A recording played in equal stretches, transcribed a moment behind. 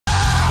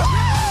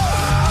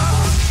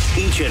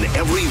Each and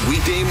every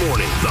weekday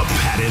morning, the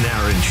Pat and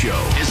Aaron Show.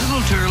 Is it a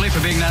little too early for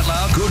being that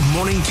loud? Good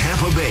morning,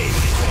 Tampa Bay.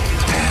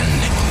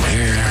 And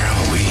here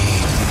we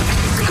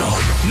go.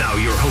 Now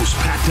your hosts,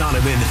 Pat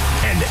Donovan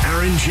and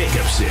Aaron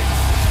Jacobson.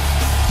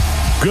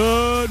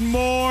 Good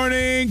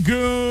morning,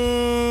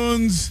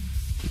 goons.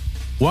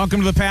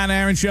 Welcome to the Pat and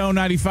Aaron Show,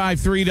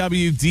 95.3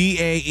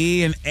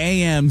 WDAE and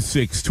AM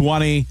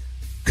 620.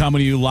 Coming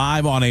to you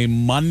live on a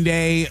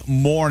Monday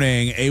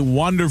morning, a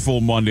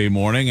wonderful Monday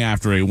morning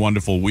after a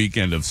wonderful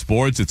weekend of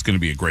sports. It's going to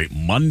be a great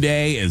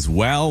Monday as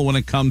well when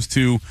it comes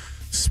to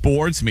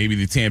sports. Maybe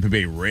the Tampa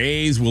Bay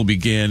Rays will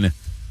begin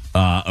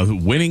a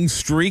winning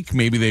streak.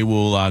 Maybe they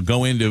will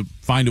go in to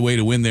find a way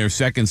to win their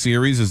second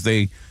series as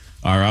they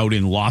are out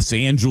in Los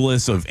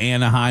Angeles of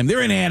Anaheim.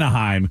 They're in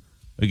Anaheim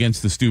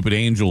against the stupid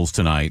Angels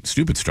tonight.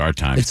 Stupid start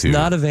time, It's too.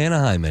 not of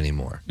Anaheim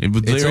anymore.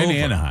 They're in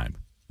Anaheim.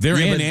 They're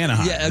in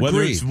Anaheim. Yeah,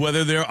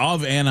 Whether they're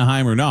of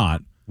Anaheim or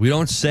not. We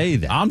don't say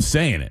that. I'm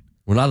saying it.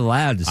 We're not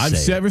allowed to say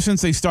it. Ever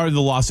since they started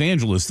the Los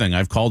Angeles thing,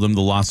 I've called them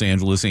the Los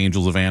Angeles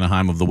Angels of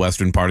Anaheim of the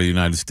western part of the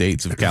United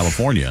States of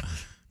California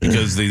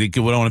because we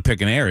don't want to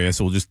pick an area,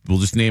 so we'll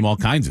just name all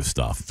kinds of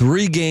stuff.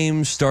 3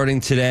 games starting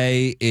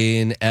today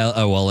in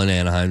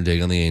Anaheim,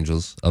 taking on the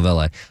Angels of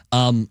LA.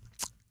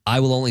 I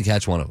will only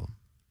catch one of them.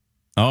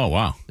 Oh,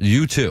 wow.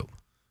 You too.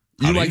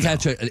 How You do might you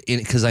catch it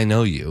because I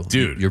know you.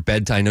 Dude. Your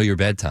bedtime. I know your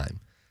bedtime.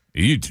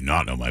 You do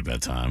not know my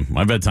bedtime.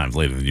 My bedtime's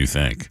later than you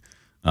think,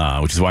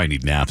 which is why I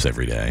need naps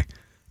every day.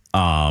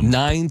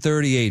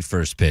 9:38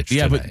 first pitch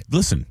Yeah, tonight. but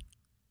listen.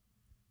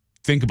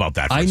 Think about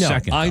that for a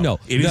second. I know.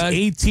 It is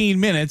 18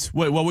 minutes.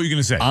 Wait, what were you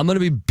going to say? I'm going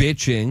to be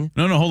bitching.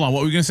 No, hold on.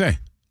 What were you going to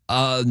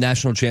say?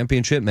 National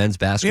championship, men's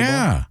basketball.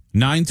 Yeah,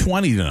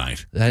 9:20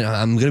 tonight.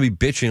 I'm going to be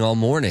bitching all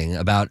morning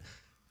about,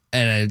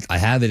 and I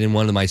have it in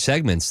one of my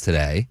segments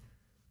today,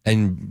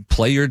 and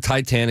play your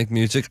Titanic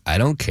music. I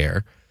don't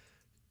care.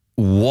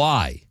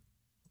 Why?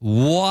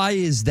 Why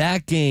is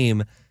that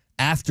game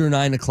after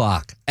 9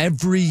 o'clock?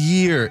 Every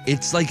year,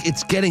 it's like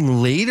it's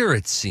getting later,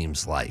 it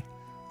seems like.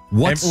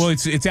 Well,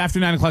 it's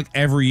after 9 o'clock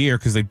every year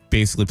because they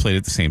basically played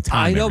at the same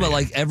time. I know, but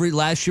year. like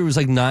last year was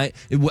like 9.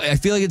 I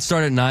feel like it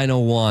started at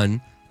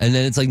 9:01, and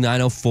then it's like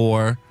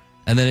 9:04,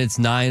 and then it's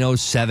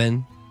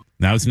 9:07.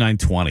 Now it's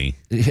 9:20.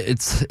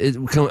 It's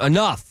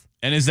enough.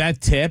 And is that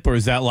tip, or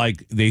is that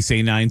like they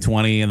say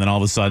 9:20, and then all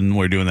of a sudden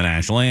we're doing the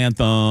national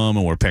anthem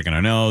and we're picking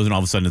our nose, and all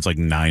of a sudden it's like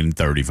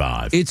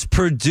 9:35? It's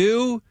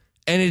Purdue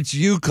and it's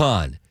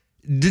UConn.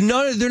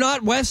 They're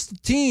not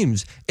West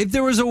teams. If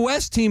there was a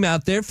West team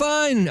out there,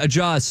 fine,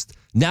 adjust.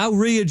 Now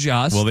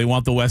readjust. Well, they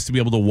want the West to be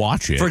able to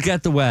watch it.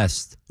 Forget the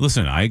West.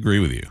 Listen, I agree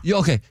with you.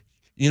 Okay,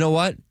 you know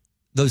what?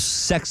 Those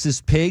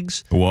sexist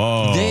pigs.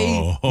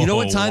 Whoa. You know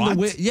what time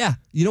What? You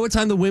know what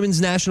time the women's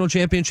national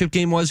championship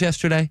game was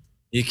yesterday?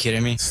 You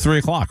kidding me? It's 3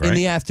 o'clock, right? In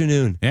the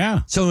afternoon.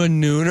 Yeah. So a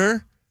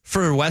nooner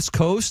for West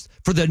Coast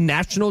for the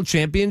national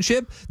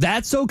championship,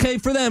 that's okay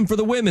for them, for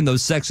the women,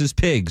 those sexist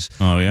pigs.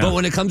 Oh, yeah. But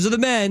when it comes to the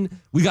men,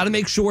 we got to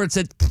make sure it's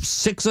at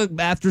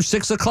after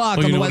 6 o'clock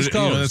on the West Coast.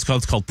 You know that's called?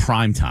 It's called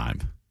prime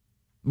time.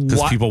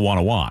 Because people want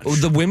to watch.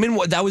 The women,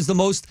 that was the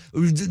most,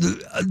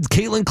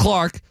 Caitlin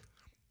Clark,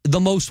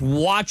 the most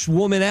watched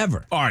woman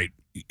ever. All right.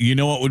 You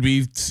know what would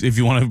be, if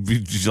you want to be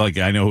just like,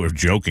 I know we're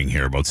joking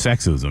here about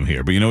sexism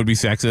here, but you know what would be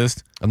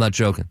sexist? I'm not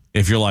joking.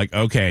 If you're like,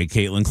 okay,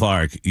 Caitlin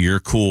Clark, you're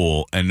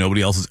cool, and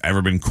nobody else has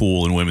ever been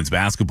cool in women's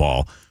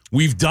basketball.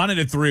 We've done it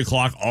at 3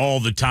 o'clock all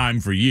the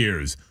time for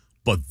years,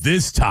 but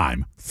this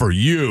time, for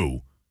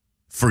you,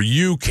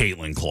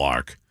 Caitlin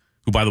Clark,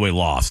 who, by the way,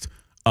 lost,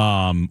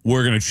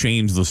 we're going to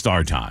change the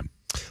start time.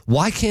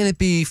 Why can't it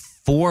be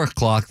 4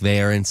 o'clock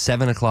there and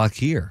 7 o'clock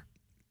here?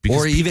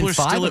 Because or even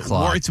 5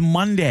 o'clock. It's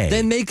Monday.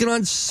 Then make it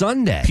on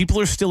Sunday. People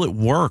are still at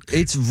work.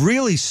 It's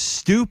really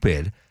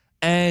stupid.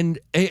 And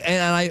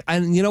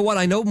you know what?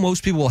 I know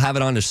most people will have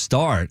it on to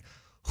start.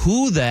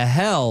 Who the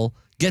hell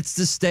gets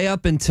to stay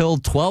up until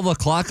 12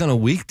 o'clock on a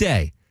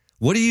weekday?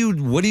 What do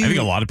you? I think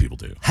a lot of people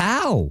do.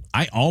 How?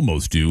 I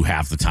almost do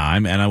half the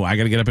time, and I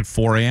got to get up at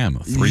 4 a.m.,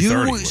 3:30.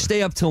 You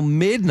stay up till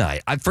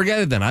midnight. I forget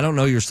it then. I don't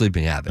know your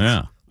sleeping habits.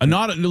 Yeah.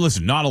 Not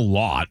a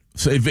lot.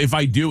 So if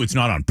I do, it's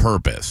not on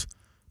purpose.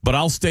 But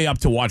I'll stay up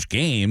to watch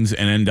games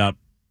and end up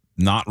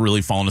not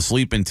really falling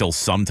asleep until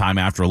sometime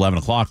after 11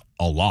 o'clock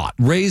a lot.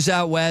 Rays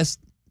out west,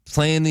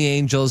 playing the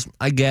Angels.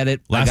 I get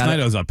it. Last night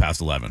I was up past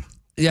 11.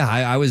 Yeah,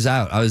 I was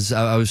out. I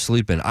was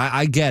sleeping.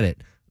 I get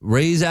it.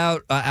 Rays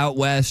out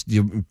west,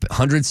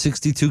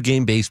 162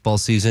 game baseball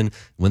season.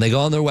 When they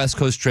go on their West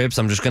Coast trips,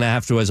 I'm just going to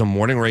have to, as a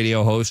morning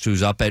radio host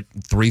who's up at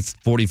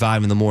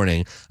 3:45 in the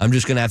morning, I'm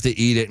just going to have to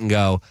eat it and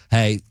go,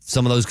 hey,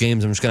 some of those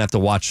games I'm just going to have to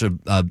watch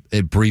a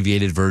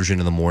abbreviated version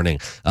in the morning.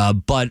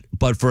 But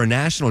for a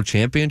national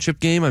championship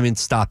game, I mean,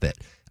 stop it.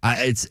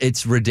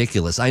 It's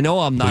ridiculous. I know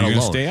I'm not alone.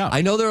 Stay up.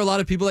 I know there are a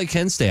lot of people that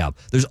can stay up.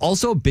 There's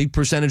also a big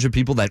percentage of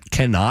people that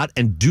cannot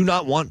and do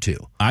not want to.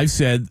 I've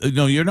said,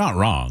 no, you're not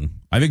wrong.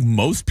 I think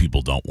most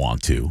people don't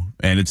want to.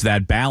 And it's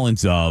that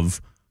balance of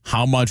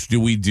how much do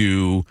we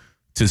do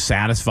to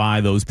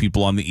satisfy those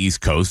people on the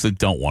East Coast that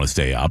don't want to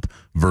stay up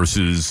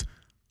versus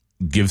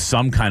give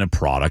some kind of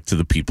product to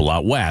the people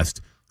out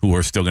west who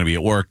are still going to be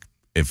at work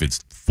if it's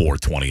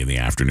 4:20 in the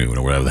afternoon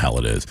or whatever the hell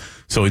it is.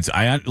 So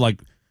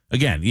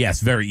again,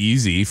 yes, very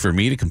easy for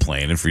me to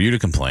complain and for you to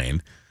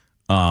complain.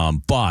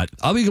 But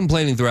I'll be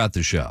complaining throughout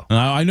the show.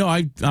 I know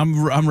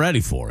I'm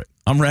ready for it.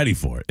 I'm ready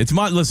for it. It's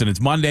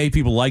Monday.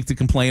 People like to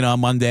complain on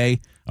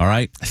Monday. All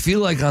right. I feel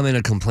like I'm in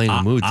a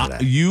complaining mood today.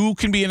 You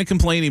can be in a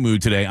complaining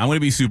mood today. I'm going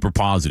to be super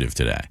positive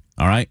today.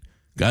 All right.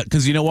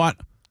 Because you know what?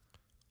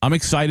 I'm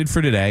excited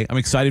for today. I'm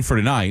excited for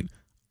tonight.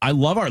 I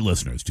love our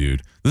listeners,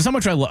 dude. This is how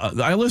much I love.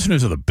 Our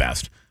listeners are the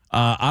best.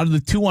 Out of the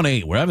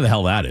 218, wherever the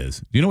hell that is.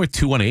 Do you know where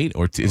 218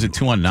 or is it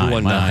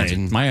 219?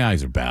 219. My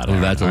eyes are bad. I'm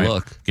about to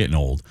look. Getting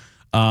old.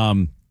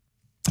 Out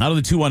of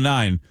the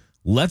 219,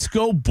 let's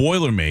go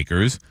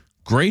Boilermakers.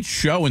 Great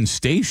show and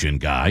station,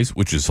 guys,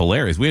 which is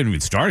hilarious. We haven't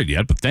even started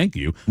yet, but thank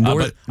you.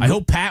 But I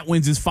hope Pat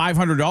wins his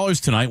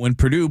 $500 tonight when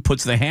Purdue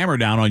puts the hammer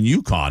down on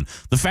UConn.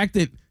 The fact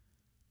that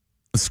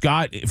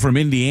Scott from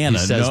Indiana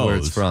he says knows where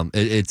it's from.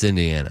 It's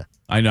Indiana.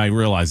 I know. I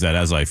realized that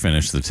as I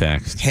finished the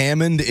text.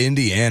 Hammond,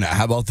 Indiana.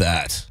 How about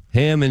that?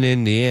 Hammond,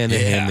 Indiana.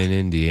 Yeah. Hammond,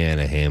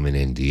 Indiana. Hammond,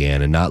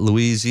 Indiana. Not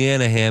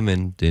Louisiana.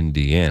 Hammond,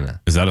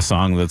 Indiana. Is that a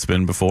song that's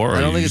been before? Or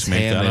I don't you think just it's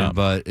make that Hammond, up?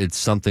 but it's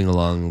something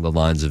along the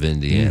lines of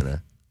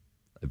Indiana,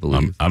 I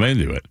believe. I'm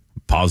into it.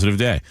 Positive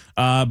day.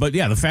 But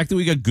yeah, the fact that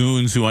we got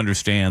goons who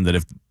understand that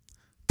if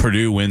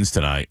Purdue wins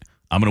tonight,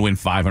 I'm going to win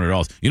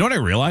 $500. You know what I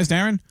realized,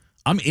 Aaron?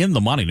 I'm in the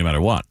money no matter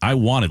what. I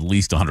want at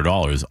least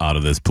 $100 out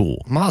of this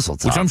pool. Mazel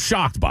tov. Which I'm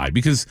shocked by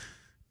because,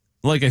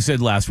 like I said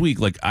last week,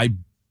 I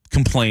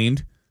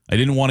complained. I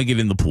didn't want to get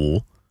in the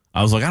pool.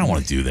 I was like, I don't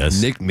want to do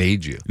this. Nick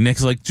made you.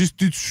 Nick's like, just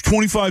it's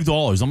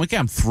 $25. I'm like, yeah,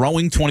 I'm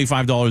throwing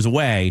 $25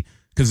 away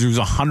because there's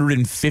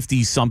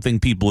 150-something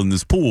people in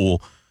this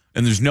pool,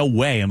 and there's no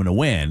way I'm going to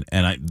win.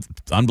 And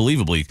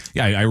unbelievably,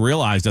 I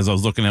realized as I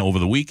was looking at over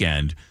the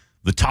weekend,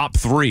 the top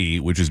three,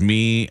 which is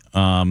me,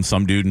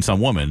 some dude, and some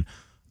woman,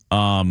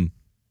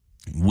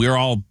 we're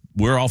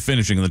all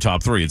finishing in the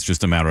top three. It's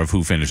just a matter of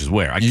who finishes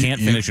where. I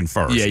can't finish in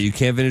first. Yeah, you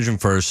can't finish in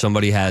first.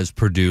 Somebody has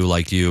Purdue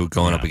like you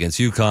going up against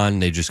UConn.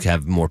 They just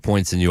have more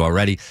points than you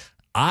already.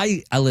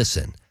 I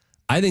listen.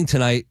 I think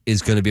tonight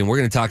is going to be, and we're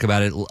going to talk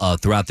about it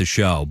throughout the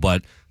show,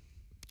 but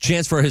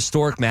chance for a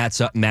historic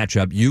matchup.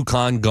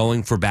 UConn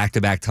going for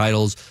back-to-back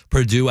titles.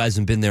 Purdue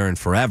hasn't been there in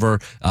forever.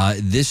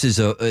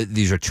 These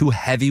are two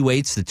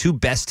heavyweights, the two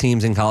best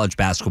teams in college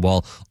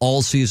basketball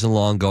all season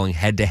long, going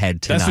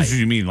head-to-head tonight. That's what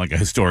you mean, like a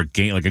historic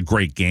game, like a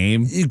great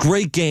game?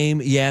 Great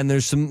game, yeah, and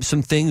there's some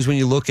things when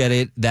you look at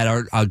it that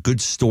are good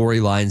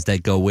storylines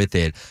that go with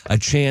it. A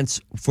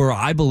chance for,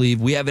 I believe,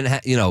 we haven't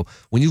had,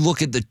 when you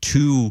look at the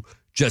two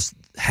just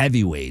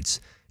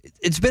heavyweights,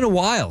 it's been a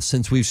while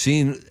since we've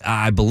seen,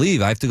 I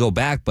believe, I have to go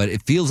back, but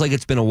it feels like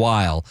it's been a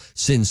while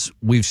since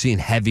we've seen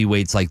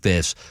heavyweights like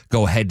this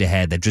go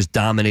head-to-head that just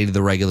dominated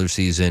the regular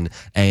season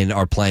and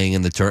are playing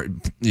in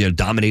the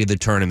dominated the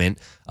tournament,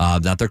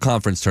 not their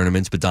conference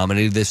tournaments, but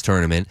dominated this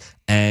tournament.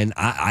 And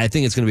I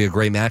think it's going to be a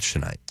great match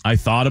tonight. I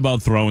thought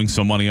about throwing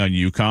some money on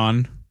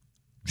UConn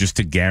just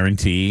to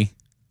guarantee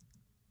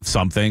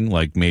something,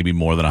 like maybe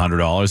more than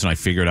 $100, and I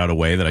figured out a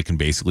way that I can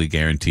basically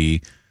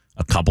guarantee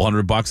a couple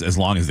 $100 as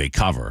long as they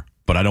cover,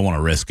 but I don't want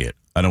to risk it.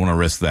 I don't want to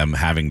risk them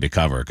having to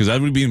cover because that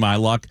would be my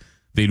luck.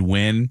 They'd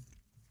win,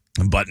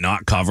 but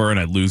not cover, and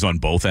I'd lose on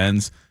both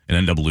ends and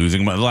end up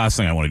losing. The last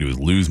thing I want to do is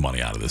lose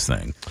money out of this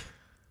thing.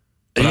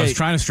 But I was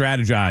trying to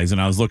strategize, and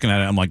I was looking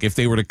at it. I'm like, if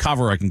they were to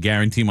cover, I can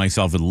guarantee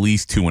myself at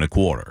least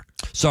 2.25.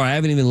 Sorry, I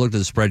haven't even looked at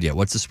the spread yet.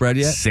 What's the spread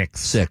yet?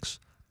 6.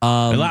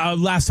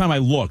 Last time I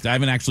looked, I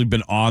haven't actually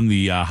been on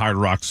the Hard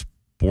Rock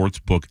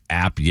Sportsbook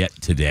app yet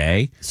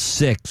today.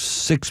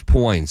 6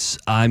 points.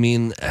 I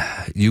mean,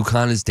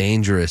 UConn is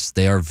dangerous.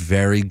 They are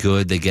very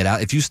good. They get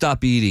out. If you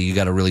stop Edey, you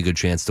got a really good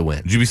chance to win.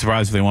 Would you be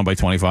surprised if they won by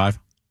 25?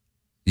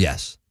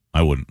 Yes.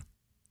 I wouldn't.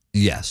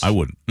 Yes. I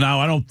wouldn't. Now,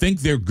 I don't think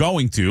they're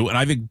going to, and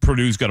I think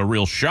Purdue's got a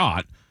real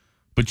shot,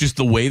 but just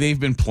the way they've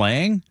been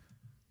playing,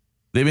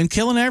 they've been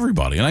killing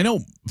everybody. And I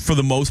know for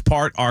the most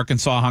part,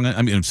 Arkansas hung.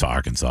 I'm sorry,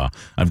 Arkansas.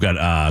 I've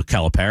got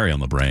Calipari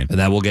on the brain. And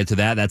we'll get to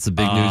that. That's the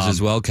big news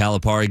as well.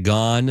 Calipari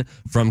gone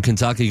from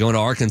Kentucky, going to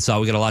Arkansas.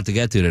 We got a lot to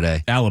get to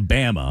today.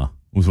 Alabama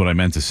was what I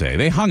meant to say.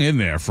 They hung in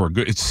there for a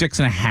good. It's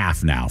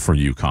 6.5 now for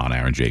UConn,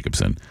 Aaron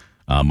Jacobson.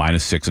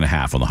 Minus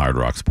 6.5 on the Hard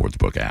Rock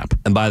Sportsbook app.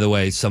 And by the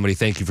way, somebody,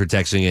 thank you for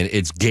texting in.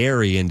 It's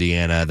Gary,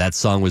 Indiana. That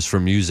song was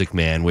from Music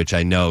Man, which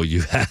I know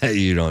you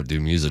you don't do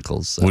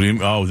musicals. So. What do you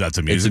mean? Oh, that's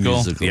a musical?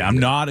 It's a musical. Yeah, I'm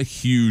not a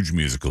huge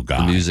musical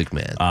guy. The Music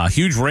Man.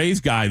 Huge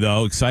Rays guy,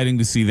 though. Exciting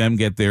to see them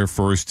get their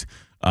first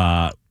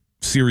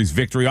series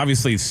victory.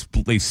 Obviously,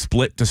 they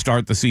split to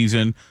start the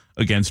season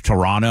against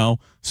Toronto,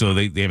 so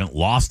they haven't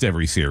lost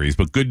every series,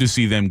 but good to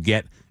see them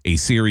get a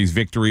series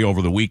victory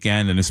over the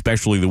weekend, and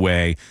especially the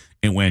way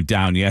it went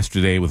down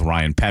yesterday with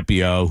Ryan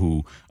Pepio,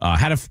 who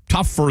had a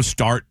tough first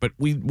start, but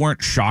we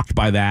weren't shocked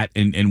by that.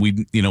 And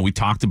we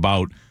talked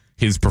about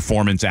his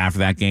performance after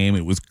that game.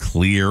 It was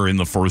clear in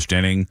the first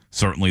inning,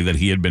 certainly, that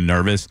he had been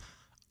nervous.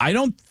 I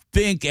don't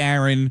think,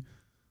 Aaron,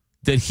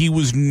 that he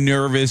was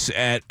nervous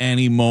at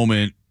any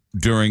moment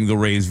during the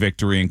Rays'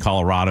 victory in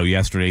Colorado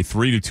yesterday.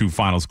 3-2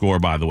 final score,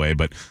 by the way.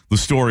 But the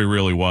story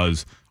really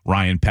was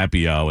Ryan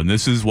Pepiot. And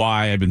this is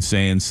why I've been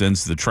saying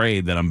since the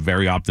trade that I'm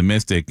very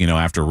optimistic,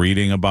 after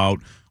reading about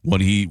what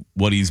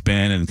he's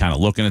been and kind of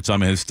looking at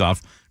some of his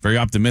stuff, very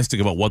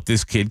optimistic about what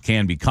this kid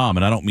can become.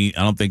 And I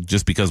don't think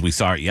just because we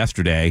saw it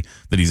yesterday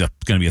that he's going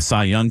to be a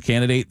Cy Young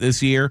candidate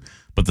this year.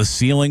 But the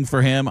ceiling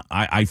for him,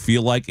 I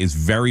feel like, is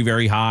very,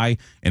 very high.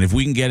 And if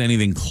we can get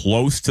anything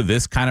close to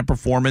this kind of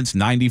performance,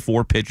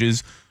 94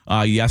 pitches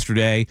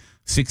yesterday,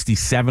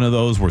 67 of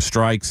those were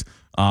strikes.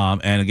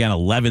 And again,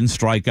 11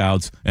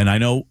 strikeouts. And I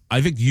know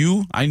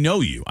you.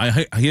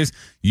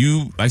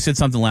 I said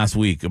something last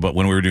week about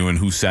when we were doing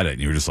Who Said It,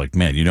 and you were just like,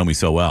 man, you know me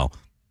so well.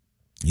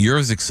 You're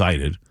as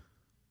excited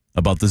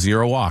about the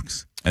 0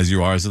 walks as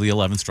you are as the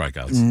 11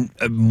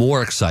 strikeouts.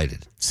 More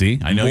excited. See,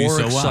 I know you so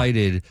well. More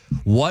excited.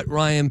 What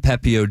Ryan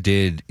Pepiot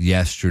did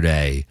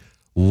yesterday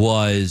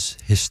was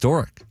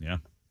historic. Yeah.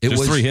 It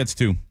was 3 hits,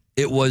 too.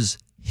 It was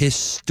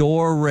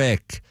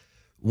historic.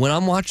 When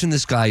I'm watching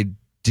this guy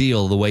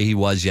deal the way he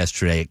was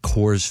yesterday at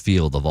Coors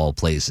Field, of all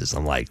places,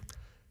 I'm like,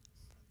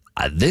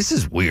 this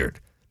is weird.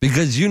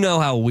 Because you know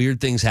how weird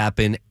things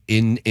happen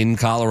in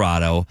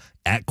Colorado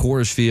at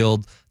Coors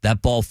Field.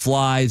 That ball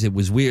flies. It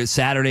was weird.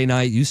 Saturday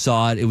night, you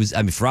saw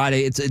it.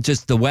 Friday, it's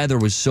just the weather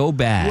was so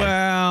bad.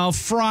 Well,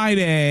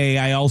 Friday,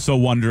 I also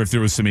wonder if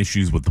there was some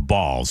issues with the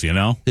balls,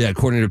 Yeah,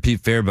 according to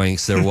Pete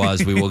Fairbanks, there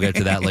was. We will get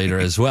to that later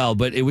as well.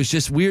 But it was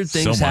just weird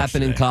things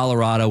happen in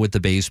Colorado with the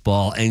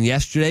baseball. And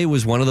yesterday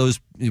was one of those,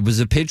 it was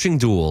a pitching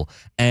duel.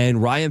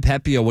 And Ryan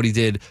Pepiot, what he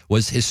did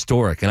was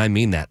historic. And I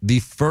mean that. The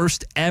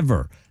first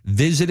ever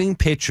visiting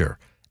pitcher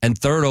and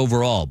 3rd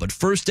overall, but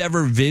first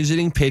ever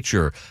visiting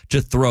pitcher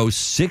to throw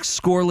 6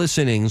 scoreless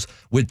innings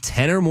with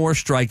 10 or more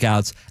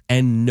strikeouts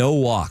and no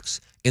walks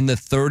in the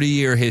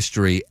 30-year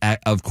history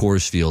of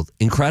Coors Field.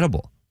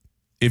 Incredible.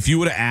 If you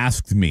would have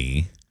asked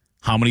me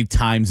how many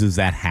times has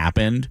that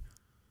happened,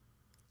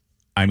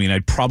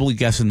 I'd probably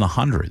guess in the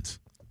hundreds.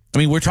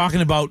 We're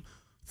talking about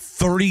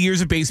 30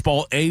 years of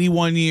baseball,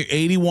 81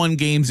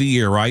 games a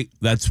year, right?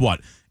 That's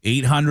what?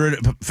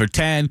 800 for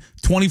 10,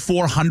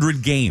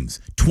 2,400 games.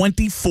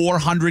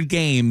 2,400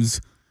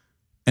 games,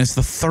 and it's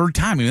the 3rd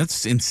time.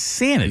 That's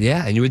insanity.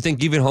 Yeah, and you would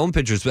think even home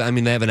pitchers, they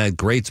haven't had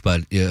greats,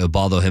 but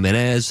Baldo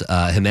Jimenez,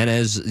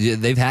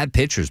 they've had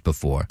pitchers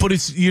before.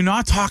 But you're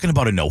not talking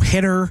about a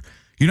no-hitter.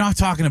 You're not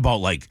talking about,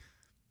 like,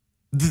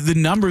 the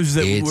numbers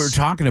that we're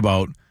talking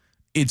about.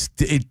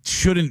 It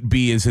shouldn't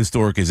be as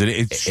historic as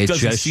it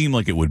doesn't seem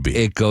like it would be.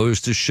 It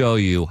goes to show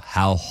you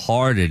how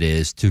hard it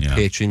is to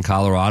pitch in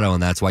Colorado,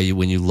 and that's why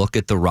when you look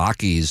at the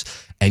Rockies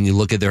and you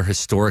look at their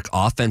historic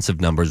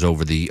offensive numbers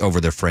over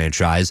their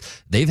franchise,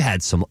 they've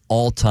had some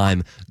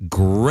all-time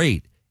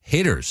great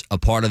hitters a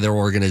part of their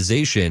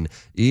organization.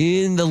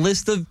 In the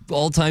list of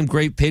all-time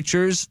great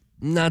pitchers,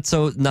 not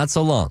so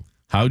long.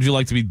 How would you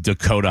like to be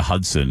Dakota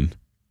Hudson?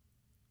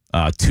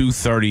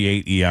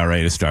 2.38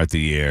 ERA to start the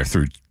year.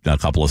 Through a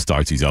couple of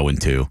starts, he's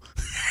 0-2.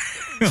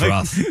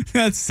 Rough.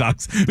 That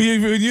sucks. When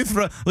you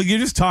you're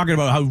just talking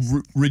about how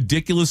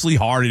ridiculously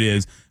hard it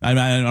is. I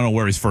don't know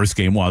where his first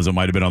game was. It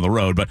might have been on the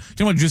road, but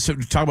just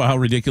talk about how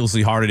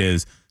ridiculously hard it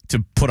is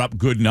to put up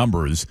good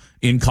numbers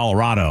in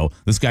Colorado.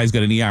 This guy's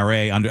got an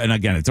ERA under, and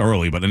again, it's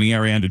early, but an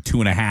ERA under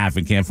 2.5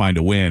 and can't find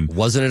a win.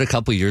 Wasn't it a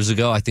couple years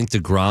ago? I think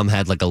DeGrom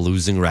had like a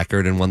losing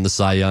record and won the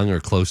Cy Young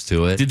or close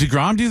to it. Did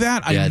DeGrom do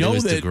that? Yeah, I know it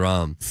was that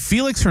DeGrom.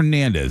 Felix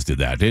Hernandez did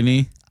that, didn't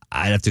he?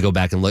 I'd have to go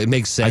back and look. It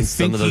makes sense.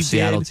 Some of those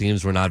Seattle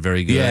teams were not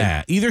very good.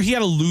 Yeah, either he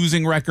had a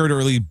losing record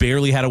or he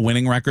barely had a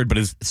winning record, but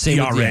his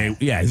ERA,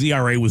 his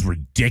ERA was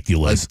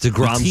ridiculous. The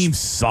team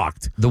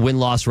sucked. The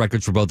win-loss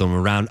records for both of them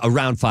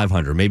around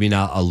 500. Maybe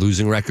not a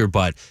losing record,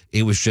 but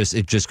it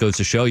just goes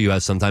to show you how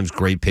sometimes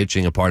great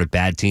pitching a part of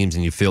bad teams,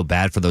 and you feel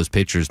bad for those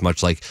pitchers.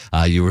 Much like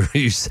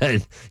you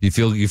said, you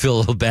feel a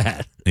little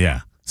bad. Yeah.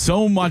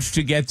 So much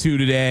to get to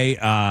today.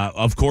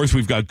 Of course,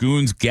 we've got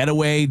Goons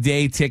Getaway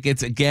Day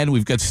tickets. Again,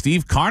 we've got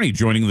Steve Carney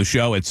joining the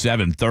show at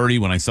 7:30.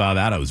 When I saw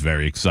that, I was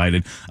very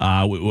excited.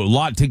 A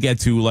lot to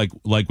get to, like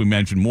we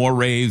mentioned. More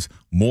Rays,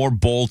 more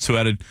Bolts who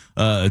had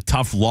a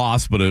tough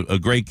loss, but a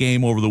great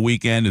game over the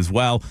weekend as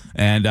well.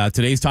 And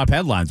today's top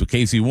headlines with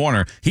Casey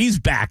Warner. He's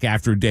back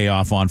after a day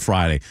off on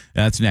Friday.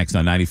 That's next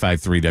on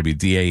 95.3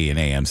 WDAE and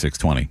AM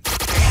 620.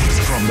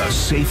 From the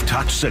Safe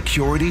Touch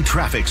Security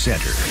Traffic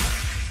Center.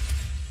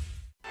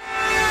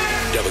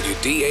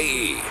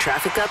 WDAE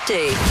traffic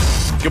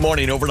update. Good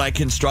morning. Overnight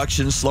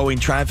construction slowing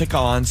traffic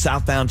on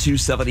southbound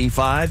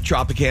 275,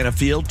 Tropicana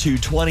Field to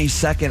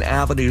 22nd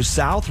Avenue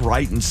South.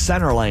 Right and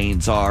center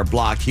lanes are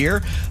blocked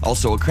here.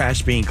 Also, a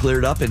crash being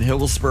cleared up in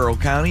Hillsborough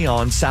County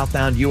on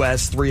southbound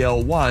US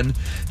 301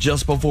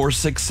 just before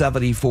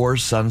 674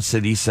 Sun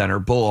City Center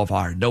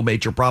Boulevard. No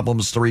major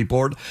problems to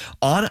report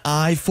on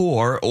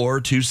I-4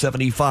 or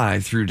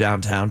 275 through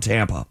downtown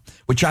Tampa.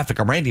 With traffic,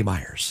 I'm Randy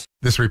Myers.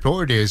 This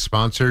report is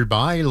sponsored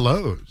by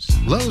Lowe's.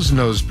 Lowe's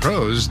knows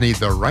pros need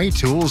the right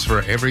tools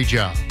for every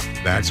job.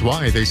 That's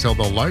why they sell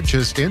the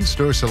largest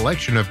in-store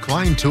selection of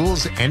Klein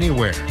tools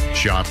anywhere.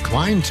 Shop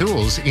Klein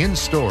tools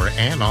in-store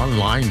and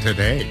online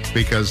today.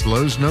 Because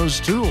Lowe's knows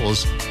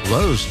tools,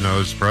 Lowe's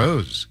knows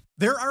pros.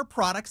 There are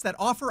products that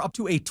offer up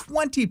to a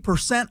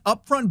 20%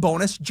 upfront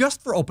bonus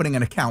just for opening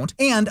an account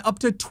and up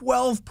to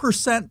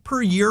 12%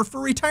 per year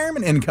for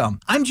retirement income.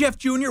 I'm Jeff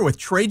Jr. with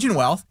Trajan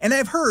Wealth, and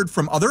I've heard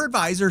from other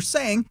advisors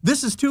saying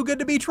this is too good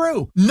to be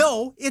true.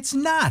 No, it's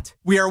not.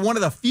 We are one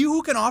of the few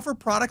who can offer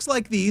products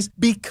like these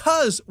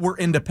because we're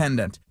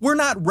independent. We're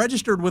not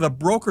registered with a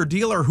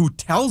broker-dealer who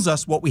tells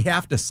us what we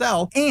have to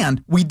sell,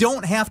 and we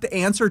don't have to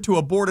answer to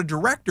a board of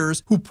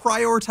directors who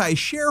prioritize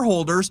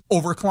shareholders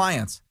over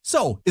clients.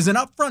 So, is an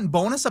upfront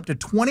bonus up to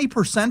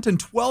 20% and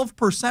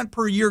 12%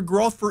 per year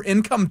growth for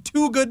income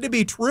too good to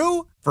be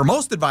true? For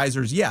most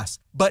advisors, yes,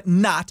 but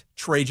not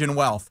Trajan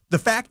Wealth. The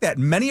fact that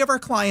many of our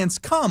clients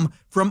come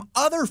from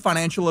other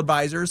financial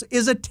advisors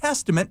is a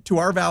testament to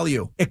our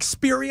value.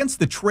 Experience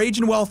the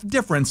Trajan Wealth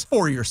difference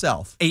for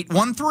yourself.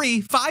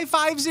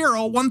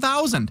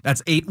 813-550-1000.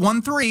 That's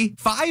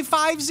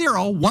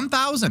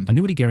 813-550-1000.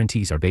 Annuity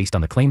guarantees are based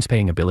on the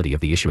claims-paying ability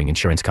of the issuing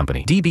insurance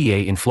company.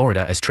 DBA in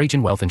Florida as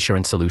Trajan Wealth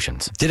Insurance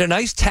Solutions. Did a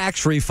nice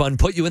tax refund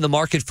put you in the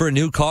market for a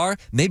new car?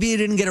 Maybe you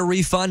didn't get a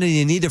refund and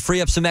you need to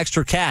free up some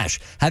extra cash.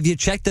 Have you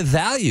checked the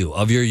value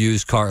of your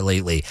used car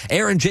lately?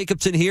 Aaron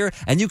Jacobson here,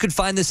 and you can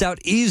find this out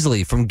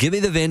easily from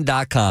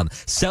GimmeTheVin.com.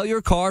 Sell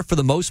your car for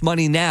the most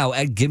money now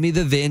at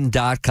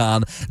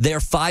GimmeTheVin.com. They're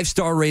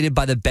 5-star rated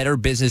by the Better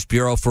Business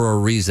Bureau for a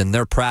reason.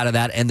 They're proud of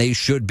that, and they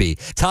should be.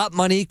 Top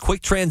money,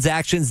 quick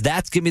transactions,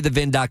 that's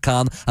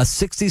GimmeTheVin.com. A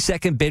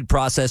 60-second bid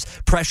process,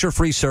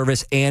 pressure-free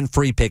service, and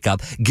free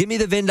pickup.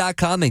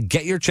 GimmeTheVin.com and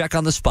get your check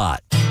on the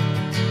spot.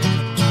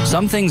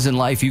 Some things in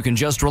life you can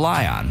just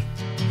rely on,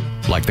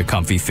 like the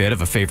comfy fit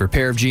of a favorite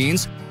pair of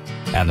jeans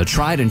and the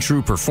tried and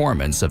true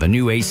performance of a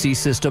new AC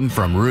system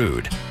from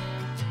Ruud.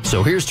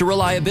 So here's to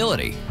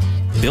reliability,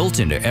 built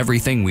into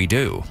everything we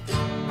do.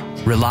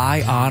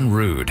 Rely on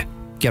Ruud.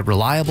 Get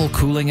reliable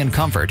cooling and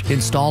comfort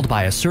installed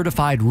by a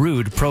certified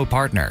Ruud Pro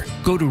partner.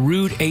 Go to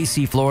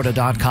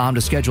RuudACFlorida.com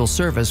to schedule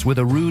service with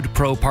a Ruud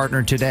Pro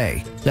partner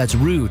today. That's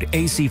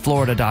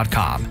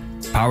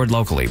RuudACFlorida.com. Powered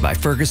locally by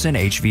Ferguson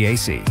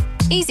HVAC.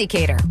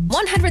 EasyCater.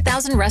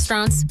 100,000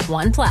 restaurants,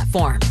 one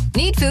platform.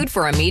 Need food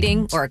for a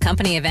meeting or a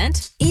company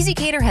event?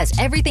 EasyCater has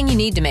everything you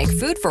need to make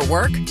food for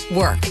work,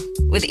 work.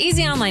 With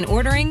easy online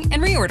ordering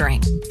and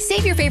reordering.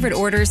 Save your favorite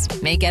orders,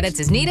 make edits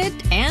as needed,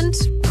 and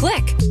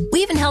click.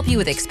 We even help you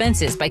with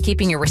expenses by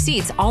keeping your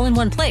receipts all in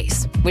one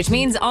place, which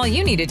means all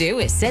you need to do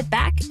is sit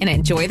back and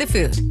enjoy the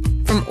food.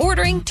 From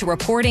ordering to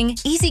reporting,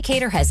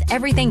 EasyCater has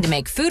everything to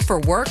make food for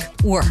work,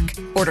 work.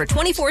 Order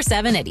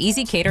 24/7 at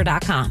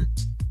EasyCater.com.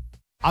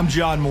 I'm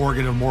John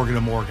Morgan of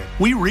Morgan & Morgan.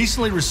 We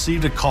recently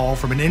received a call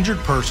from an injured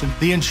person.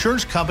 The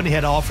insurance company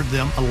had offered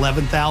them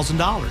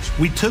 $11,000.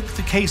 We took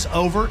the case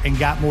over and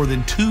got more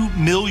than $2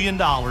 million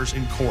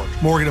in court.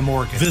 Morgan &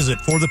 Morgan. Visit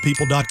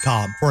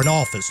forthepeople.com for an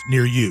office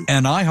near you.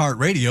 An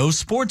iHeartRadio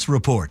Sports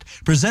Report,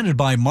 presented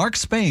by Mark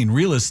Spain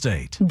Real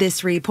Estate.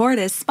 This report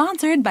is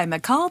sponsored by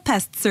McCall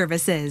Pest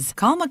Services.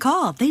 Call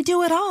McCall. They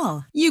do it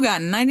all. You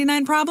got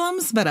 99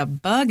 problems, but a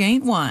bug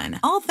ain't one.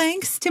 All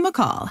thanks to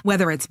McCall.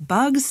 Whether it's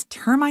bugs,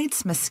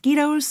 termites,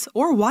 mosquitoes,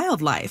 or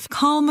wildlife,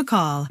 call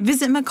McCall.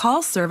 Visit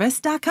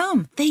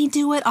McCallService.com. They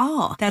do it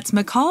all. That's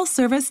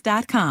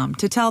McCallService.com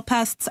to tell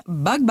pests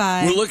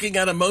bug-bye. We're looking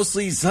at a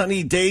mostly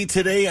sunny day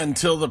today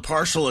until the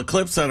partial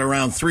eclipse at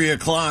around 3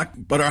 o'clock,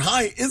 but our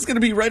high is going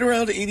to be right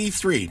around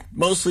 83.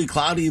 Mostly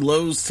cloudy,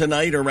 lows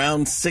tonight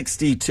around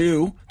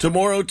 62.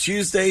 Tomorrow,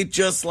 Tuesday,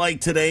 just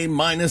like today,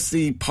 minus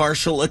the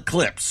partial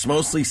eclipse.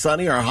 Mostly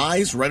sunny, our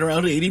highs right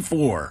around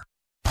 84.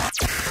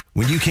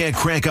 When you can't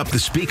crank up the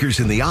speakers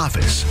in the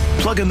office,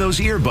 plug in those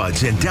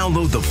earbuds and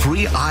download the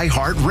free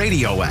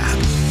iHeartRadio app.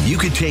 You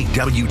could take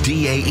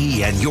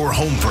WDAE and your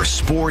home for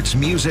sports,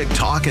 music,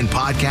 talk, and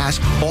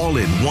podcasts all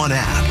in one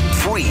app.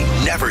 Free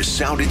never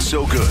sounded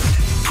so good.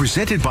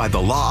 Presented by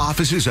the law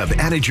offices of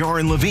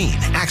Anajar and Levine,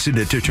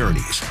 accident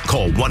attorneys.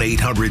 Call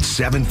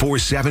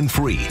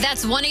 1-800-747-FREE.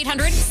 That's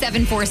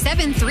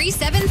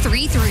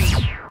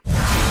 1-800-747-3733.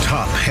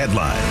 Top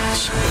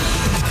headlines.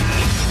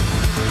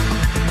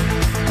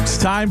 It's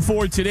time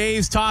for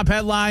today's top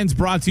headlines,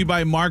 brought to you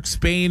by Mark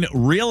Spain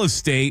Real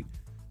Estate.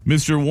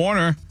 Mr.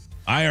 Warner,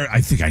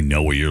 I think I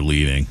know where you're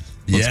leading.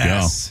 Let's go.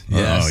 Yes. Oh,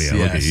 yeah,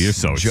 look at you. You're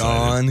so excited.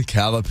 John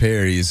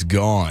Calipari is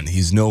gone.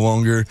 He's no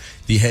longer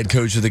the head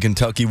coach of the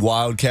Kentucky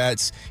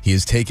Wildcats. He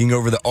is taking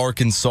over the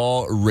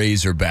Arkansas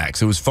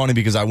Razorbacks. It was funny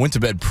because I went to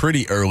bed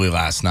pretty early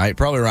last night,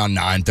 probably around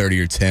 9:30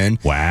 or 10.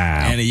 Wow.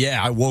 And,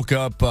 I woke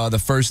up the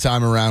first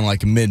time around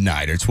like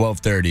midnight or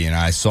 12:30, and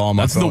I saw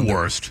my phone. That's the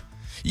worst.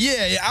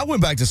 Yeah, I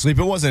went back to sleep.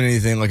 It wasn't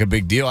anything like a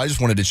big deal. I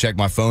just wanted to check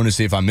my phone to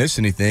see if I missed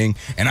anything,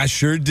 and I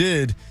sure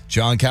did.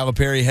 John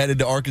Calipari headed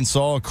to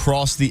Arkansas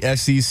across the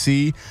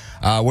SEC.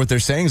 What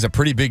they're saying is a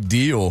pretty big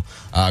deal,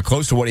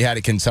 close to what he had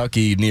at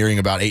Kentucky, nearing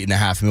about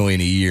 $8.5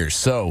 million a year.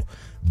 So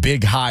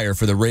big hire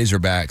for the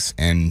Razorbacks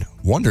and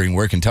wondering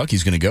where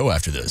Kentucky's going to go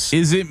after this.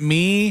 Is it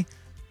me,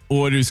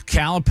 or does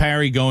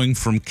Calipari going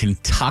from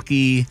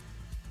Kentucky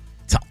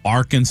to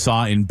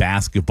Arkansas in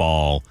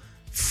basketball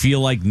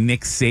feel like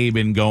Nick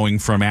Saban going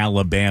from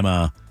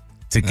Alabama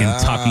to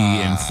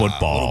Kentucky in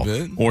football?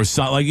 Or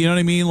something, like, you know what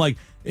I mean? Like,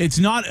 it's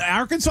not,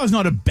 Arkansas is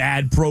not a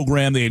bad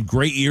program. They had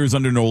great years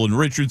under Nolan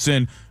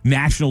Richardson,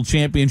 national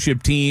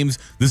championship teams.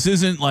 This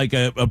isn't like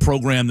a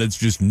program that's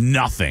just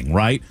nothing,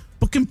 right?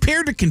 But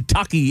compared to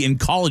Kentucky in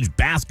college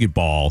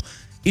basketball,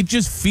 it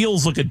just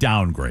feels like a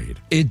downgrade.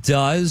 It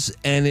does,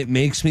 and it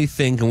makes me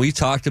think, and we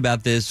talked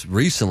about this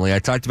recently. I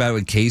talked about it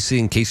with Casey,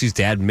 and Casey's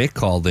dad, Mick,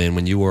 called in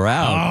when you were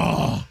out.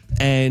 Oh,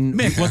 and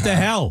Mick, what the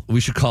hell? We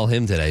should call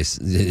him today,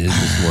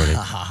 this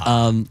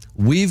morning.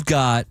 We've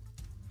got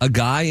a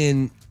guy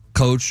in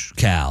Coach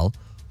Cal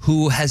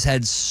who has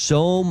had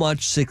so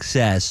much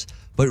success,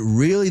 but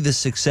really the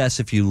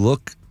success, if you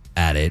look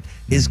at it,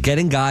 is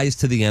getting guys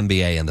to the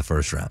NBA in the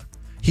first round.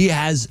 He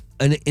has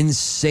an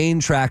insane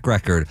track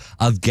record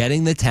of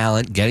getting the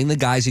talent, getting the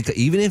guys,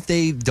 even if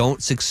they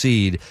don't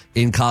succeed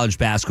in college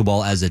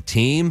basketball as a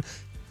team,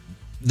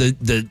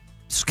 the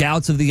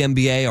scouts of the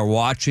NBA are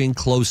watching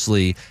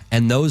closely,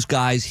 and those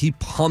guys, he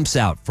pumps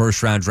out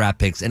first-round draft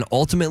picks. And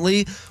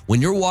ultimately,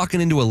 when you're walking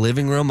into a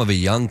living room of a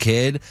young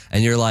kid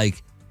and you're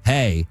like,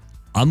 hey,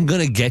 I'm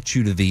going to get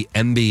you to the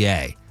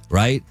NBA,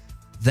 right?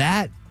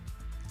 That,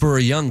 for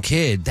a young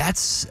kid,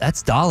 that's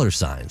dollar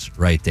signs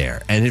right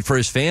there. And for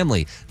his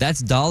family,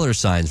 that's dollar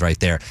signs right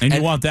there. And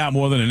you want that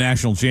more than a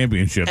national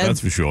championship, that's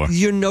for sure.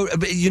 You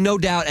no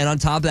doubt. And on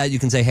top of that, you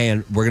can say,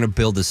 hey, we're going to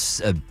build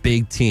a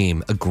big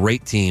team, a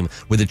great team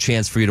with a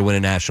chance for you to win a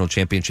national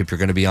championship. You're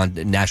going to be on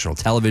national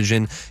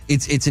television.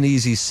 It's an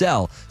easy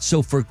sell.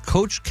 So for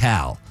Coach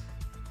Cal,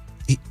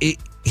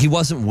 he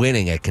wasn't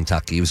winning at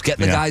Kentucky. He was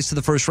getting the guys to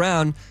the first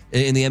round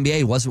in the NBA.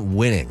 He wasn't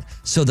winning.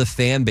 So the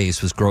fan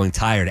base was growing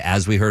tired,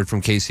 as we heard from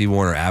Casey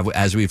Warner,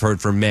 as we've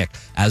heard from Mick,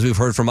 as we've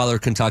heard from other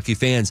Kentucky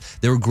fans.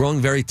 They were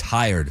growing very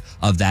tired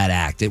of that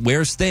act. It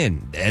wears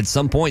thin. At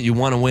some point, you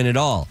want to win it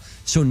all.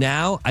 So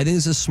now, I think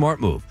it's a smart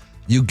move.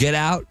 You get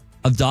out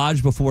of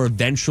Dodge before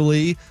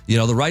eventually,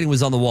 the writing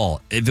was on the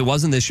wall. If it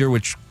wasn't this year,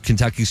 which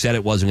Kentucky said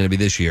it wasn't going to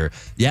be this year,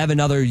 you have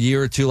another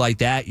year or two like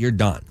that, you're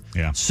done.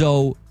 Yeah.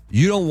 So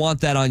you don't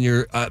want that on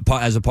your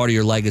as a part of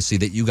your legacy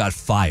that you got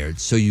fired,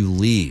 so you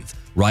leave,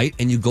 right?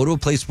 And you go to a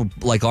place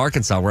like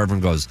Arkansas where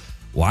everyone goes,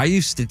 why are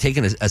you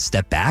taking a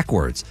step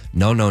backwards?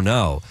 No.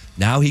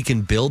 Now he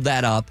can build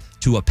that up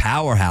to a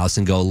powerhouse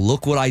and go,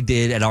 look what I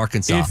did at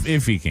Arkansas.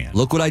 If he can.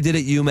 Look what I did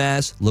at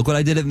UMass. Look what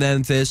I did at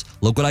Memphis.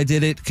 Look what I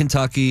did at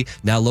Kentucky.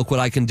 Now look what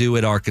I can do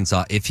at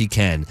Arkansas if he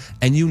can.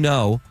 And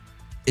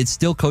it's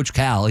still Coach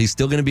Cal. He's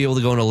still going to be able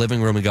to go in a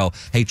living room and go,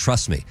 hey,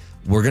 trust me.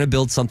 We're going to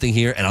build something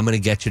here, and I'm going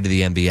to get you to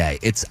the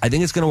NBA. I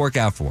think it's going to work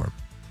out for him.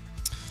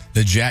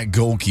 The Jack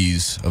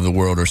Golkes of the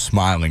world are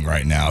smiling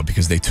right now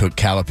because they took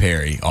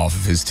Calipari off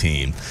of his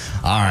team.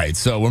 All right,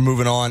 so we're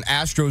moving on.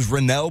 Astros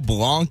Ronel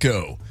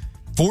Blanco,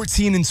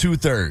 14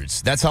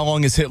 2/3. That's how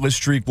long his hitless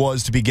streak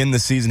was to begin the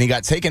season. He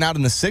got taken out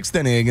in the 6th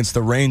inning against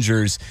the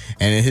Rangers,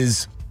 and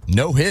his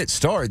no-hit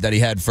start that he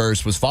had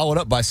first was followed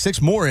up by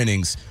 6 more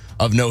innings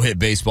of no-hit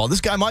baseball.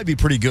 This guy might be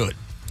pretty good.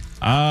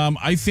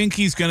 I think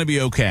he's going to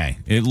be okay.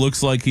 It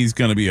looks like he's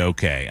going to be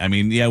okay. I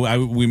mean,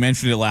 we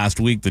mentioned it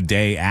last week, the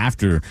day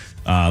after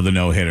the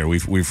no-hitter.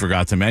 We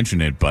forgot to mention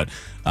it, but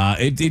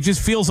it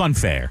just feels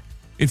unfair.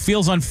 It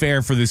feels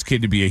unfair for this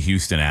kid to be a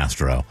Houston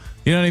Astro.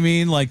 You know what I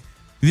mean? Like,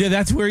 yeah,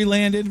 that's where he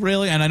landed,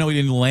 really? And I know he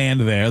didn't land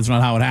there. That's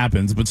not how it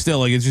happens. But still,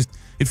 like,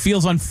 it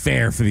feels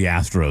unfair for the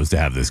Astros to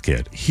have this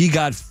kid. He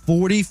got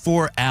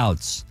 44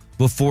 outs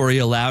before he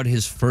allowed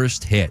his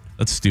first hit.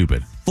 That's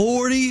stupid.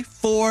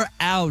 44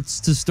 outs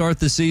to start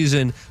the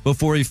season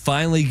before he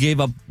finally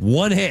gave up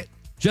one hit.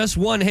 Just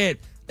one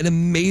hit. An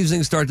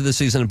amazing start to the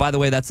season. And by the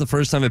way, that's the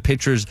first time a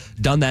pitcher's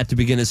done that to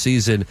begin a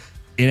season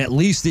in at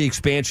least the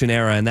expansion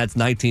era, and that's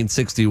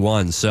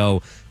 1961.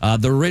 So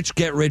the rich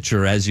get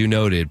richer, as you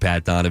noted,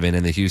 Pat Donovan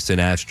and the Houston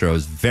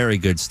Astros. Very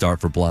good start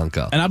for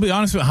Blanco. And I'll be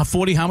honest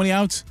with you, how many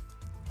outs?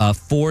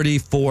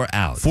 44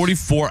 outs.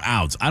 44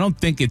 outs. I don't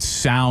think it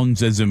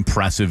sounds as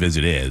impressive as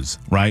it is,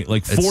 right?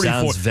 Like 44. It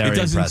sounds very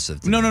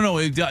impressive. No.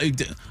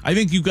 I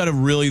think you got to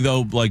really,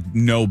 though, like,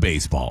 know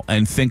baseball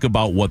and think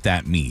about what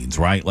that means,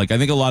 right? Like, I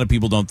think a lot of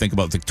people don't think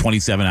about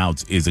 27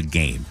 outs is a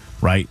game,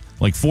 right?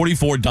 Like,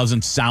 44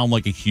 doesn't sound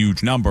like a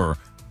huge number.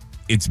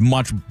 It's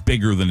much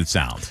bigger than it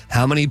sounds.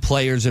 How many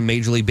players in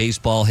Major League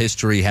Baseball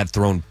history have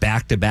thrown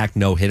back-to-back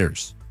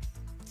no-hitters?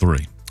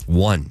 3.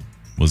 1.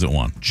 Was it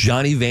 1?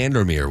 Johnny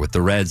Vandermeer with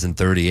the Reds in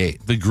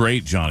 38. The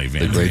great Johnny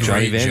Vandermeer.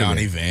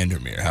 Johnny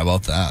Vandermeer. How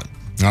about that?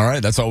 All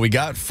right, that's all we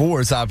got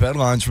for top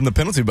headlines from the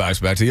penalty box.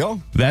 Back to y'all.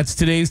 That's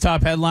today's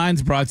top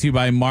headlines, brought to you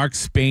by Mark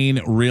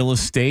Spain Real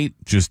Estate.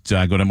 Just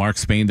go to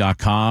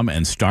markspain.com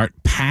and start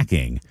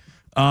packing.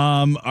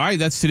 All right,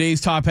 that's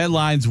today's top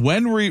headlines.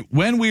 When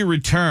we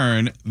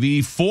return,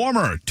 the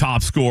former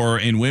top scorer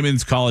in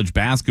women's college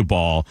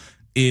basketball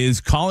is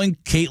calling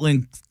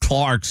Caitlin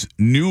Clark's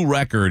new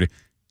record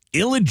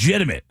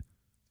illegitimate.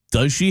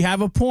 Does she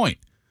have a point?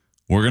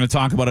 We're going to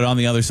talk about it on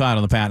the other side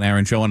on the Pat and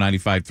Aaron Show on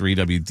 95.3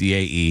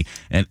 WDAE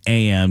and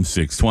AM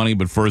 620.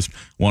 But first,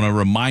 want to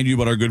remind you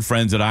about our good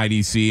friends at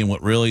IDC and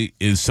what really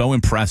is so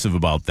impressive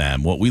about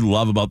them. What we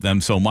love about them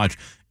so much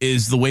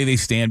is the way they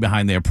stand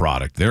behind their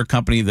product. They're a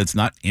company that's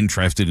not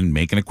interested in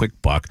making a quick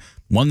buck,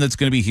 one that's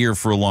going to be here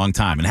for a long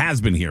time and has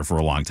been here for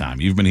a long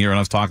time. You've been hearing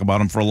us talk about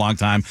them for a long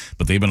time,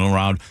 but they've been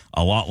around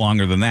a lot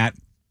longer than that.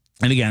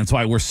 And again, that's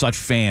why we're such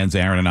fans,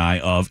 Aaron and I,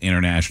 of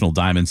International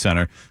Diamond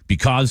Center,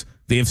 because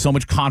they have so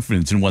much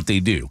confidence in what they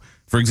do.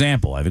 For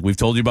example, I think we've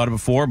told you about it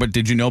before, but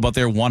did you know about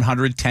their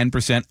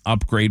 110%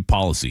 upgrade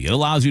policy? It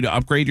allows you to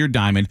upgrade your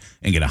diamond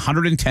and get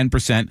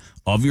 110%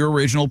 of your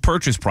original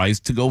purchase price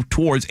to go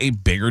towards a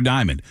bigger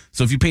diamond.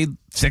 So if you paid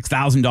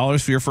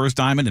 $6,000 for your first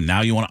diamond and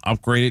now you want to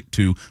upgrade it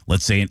to,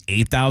 let's say, an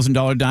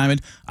 $8,000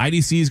 diamond,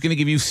 IDC is going to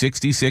give you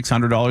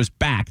 $6,600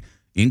 back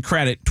in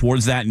credit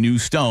towards that new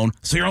stone.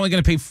 So you're only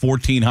going to pay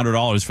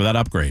 $1,400 for that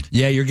upgrade.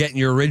 Yeah, you're getting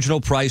your original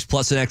price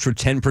plus an extra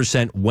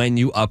 10% when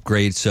you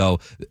upgrade. So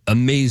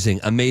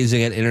amazing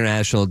at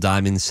International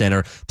Diamond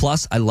Center.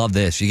 Plus, I love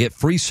this. You get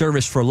free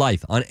service for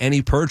life on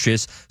any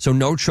purchase. So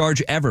no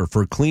charge ever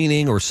for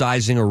cleaning or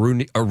sizing or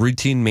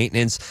routine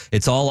maintenance.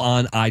 It's all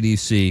on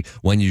IDC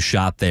when you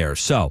shop there.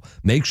 So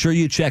make sure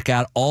you check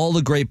out all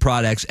the great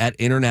products at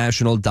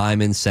International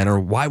Diamond Center.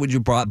 Why would you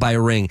buy a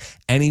ring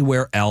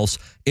anywhere else?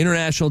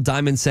 International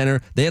Diamond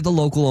Center, they have the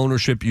local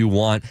ownership you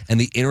want and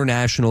the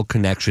international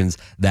connections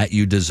that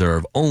you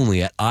deserve.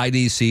 Only at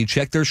IDC.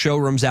 Check their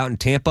showrooms out in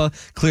Tampa,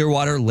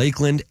 Clearwater,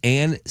 Lakeland,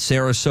 and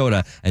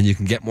Sarasota. And you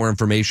can get more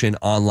information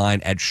online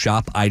at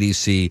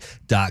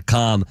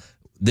shopidc.com.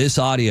 This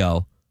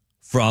audio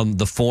from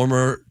the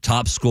former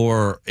top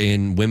scorer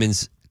in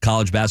women's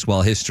college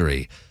basketball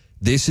history.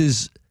 This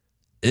is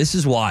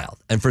wild.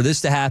 And for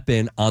this to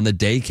happen on the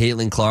day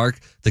Caitlin Clark,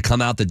 to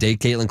come out the day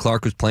Caitlin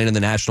Clark was playing in the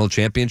national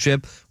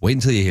championship, wait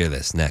until you hear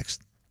this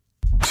next.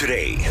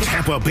 Today,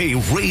 Tampa Bay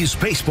Rays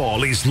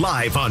baseball is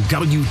live on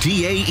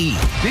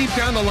WDAE. Deep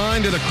down the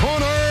line to the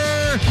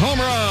corner, home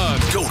run.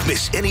 Don't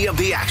miss any of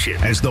the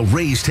action as the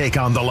Rays take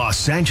on the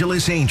Los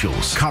Angeles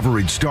Angels.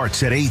 Coverage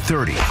starts at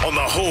 8:30 on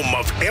the home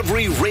of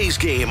every Rays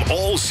game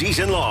all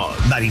season long.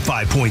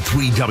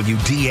 95.3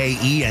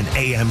 WDAE and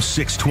AM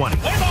 620.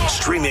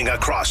 Streaming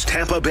across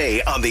Tampa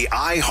Bay on the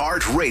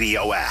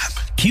iHeartRadio app.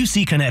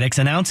 QC Kinetics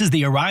announces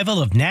the arrival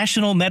of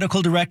National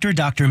Medical Director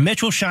Dr.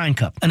 Mitchell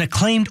Scheinkup, an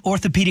acclaimed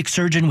orthopedic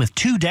surgeon with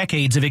 2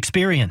 decades of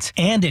experience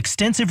and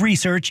extensive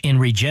research in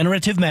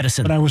regenerative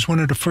medicine. But I was one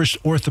of the first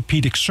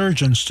orthopedic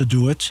surgeons to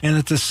do it, and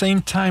at the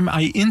same time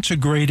I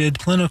integrated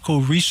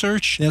clinical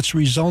research that's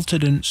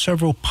resulted in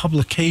several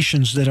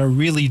publications that are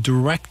really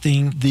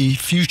directing the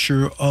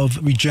future of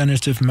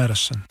regenerative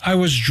medicine. I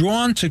was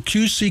drawn to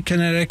QC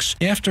Kinetics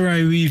after I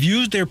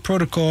reviewed their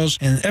protocols,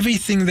 and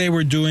everything they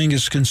were doing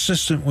is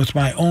consistent with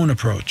my own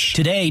approach.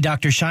 Today,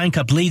 Dr.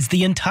 Scheinkup leads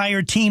the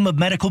entire team of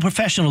medical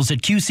professionals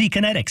at QC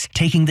Kinetics,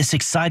 taking this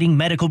exciting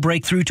medical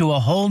breakthrough to a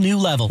whole new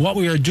level. What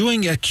we are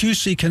doing at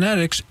QC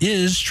Kinetics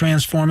is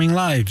transforming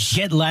lives.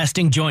 Get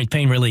lasting joint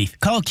pain relief.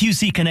 Call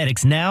QC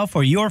Kinetics now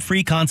for your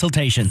free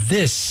consultation.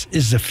 This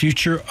is the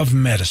future of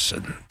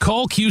medicine.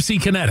 Call QC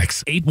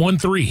Kinetics,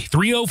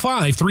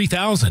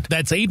 813-305-3000.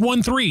 That's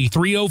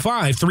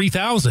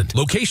 813-305-3000.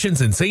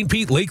 Locations in St.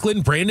 Pete,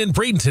 Lakeland, Brandon,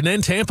 Bradenton,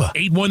 and Tampa.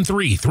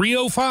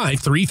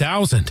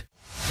 813-305-3000.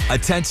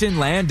 Attention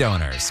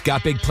landowners.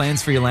 Got big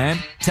plans for your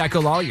land?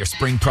 Tackle all your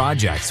spring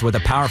projects with a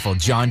powerful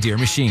John Deere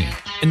machine.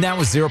 And now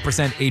with 0%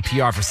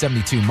 APR for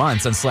 72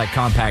 months on select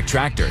compact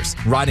tractors,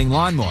 riding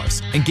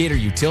lawnmowers, and Gator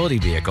utility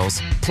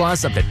vehicles,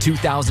 plus up to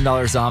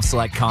 $2,000 off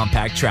select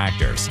compact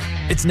tractors.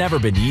 It's never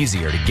been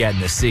easier to get in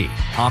the seat.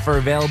 Offer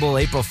available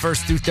April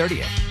 1st through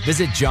 30th.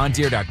 Visit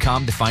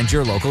johndeere.com to find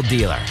your local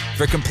dealer.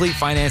 For complete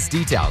finance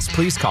details,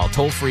 please call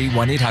toll-free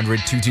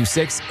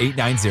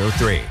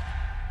 1-800-226-8903.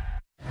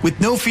 With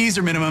no fees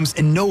or minimums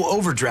and no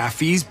overdraft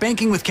fees,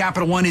 banking with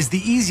Capital One is the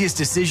easiest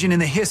decision in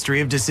the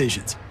history of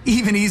decisions.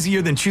 Even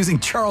easier than choosing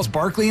Charles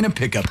Barkley in a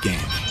pickup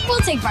game. We'll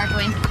take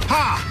Barkley.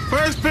 Ha!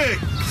 First pick!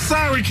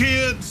 Sorry,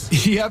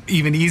 kids! Yep,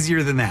 even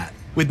easier than that.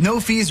 With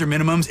no fees or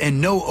minimums and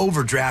no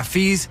overdraft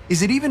fees,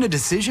 is it even a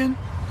decision?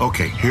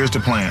 Okay, here's the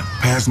plan.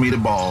 Pass me the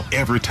ball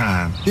every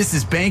time. This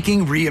is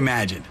banking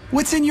reimagined.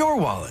 What's in your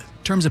wallet?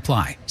 Terms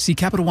apply. See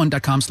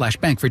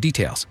CapitalOne.com/bank for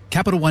details.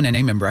 Capital One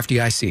NA member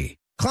FDIC.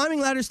 Climbing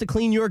ladders to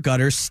clean your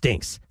gutters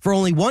stinks. For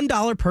only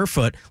 $1 per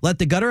foot, let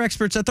the gutter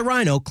experts at the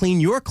Rhino clean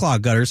your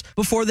clogged gutters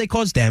before they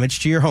cause damage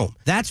to your home.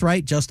 That's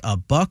right, just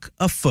 $1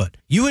 a foot.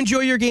 You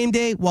enjoy your game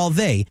day while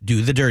they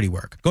do the dirty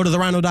work. Go to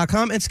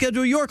therhino.com and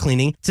schedule your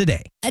cleaning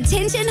today.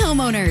 Attention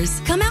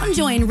homeowners, come out and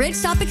join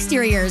Ridgetop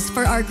Exteriors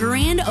for our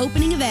grand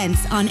opening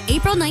events on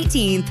April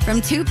 19th from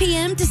 2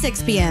 p.m. to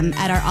 6 p.m.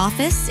 at our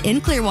office in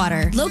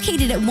Clearwater,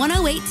 located at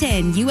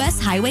 10810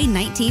 U.S. Highway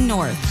 19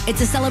 North.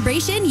 It's a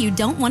celebration you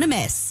don't want to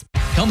miss.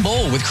 Come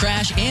bowl with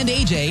Crash and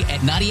AJ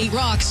at 98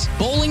 Rocks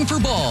Bowling for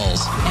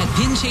Balls at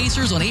Pin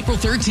Chasers on April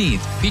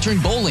 13th, featuring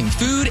bowling,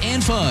 food,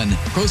 and fun.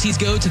 Proceeds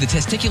go to the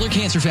Testicular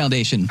Cancer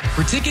Foundation.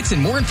 For tickets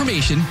and more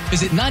information,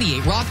 visit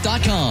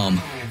 98rock.com.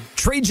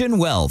 Trajan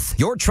Wealth,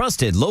 your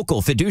trusted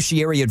local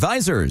fiduciary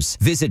advisors.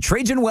 Visit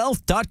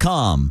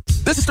TrajanWealth.com.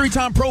 This is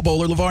three-time Pro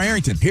Bowler LeVar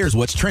Arrington. Here's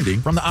what's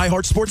trending from the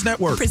iHeart Sports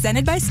Network.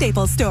 Presented by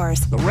Staples Stores.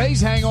 The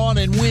Rays hang on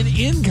and win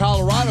in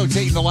Colorado,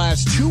 taking the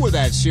last 2 of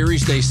that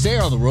series. They stay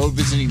on the road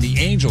visiting the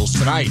Angels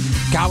tonight.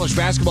 College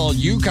basketball,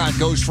 UConn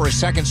goes for a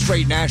second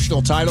straight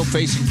national title,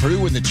 facing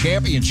Purdue in the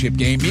championship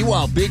game.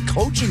 Meanwhile, big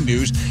coaching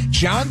news.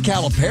 John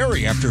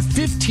Calipari, after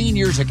 15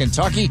 years at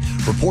Kentucky,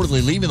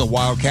 reportedly leaving the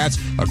Wildcats,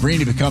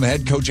 agreeing to become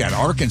head coach at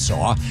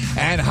Arkansas.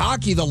 And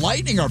hockey, the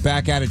Lightning are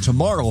back at it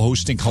tomorrow,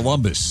 hosting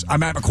Columbus.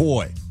 I'm Matt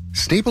McCoy.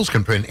 Staples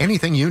can print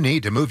anything you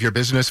need to move your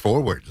business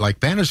forward, like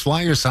banners,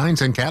 flyers,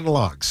 signs, and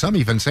catalogs, some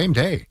even same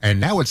day. And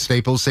now at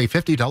Staples, save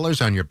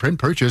 $50 on your print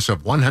purchase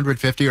of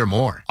 $150 or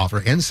more.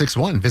 Offer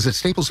N61. Visit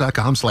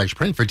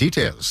staples.com/print for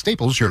details.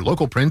 Staples, your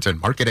local print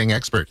and marketing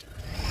expert.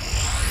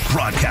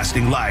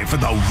 Broadcasting live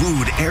from the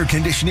Rude Air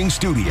Conditioning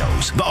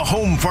Studios, the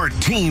home for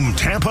Team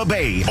Tampa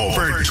Bay.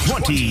 Over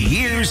 20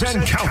 years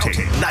and counting.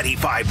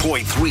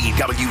 95.3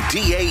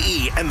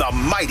 WDAE and the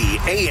mighty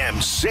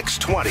AM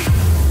 620.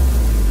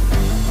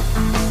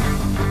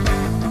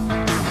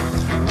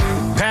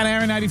 Pat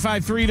Aaron,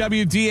 95.3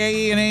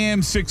 WDAE and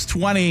AM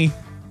 620.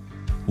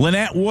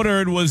 Lynette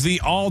Woodard was the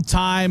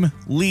all-time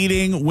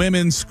leading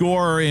women's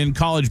scorer in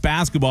college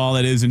basketball.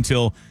 That is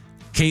until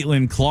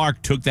Caitlin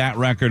Clark took that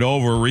record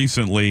over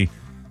recently.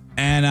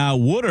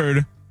 And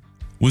Woodard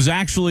was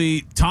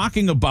actually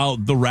talking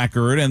about the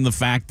record and the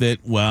fact that,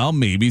 well,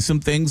 maybe some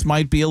things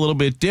might be a little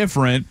bit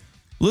different.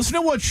 Listen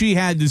to what she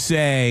had to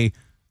say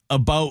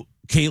about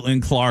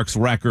Caitlin Clark's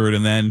record,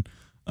 and then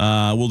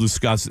we'll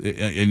discuss,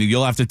 and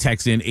you'll have to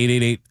text in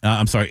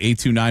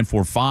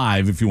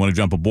 82945 if you want to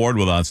jump aboard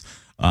with us.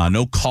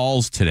 No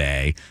calls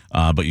today,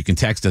 but you can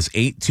text us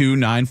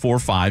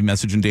 82945.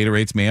 Message and data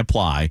rates may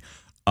apply.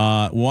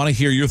 Want to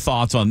hear your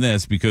thoughts on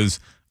this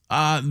because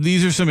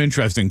these are some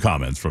interesting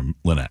comments from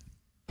Lynette.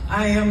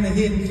 I am the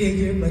hidden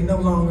figure, but no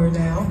longer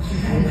now.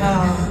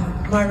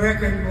 My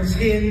record was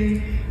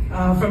hidden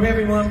from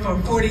everyone for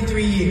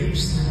 43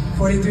 years.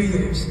 43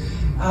 years.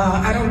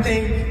 I don't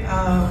think,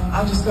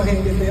 I'll just go ahead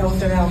and get the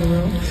elephant out of the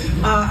room.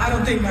 I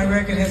don't think my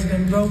record has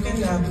been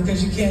broken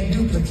because you can't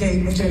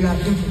duplicate what you're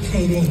not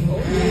duplicating.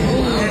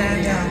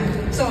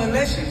 And so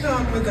unless you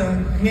come with a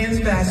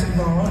men's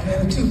basketball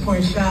and a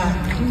 2-point shot,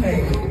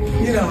 hey,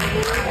 you know.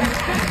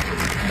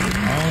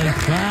 Holy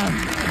crap.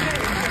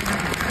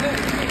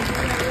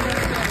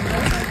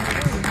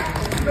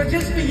 But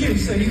just for you,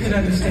 so you can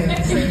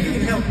understand. So you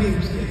can help me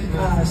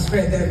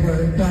spread that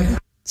word. But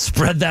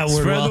Spread that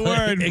word. Spread the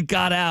word. It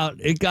got out.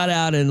 It got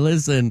out. And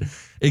listen,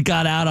 it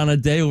got out on a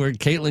day where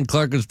Caitlin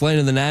Clark was playing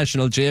in the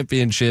national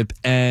championship.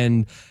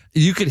 And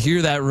you could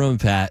hear that room,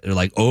 Pat. They're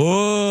like,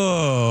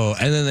 oh.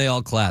 And then they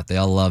all clapped. They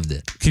all loved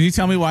it. Can you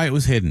tell me why it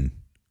was hidden?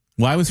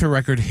 Why was her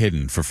record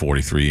hidden for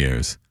 43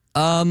 years?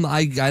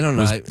 I don't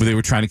know. They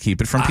were trying to keep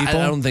it from people?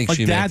 I don't think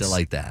she meant it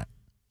like that.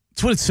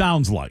 That's what it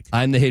sounds like.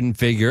 I'm the hidden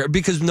figure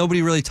because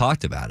nobody really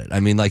talked about it. I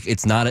mean, like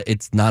it's not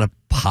a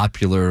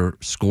popular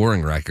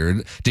scoring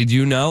record. Did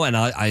you know? And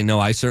I know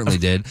I certainly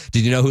did.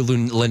 Did you know who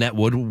Lynette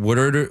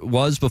Woodard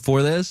was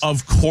before this?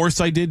 Of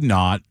course I did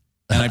not.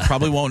 And I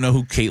probably won't know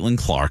who Caitlin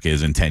Clark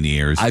is in 10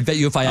 years. I bet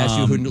you if I ask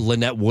you who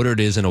Lynette Woodard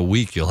is in a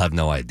week, you'll have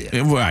no idea.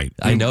 Right.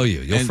 I know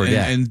you. You'll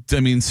forget. And I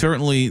mean,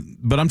 certainly,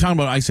 but I'm talking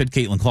about, I said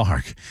Caitlin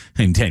Clark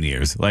in 10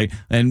 years.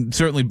 And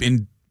certainly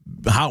when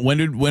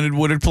did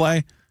Woodard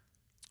play?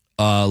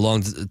 A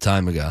long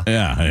time ago.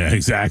 Yeah,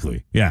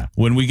 exactly. Yeah.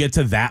 When we get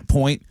to that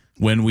point,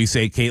 when we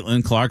say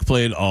Caitlin Clark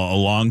played a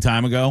long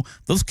time ago,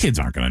 those kids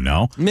aren't going to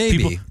know.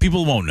 Maybe.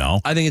 People won't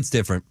know. I think it's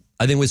different.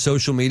 I think with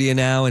social media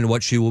now and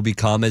what she will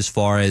become as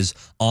far as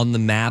on the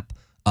map,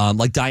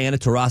 like Diana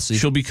Taurasi.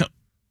 She'll become...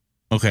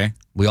 Okay.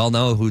 We all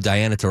know who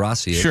Diana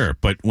Taurasi is. Sure,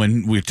 but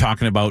when we're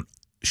talking about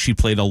she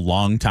played a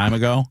long time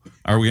ago,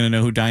 are we going to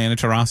know who Diana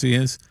Taurasi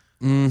is?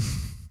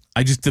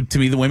 To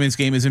me, the women's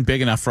game isn't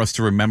big enough for us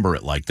to remember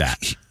it like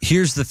that.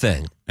 Here's the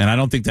thing. And I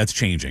don't think that's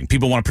changing.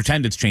 People want to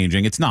pretend it's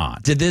changing. It's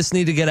not. Did this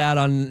need to get out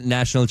on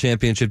National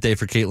Championship Day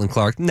for Caitlin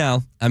Clark?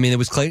 No. I mean, it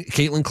was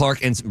Caitlin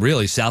Clark and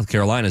really South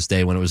Carolina's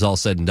day when it was all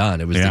said and done.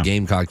 It was the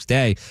Gamecocks'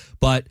 day.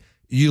 But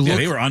you look...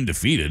 they were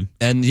undefeated.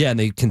 And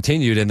they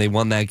continued and they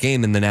won that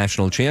game in the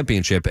National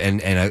Championship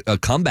and a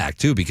comeback,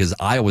 too, because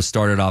Iowa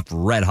started off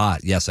red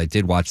hot. Yes, I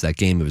did watch that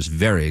game. It was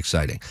very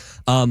exciting.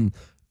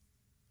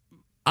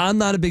 I'm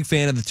not a big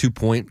fan of the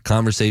 2-point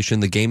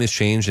conversation. The game has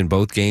changed in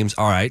both games.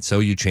 All right, so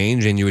you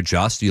change and you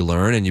adjust, you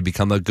learn, and you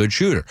become a good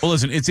shooter. Well,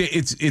 listen,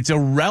 it's a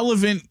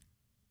relevant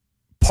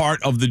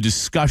part of the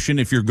discussion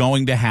if you're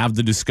going to have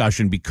the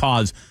discussion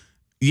because,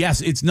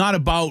 yes, it's not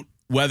about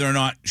whether or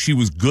not she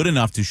was good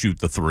enough to shoot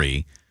the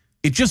three.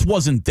 It just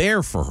wasn't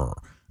there for her.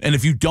 And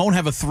if you don't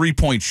have a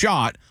 3-point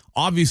shot,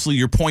 obviously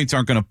your points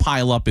aren't going to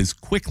pile up as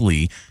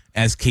quickly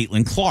as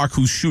Caitlin Clark,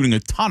 who's shooting a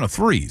ton of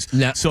threes.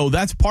 Yeah. So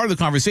that's part of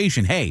the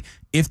conversation. Hey,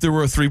 if there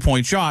were a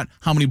 3-point shot,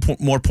 how many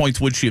more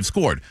points would she have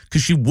scored?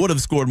 Because she would have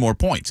scored more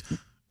points.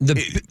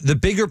 The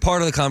bigger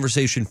part of the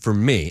conversation for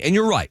me, and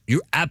you're right,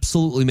 you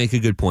absolutely make a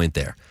good point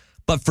there.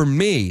 But for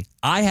me,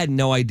 I had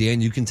no idea,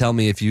 and you can tell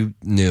me if you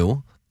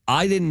knew.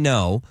 I didn't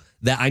know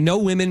that. I know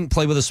women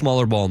play with a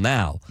smaller ball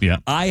now. Yeah.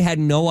 I had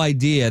no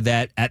idea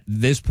that at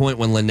this point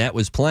when Lynette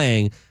was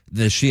playing,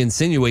 that she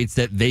insinuates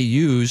that they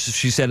use,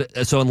 she said,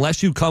 so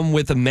unless you come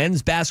with a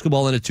men's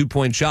basketball and a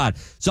 2-point shot.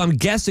 So I'm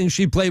guessing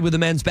she played with a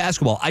men's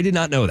basketball. I did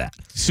not know that.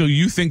 So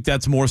you think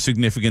that's more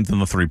significant than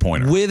the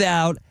 3-pointer?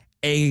 Without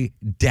a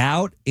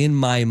doubt in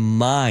my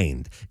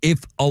mind.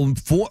 If all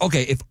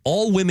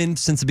women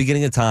since the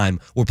beginning of time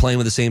were playing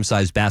with the same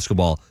size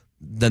basketball,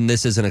 then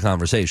this isn't a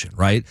conversation,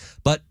 right?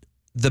 But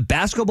the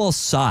basketball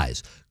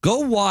size, go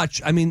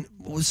watch. I mean,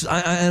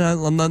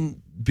 I'm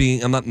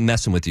not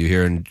messing with you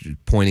here and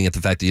pointing at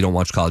the fact that you don't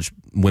watch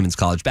women's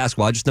college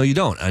basketball. I just know you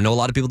don't. I know a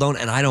lot of people don't,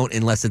 and I don't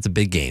unless it's a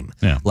big game,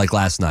 like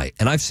last night.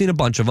 And I've seen a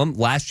bunch of them.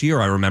 Last year,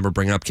 I remember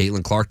bringing up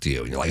Caitlin Clark to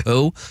you, and you're like,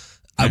 who?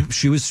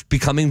 She was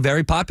becoming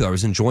very popular. I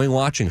was enjoying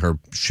watching her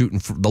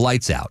shooting the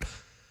lights out.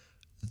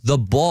 The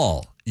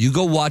ball, you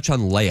go watch on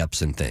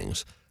layups and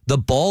things. The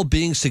ball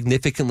being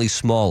significantly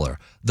smaller,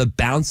 the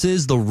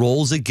bounces, the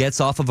rolls it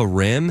gets off of a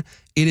rim,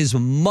 it is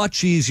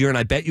much easier. And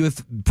I bet you if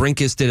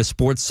Brinkus did a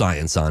sports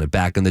science on it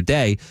back in the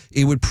day,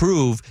 it would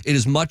prove it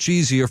is much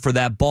easier for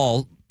that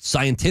ball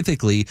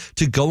scientifically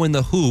to go in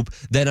the hoop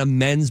than a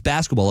men's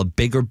basketball, a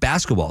bigger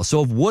basketball.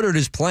 So if Woodard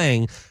is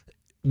playing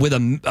with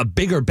a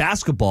bigger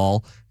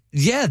basketball,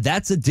 yeah,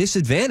 that's a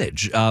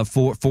disadvantage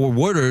for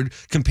Woodard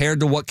compared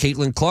to what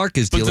Caitlin Clark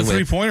is dealing with. But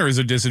the 3-pointer is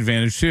a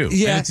disadvantage too.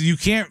 Yeah, you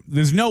can't.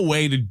 There's no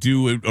way to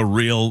do a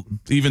real,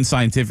 even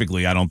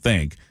scientifically. I don't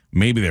think.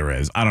 Maybe there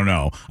is. I don't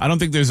know. I don't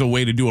think there's a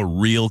way to do a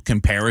real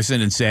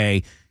comparison and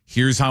say,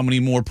 here's how many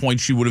more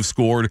points she would have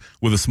scored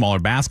with a smaller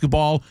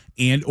basketball,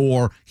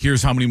 or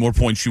here's how many more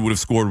points she would have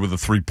scored with a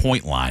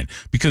 3-point line.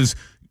 Because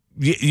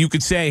you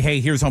could say,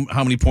 hey, here's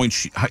how many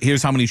points.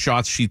 Here's how many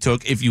shots she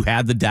took if you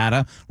had the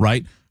data,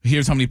 right?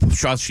 Here's how many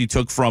shots she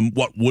took from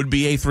what would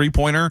be a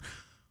 3-pointer,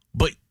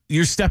 but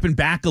you're stepping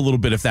back a little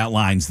bit if that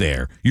line's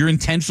there. You're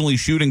intentionally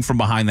shooting from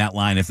behind that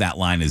line if that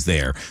line is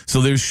there. So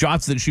there's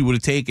shots that she would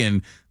have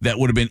taken that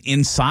would have been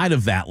inside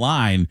of that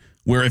line,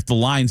 where if the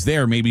line's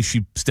there, maybe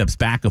she steps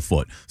back a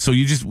foot. So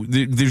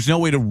there's no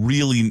way to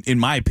really, in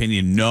my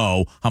opinion,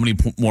 know how many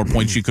more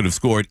points she could have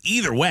scored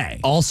either way.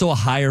 Also a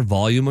higher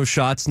volume of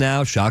shots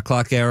now, shot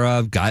clock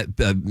era.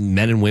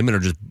 Men and women are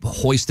just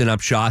hoisting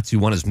up shots. You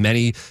want as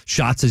many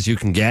shots as you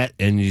can get,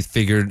 and you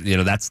figured,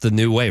 that's the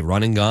new way,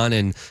 run and gun,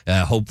 and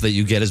hope that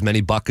you get as many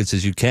buckets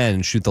as you can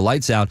and shoot the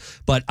lights out.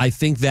 But I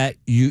think that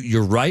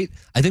you're right.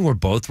 I think we're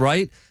both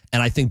right,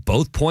 and I think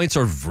both points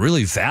are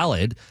really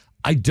valid.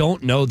 I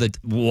don't know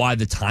why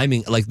the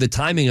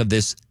timing of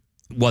this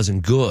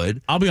wasn't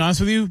good. I'll be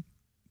honest with you.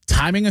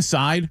 Timing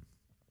aside,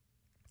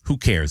 who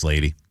cares,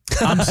 lady?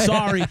 I'm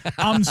sorry.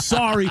 I'm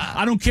sorry.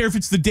 I don't care if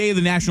it's the day of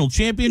the national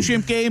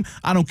championship game.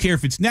 I don't care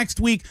if it's next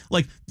week.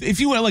 Like,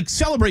 if you want to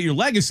celebrate your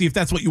legacy, if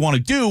that's what you want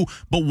to do,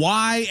 but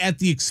why at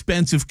the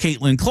expense of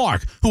Caitlin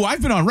Clark, who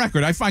I've been on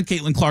record, I find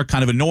Caitlin Clark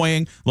kind of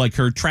annoying, like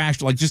her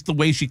trash, like just the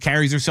way she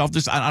carries herself.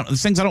 There's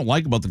things I don't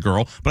like about the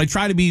girl, but I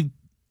try to be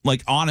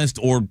honest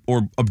or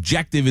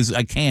objective as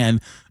I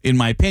can, in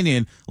my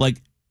opinion. Like,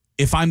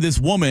 if I'm this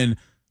woman,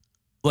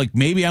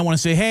 maybe I want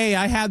to say, hey,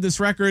 I had this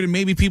record and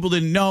maybe people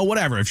didn't know,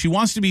 whatever. If she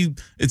wants to be,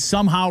 it's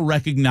somehow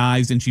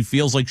recognized and she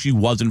feels like she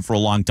wasn't for a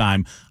long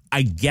time,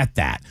 I get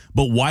that.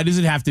 But why does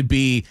it have to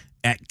be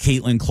at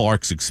Caitlin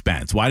Clark's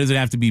expense? Why does it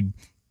have to be?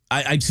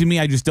 To me,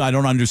 I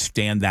don't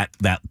understand that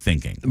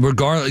thinking.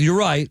 You're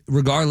right.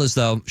 Regardless,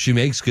 though, she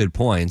makes good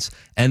points.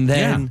 And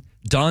then... Yeah.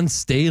 Dawn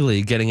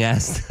Staley getting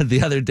asked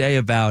the other day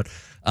about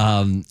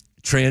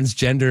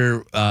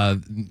transgender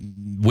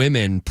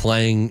women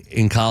playing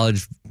in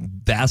college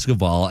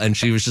basketball, and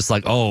she was just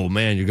like, "Oh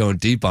man, you're going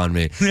deep on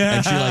me." And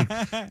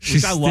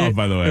which I love,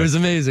 by the way. It was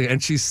amazing.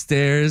 And she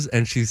stares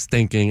and she's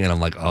thinking, and I'm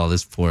like, "Oh,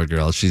 this poor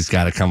girl. She's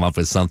got to come up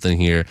with something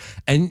here."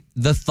 And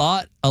the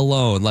thought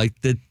alone,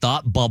 the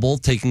thought bubble,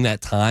 taking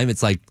that time,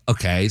 it's like,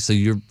 okay, so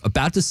you're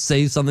about to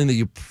say something that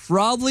you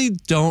probably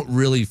don't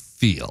really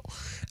feel,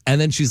 and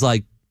then she's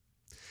like,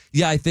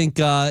 yeah, I think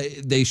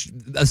they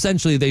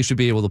should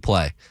be able to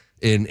play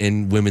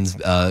in women's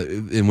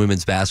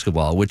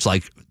basketball, which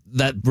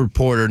that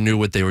reporter knew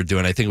what they were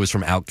doing. I think it was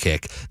from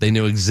Outkick. They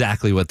knew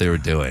exactly what they were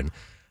doing.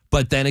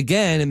 But then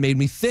again, it made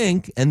me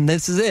think, and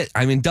this is it.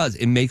 I mean,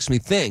 it makes me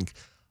think,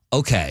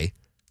 okay,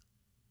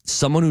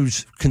 someone who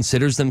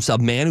considers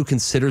themselves, a man who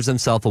considers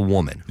himself a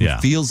woman, who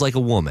feels like a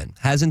woman,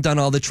 hasn't done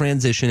all the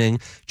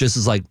transitioning, just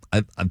is like,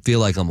 I feel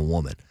like I'm a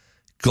woman,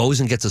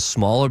 goes and gets a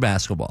smaller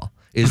basketball,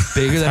 is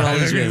bigger than all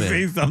these women.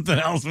 Say something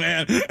else,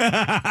 man.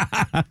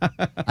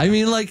 I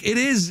mean, it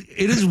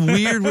is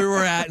weird where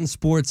we're at in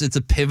sports. It's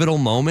a pivotal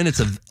moment. It's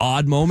an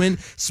odd moment,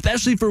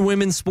 especially for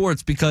women's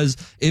sports, because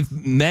if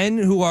men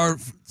who are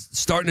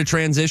starting to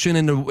transition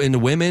into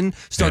women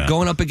start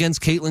going up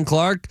against Caitlin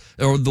Clark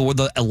or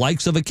the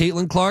likes of a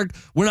Caitlin Clark,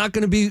 we're not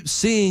going to be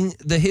seeing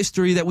the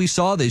history that we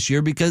saw this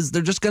year because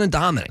they're just going to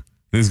dominate.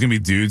 There's going to be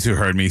dudes who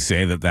heard me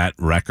say that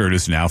record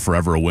is now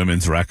forever a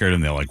women's record,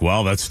 and they're like,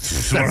 well,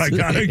 that's where I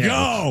got to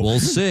go. We'll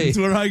see. That's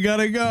where I got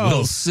to go.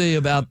 We'll see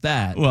about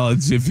that. Well,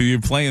 if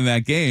you're playing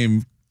that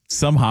game,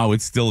 somehow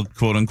it's still a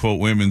quote-unquote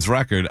women's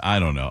record. I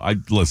don't know.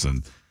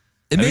 Listen.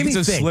 It I made think me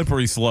it's a think.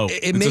 slippery slope.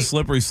 It's a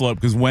slippery slope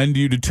because when do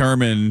you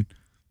determine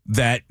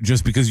that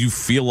just because you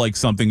feel like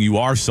something, you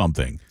are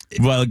something?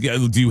 Well,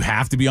 do you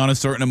have to be on a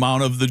certain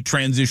amount of the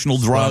transitional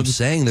drugs? I'm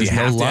saying there's do you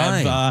no have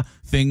line. To have,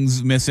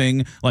 things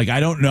missing? Like, I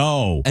don't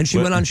know. And she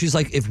went on, she's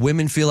like, if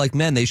women feel like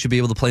men, they should be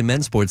able to play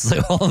men's sports. It's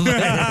like, oh, man.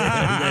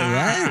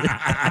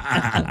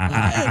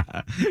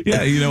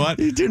 Yeah, you know what?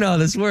 You do know how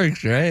this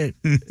works, right?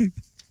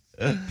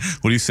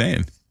 What are you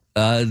saying?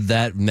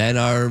 That men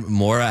are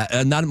more,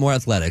 not more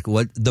athletic.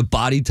 What the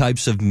body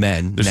types of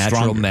men, They're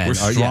natural stronger. men, We're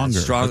are stronger.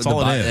 stronger. That's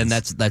all it is. And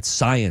that's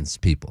science,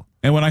 people.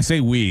 And when I say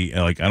we,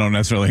 like, I don't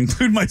necessarily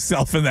include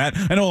myself in that.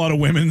 I know a lot of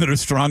women that are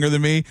stronger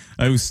than me.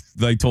 I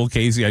told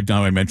Casey, I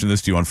mentioned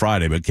this to you on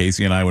Friday, but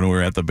Casey and I, when we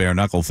were at the bare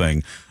knuckle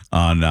thing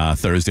on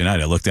Thursday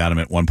night, I looked at him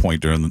at one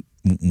point during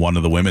one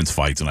of the women's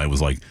fights, and I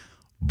was like,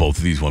 both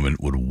of these women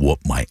would whoop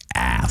my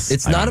ass.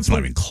 It's not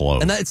even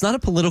close. And it's not a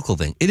political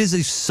thing. It is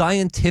a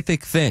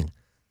scientific thing.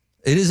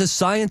 It is a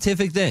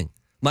scientific thing.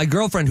 My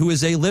girlfriend, who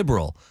is a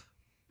liberal,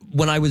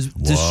 when I was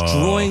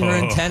destroying her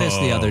in tennis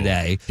the other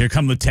day. Here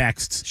come the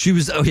texts. She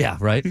was, oh yeah,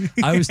 right?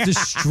 I was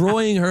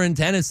destroying her in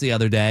tennis the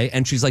other day,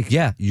 and she's like,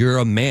 yeah, you're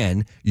a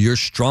man. You're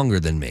stronger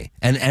than me.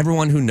 And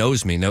everyone who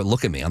knows me,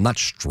 look at me. I'm not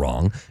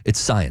strong. It's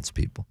science,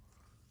 people.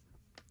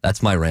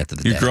 That's my rant of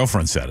the day. Your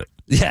girlfriend said it.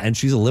 Yeah, and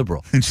she's a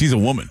liberal. And she's a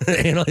woman.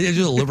 She's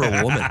a liberal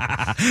woman.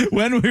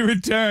 When we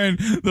return,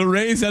 the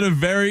Rays had a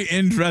very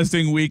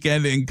interesting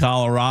weekend in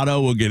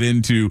Colorado. We'll get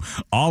into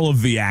all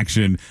of the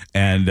action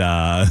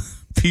and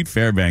Pete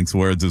Fairbanks'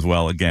 words as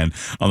well, again,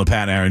 on the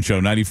Pat Aaron Show,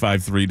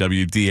 95.3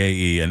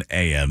 WDAE and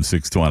AM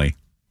 620.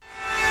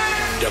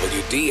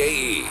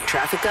 WDAE.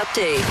 Traffic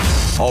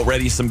update.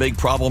 Already some big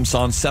problems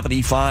on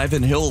 75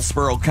 in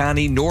Hillsborough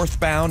County,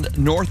 northbound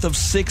north of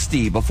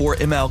 60 before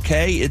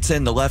MLK. It's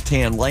in the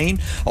left-hand lane.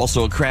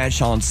 Also a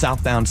crash on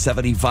southbound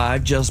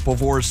 75 just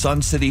before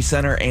Sun City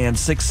Center and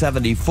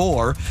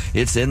 674.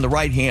 It's in the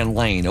right-hand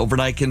lane.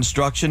 Overnight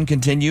construction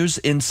continues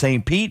in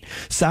St. Pete.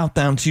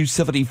 Southbound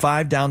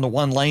 275 down the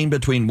one lane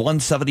between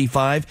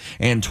 175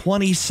 and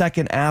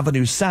 22nd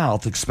Avenue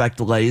South. Expect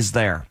delays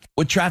there.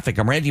 With traffic,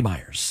 I'm Randy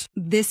Myers.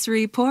 This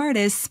report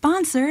is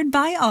sponsored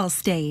by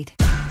Allstate.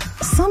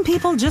 Some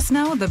people just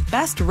know the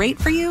best rate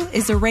for you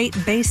is a rate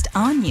based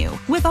on you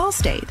with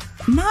Allstate,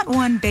 not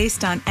one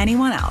based on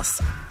anyone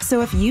else.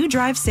 So if you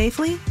drive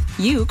safely,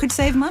 you could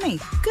save money.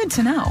 Good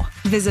to know.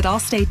 Visit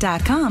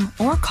allstate.com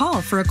or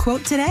call for a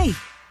quote today.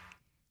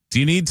 Do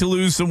you need to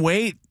lose some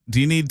weight? Do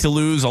you need to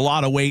lose a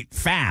lot of weight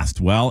fast?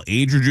 Well,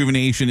 Age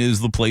Rejuvenation is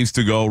the place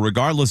to go,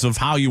 regardless of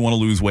how you want to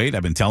lose weight.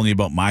 I've been telling you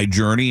about my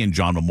journey and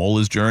John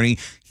Mamola's journey.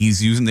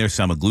 He's using their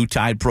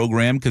semaglutide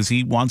program because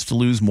he wants to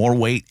lose more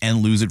weight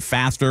and lose it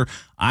faster.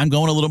 I'm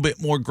going a little bit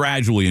more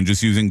gradually and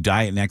just using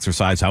diet and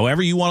exercise.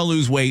 However you want to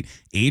lose weight,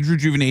 Age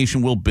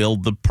Rejuvenation will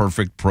build the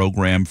perfect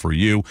program for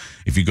you.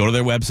 If you go to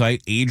their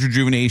website,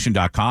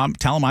 agerejuvenation.com,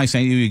 tell them I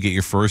sent you, you get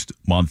your first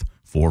month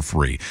for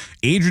free.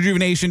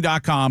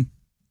 agerejuvenation.com.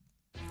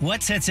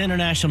 What sets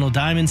International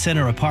Diamond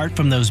Center apart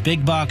from those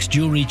big box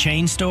jewelry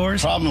chain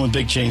stores? Problem with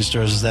big chain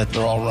stores is that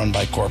they're all run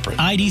by corporate.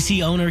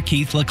 IDC owner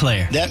Keith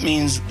LeClaire. That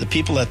means the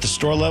people at the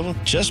store level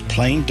just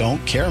plain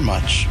don't care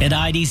much. At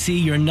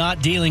IDC, you're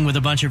not dealing with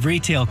a bunch of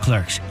retail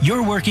clerks.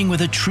 You're working with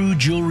a true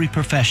jewelry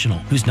professional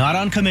who's not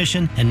on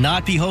commission and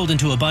not beholden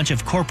to a bunch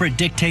of corporate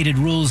dictated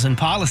rules and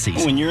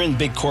policies. When you're in the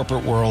big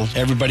corporate world,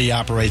 everybody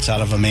operates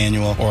out of a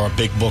manual or a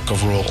big book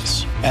of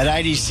rules. At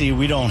IDC,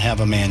 we don't have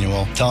a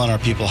manual telling our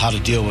people how to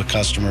deal with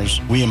customers.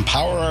 We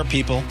empower our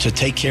people to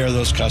take care of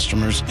those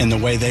customers in the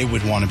way they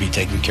would want to be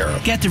taken care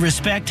of. Get the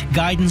respect,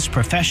 guidance,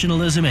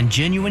 professionalism, and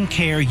genuine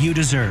care you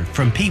deserve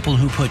from people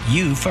who put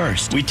you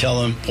first. We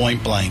tell them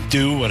point blank,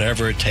 do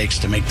whatever it takes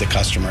to make the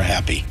customer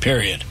happy,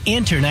 period.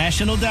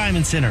 International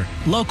Diamond Center,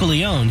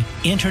 locally owned,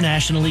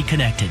 internationally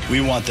connected.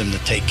 We want them to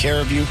take care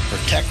of you,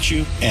 protect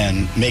you,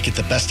 and make it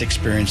the best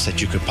experience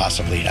that you could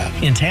possibly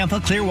have. In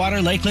Tampa,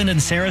 Clearwater, Lakeland, and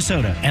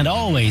Sarasota, and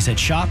always at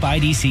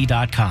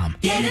shopidc.com.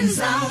 Get in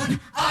zone,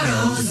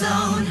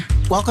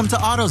 AutoZone. Welcome to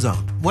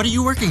AutoZone. What are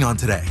you working on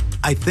today?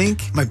 I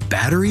think my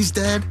battery's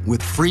dead.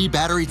 With free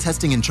battery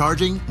testing and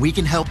charging, we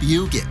can help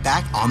you get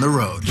back on the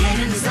road. Get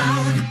in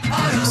zone,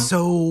 Auto.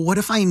 So what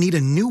if I need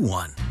a new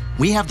one?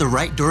 We have the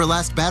right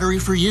Duralast battery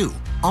for you,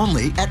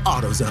 only at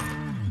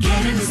AutoZone.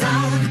 Get in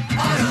zone,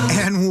 Auto.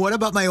 And what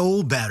about my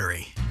old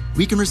battery?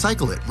 We can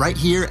recycle it right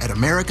here at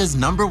America's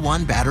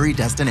 #1 battery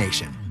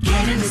destination.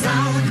 Get in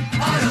zone,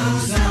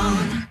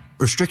 AutoZone.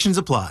 Restrictions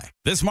apply.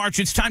 This March,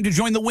 it's time to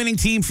join the winning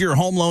team for your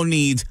home loan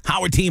needs.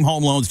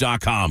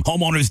 HowardTeamHomeLoans.com.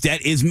 Homeowners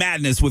debt is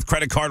madness with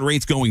credit card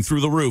rates going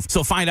through the roof.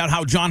 So find out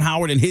how John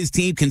Howard and his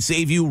team can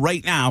save you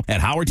right now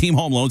at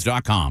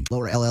HowardTeamHomeLoans.com.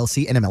 Lower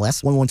LLC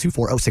NMLS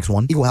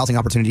 1124061. Equal housing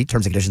opportunity.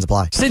 Terms and conditions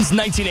apply. Since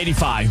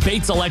 1985,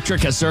 Bates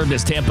Electric has served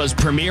as Tampa's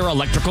premier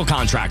electrical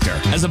contractor.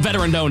 As a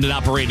veteran-owned and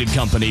operated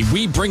company,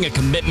 we bring a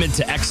commitment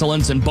to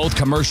excellence in both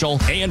commercial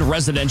and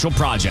residential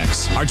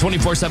projects. Our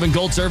 24/7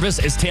 Gold service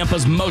is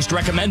Tampa's most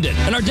recommended,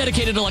 and our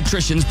dedicated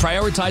electricians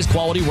prioritize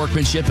quality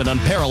workmanship and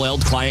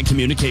unparalleled client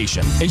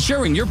communication,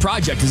 ensuring your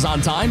project is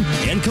on time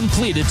and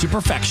completed to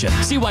perfection.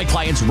 See why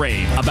clients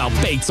rave about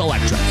Bates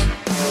Electric.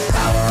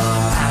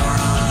 Power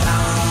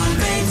on,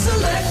 Bates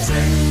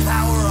Electric.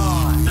 Power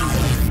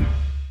on.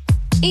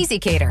 Easy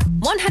Cater.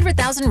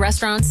 100,000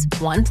 restaurants,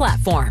 one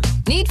platform.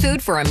 Need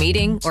food for a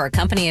meeting or a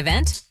company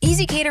event?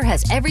 Easy Cater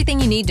has everything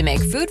you need to make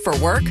food for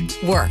work,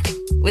 work.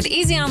 With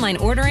easy online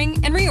ordering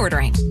and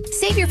reordering.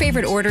 Save your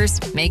favorite orders,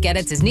 make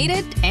edits as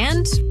needed,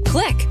 and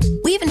click.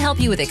 We even help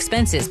you with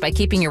expenses by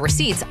keeping your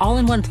receipts all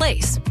in one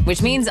place,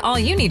 which means all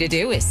you need to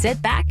do is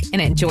sit back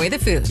and enjoy the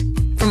food.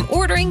 From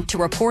ordering to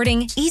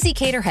reporting, Easy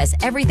Cater has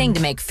everything to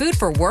make food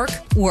for work,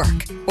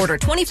 work. Order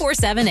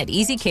 24/7 at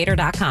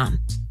easycater.com.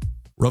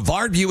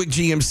 Rivard Buick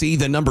GMC,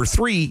 the number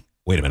 3.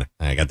 Wait a minute.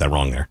 I got that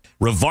wrong there.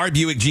 Rivard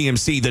Buick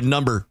GMC, the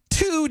number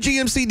 2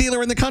 GMC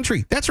dealer in the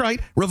country. That's right.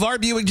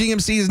 Rivard Buick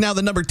GMC is now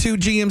the number 2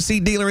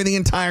 GMC dealer in the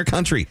entire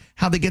country.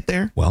 How'd they get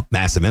there? Well,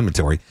 massive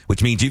inventory,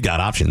 which means you've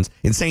got options.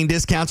 Insane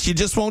discounts you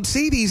just won't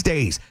see these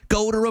days.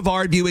 Go to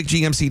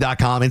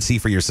RivardBuickGMC.com and see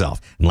for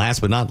yourself. And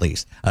last but not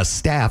least, a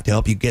staff to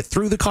help you get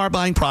through the car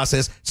buying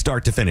process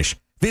start to finish.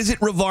 Visit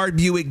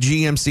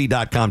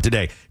RivardBuickGMC.com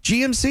today.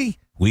 GMC.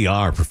 We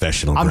are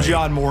professional grade. I'm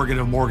John Morgan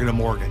of Morgan &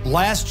 Morgan.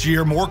 Last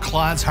year, more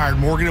clients hired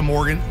Morgan &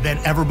 Morgan than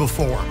ever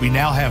before. We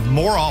now have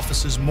more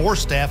offices, more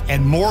staff,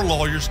 and more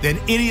lawyers than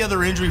any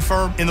other injury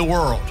firm in the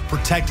world.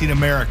 Protecting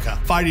America.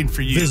 Fighting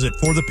for you. Visit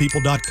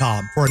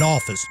forthepeople.com for an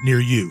office near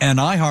you. An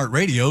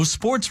iHeartRadio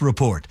Sports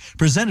Report,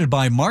 presented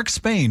by Mark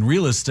Spain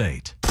Real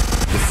Estate.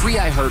 The free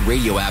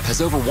iHeartRadio app has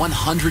over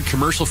 100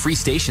 commercial-free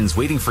stations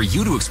waiting for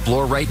you to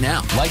explore right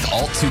now, like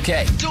Alt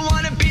 2K. Don't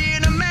want to be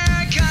an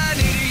American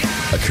idiot.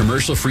 A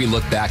commercial-free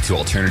look back to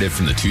alternative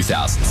from the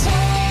 2000s.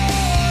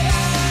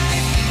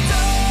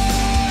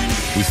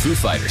 With Foo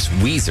Fighters,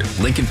 Weezer,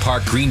 Linkin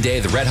Park, Green Day,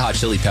 the Red Hot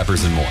Chili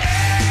Peppers, and more.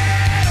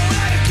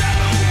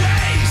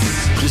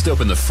 Just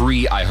open the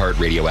free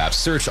iHeartRadio app,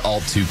 search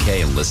Alt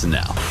 2K, and listen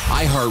now.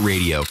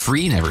 iHeartRadio,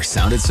 free never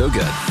sounded so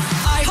good.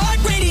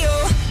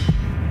 iHeartRadio.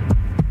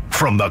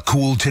 From the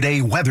Cool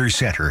Today Weather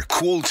Center,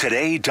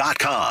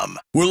 cooltoday.com.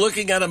 We're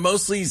looking at a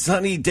mostly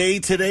sunny day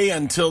today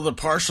until the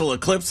partial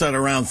eclipse at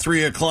around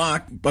 3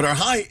 o'clock, but our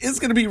high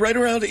is going to be right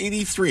around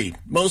 83.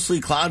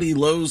 Mostly cloudy,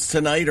 lows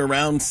tonight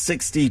around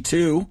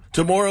 62.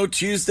 Tomorrow,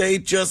 Tuesday,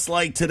 just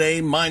like today,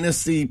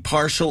 minus the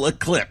partial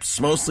eclipse.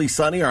 Mostly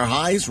sunny, our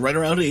highs right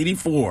around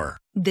 84.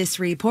 This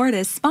report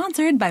is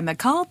sponsored by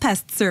McCall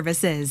Pest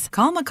Services.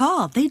 Call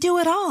McCall. They do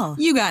it all.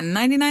 You got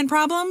 99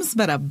 problems,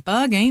 but a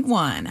bug ain't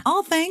one.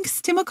 All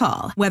thanks to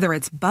McCall. Whether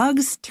it's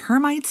bugs,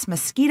 termites,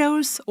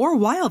 mosquitoes, or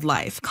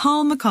wildlife,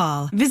 call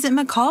McCall. Visit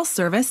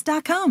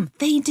McCallService.com.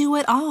 They do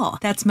it all.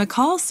 That's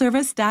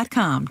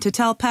McCallService.com to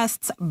tell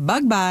pests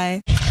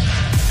bug-bye.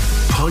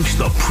 Punch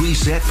the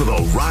preset for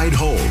the ride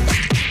home.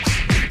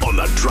 On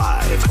the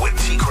Drive with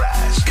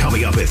T-Crass.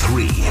 Coming up at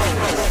 3.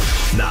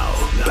 Now,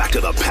 back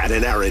to the Pat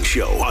and Aaron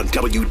Show on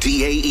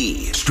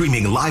WDAE.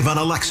 Streaming live on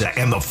Alexa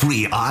and the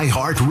free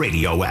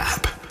iHeartRadio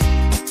app.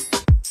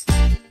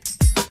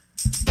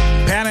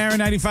 Pat and Aaron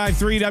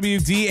 95.3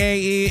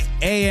 WDAE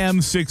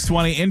AM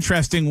 620.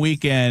 Interesting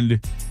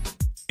weekend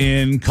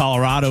in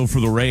Colorado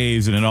for the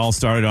Rays, and it all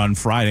started on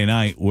Friday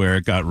night where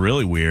it got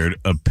really weird,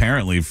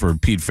 apparently, for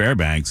Pete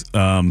Fairbanks.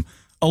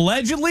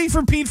 Allegedly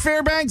for Pete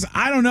Fairbanks,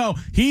 I don't know.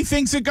 He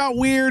thinks it got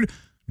weird.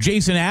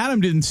 Jason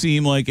Adam didn't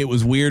seem like it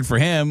was weird for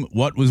him.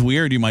 What was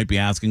weird, you might be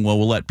asking? Well,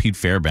 we'll let Pete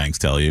Fairbanks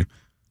tell you.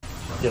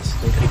 Yes,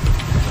 thank you.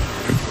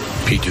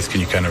 Pete, just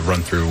can you kind of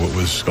run through what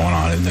was going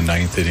on in the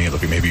ninth inning? It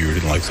looked like maybe you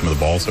didn't like some of the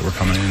balls that were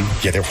coming in.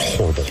 Yeah, they were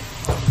horrible.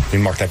 You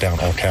can mark that down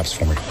all caps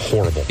for me.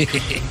 Horrible.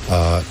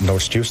 No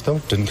excuse, though.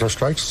 Didn't throw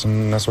strikes,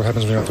 and that's what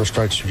happens when you don't throw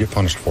strikes. You get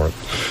punished for it.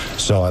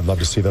 So I'd love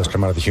to see those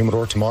come out of the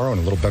humidor tomorrow in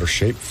a little better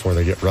shape before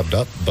they get rubbed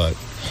up. But,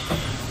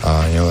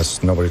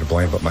 it's nobody to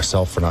blame but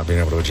myself for not being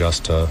able to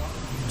adjust to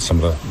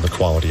some of the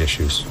quality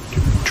issues.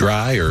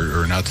 Dry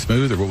or not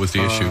smooth, or what was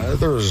the issue?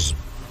 There was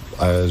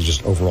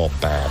just overall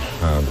bad.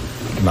 I'm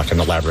not going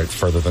to elaborate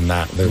further than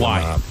that. They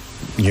Why? were not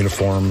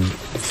uniform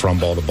from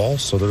ball to ball,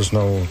 so there's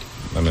no,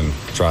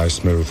 dry,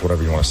 smooth,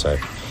 whatever you want to say.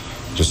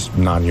 Just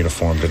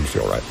non-uniform, didn't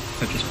feel right.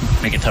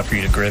 Just make it tough for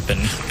you to grip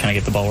and kind of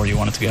get the ball where you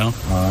want it to go?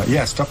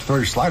 Yeah, it's tough to throw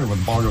your slider when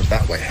the ball goes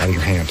that way out of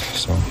your hand.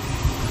 So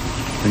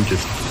I think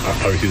just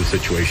obviously the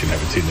situation,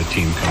 haven't seen the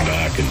team come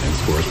back and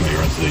score as many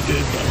runs as they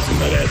did. I assume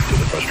that adds to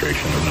the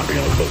frustration of not being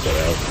able to close that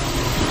out.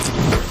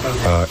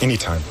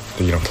 Anytime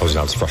that you don't close it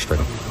out is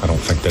frustrating. I don't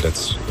think that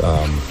it's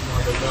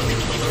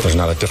there's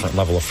not a different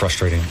level of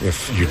frustrating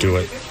if you do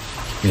it,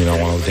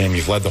 on a game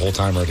you've led the whole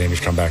time or a game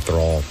you've come back. They're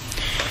all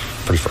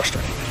pretty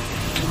frustrating.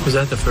 Was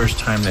that the first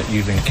time that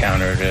you've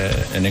encountered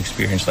an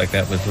experience like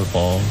that with the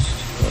balls?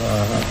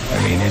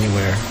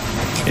 Anywhere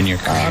in your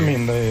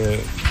career?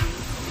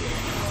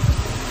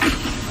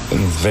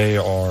 They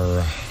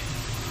are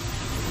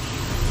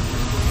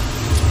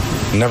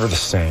never the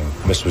same.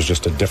 This was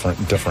just a different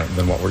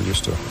than what we're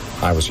used to.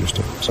 I was used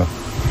to, so.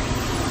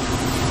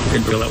 You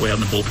didn't feel that way out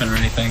in the bullpen or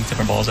anything?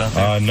 Different balls out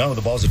there? No,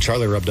 the balls that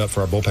Charlie rubbed up for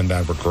our bullpen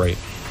bag were great.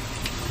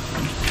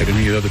 Had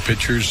any of the other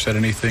pitchers said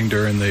anything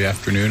during the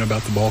afternoon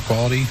about the ball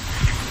quality?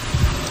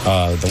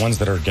 The ones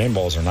that are game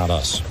balls are not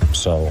us,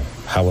 so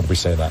how would we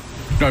say that?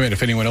 No,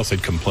 if anyone else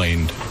had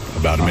complained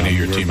about him, any of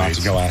your About teammates.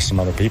 to go ask some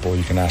other people.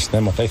 You can ask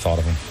them what they thought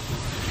of him.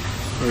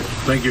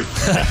 Thank you.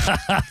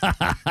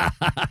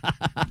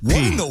 What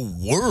in the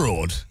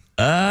world?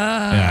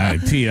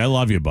 Pete, I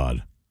love you,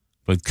 bud.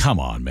 But come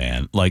on,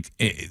 man. Like,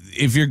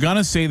 if you're going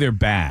to say they're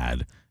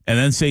bad and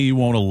then say you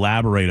won't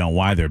elaborate on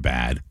why they're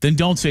bad, then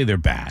don't say they're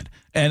bad.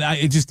 And then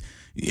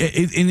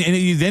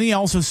he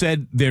also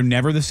said they're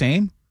never the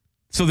same.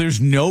 So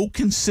there's no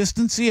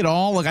consistency at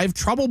all. Like, I have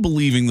trouble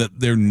believing that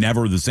they're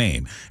never the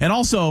same. And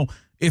also,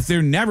 if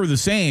they're never the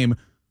same,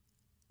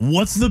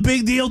 what's the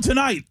big deal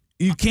tonight?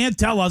 You can't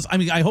tell us.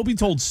 I hope he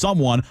told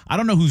someone. I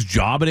don't know whose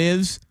job it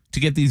is to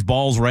get these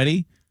balls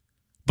ready,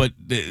 but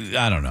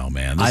I don't know,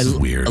 man. This is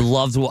weird.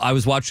 I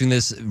was watching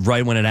this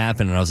right when it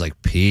happened, and I was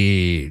like,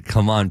 Pete,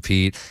 come on,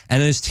 Pete.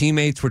 And his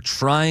teammates were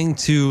trying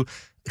to,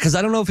 because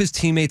I don't know if his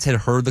teammates had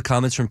heard the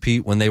comments from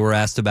Pete when they were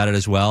asked about it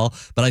as well,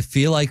 but I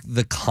feel like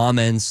the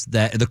questions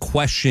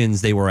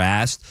they were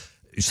asked,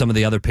 some of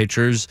the other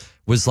pitchers,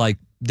 was like,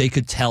 they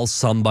could tell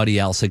somebody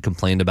else had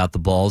complained about the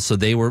balls. So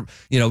they were,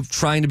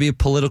 trying to be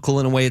political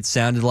in a way it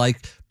sounded like,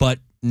 but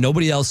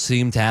nobody else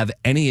seemed to have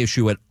any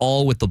issue at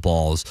all with the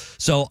balls.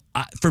 So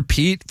for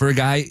Pete, for a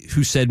guy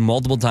who said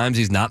multiple times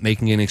he's not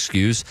making an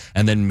excuse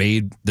and then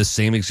made the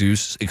same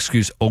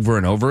excuse over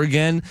and over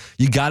again,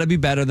 you got to be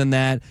better than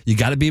that. You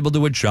got to be able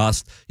to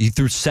adjust. You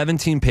threw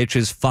 17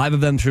 pitches, 5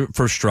 of them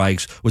for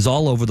strikes, was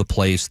all over the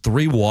place,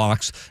 3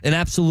 walks, an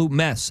absolute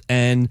mess.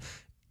 And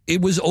it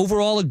was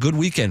overall a good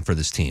weekend for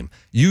this team.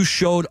 You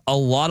showed a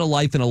lot of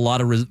life and a lot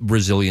of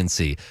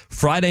resiliency.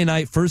 Friday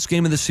night, first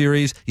game of the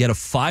series, you had a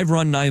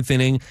 5-run 9th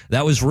inning.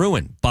 That was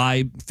ruined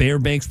by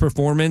Fairbanks'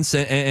 performance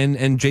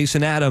and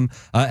Jason Adam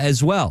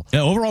as well. Yeah,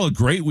 overall, a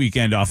great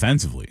weekend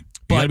offensively.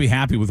 You got to be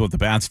happy with what the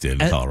Bats did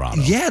in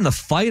Colorado. Yeah, and the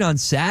fight on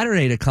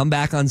Saturday to come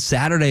back on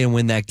Saturday and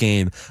win that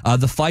game.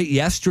 The fight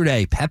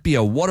yesterday,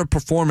 Pepio, what a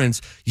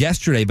performance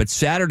yesterday. But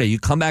Saturday, you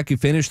come back, you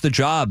finish the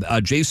job.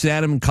 Jason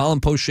Adam and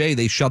Colin Poche,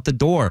 they shut the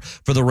door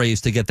for the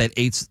Rays to get that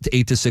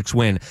 8-6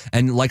 win.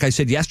 And like I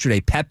said yesterday,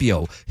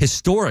 Pepio,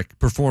 historic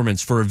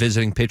performance for a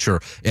visiting pitcher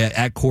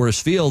at Coors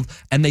Field,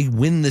 and they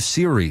win the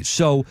series.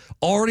 So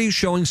already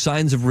showing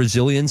signs of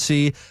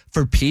resiliency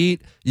for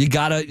Pete. You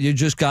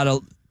just gotta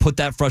put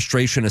that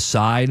frustration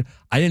aside.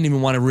 I didn't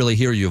even want to really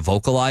hear you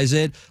vocalize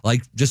it.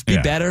 Like, just be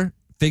better,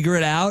 figure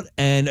it out,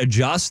 and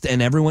adjust,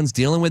 and everyone's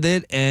dealing with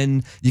it,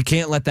 and you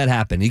can't let that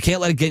happen. You can't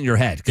let it get in your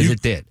head, because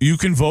it did. You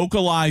can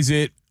vocalize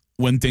it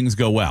when things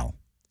go well.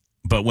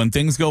 But when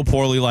things go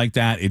poorly like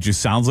that, it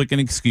just sounds like an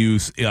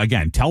excuse.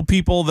 Again, tell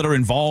people that are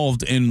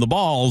involved in the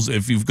balls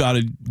if you've got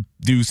to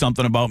do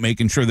something about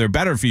making sure they're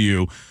better for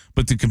you.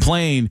 But to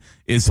complain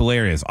is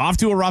hilarious. Off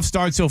to a rough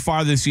start so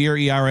far this year.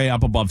 ERA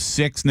up above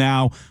 6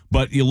 now.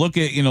 But you look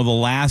at, the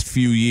last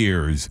few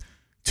years,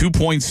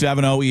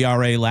 2.70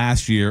 ERA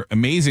last year.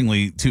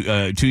 Amazingly,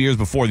 2 years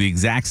before, the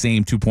exact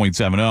same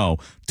 2.70.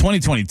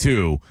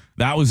 2022,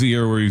 that was the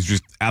year where he was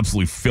just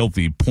absolutely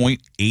filthy.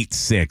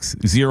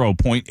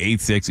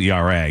 0.86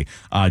 ERA.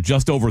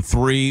 Just over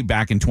 3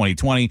 back in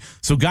 2020.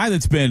 So guy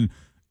that's been...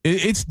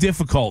 It's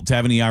difficult to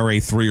have an ERA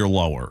 3 or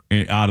lower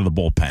out of the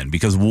bullpen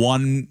because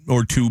 1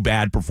 or 2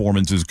 bad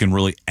performances can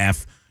really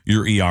F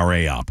your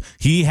ERA up.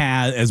 He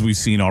has, as we've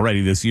seen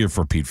already this year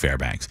for Pete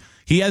Fairbanks,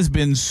 he has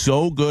been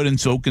so good and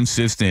so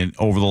consistent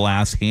over the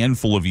last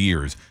handful of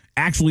years,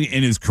 actually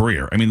in his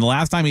career. The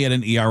last time he had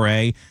an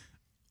ERA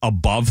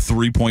above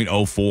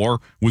 3.04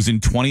 was in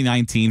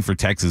 2019 for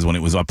Texas when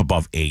it was up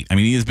above 8.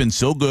 He has been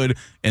so good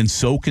and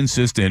so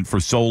consistent for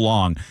so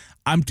long.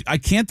 I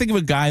can't think of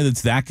a guy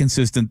that's that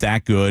consistent,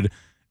 that good,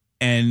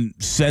 and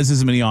says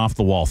as many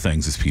off-the-wall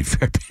things as Pete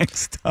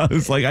Fairbanks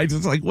does.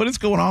 What is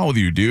going on with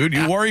you, dude?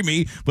 You worry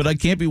me, but I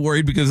can't be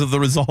worried because of the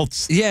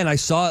results. Yeah, and I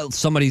saw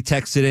somebody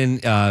texted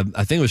in,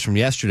 I think it was from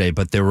yesterday,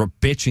 but they were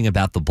bitching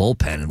about the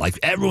bullpen. And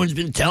everyone's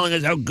been telling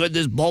us how good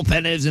this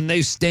bullpen is, and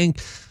they stink.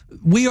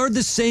 We heard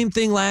the same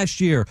thing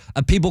last year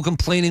of people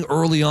complaining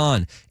early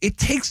on. It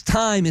takes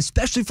time,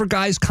 especially for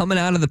guys coming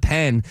out of the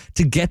pen,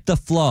 to get the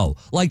flow.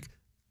 Like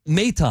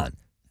Maton,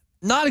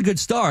 not a good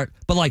start,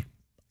 but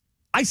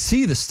I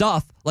see the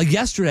stuff. Like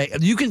yesterday,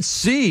 you can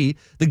see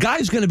the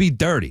guy's going to be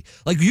dirty.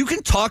 Like, you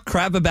can talk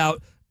crap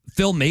about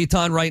Phil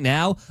Maton right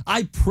now.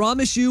 I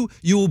promise you,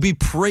 you will be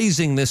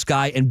praising this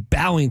guy and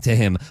bowing to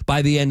him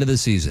by the end of the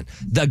season.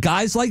 The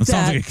guys like that.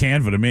 Sounds like a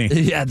Canva to me.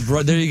 Yeah,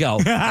 there you go.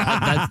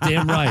 That's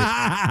damn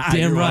right.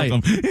 Damn right.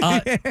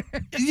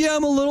 Yeah,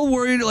 I'm a little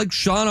worried. Like,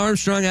 Sean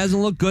Armstrong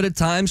hasn't looked good at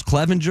times.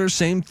 Clevenger,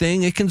 same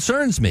thing. It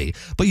concerns me.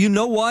 But you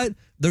know what?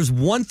 There's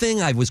one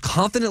thing I was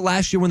confident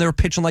last year when they were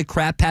pitching like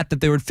crap, Pat, that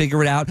they would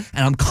figure it out.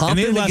 And I'm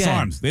confident and they had less again.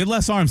 arms. They had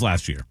less arms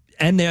last year.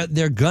 And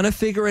they're going to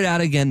figure it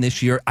out again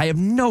this year. I have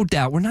no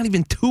doubt. We're not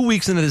even 2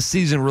 weeks into the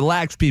season.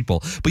 Relax,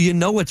 people. But you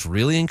know what's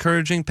really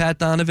encouraging, Pat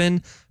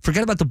Donovan?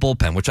 Forget about the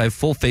bullpen, which I have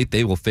full faith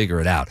they will figure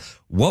it out.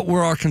 What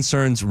were our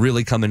concerns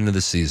really coming into the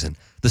season?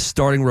 The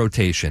starting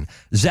rotation.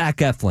 Zach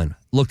Eflin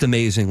looked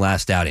amazing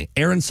last outing.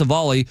 Aaron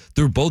Savali,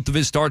 through both of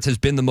his starts, has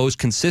been the most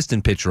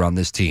consistent pitcher on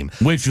this team.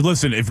 Which,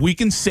 listen, if we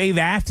can say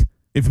that,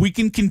 if we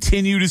can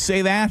continue to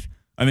say that,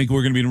 I think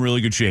we're going to be in really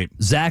good shape.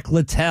 Zach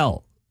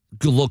Littell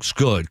looks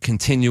good,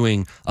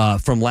 continuing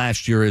from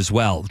last year as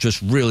well.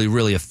 Just really,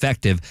 really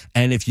effective.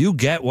 And if you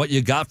get what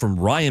you got from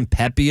Ryan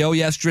Pepio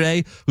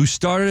yesterday, who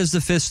started as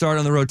the fifth starter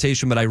on the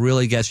rotation, but I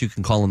really guess you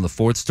can call him the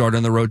fourth starter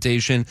on the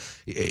rotation.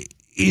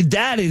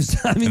 That is,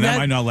 I mean, and that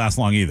might not last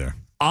long either.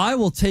 I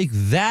will take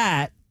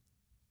that.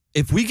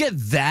 If we get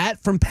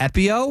that from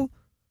Pepio,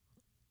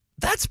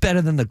 that's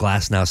better than the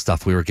Glasnow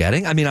stuff we were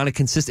getting. I mean,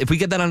 if we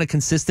get that on a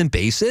consistent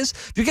basis,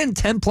 if you're getting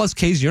 10 plus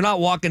Ks, you're not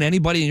walking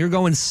anybody and you're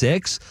going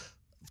 6.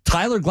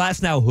 Tyler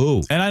Glasnow,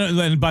 who?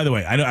 And by the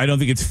way, I don't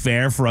think it's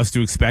fair for us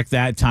to expect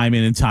that time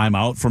in and time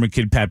out from a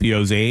kid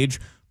Pepio's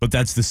age, but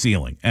that's the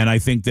ceiling. And I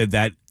think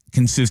that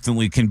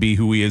consistently can be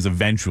who he is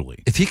eventually.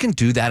 If he can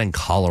do that in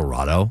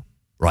Colorado,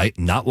 right?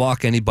 Not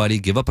walk anybody,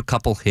 give up a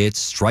couple hits,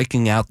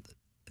 striking out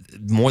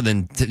more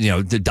than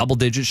the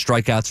double-digit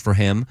strikeouts for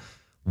him.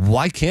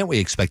 Why can't we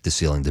expect the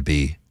ceiling to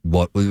be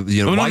or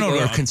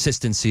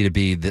consistency to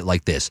be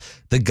like this?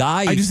 The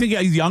guy. I just think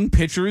young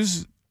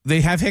pitchers,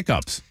 they have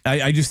hiccups.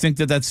 I just think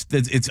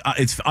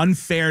it's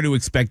unfair to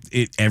expect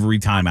it every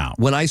time out.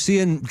 When I see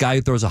a guy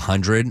who throws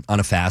 100 on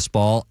a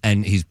fastball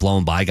and he's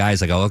blown by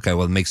guys, I go, okay,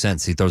 well, it makes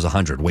sense. He throws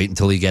 100. Wait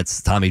until he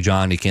gets Tommy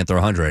John. He can't throw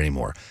 100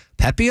 anymore.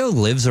 Pepio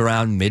lives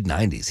around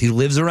mid-90s. He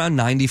lives around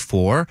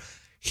 94.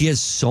 He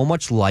has so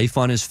much life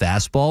on his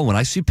fastball. When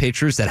I see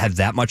pitchers that have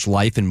that much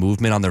life and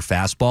movement on their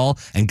fastball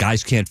and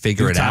guys can't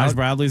figure it out. Taj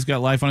Bradley's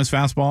got life on his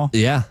fastball?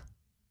 Yeah.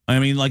 I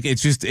mean, like,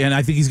 it's just, and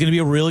I think he's going to be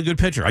a really good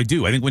pitcher. I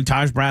do. I think when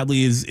Taj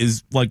Bradley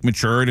is like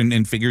matured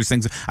and figures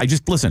things,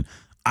 listen,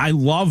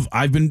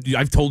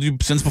 I've told you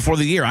since before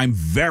the year, I'm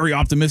very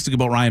optimistic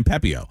about Ryan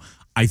Pepio.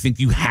 I think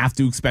you have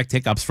to expect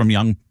hiccups from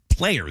young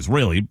players,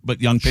 really,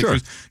 but young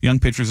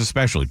pitchers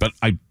especially. But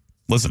I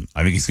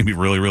think he's going to be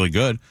really, really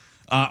good.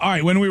 All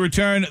right, when we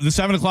return, the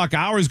 7 o'clock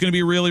hour is going to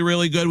be really,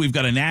 really good. We've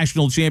got a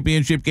national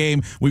championship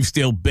game. We've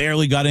still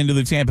barely got into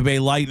the Tampa Bay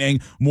Lightning.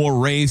 More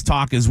Rays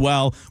talk as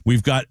well.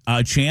 We've got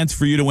a chance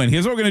for you to win.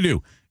 Here's what we're going to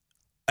do.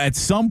 At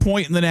some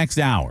point in the next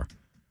hour,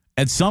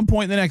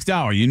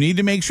 you need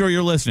to make sure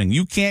you're listening.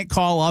 You can't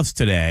call us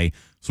today,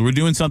 so we're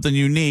doing something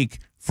unique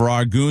for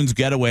our Goons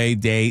Getaway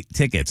Day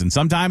tickets. And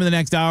sometime in the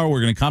next hour,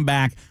 we're going to come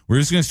back. We're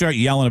just going to start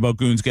yelling about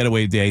Goons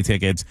Getaway Day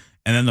tickets.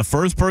 And then the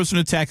first person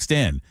to text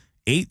in,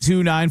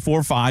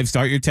 82945.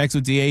 Start your text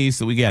with DAE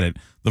so we get it.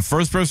 The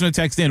first person to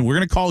text in, we're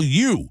going to call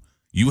you.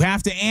 You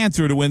have to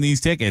answer to win these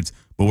tickets,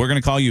 but we're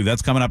going to call you.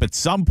 That's coming up at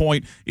some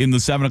point in the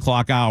 7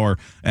 o'clock hour.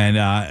 And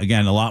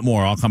again, a lot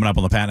more all coming up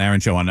on the Pat and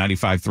Aaron Show on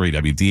 95.3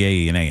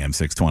 WDAE and AM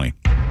 620.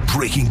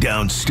 Breaking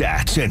down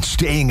stats and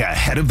staying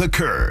ahead of the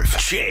curve.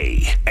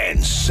 Jay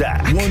and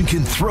Zach. One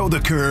can throw the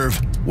curve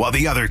while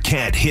the other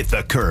can't hit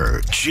the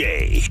curve.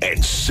 Jay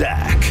and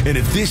Zach. And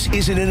if this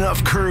isn't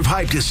enough curve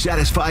hype to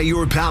satisfy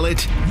your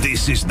palate,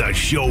 this is the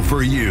show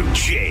for you.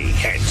 Jay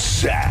and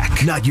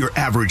Zach. Not your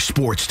average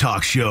sports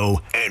talk show,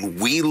 and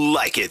we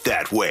like it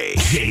that way.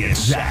 Jay and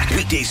Zach.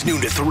 Weekdays noon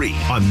to 3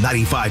 on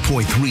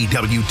 95.3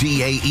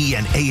 WDAE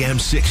and AM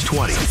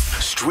 620.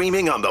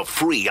 Streaming on the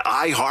free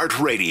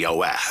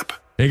iHeartRadio app.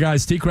 Hey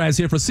guys, T-Kraz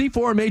here for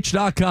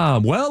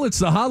C4MH.com. Well, it's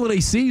the holiday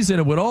season,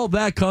 and with all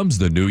that comes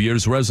the New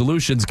Year's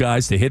resolutions,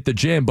 guys, to hit the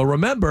gym. But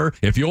remember,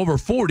 if you're over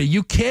 40,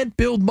 you can't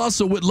build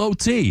muscle with low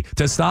T.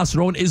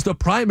 Testosterone is the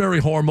primary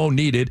hormone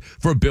needed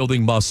for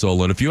building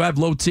muscle. And if you have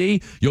low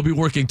T, you'll be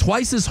working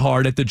twice as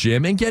hard at the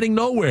gym and getting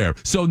nowhere.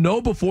 So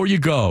know before you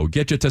go.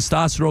 Get your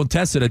testosterone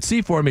tested at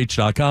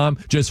C4MH.com.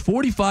 Just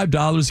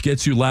 $45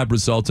 gets you lab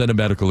results and a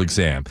medical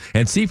exam.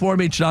 And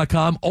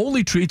C4MH.com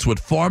only treats with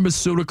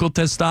pharmaceutical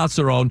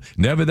testosterone,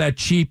 never that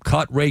cheap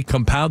cut rate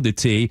compounded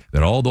tea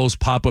that all those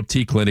pop-up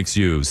tea clinics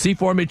use.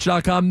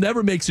 C4MH.com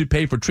never makes you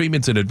pay for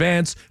treatments in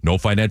advance. No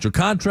financial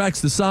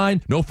contracts to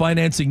sign. No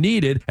financing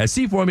needed, as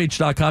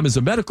C4MH.com is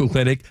a medical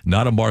clinic,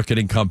 not a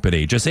marketing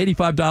company. Just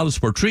 $85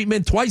 for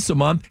treatment twice a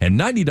month and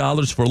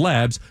 $90 for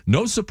labs.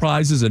 No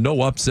surprises and no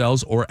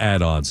upsells or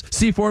add-ons.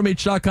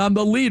 C4MH.com,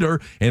 the leader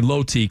in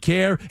low T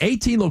care.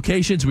 18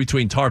 locations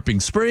between Tarpon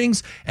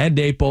Springs and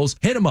Naples.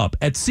 Hit them up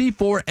at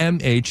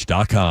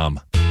C4MH.com.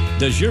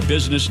 Does your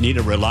business need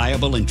a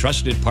reliable and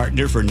trusted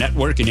partner for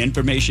network and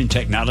information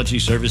technology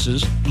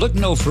services? Look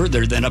no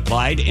further than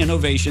Applied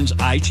Innovation's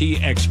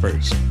IT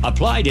experts.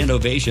 Applied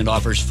Innovation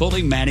offers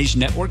fully managed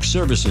network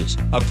services,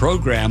 a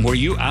program where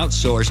you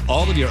outsource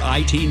all of your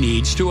IT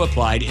needs to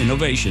Applied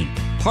Innovation.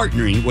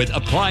 Partnering with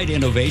Applied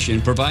Innovation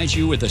provides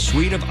you with a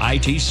suite of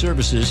IT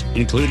services,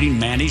 including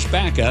managed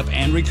backup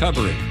and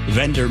recovery,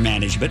 vendor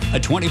management, a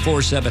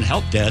 24/7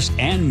 help desk,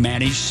 and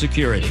managed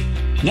security.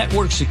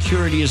 Network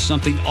security is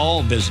something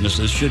all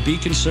businesses should be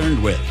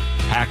concerned with.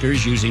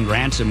 Hackers using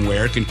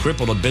ransomware can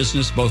cripple a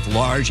business both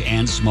large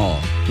and small.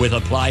 With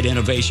Applied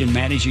Innovation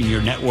managing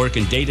your network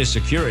and data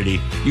security,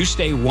 you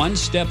stay one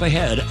step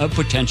ahead of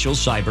potential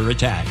cyber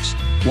attacks.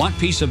 Want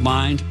peace of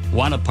mind?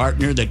 Want a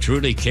partner that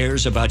truly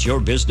cares about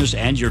your business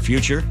and your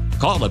future?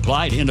 Call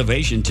Applied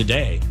Innovation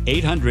today,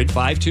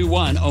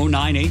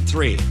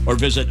 800-521-0983, or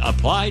visit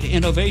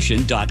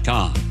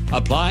appliedinnovation.com.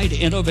 Applied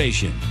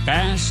Innovation.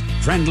 Fast,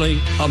 friendly,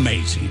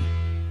 amazing.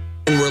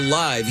 And we're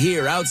live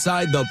here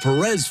outside the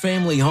Perez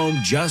family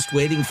home, just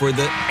waiting for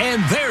the...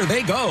 And there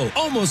they go,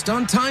 almost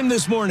on time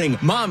this morning.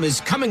 Mom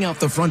is coming out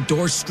the front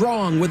door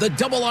strong with a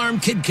double-arm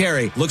kid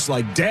carry. Looks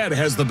like Dad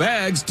has the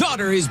bags.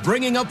 Daughter is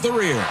bringing up the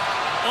rear.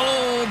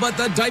 Oh, but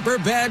the diaper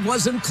bag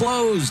wasn't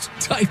closed.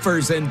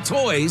 Diapers and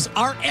toys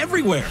are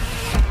everywhere.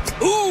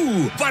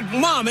 Ooh, but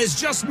Mom has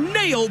just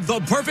nailed the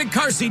perfect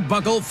car seat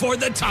buckle for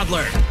the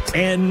toddler.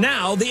 And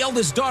now the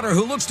eldest daughter,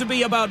 who looks to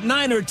be about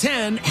 9 or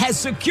 10, has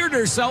secured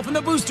herself in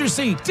the booster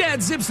seat.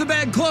 Dad zips the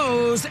bag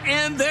closed,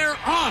 and they're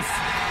off.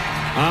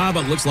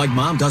 But looks like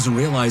Mom doesn't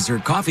realize her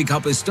coffee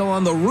cup is still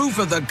on the roof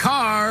of the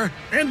car.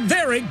 And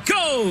there it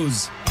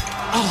goes.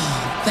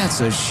 Oh, that's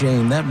a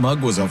shame. That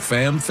mug was a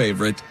fam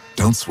favorite.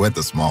 Don't sweat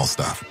the small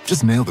stuff.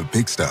 Just nail the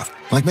big stuff,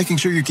 like making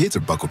sure your kids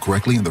are buckled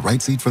correctly in the right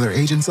seat for their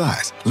age and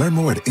size. Learn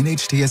more at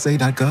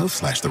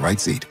nhtsa.gov/the right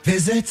seat.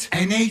 Visit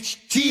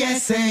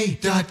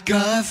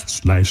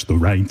nhtsa.gov/the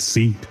right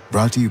seat.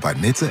 Brought to you by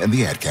NHTSA and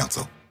the Ad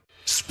Council.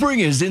 Spring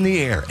is in the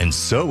air, and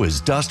so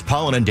is dust,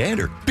 pollen, and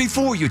dander.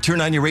 Before you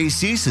turn on your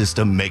AC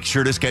system, make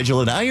sure to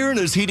schedule an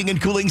Iurna's Heating and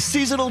Cooling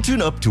seasonal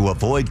tune-up to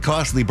avoid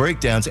costly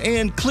breakdowns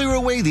and clear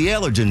away the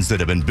allergens that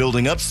have been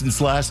building up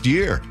since last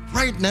year.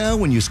 Right now,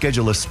 when you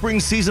schedule a spring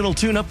seasonal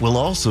tune-up, we'll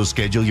also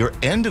schedule your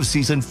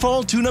end-of-season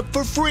fall tune-up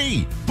for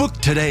free. Book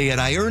today at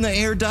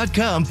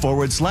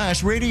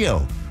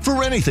iurnaair.com/radio.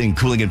 For anything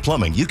cooling and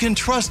plumbing, you can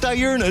trust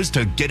Iurna's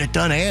to get it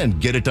done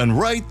and get it done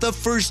right the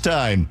first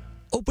time.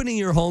 Opening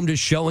your home to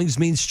showings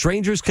means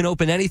strangers can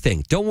open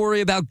anything. Don't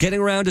worry about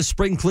getting around to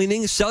spring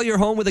cleaning. Sell your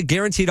home with a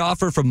guaranteed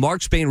offer from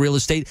Mark Spain Real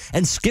Estate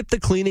and skip the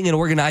cleaning and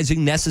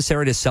organizing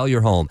necessary to sell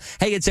your home.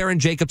 Hey, it's Aaron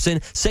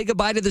Jacobson. Say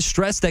goodbye to the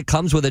stress that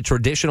comes with a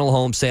traditional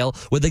home sale.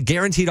 With a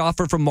guaranteed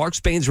offer from Mark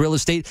Spain's Real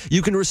Estate,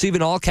 you can receive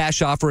an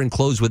all-cash offer and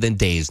close within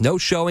days. No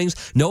showings,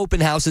 no open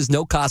houses,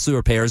 no costly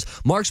repairs.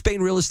 Mark Spain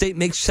Real Estate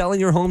makes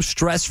selling your home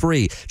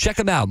stress-free. Check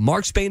them out,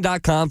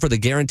 markspain.com for the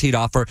guaranteed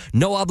offer.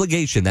 No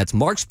obligation. That's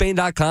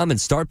markspain.com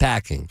and start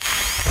packing.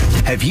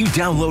 Have you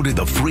downloaded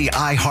the free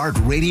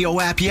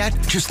iHeartRadio app yet?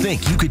 Just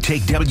think, you could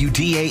take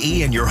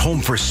WDAE and your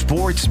home for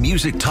sports,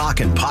 music, talk,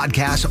 and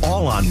podcasts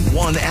all on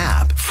one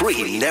app.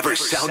 Free never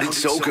sounded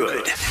so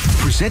good.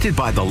 Presented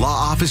by the law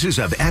offices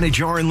of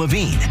Anajar and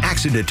Levine,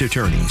 accident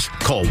attorneys.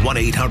 Call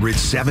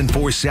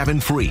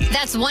 1-800-747-FREE.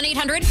 That's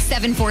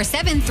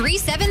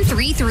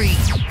 1-800-747-3733.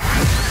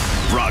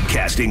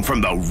 Broadcasting from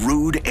the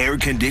Rude Air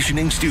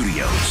Conditioning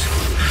Studios.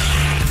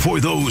 For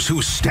those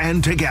who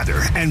stand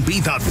together and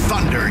beat the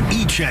thunder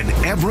each and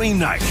every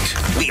night.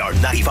 We are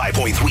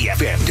 95.3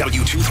 FM,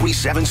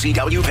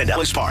 W237CW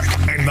Pinellas Park,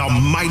 and the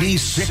mighty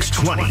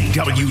 620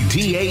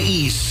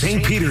 WDAE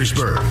St.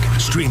 Petersburg.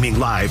 Streaming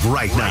live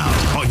right now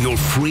on your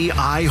free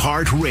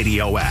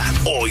iHeartRadio app.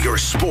 All your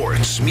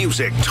sports,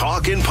 music,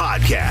 talk, and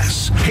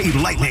podcasts. Hey,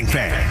 Lightning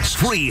fans,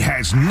 free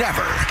has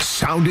never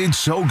sounded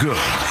so good.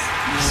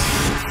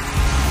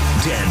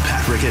 Dan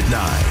Patrick at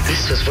 9.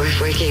 This was worth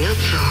waking up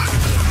for.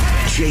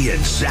 Jay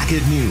and Zach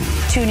at noon.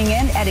 Tuning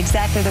in at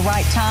exactly the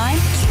right time.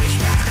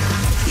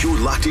 You're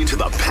locked into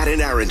the Pat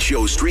and Aaron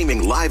Show,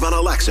 streaming live on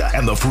Alexa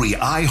and the free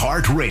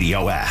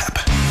iHeartRadio app.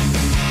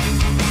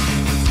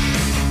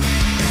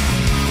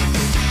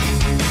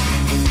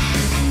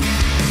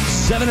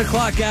 7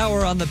 o'clock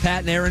hour on the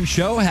Pat and Aaron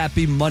Show.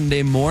 Happy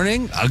Monday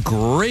morning. A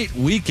great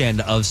weekend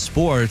of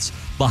sports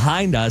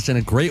behind us and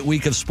a great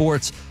week of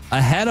sports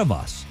ahead of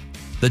us.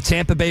 The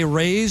Tampa Bay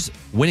Rays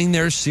winning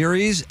their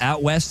series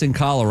out west in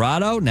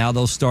Colorado. Now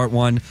they'll start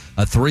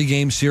a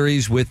 3-game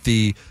series with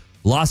the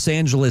Los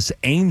Angeles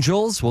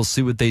Angels. We'll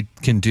see what they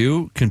can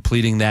do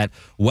completing that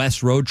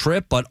west road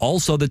trip, but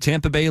also the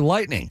Tampa Bay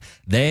Lightning.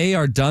 They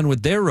are done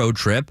with their road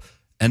trip,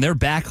 and they're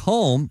back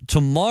home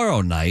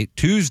tomorrow night,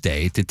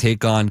 Tuesday, to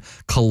take on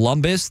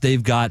Columbus.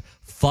 They've got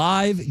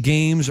 5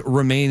 games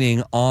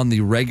remaining on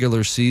the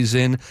regular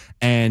season,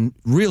 and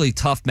really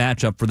tough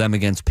matchup for them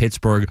against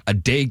Pittsburgh. A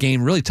day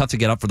game, really tough to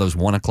get up for those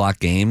 1 o'clock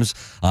games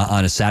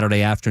on a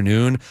Saturday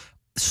afternoon.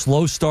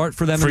 Slow start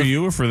for them. For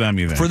you or for them,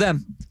 you think? For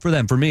them. For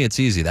them. For me, it's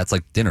easy. That's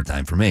like dinner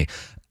time for me.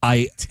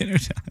 Dinner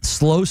time.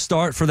 Slow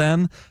start for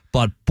them,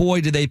 But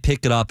boy, did they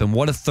pick it up, and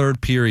what a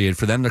third period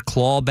for them to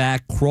claw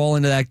back, crawl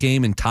into that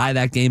game, and tie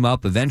that game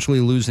up, eventually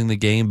losing the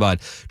game.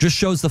 But just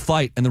shows the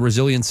fight and the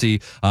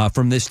resiliency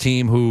from this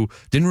team who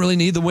didn't really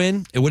need the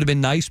win. It would have been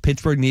nice.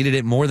 Pittsburgh needed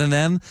it more than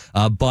them,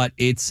 but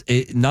it's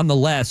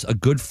nonetheless a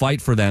good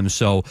fight for them.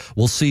 So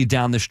we'll see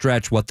down the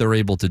stretch what they're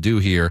able to do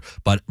here.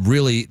 But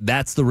really,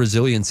 that's the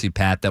resiliency,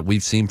 Pat, that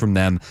we've seen from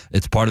them.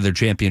 It's part of their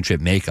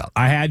championship makeup.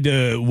 I had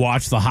to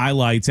watch the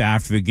highlights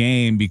after the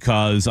game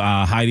because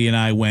Heidi and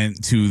I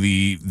went to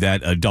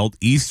that adult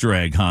Easter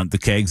egg hunt, the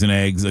Kegs and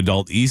Eggs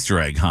adult Easter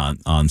egg hunt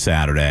on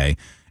Saturday.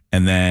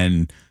 And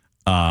then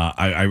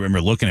I remember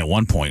looking at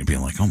one point and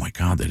being like, oh my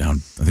God, they're down,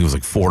 I think it was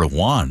like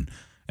 4-1.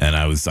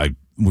 And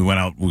we went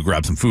out, we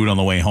grabbed some food on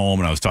the way home,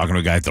 and I was talking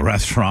to a guy at the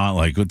restaurant,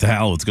 like, what the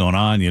hell, what's going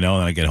on? And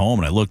I get home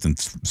and I looked and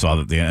saw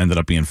that they ended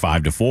up being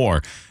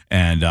 5-4.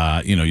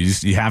 And,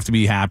 you have to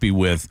be happy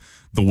with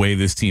the way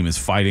this team is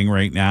fighting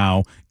right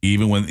now,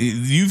 even when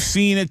you've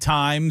seen at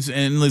times,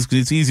 and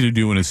it's easy to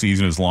do in a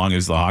season as long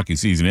as the hockey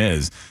season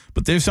is,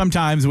 but there's some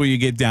times where you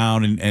get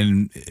down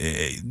and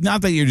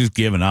not that you're just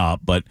giving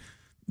up, but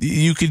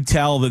you can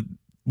tell that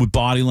with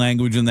body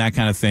language and that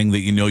kind of thing that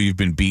you've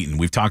been beaten.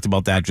 We've talked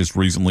about that just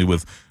recently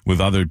with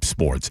other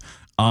sports.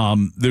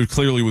 There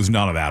clearly was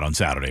none of that on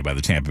Saturday by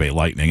the Tampa Bay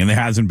Lightning, and there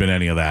hasn't been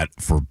any of that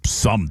for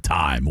some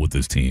time with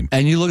this team.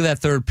 And you look at that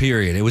third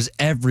period, it was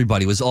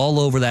everybody. It was all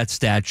over that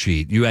stat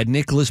sheet. You had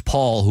Nicholas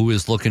Paul, who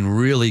is looking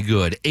really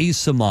good.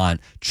 Asamont,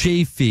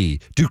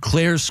 Chafee,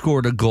 Duclair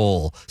scored a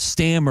goal.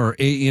 Stammer,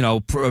 a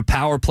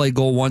power play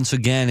goal once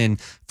again, and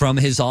from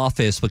his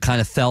office, but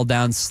kind of fell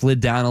down, slid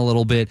down a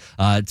little bit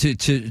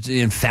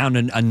and found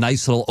a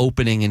nice little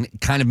opening and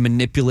kind of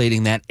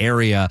manipulating that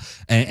area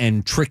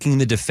and tricking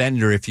the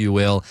defender, if you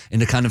will,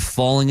 into kind of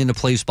falling into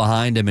place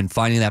behind him and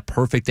finding that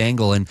perfect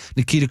angle. And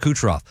Nikita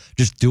Kucherov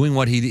just doing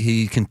what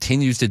he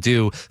continues to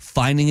do,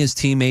 finding his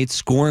teammates,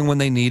 scoring when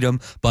they need him.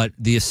 But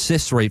the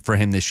assist rate for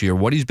him this year,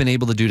 what he's been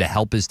able to do to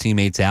help his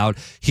teammates out,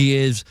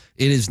 it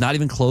is not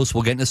even close.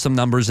 We'll get into some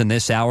numbers in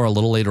this hour a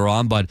little later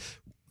on, but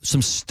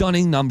some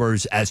stunning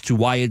numbers as to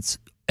why it's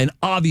an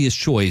obvious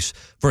choice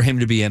for him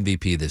to be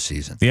MVP this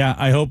season. Yeah,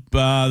 I hope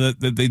that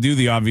they do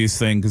the obvious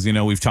thing because,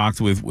 we've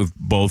talked with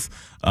both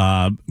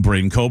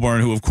Braden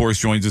Coburn, who, of course,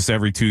 joins us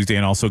every Tuesday,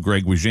 and also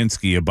Greg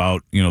Wyszynski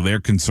about,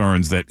 their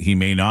concerns that he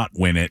may not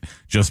win it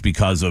just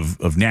because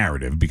of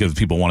narrative, because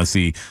people want to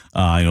see,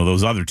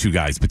 those other two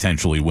guys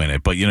potentially win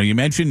it. But, you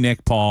mentioned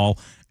Nick Paul.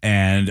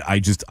 And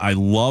I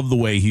love the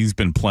way he's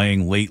been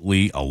playing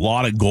lately. A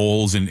lot of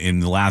goals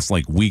in the last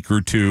week or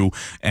two.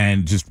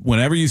 And just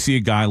whenever you see a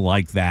guy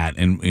like that,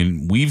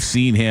 and we've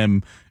seen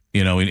him,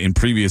 in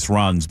previous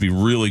runs be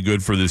really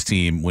good for this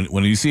team.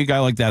 When you see a guy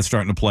like that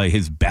starting to play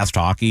his best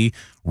hockey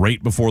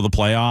right before the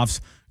playoffs,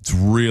 it's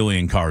really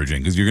encouraging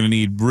because you're going to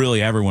need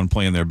really everyone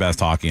playing their best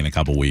hockey in a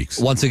couple weeks.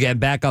 Once again,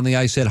 back on the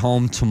ice at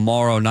home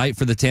tomorrow night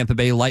for the Tampa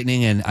Bay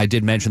Lightning. And I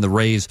did mention the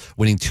Rays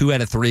winning 2 out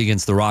of 3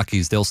 against the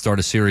Rockies. They'll start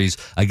a series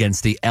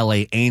against the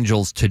LA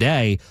Angels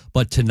today.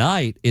 But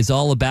tonight is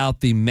all about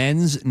the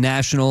men's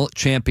national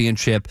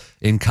championship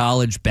in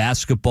college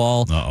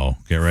basketball. Uh-oh,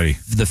 get ready.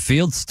 The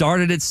field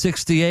started at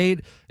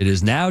 68. It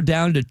is now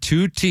down to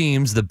 2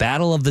 teams. The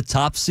battle of the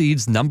top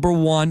seeds, number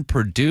 1,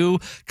 Purdue,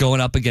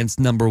 going up against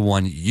number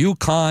 1,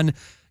 UConn.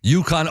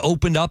 UConn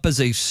opened up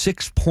as a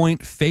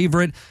 6-point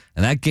favorite,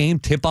 and that game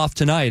tip-off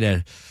tonight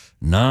at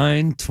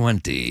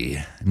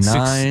 9:20.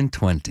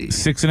 9:20.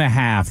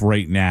 6.5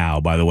 right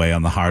now, by the way,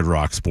 on the Hard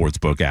Rock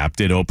Sportsbook app.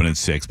 Did open at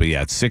 6, but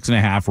yeah, it's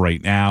 6.5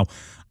 right now.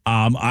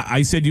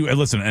 I said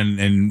listen,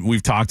 and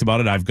we've talked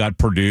about it. I've got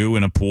Purdue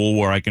in a pool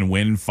where I can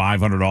win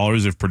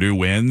 $500 if Purdue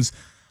wins.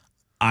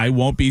 I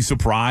won't be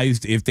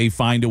surprised if they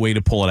find a way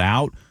to pull it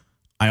out.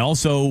 I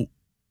also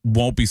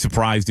won't be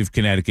surprised if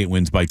Connecticut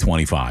wins by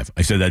 25.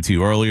 I said that to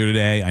you earlier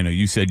today. I know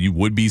you said you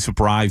would be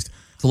surprised.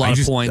 It's a lot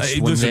of points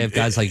when they have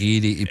guys like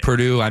Edey,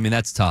 Purdue. I mean,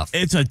 that's tough.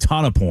 It's a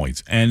ton of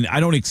points, and I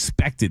don't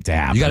expect it to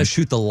happen. You got to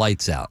shoot the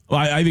lights out. Well,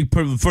 I think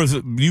first,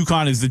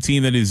 UConn is the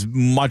team that is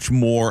much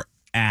more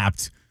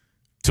apt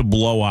to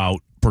blow out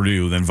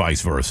Purdue than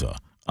vice versa.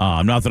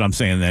 Not that I'm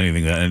saying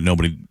anything that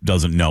nobody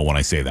doesn't know when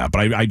I say that,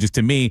 but I just,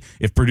 to me,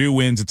 if Purdue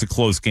wins, it's a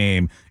close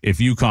game. If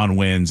UConn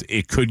wins,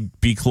 it could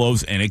be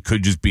close, and it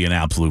could just be an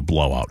absolute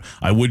blowout.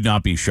 I would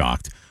not be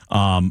shocked.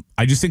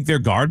 I just think their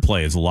guard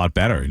play is a lot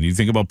better. And you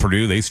think about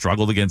Purdue, they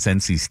struggled against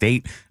NC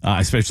State,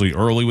 especially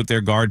early with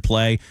their guard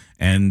play,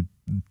 and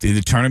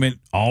the tournament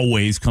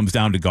always comes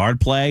down to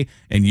guard play,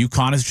 and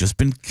UConn has just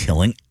been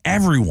killing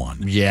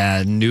everyone.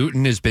 Yeah,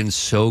 Newton has been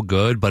so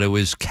good, but it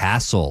was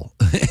Castle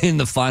in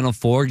the Final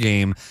Four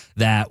game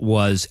that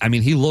was, I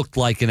mean, he looked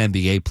like an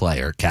NBA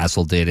player,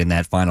 Castle did in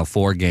that Final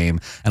Four game.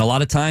 And a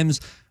lot of times,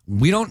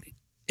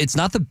 it's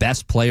not the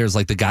best players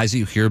like the guys that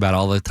you hear about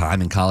all the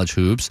time in college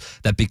hoops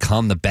that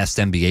become the best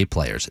NBA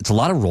players. It's a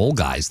lot of role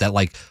guys that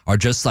are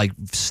just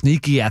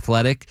sneaky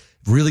athletic,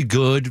 really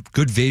good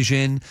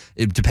vision,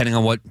 depending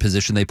on what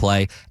position they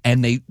play,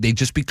 and they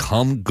just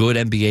become good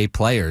NBA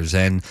players.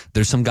 And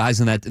there's some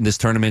guys in this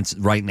tournament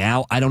right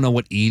now. I don't know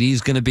what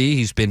Edey's going to be.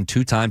 He's been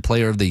 2-time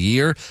player of the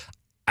year.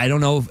 I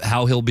don't know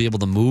how he'll be able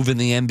to move in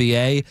the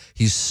NBA.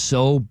 He's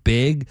so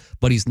big,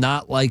 but he's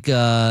not like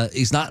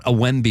he's not a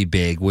Wemby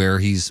big where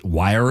he's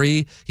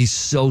wiry. He's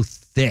so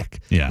thick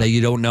that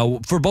you don't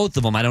know. For both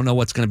of them, I don't know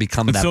what's going to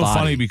become of that body. It's so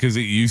funny because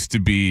it used to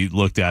be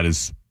looked at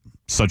as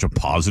such a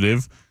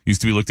positive.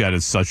 Used to be looked at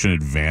as such an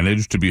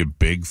advantage to be a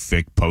big,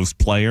 thick post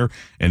player,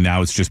 and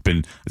now it's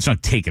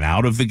not taken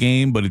out of the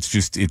game, but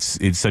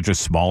it's such a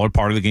smaller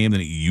part of the game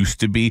than it used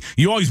to be.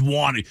 You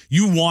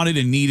wanted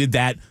and needed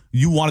that.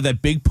 You wanted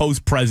that big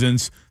post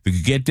presence that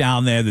could get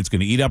down there, that's going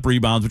to eat up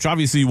rebounds, which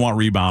obviously you want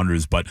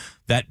rebounders, but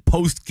that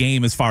post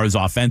game as far as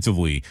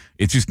offensively,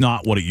 it's just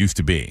not what it used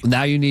to be.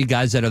 Now you need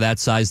guys that are that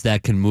size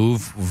that can move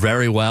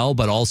very well,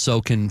 but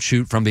also can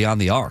shoot from beyond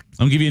the arc.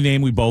 I'll give you a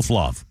name we both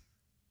love.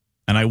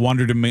 And I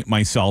wonder to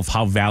myself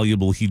how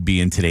valuable he'd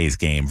be in today's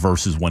game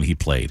versus when he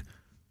played.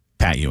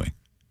 Pat Ewing.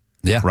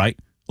 Yeah. Right?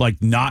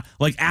 Not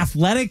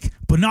athletic,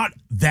 but not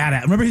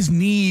that. Remember his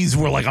knees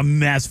were like a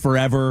mess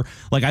forever.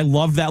 I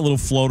love that little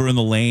floater in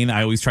the lane.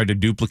 I always tried to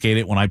duplicate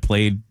it when I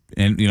played,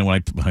 and when I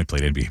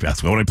played NBA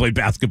basketball. When I played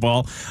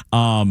basketball,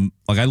 I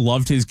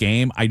loved his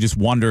game. I just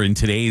wonder in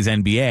today's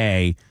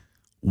NBA,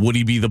 would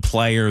he be the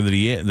player that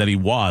he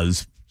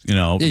was? You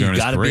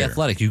got to be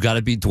athletic. You got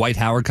to be. Dwight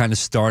Howard kind of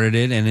started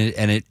it,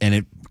 and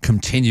it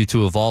continued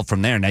to evolve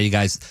from there. Now you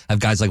guys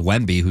have guys like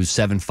Wemby, who's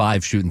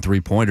 7'5", shooting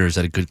 3-pointers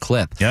at a good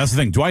clip. Yeah, that's the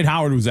thing. Dwight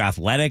Howard was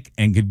athletic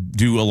and could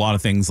do a lot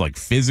of things.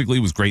 Physically,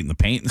 was great in the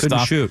paint and Couldn't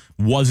stuff. shoot.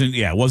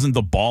 Wasn't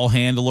the ball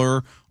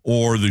handler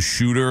or the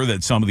shooter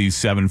that some of these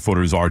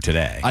 7-footers are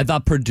today. I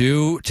thought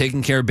Purdue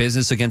taking care of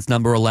business against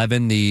number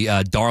 11,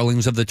 the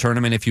darlings of the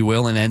tournament, if you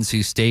will, in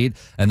NC State,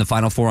 and the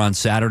Final Four on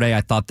Saturday.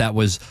 I thought that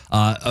was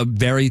a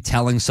very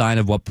telling sign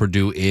of what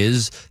Purdue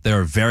is.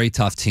 They're a very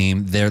tough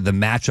team. The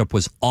matchup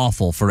was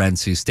awful for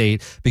NC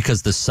State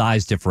because the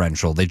size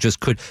differential. They just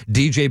could.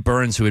 DJ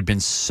Burns, who had been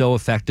so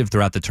effective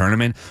throughout the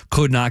tournament,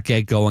 could not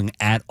get going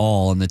at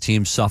all, and the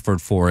team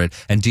suffered for it.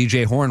 And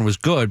DJ Horn was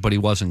good, but he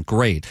wasn't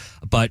great.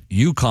 But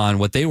UConn,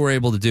 what they were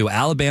able to do,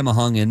 Alabama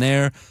hung in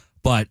there,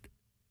 but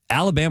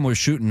Alabama was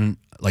shooting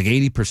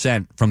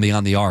 80% from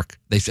beyond the arc.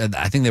 I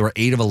think they were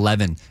 8 of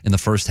 11 in the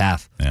first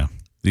half. Yeah,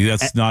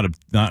 that's not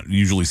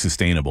usually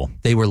sustainable.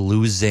 They were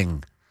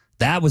losing.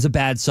 That was a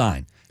bad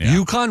sign. Yeah.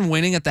 UConn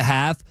winning at the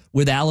half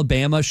with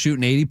Alabama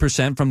shooting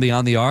 80% from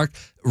beyond the arc.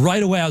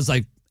 Right away, I was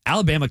like,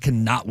 Alabama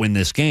cannot win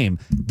this game.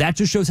 That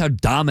just shows how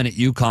dominant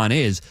UConn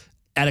is.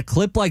 At a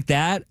clip like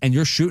that, and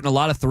you're shooting a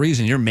lot of threes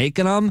and you're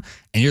making them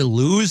and you're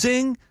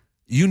losing,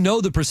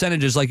 the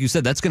percentages, like you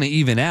said, that's going to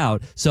even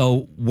out.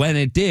 So when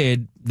it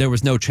did, there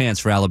was no chance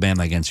for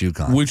Alabama against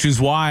UConn. Which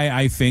is why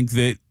I think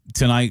that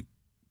tonight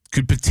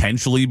could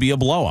potentially be a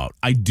blowout.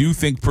 I do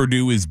think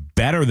Purdue is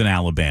better than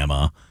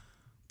Alabama,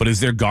 but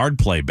is their guard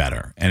play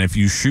better? And if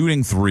you're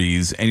shooting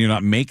threes and you're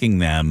not making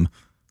them,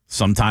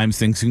 sometimes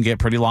things can get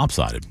pretty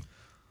lopsided.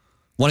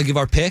 Want to give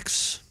our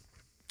picks?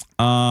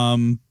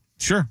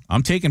 Sure.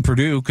 I'm taking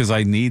Purdue because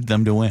I need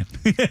them to win.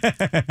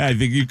 I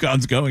think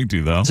UConn's going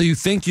to, though. So you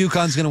think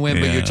UConn's going to win,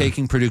 but you're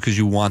taking Purdue because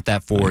you want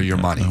that for your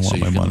money, so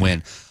you can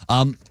win.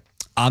 I'm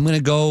going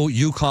to go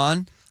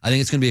UConn. I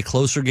think it's going to be a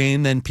closer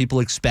game than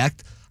people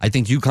expect. I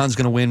think UConn's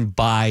going to win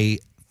by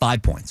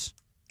 5 points.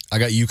 I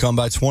got UConn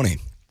by 20.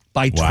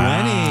 By 20.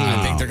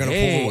 I think they're going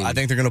to pull. I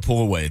think they're going to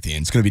pull away at the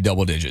end. It's going to be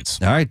double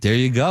digits. All right, there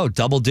you go,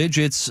 double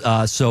digits.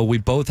 So we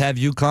both have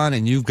UConn,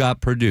 and you've got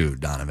Purdue,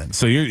 Donovan.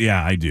 So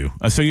I do.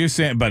 So you're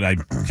saying, but I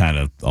kind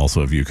of also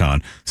have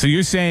UConn. So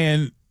you're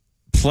saying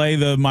play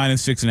the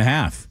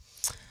 -6.5.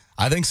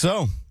 I think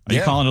so. Are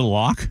you calling it a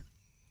lock?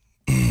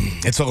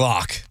 It's a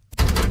lock.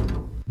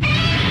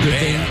 Good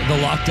thing the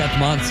Lock Death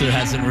Monster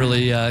hasn't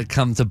really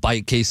come to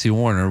bite Casey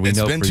Warner. It's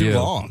been too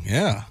long.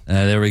 Yeah.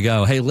 There we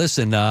go. Hey,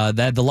 listen,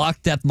 the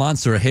Lock Death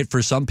Monster, a hit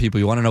for some people.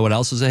 You want to know what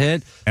else is a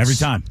hit? Every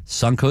time.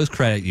 Suncoast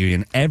Credit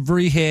Union.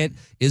 Every hit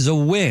is a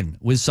win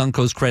with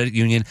Suncoast Credit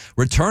Union.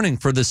 Returning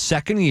for the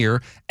second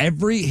year,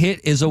 every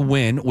hit is a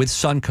win with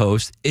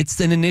Suncoast. It's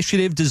an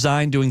initiative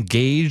designed to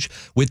engage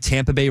with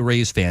Tampa Bay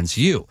Rays fans,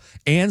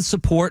 and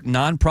support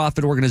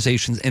nonprofit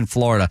organizations in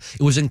Florida.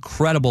 It was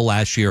incredible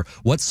last year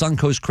what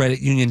Suncoast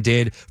Credit Union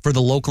did for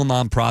the local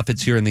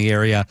nonprofits here in the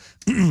area.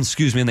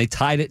 Excuse me, and they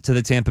tied it to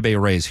the Tampa Bay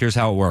Rays. Here's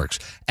how it works.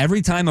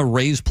 Every time a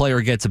Rays player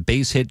gets a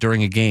base hit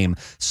during a game,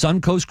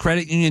 Suncoast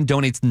Credit Union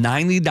donates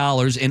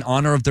 $90 in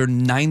honor of their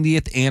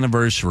 90th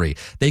anniversary.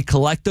 They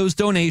collect those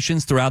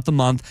donations throughout the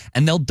month,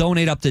 and they'll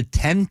donate up to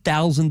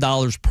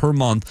 $10,000 per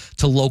month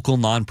to local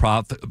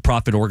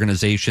nonprofit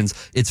organizations.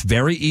 It's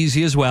very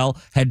easy as well.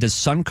 Head to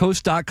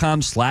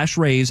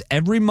suncoast.com/Rays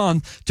every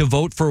month to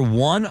vote for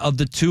one of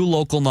the 2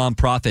 local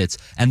nonprofits,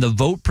 and the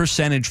vote vote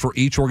percentage for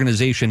each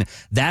organization.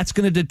 That's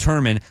going to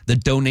determine the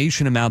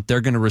donation amount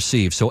they're going to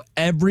receive. So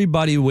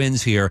everybody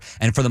wins here.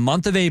 And for the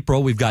month of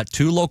April, we've got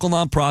 2 local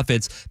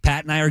nonprofits.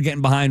 Pat and I are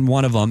getting behind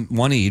one of them,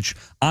 one each.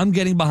 I'm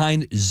getting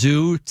behind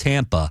Zoo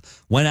Tampa.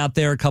 Went out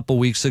there a couple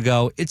weeks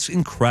ago. It's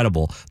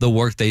incredible the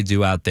work they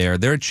do out there.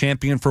 They're a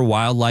champion for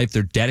wildlife.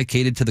 They're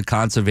dedicated to the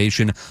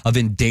conservation of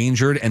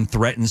endangered and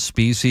threatened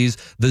species.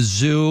 The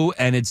zoo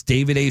and its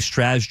David A.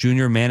 Strauss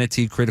Jr.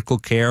 Manatee Critical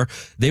Care,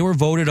 they were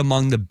voted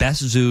among the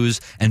best zoos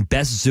and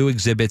best zoo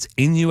exhibits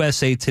in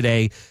USA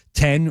Today.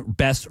 10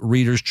 Best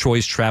Reader's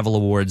Choice Travel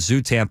Awards,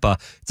 Zoo Tampa.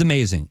 It's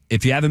amazing.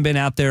 If you haven't been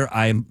out there,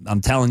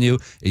 I'm telling you,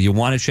 you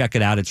want to check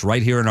it out. It's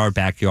right here in our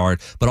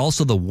backyard. But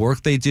also the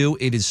work they do,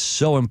 it is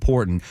so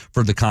important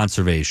for the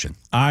conservation.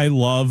 I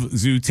love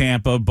Zoo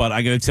Tampa, but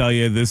I got to tell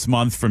you, this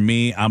month for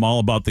me, I'm all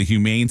about the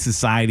Humane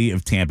Society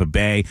of Tampa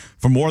Bay.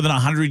 For more than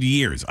 100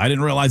 years, I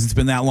didn't realize it's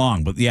been that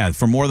long, but yeah,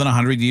 for more than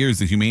 100 years,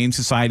 the Humane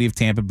Society of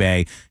Tampa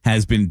Bay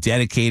has been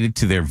dedicated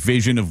to their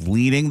vision of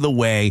leading the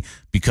way,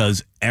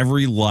 because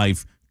every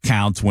life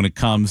counts when it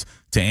comes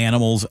to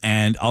animals.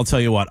 And I'll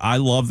tell you what, I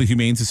love the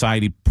Humane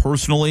Society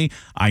personally.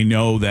 I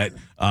know that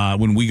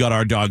when we got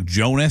our dog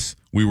Jonas,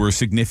 we were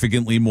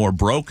significantly more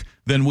broke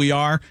than we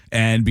are,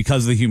 and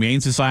because of the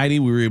Humane Society,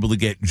 we were able to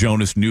get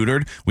Jonas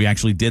neutered. We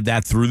actually did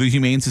that through the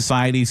Humane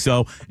Society.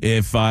 So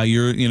if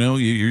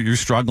you're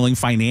struggling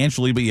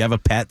financially, but you have a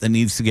pet that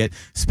needs to get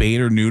spayed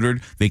or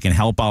neutered, they can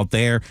help out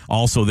there.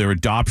 Also, their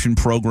adoption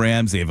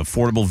programs, they have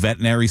affordable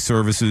veterinary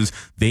services.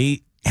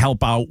 They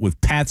help out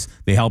with pets.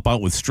 They help out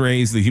with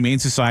strays. The Humane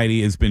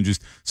Society has been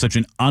just such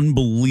an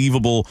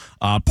unbelievable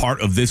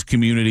part of this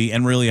community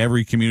and really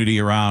every community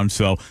around.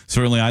 So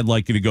certainly I'd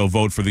like you to go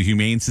vote for the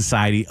Humane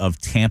Society of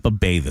Tampa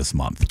Bay this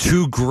month.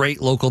 2 great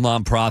local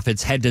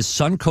nonprofits. Head to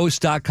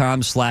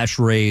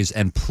suncoast.com/raise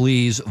and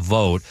please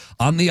vote.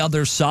 On the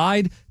other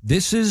side,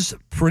 this is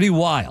pretty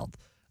wild.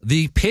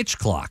 The pitch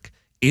clock.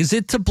 Is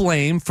it to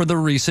blame for the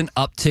recent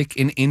uptick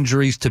in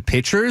injuries to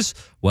pitchers?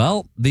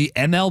 Well, the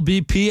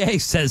MLBPA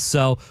says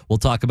so. We'll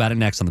talk about it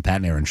next on the Pat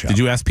and Aaron Show. Did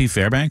you ask Pete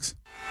Fairbanks?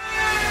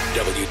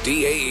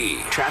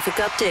 WDAE traffic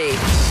update.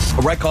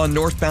 A wreck on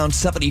northbound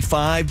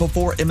 75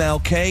 before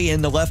MLK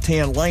in the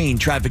left-hand lane.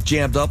 Traffic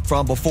jammed up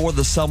from before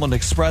the Selman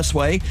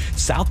Expressway.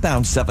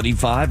 Southbound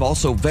 75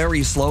 also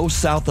very slow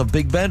south of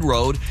Big Bend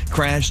Road.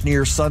 Crash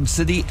near Sun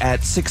City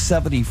at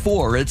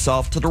 674. It's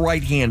off to the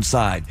right-hand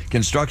side.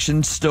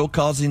 Construction still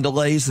causing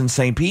delays in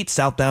St. Pete.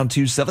 Southbound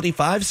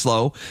 275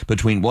 slow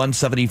between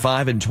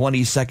 175 and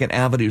 22nd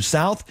Avenue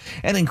South.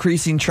 And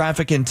increasing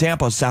traffic in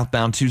Tampa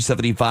southbound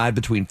 275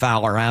 between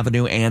Fowler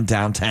Avenue and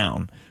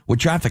downtown. With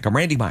traffic, I'm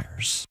Randy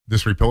Myers.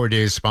 This report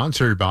is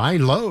sponsored by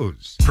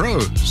Lowe's.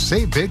 Pros,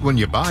 save big when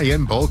you buy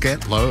in bulk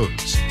at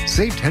Lowe's.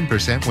 Save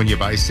 10% when you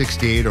buy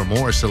 68 or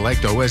more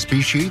select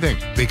OSB sheathing,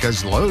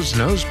 because Lowe's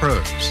knows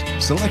pros.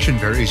 Selection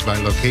varies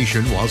by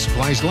location while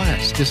supplies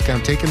last.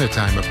 Discount taken at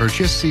time of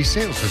purchase. See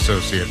sales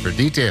associate for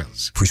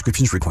details.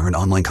 Prescriptions require an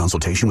online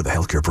consultation with a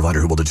healthcare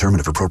provider who will determine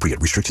if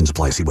appropriate. Restrictions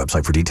apply. See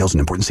website for details and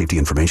important safety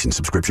information.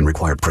 Subscription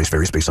required. Price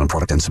varies based on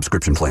product and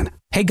subscription plan.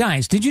 Hey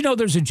guys, did you know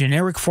there's a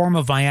generic form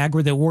of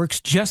Viagra that works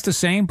just the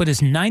same but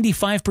is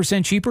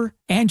 95% cheaper?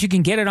 And you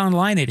can get it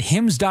online at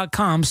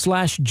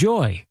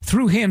hims.com/joy.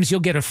 Through Hims,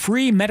 you'll get a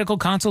free medical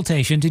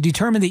consultation to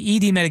determine the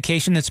ED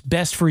medication that's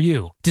best for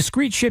you.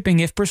 Discreet shipping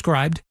if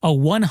prescribed, a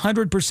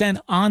 100%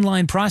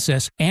 online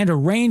process, and a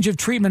range of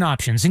treatment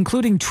options,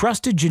 including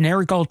trusted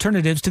generic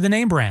alternatives to the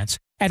name brands,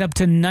 at up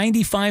to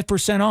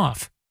 95%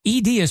 off.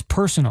 ED is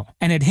personal,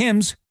 and at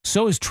Hims,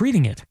 so is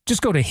treating it.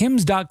 Just go to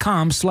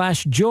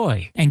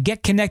hims.com/joy and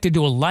get connected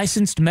to a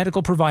licensed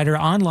medical provider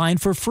online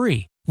for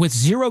free with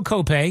zero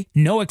copay,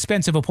 no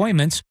expensive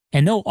appointments,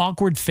 and no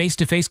awkward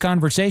face-to-face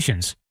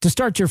conversations. To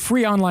start your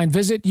free online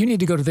visit, you need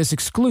to go to this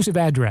exclusive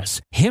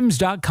address,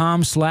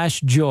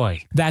 hims.com/joy.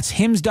 That's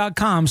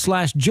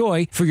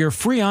hims.com/joy for your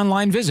free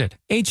online visit.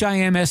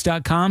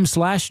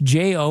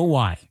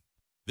 HIMS.com/JOY.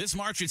 This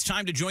March, it's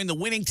time to join the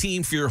winning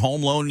team for your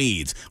home loan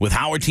needs with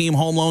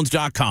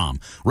HowardTeamHomeLoans.com.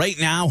 Right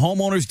now,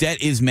 homeowners'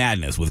 debt is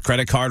madness with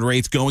credit card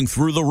rates going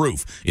through the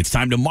roof. It's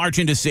time to march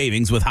into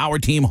savings with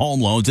Howard Team Home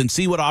Loans and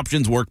see what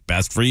options work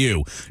best for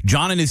you.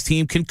 John and his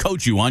team can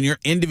coach you on your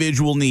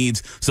individual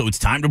needs, so it's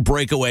time to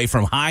break away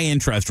from high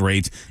interest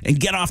rates and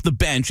get off the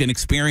bench and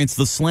experience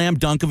the slam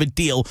dunk of a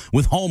deal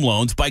with home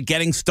loans by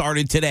getting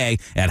started today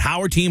at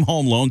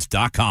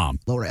HowardTeamHomeLoans.com.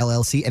 Lower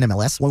LLC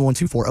NMLS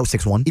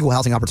 1124061. Equal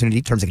housing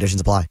opportunity. Terms and conditions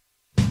apply.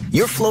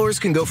 Your floors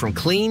can go from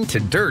clean to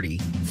dirty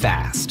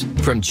fast.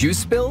 From juice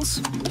spills,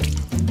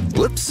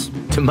 whoops,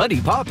 to muddy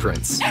paw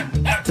prints,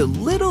 to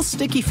little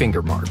sticky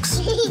finger marks.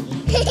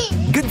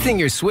 Good thing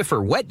your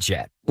Swiffer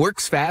WetJet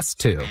works fast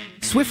too.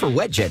 Swiffer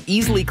WetJet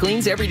easily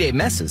cleans everyday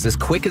messes as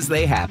quick as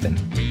they happen.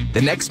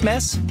 The next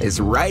mess is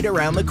right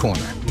around the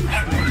corner.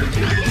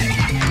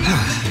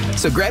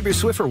 So grab your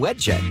Swiffer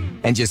WetJet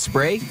and just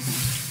spray,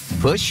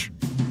 push,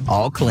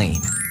 all clean.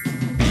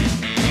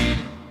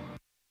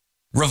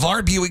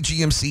 Rivard Buick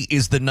GMC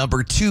is the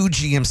number 2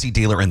 GMC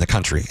dealer in the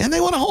country, and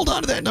they want to hold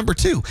on to that number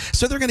 2.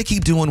 So they're going to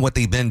keep doing what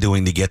they've been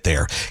doing to get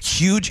there.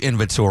 Huge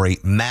inventory,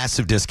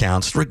 massive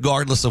discounts,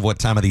 regardless of what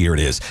time of the year it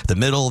is. The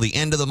middle, the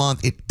end of the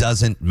month, it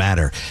doesn't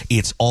matter.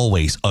 It's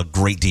always a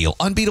great deal.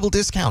 Unbeatable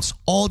discounts.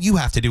 All you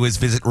have to do is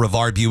visit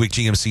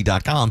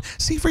RivardBuickGMC.com.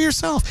 See for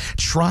yourself.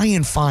 Try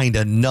and find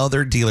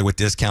another dealer with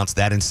discounts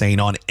that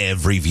insane on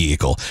every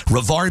vehicle.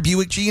 Rivard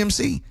Buick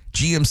GMC.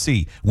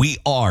 GMC, we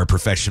are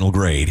professional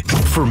grade.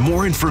 For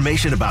more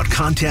information about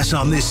contests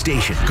on this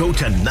station, go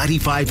to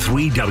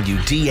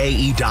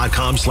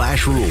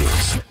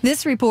 953WDAE.com/rules.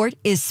 This report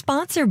is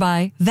sponsored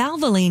by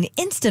Valvoline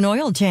Instant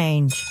Oil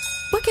Change.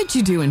 What could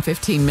you do in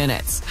 15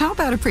 minutes? How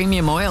about a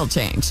premium oil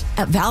change?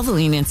 At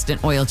Valvoline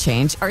Instant Oil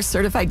Change, our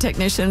certified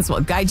technicians will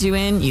guide you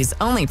in, use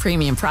only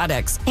premium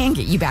products, and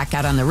get you back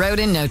out on the road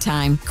in no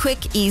time.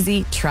 Quick,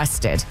 easy,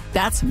 trusted.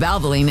 That's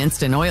Valvoline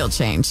Instant Oil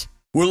Change.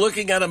 We're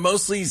looking at a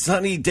mostly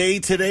sunny day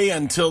today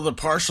until the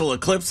partial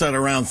eclipse at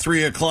around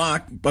 3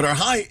 o'clock, but our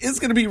high is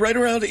going to be right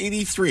around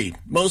 83.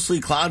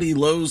 Mostly cloudy,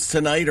 lows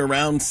tonight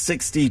around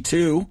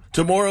 62.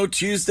 Tomorrow,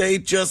 Tuesday,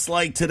 just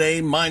like today,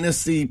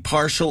 minus the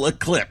partial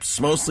eclipse.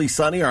 Mostly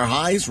sunny, our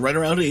highs right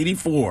around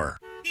 84.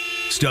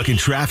 Stuck in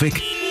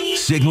traffic?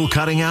 Signal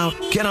cutting out?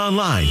 Get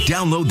online.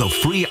 Download the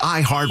free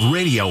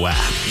iHeartRadio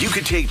app. You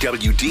can take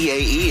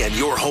WDAE and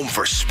your home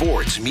for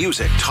sports,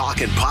 music, talk,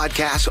 and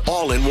podcasts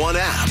all in one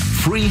app.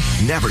 Free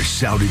never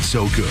sounded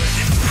so good.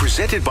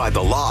 Presented by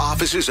the law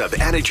offices of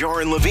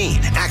Anajar and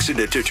Levine,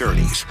 accident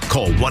attorneys.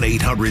 Call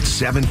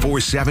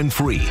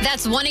 1-800-747-FREE.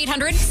 That's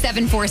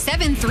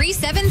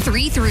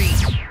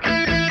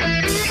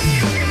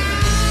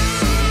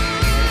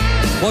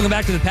 1-800-747-3733. Welcome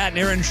back to the Pat and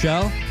Aaron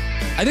Show.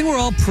 I think we're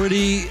all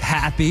pretty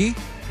happy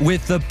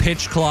with the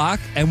pitch clock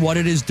and what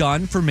it has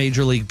done for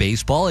Major League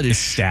Baseball. It is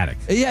static.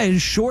 Yeah, it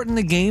has shortened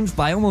the games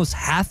by almost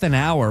half an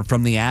hour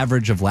from the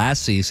average of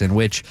last season,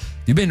 which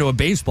you've been to a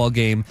baseball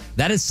game,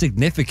 that is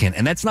significant.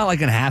 And that's not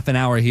like a half an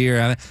hour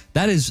here.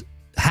 That is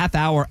half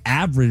hour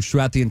average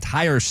throughout the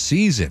entire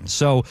season.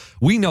 So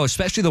we know,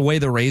 especially the way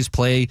the Rays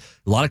play,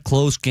 a lot of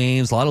close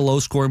games, a lot of low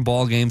scoring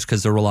ball games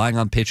because they're relying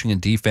on pitching and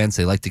defense.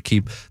 They like to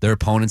keep their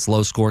opponents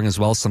low scoring as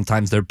well.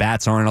 Sometimes their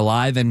bats aren't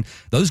alive, and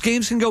those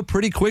games can go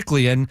pretty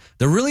quickly, and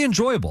they're really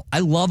enjoyable. I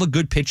love a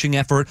good pitching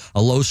effort,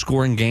 a low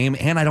scoring game,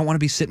 and I don't want to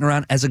be sitting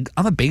around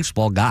I'm a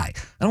baseball guy.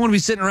 I don't want to be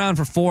sitting around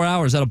for 4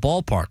 hours at a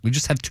ballpark. We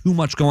just have too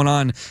much going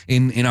on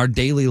in our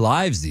daily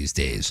lives these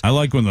days. I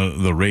like when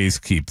the Rays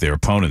keep their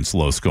opponents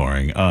low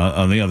scoring.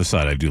 On the other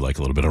side, I do like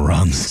a little bit of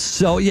runs.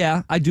 So,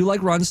 yeah, I do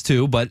like runs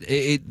too, but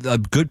a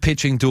good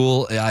pitching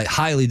duel,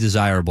 highly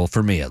desirable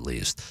for me at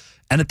least.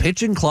 And the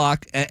pitching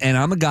clock, and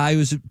I'm a guy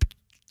who's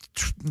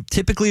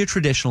typically a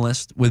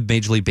traditionalist with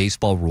Major League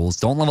Baseball rules.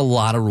 Don't love a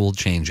lot of rule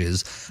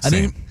changes. I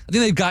think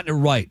they've gotten it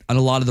right on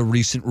a lot of the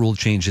recent rule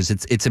changes.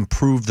 It's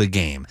improved the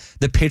game.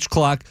 The pitch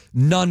clock,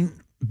 none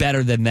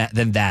better than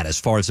that as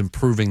far as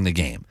improving the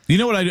game. You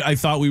know what I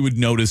thought we would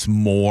notice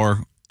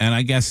more, and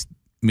I guess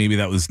maybe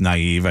that was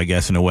naive, I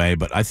guess, in a way,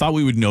 but I thought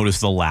we would notice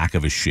the lack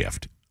of a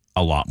shift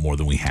a lot more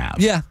than we have.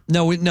 Yeah,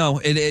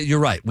 you're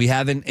right. We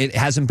haven't. It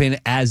hasn't been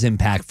as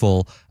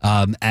impactful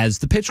as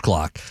the pitch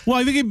clock. Well,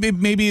 I think it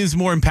maybe is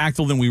more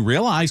impactful than we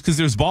realize because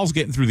there's balls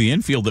getting through the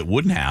infield that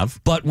wouldn't have.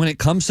 But when it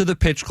comes to the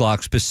pitch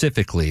clock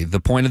specifically,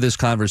 the point of this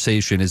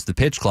conversation is the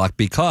pitch clock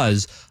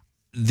because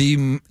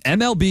the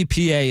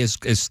MLBPA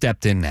is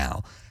stepped in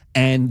now,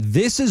 and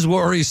this is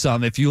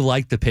worrisome if you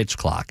like the pitch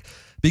clock.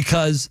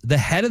 Because the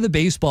head of the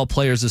Baseball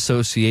Players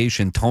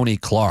Association, Tony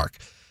Clark,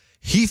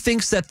 he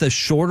thinks that the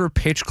shorter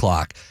pitch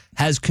clock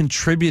has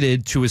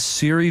contributed to a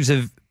series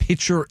of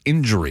pitcher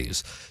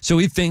injuries. So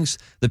he thinks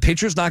the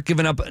pitcher's not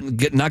getting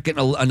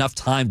enough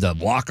time to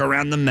walk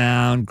around the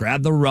mound,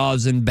 grab the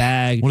rosin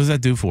bag. What does that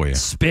do for you?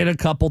 Spin a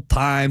couple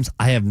times.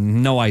 I have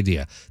no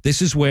idea.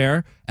 This is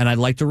where, and I'd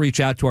like to reach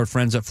out to our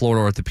friends at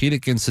Florida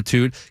Orthopedic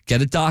Institute,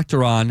 get a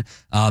doctor on,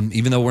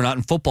 even though we're not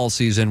in football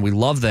season, we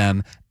love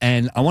them.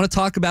 And I want to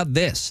talk about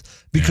this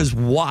because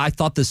I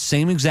thought the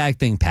same exact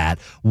thing, Pat.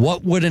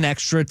 What would an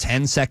extra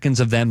 10 seconds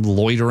of them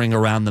loitering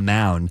around the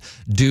mound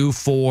do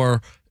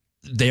for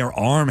their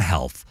arm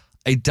health?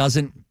 It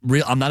doesn't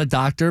I'm not a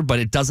doctor, but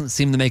it doesn't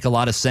seem to make a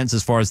lot of sense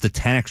as far as the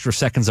 10 extra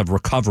seconds of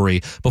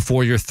recovery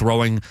before you're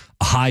throwing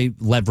a high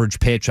leverage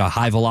pitch, a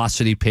high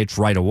velocity pitch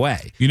right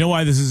away. You know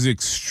why this is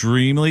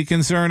extremely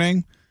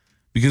concerning?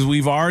 Because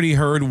we've already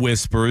heard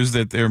whispers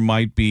that there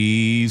might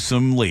be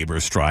some labor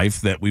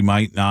strife, that we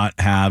might not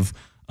have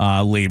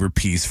labor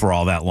peace for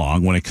all that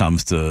long when it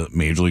comes to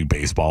Major League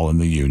Baseball and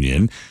the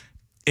union.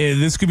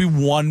 And this could be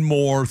one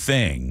more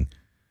thing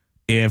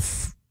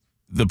if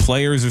the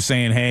players are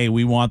saying, hey,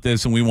 we want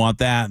this and we want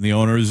that, and the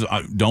owners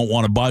don't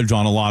want to budge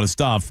on a lot of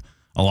stuff.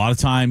 A lot of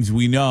times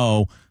we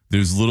know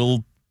there's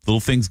little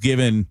things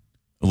given,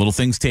 little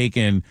things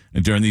taken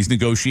during these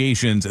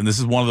negotiations, and this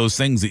is one of those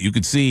things that you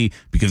could see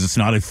because it's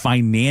not a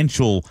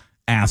financial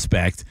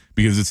aspect,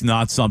 because it's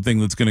not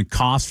something that's going to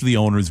cost the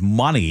owners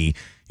money.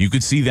 You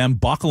could see them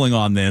buckling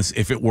on this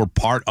if it were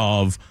part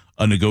of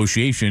a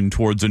negotiation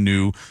towards a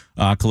new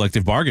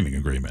collective bargaining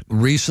agreement.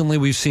 Recently,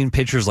 we've seen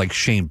pitchers like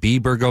Shane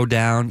Bieber go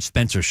down,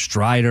 Spencer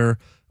Strider.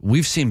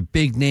 We've seen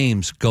big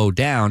names go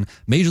down.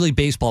 Major League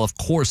Baseball, of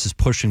course, is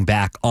pushing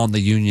back on the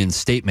union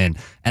statement.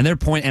 And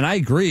and I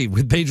agree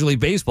with Major League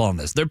Baseball on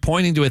this. They're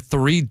pointing to a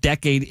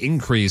 3-decade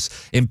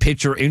increase in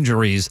pitcher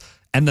injuries,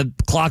 and the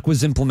clock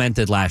was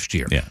implemented last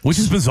year. Yeah, which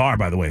is bizarre,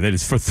 by the way. That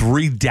is for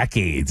 3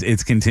 decades,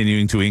 it's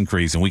continuing to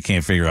increase, and we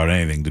can't figure out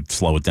anything to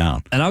slow it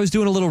down. And I was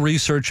doing a little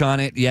research on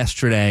it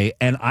yesterday,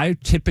 and I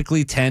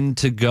typically tend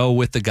to go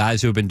with the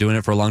guys who have been doing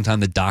it for a long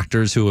time, the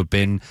doctors who have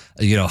been,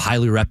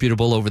 highly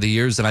reputable over the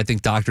years. And I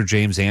think Dr.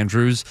 James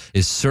Andrews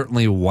is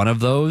certainly one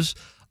of those.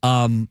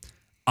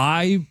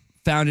 I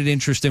found it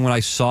interesting when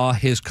I saw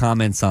his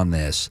comments on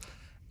this,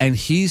 and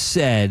he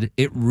said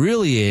it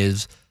really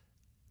is.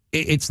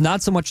 It's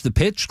not so much the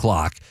pitch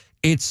clock,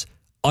 it's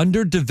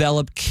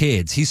underdeveloped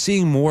kids. He's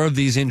seeing more of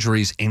these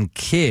injuries in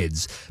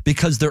kids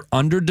because they're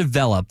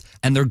underdeveloped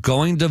and they're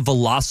going to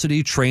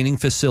velocity training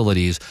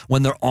facilities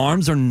when their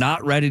arms are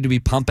not ready to be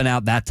pumping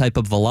out that type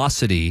of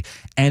velocity.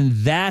 And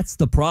that's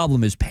the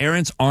problem, is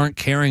parents aren't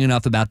caring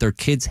enough about their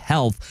kids'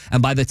 health.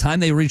 And by the time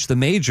they reach the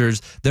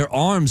majors, their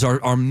arms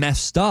are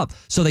messed up.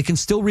 So they can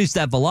still reach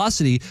that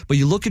velocity. But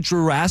you look at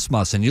Drew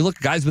Rasmussen, you look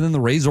at guys within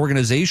the Rays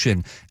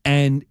organization,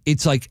 and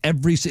it's like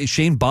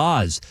Shane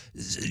Baz.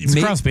 It's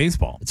across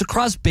baseball. It's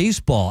across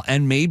baseball.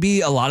 And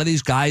maybe a lot of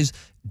these guys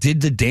did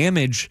the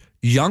damage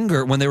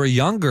when they were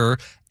younger,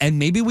 and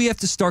maybe we have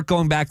to start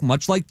going back,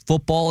 much like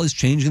football is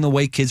changing the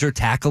way kids are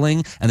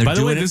tackling. And they're By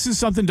the way, doing this is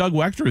something Doug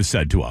Wechter has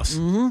said to us.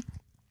 Mm-hmm.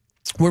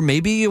 Where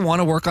maybe you want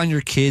to work on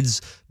your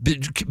kids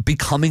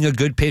becoming a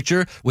good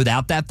pitcher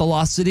without that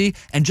velocity,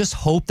 and just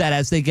hope that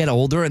as they get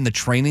older and the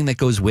training that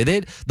goes with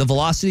it, the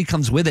velocity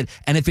comes with it.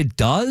 And if it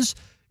does,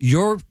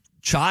 your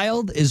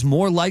child is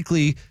more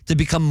likely to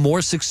become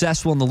more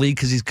successful in the league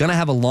because he's going to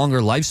have a longer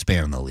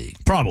lifespan in the league.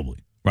 Probably,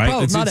 right?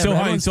 Well, it's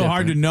so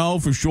hard to know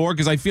for sure,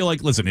 because I feel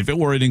like, listen, if it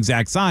were an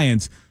exact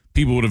science,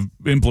 people would have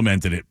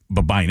implemented it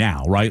but by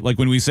now, right? Like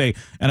when we say,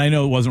 and I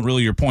know it wasn't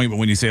really your point, but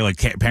when you say like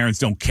parents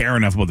don't care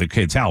enough about their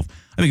kids' health,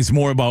 I think it's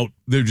more about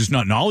they're just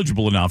not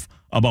knowledgeable enough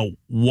about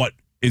what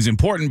is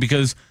important,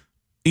 because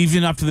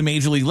even up to the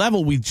major league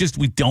level, we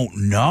don't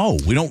know.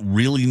 We don't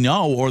really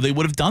know, or they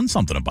would have done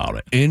something about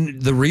it. In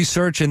the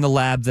research in the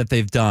lab that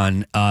they've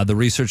done, the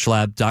research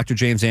lab, Dr.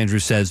 James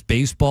Andrews says,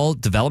 baseball,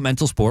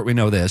 developmental sport, we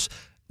know this,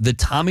 the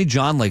Tommy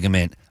John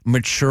ligament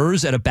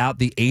matures at about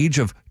the age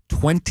of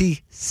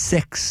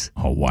 26.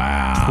 Oh,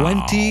 wow.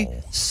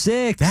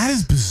 26. That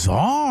is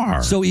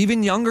bizarre. So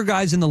even younger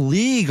guys in the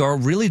league are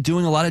really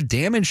doing a lot of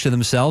damage to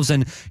themselves.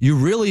 And you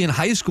really, in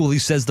high school, he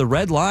says the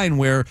red line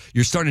where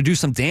you're starting to do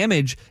some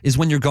damage is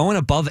when you're going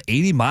above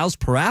 80 miles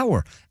per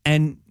hour.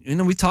 And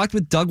we talked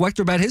with Doug Wechter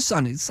about his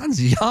son. His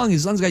son's young.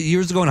 His son's got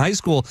years to go in high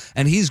school,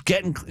 and he's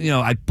getting,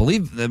 I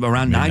believe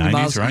around 90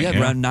 miles, right? Yeah,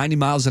 around 90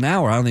 miles an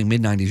hour. I don't think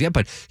mid-90s yet,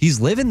 but he's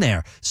living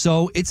there.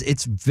 So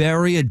it's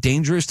very a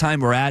dangerous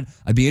time we're at.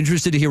 I'd be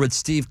interested to hear what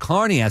Steve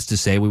Carney has to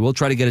say. We will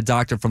try to get a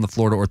doctor from the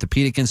Florida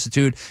Orthopedic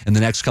Institute in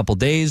the next couple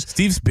days.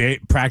 Steve's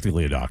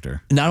practically a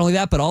doctor. Not only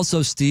that, but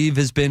also Steve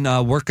has been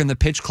working the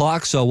pitch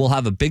clock, so we'll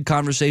have a big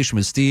conversation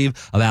with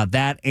Steve about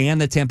that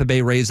and the Tampa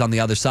Bay Rays on the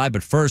other side.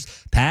 But first,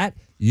 Pat,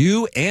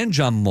 you and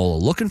John Mola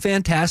looking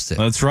fantastic.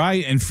 That's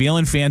right, and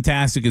feeling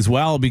fantastic as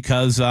well,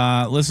 because,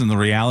 listen, the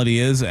reality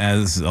is,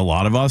 as a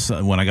lot of us,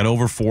 when I got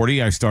over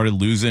 40, I started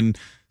losing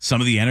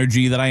some of the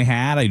energy that I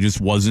had. I just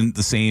wasn't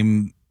the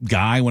same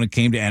guy when it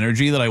came to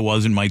energy that I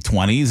was in my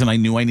 20s, and I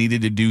knew I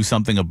needed to do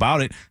something about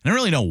it. I don't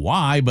really know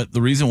why, but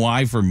the reason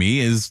why for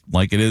me is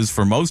like it is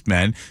for most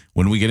men.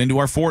 When we get into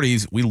our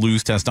 40s, we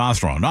lose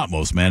testosterone. Not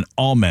most men,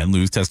 all men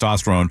lose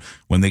testosterone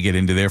when they get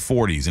into their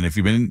 40s. And if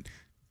you've been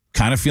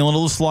kind of feeling a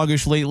little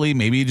sluggish lately,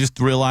 maybe you just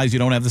realize you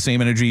don't have the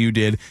same energy you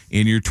did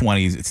in your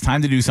 20s. It's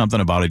time to do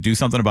something about it. Do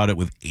something about it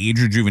with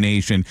Age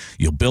Rejuvenation.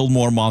 You'll build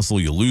more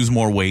muscle, you'll lose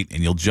more weight,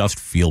 and you'll just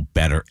feel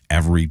better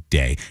every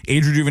day.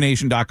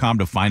 AgeRejuvenation.com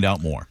to find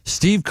out more.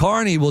 Steve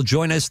Carney will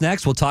join us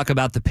next. We'll talk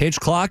about the pitch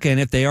clock and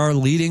if they are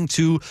leading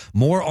to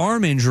more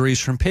arm injuries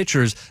from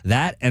pitchers.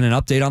 That and an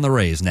update on the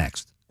Rays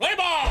next.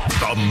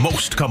 The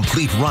most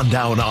complete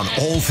rundown on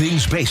all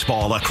things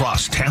baseball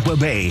across Tampa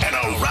Bay and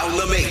around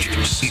the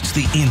majors. It's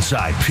the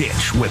Inside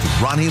Pitch with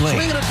Ronnie Lane.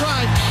 Swing and a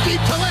drive, deep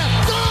to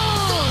left, gone!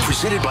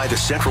 Presented by the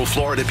Central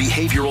Florida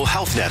Behavioral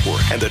Health Network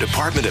and the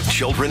Department of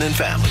Children and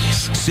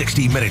Families.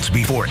 60 minutes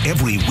before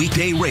every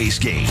weekday Rays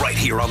game, right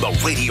here on the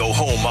radio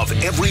home of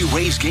every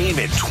Rays game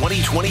in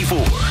 2024.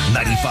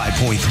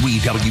 95.3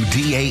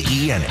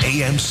 WDAE and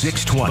AM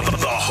 620.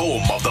 The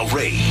home of the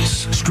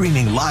Rays.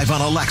 Streaming live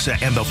on Alexa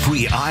and the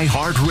free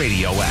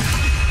iHeartRadio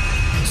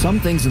app.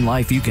 Some things in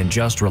life you can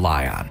just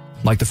rely on,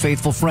 like the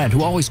faithful friend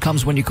who always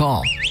comes when you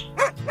call.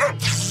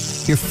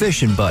 Your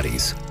fishing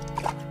buddies.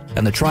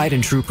 And the tried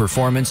and true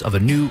performance of a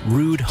new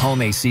Ruud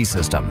Home AC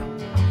system.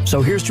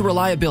 So here's to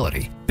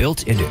reliability,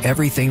 built into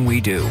everything we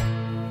do.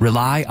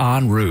 Rely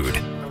on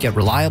Ruud. Get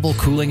reliable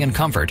cooling and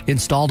comfort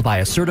installed by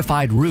a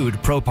certified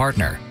Ruud Pro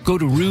partner. Go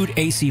to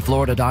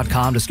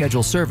RuudACFlorida.com to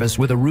schedule service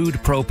with a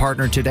Ruud Pro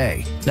partner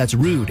today. That's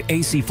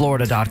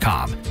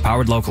RuudACFlorida.com.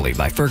 Powered locally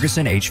by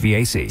Ferguson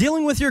HVAC.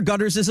 Dealing with your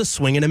gutters is a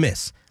swing and a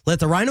miss.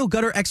 Let the Rhino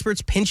Gutter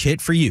experts pinch hit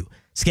for you.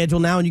 Schedule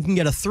now and you can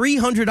get a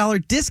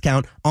 $300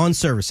 discount on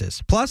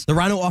services. Plus, the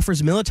Rhino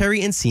offers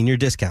military and senior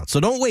discounts.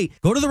 So don't wait.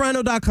 Go to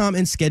therhino.com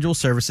and schedule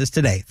services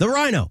today. The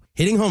Rhino,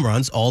 hitting home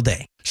runs all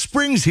day.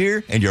 Spring's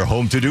here and your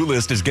home to-do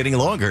list is getting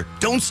longer.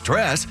 Don't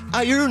stress.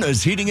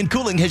 Iurna's Heating and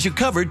Cooling has you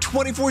covered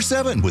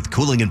 24/7 with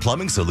cooling and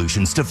plumbing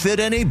solutions to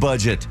fit any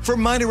budget.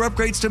 From minor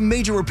upgrades to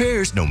major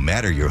repairs, no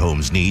matter your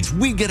home's needs,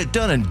 we get it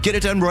done and get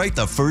it done right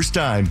the first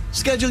time.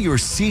 Schedule your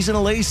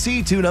seasonal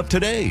AC tune-up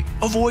today.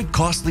 Avoid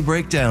costly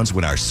breakdowns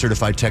when our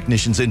certified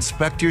technicians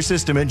inspect your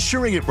system,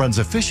 ensuring it runs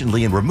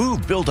efficiently and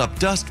remove built-up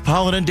dust,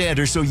 pollen, and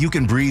dander so you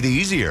can breathe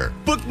easier.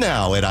 Book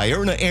now at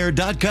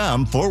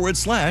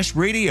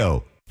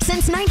iurnaair.com/radio.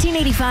 Since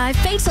 1985,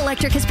 Bates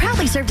Electric has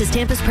proudly served as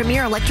Tampa's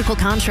premier electrical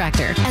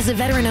contractor. As a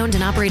veteran-owned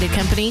and operated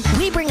company,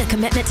 we bring a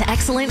commitment to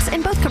excellence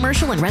in both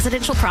commercial and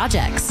residential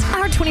projects.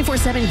 Our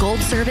 24/7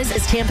 Gold service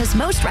is Tampa's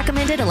most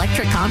recommended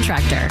electric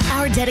contractor.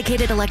 Our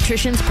dedicated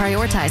electricians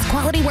prioritize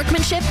quality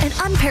workmanship and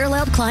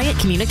unparalleled client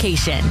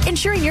communication,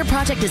 ensuring your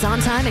project is on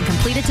time and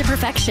completed to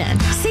perfection.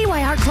 See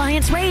why our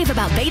clients rave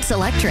about Bates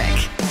Electric.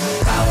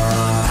 Power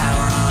on,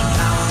 power on,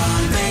 power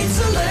on,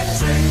 Bates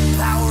Electric.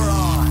 Power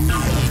on.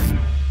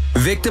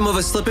 Victim of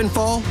a slip and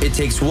fall? It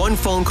takes one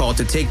phone call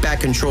to take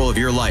back control of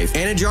your life.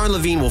 Anajar and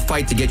Levine will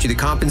fight to get you the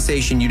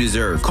compensation you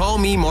deserve. Call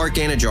me, Mark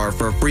Anajar,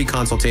 for a free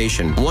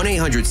consultation.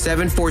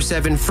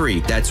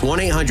 1-800-747-FREE. That's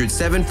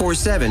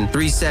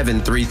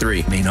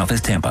 1-800-747-3733. Main office,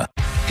 Tampa.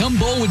 Come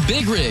bowl with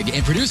Big Rig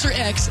and Producer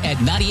X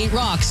at 98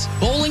 Rocks.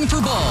 Bowling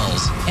for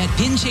Balls at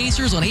Pin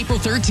Chasers on April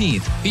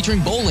 13th. Featuring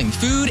bowling,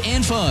 food,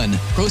 and fun.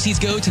 Proceeds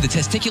go to the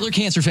Testicular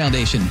Cancer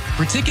Foundation.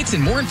 For tickets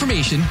and more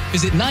information,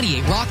 visit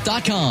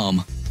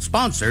 98rock.com.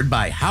 Sponsored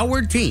by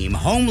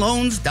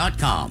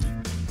HowardTeamHomeLoans.com.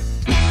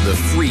 The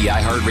free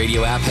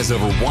iHeartRadio app has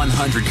over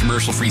 100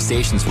 commercial-free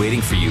stations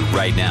waiting for you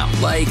right now.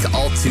 Like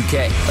Alt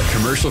 2K, a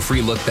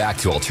commercial-free look back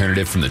to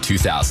alternative from the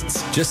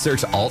 2000s. Just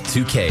search Alt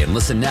 2K and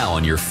listen now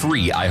on your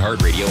free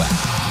iHeartRadio app.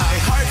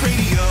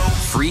 iHeartRadio.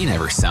 Free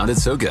never sounded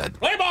so good.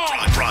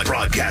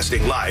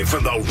 Broadcasting live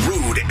from the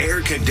Ruud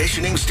Air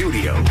Conditioning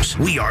Studios.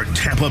 We are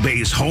Tampa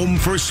Bay's home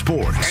for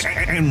sports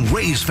and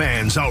Rays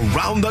fans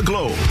around the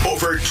globe.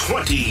 Over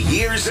 20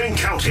 years and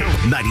counting.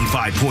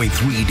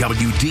 95.3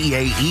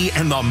 WDAE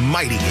and the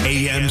mighty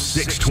AM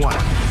 620.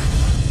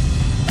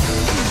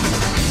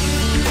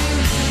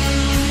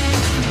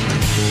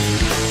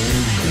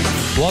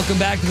 Welcome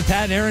back to the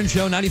Pat and Aaron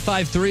Show,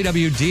 95.3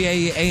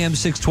 WDAE AM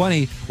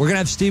 620. We're going to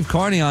have Steve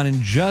Carney on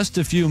in just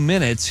a few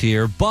minutes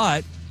here,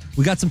 but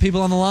we got some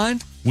people on the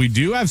line? We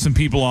do have some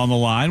people on the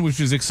line,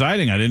 which is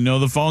exciting. I didn't know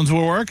the phones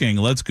were working.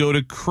 Let's go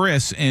to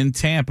Chris in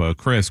Tampa.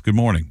 Chris, good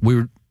morning.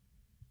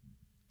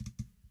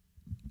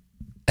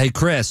 Hey,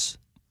 Chris.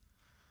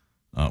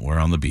 We're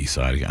on the B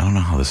side again. I don't know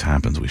how this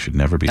happens. We should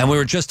never be. And we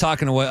were just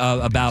talking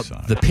about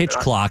the pitch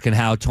clock and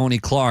how Tony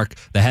Clark,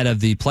 the head of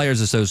the Players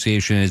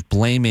Association, is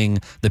blaming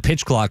the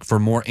pitch clock for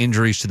more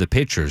injuries to the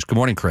pitchers. Good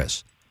morning,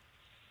 Chris.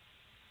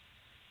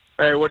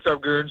 Hey, what's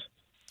up, Goons?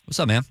 What's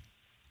up, man?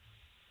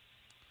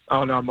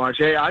 Oh, not much.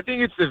 Hey, I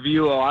think it's the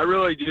velo. I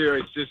really do.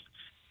 It's just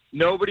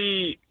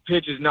nobody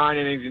pitches 9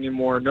 innings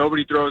anymore.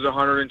 Nobody throws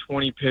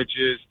 120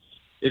 pitches.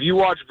 If you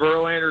watch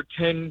Verlander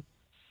 10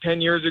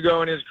 years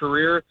ago in his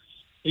career,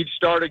 he'd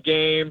start a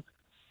game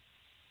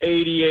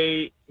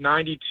 88,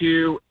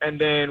 92, and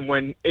then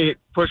when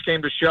push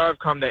came to shove,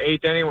 come the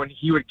 8th inning, when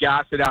he would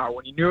gas it out.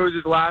 When he knew it was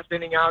his last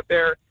inning out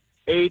there,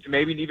 8th,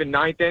 maybe even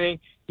 9th inning,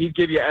 he'd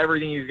give you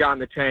everything he's got in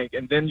the tank,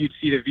 and then you'd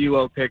see the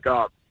velo pick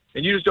up.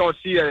 And you just don't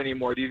see that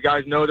anymore. These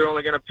guys know they're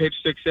only going to pitch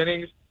 6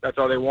 innings. That's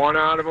all they want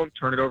out of them.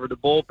 Turn it over to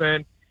the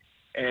bullpen,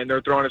 and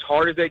they're throwing as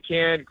hard as they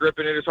can,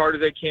 gripping it as hard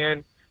as they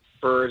can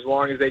for as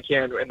long as they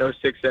can in those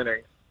 6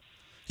 innings.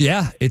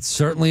 Yeah, it's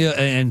certainly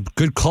and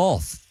good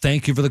call.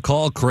 Thank you for the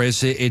call,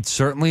 Chris. It's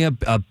certainly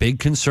a big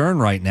concern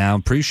right now.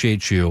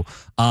 Appreciate you.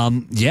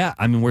 Yeah,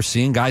 I mean, we're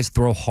seeing guys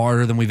throw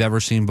harder than we've ever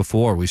seen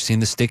before. We've seen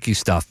the sticky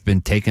stuff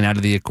been taken out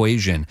of the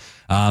equation.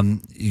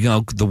 You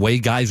know, the way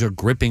guys are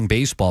gripping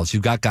baseballs.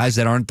 You've got guys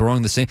that aren't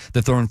throwing the same.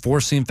 They're throwing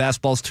 4-seam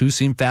fastballs,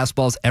 2-seam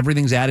fastballs.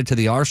 Everything's added to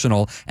the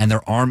arsenal, and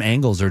their arm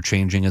angles are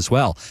changing as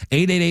well.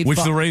 888,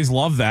 which the Rays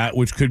love that,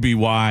 which could be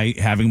why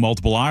having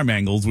multiple arm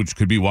angles, which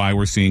could be why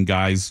we're seeing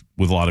guys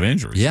with a lot of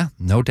injuries. Yeah,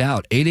 no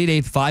doubt.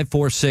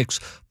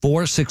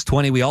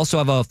 888-546-4620. We also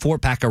have a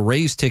 4-pack of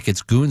Rays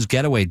tickets, Goons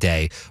Getaway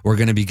Day. We're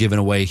going to be giving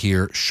away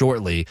here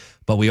shortly,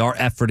 but we are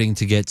efforting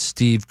to get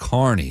Steve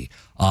Carney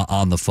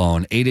on the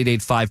phone.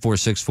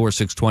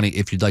 888-546-4620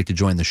 if you'd like to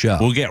join the show.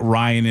 We'll get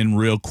Ryan in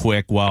real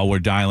quick while we're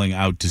dialing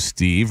out to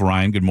Steve.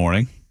 Ryan, good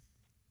morning.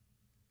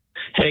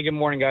 Hey, good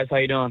morning, guys. How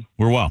you doing?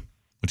 We're well.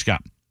 What you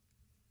got?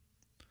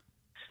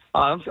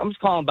 I'm just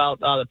calling about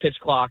the pitch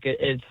clock.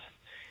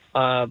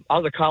 I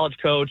was a college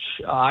coach.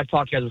 I've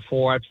talked to you guys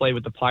before. I played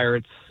with the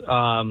Pirates.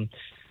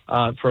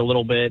 for a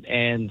little bit,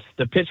 and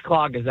the pitch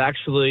clock is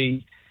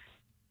actually,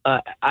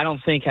 I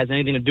don't think has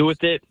anything to do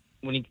with it.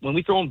 When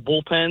we throw in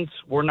bullpens,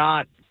 we're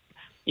not,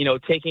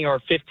 taking our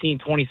 15,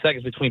 20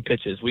 seconds between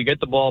pitches. We get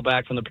the ball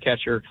back from the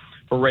catcher.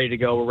 We're ready to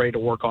go. We're ready to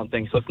work on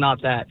things. So it's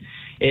not that.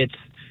 It's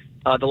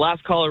the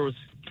last caller was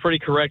pretty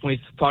correct when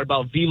he talked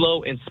about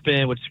velo and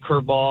spin, which is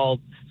curveball,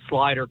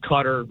 slider,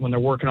 cutter, when they're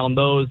working on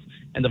those,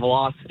 and the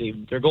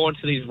velocity. They're going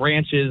to these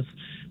ranches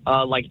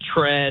like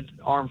Tread,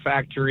 Arm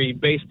Factory,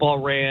 Baseball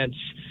Ranch,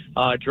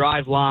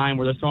 Drive Line,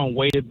 where they're throwing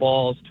weighted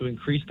balls to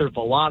increase their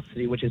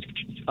velocity, which is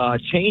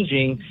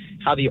changing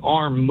how the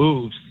arm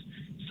moves.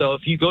 So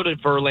if you go to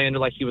Verlander,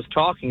 like he was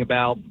talking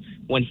about,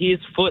 when his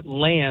foot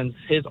lands,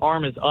 his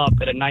arm is up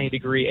at a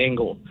 90-degree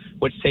angle,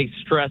 which takes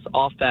stress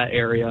off that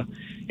area.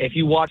 If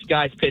you watch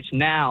guys pitch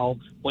now,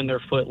 when their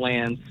foot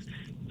lands,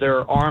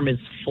 their arm is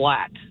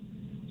flat.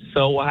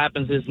 So what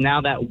happens is now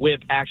that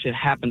whip action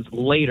happens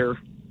later,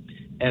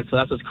 and so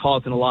that's what's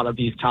causing a lot of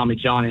these Tommy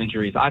John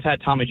injuries. I've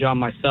had Tommy John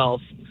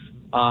myself.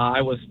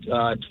 I was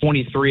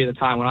 23 at the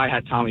time when I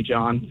had Tommy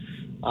John,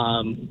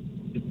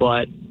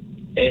 but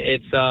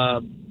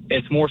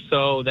it's more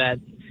so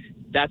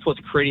that's what's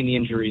creating the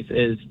injuries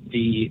is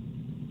the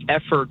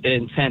effort and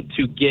intent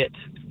to get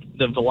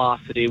the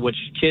velocity, which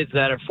kids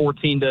that are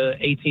 14 to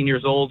 18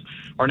 years old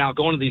are now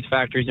going to these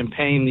factories and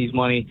paying these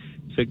money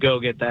to go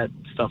get that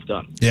stuff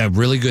done. Yeah,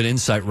 really good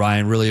insight,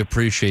 Ryan. Really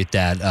appreciate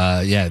that.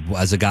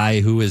 As a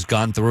guy who has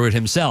gone through it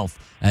himself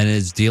and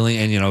is dealing,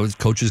 and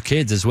coaches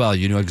kids as well,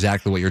 you know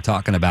exactly what you're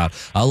talking about.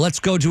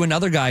 Let's go to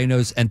another guy who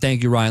knows, and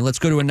thank you, Ryan. Let's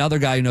go to another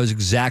guy who knows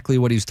exactly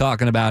what he's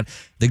talking about.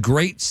 The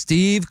great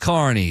Steve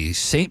Carney,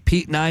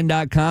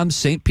 stpete9.com,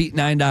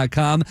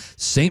 stpete9.com,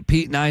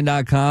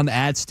 stpete9.com,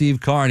 at Steve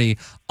Carney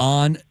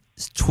on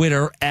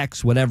Twitter,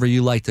 X, whatever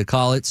you like to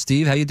call it.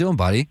 Steve, how you doing,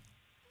 buddy?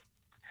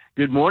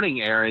 Good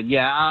morning, Aaron.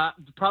 Yeah,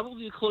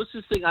 probably the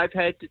closest thing I've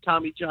had to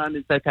Tommy John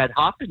is I've had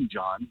Hoppin'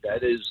 John.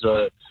 That is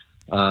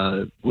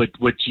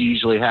what you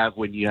usually have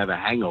when you have a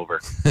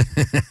hangover.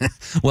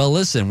 Well,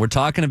 listen, we're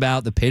talking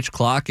about the pitch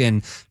clock,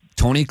 and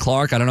Tony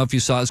Clark, I don't know if you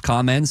saw his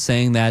comments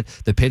saying that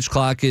the pitch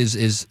clock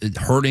is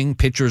hurting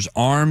pitchers'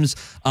 arms.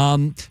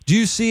 Do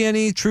you see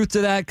any truth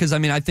to that? Because,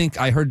 I think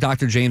I heard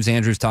Dr. James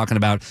Andrews talking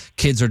about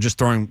kids are just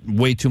throwing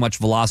way too much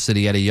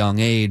velocity at a young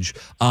age.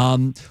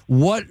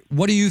 What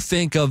do you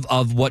think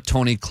of what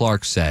Tony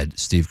Clark said,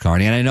 Steve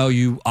Carney? And I know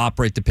you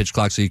operate the pitch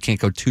clock, so you can't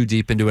go too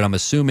deep into it, I'm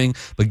assuming,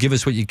 but give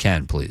us what you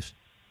can, please.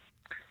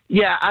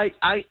 Yeah,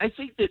 I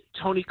think that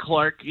Tony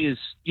Clark is,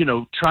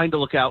 trying to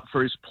look out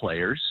for his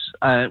players,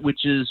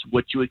 which is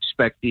what you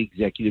expect the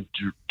executive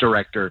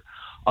director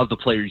of the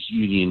Players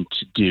Union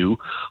to do.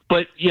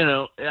 But,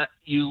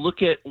 you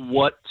look at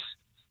what,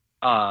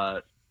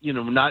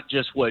 not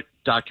just what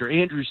Dr.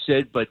 Andrews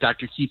said, but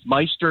Dr. Keith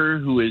Meister,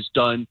 who has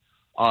done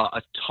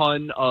a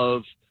ton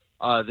of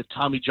the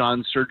Tommy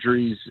John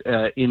surgeries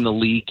in the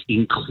league,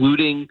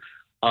 including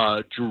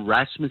Drew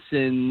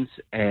Rasmussen's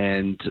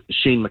and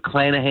Shane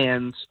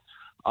McClanahan's.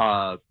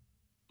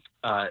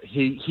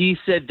 He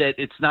said that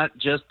it's not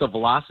just the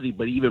velocity,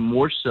 but even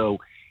more so,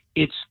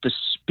 it's the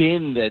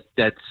spin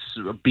that's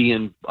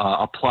being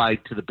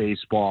applied to the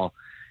baseball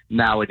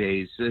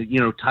nowadays.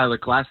 Tyler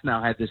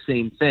Glasnow had the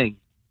same thing.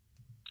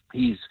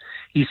 He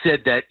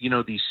said that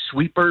these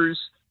sweepers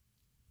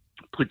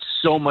put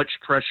so much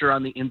pressure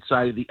on the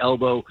inside of the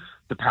elbow.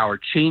 The power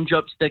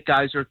changeups that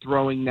guys are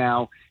throwing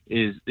now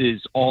is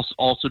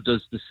also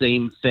does the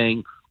same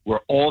thing, where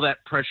all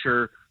that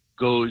pressure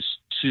goes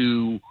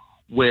to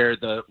where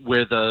the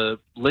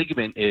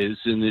ligament is,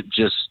 and it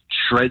just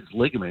shreds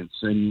ligaments.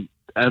 And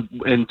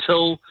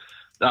until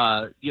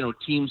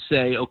teams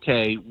say,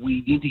 okay,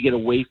 we need to get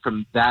away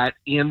from that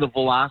and the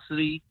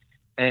velocity,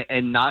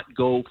 and not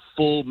go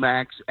full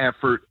max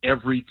effort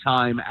every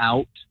time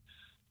out.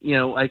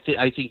 I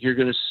think you're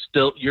going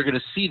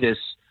to see this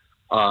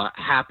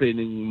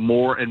happening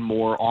more and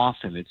more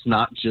often. It's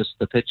not just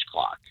the pitch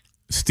clock.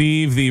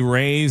 Steve, the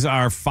Rays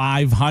are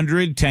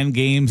 500, 10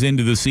 games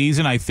into the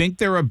season. I think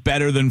they're a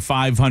better than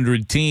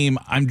 500 team.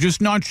 I'm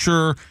just not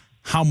sure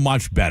how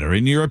much better.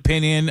 In your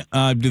opinion,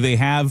 do they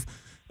have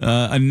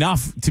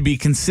enough to be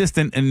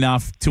consistent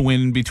enough to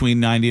win between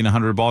 90 and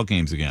 100 ball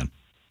games again?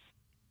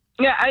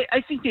 Yeah,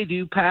 I think they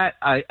do, Pat.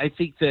 I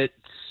think that,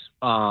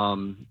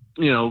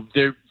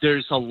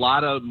 there's a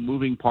lot of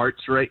moving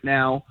parts right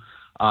now.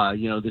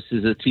 This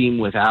is a team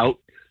without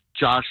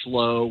Josh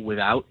Lowe,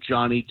 without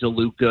Johnny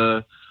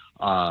DeLuca.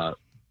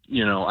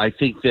 I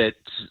think that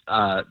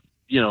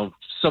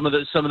some of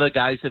the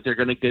guys that they're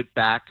going to get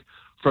back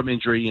from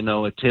injury,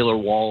 Taylor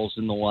Walls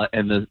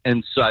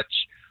and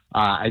such,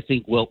 I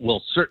think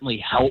will certainly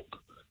help.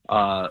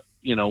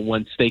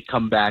 Once they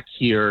come back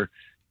here,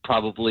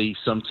 probably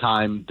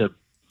sometime the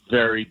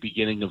very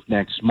beginning of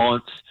next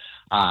month.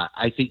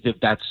 I think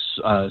that's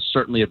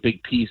certainly a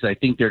big piece. I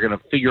think they're going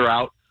to figure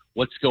out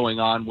what's going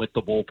on with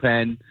the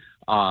bullpen.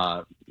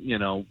 I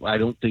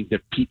don't think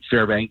that Pete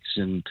Fairbanks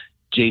and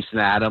Jason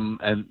Adam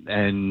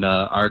and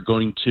are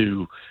going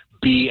to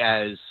be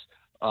as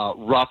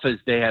rough as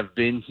they have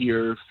been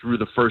here through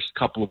the first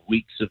couple of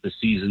weeks of the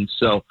season.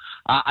 So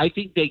I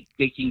think they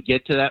can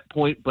get to that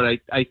point, but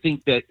I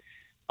think that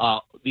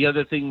the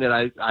other thing that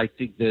I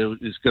think that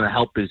is going to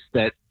help is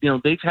that,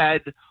 they've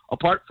had,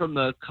 apart from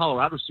the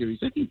Colorado series,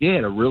 I think they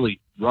had a really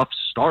rough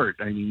start.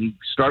 I mean, you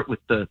start with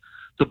the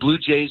Blue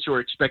Jays, who are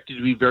expected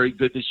to be very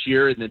good this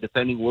year and the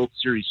defending World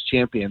Series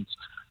champions,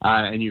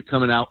 and you're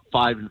coming out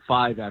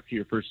 5-5 after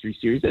your first 3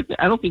 series.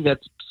 I don't think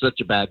that's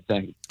such a bad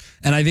thing.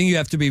 And I think you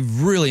have to be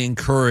really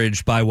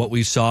encouraged by what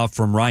we saw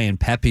from Ryan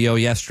Pepio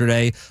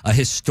yesterday. A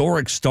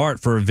historic start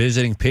for a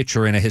visiting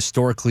pitcher in a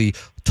historically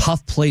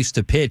tough place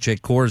to pitch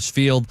at Coors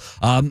Field.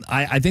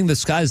 I think the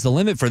sky's the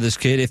limit for this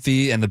kid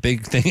and the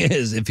big thing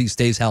is if he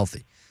stays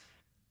healthy.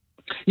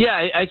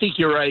 Yeah, I think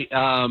you're right.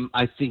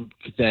 I think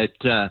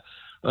that,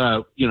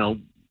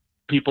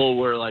 people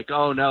were like,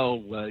 oh, no,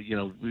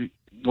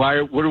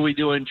 what are we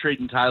doing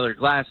trading Tyler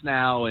Glass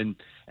now? And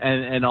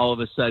all of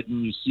a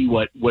sudden you see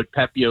what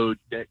Pepio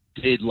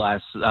did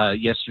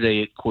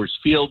yesterday at Coors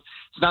Field.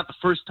 It's not the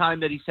first time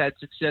that he's had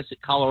success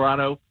at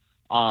Colorado,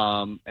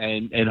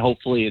 and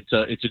hopefully it's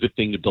a good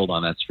thing to build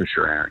on. That's for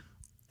sure, Aaron.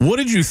 What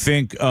did you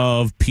think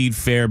of Pete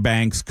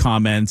Fairbanks'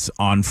 comments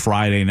on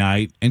Friday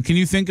night? And can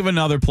you think of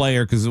another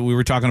player? Because we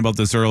were talking about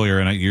this earlier,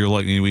 and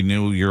we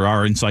knew you're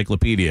our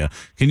encyclopedia.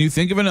 Can you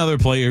think of another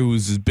player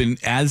who's been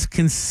as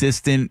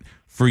consistent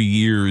for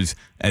years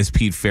as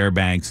Pete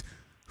Fairbanks,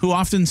 who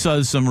often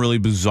says some really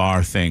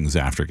bizarre things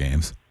after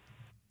games?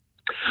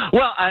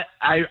 Well,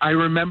 I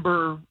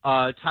remember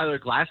Tyler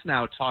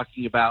Glasnow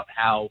talking about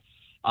how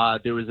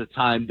there was a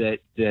time that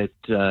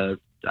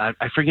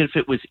I forget if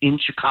it was in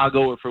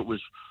Chicago or if it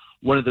was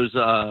one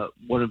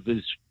of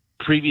his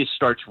previous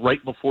starts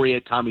right before he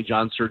had Tommy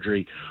John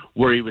surgery,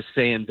 where he was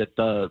saying that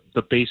the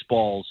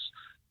baseballs,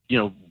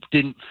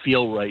 didn't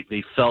feel right.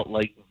 They felt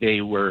like they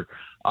were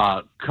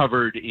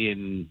covered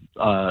in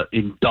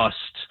dust.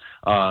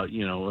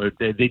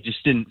 They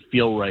just didn't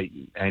feel right,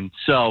 and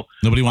so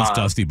nobody wants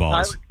dusty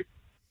balls.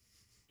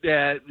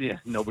 Yeah,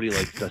 nobody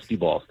likes dusty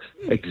balls.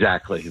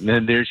 Exactly. And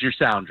then there's your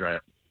sound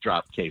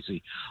drop,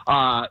 Casey.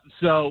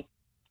 So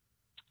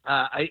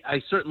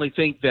I certainly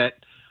think that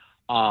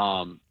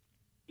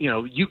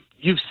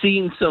you've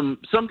seen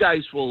some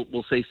guys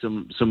will say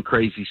some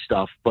crazy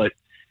stuff, but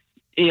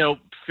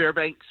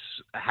Fairbanks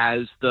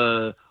has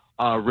the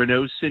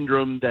Renault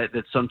syndrome that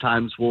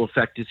sometimes will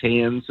affect his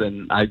hands,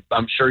 and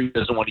I'm sure he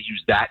doesn't want to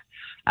use that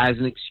as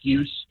an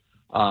excuse.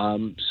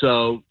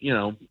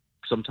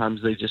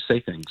 Sometimes they just say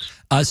things.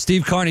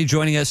 Steve Carney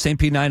joining us,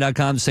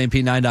 stpete9.com,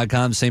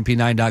 stpete9.com,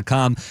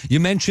 stpete9.com.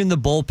 You mentioned the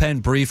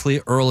bullpen briefly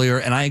earlier,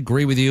 and I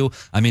agree with you.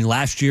 I mean,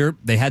 last year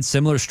they had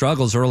similar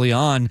struggles early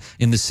on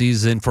in the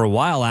season for a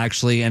while,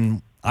 actually,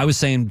 and I was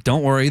saying,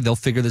 don't worry, they'll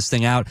figure this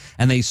thing out,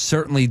 and they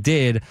certainly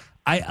did.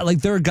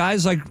 There are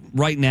guys like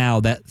right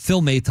now that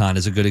Phil Maton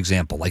is a good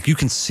example. Like, you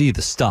can see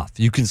the stuff.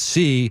 You can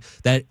see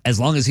that as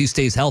long as he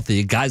stays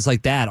healthy, guys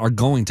like that are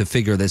going to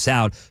figure this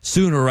out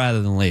sooner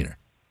rather than later.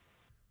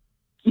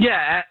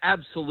 Yeah,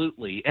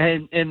 absolutely.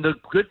 And the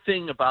good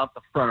thing about the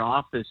front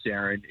office,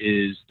 Aaron,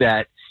 is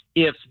that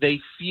if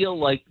they feel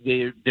like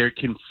they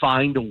can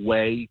find a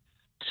way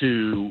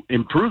to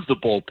improve the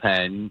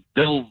bullpen,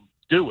 they'll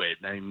do it.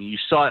 I mean, you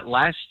saw it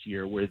last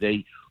year where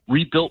they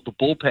rebuilt the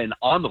bullpen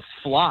on the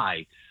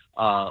fly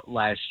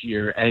last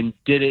year and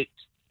did it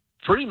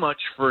pretty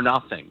much for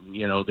nothing.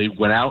 They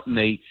went out and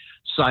they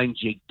signed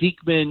Jake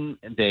Diekman,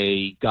 and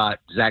they got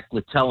Zach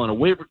Littell on a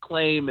waiver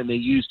claim, and they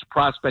used a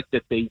prospect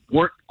that they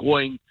weren't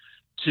going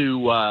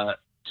to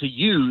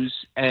use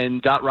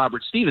and got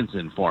Robert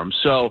Stevenson for him.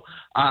 So,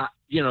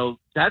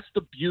 that's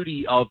the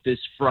beauty of this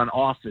front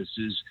office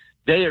is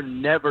they are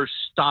never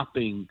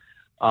stopping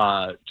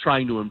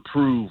trying to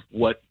improve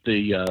what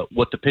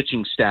the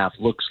pitching staff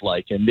looks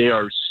like, and they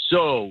are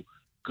so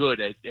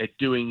good at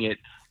doing it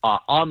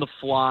on the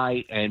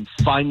fly and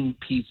finding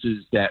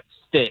pieces that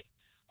fit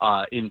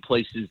in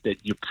places that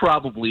you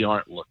probably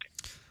aren't looking.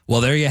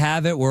 Well, there you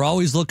have it. We're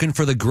always looking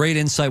for the great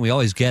insight. We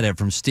always get it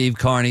from Steve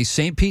Carney,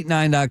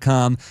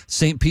 stpete9.com,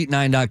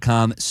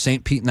 stpete9.com,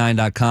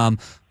 stpete9.com.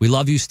 We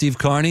love you, Steve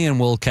Carney, and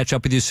we'll catch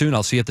up with you soon.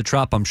 I'll see you at the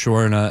Trop, I'm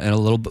sure, in a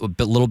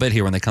little bit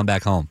here when they come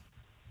back home.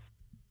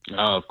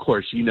 Of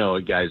course, you know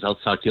it, guys. I'll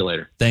talk to you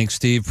later. Thanks,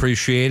 Steve.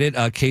 Appreciate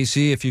it.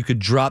 Casey, if you could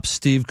drop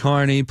Steve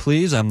Carney,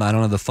 please. I don't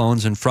have the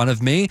phones in front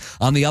of me.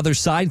 On the other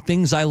side,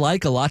 things I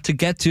like, a lot to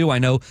get to. I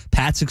know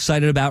Pat's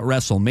excited about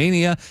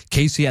WrestleMania.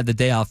 Casey had the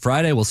day off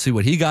Friday. We'll see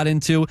what he got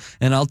into,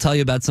 and I'll tell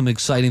you about some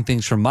exciting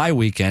things from my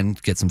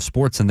weekend. Get some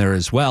sports in there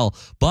as well.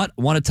 But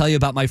I want to tell you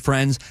about my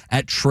friends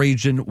at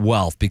Trajan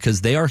Wealth,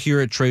 because they are here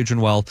at Trajan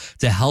Wealth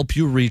to help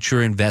you reach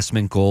your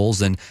investment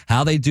goals. And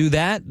how they do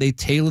that, they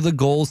tailor the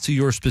goals to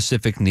your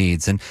specific needs.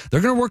 And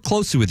they're going to work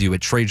closely with you at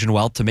Trajan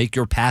Wealth to make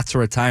your path to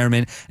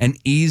retirement an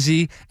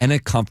easy and a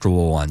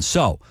comfortable one.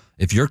 So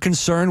if you're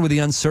concerned with the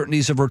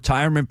uncertainties of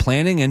retirement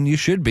planning, and you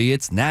should be,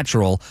 it's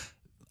natural,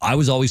 I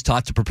was always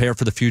taught to prepare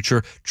for the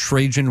future.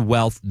 Trajan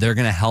Wealth, they're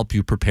going to help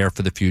you prepare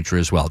for the future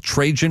as well.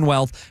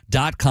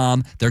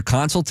 TrajanWealth.com. Their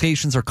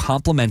consultations are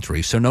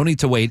complimentary, so no need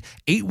to wait.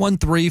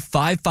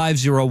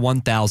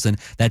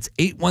 813-550-1000. That's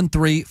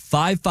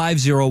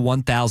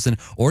 813-550-1000.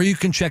 Or you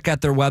can check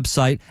out their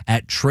website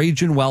at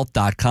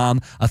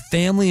TrajanWealth.com, a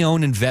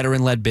family-owned and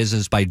veteran-led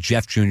business by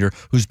Jeff Jr.,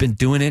 who's been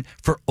doing it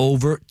for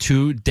over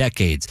 2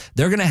 decades.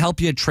 They're going to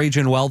help you at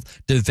Trajan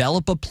Wealth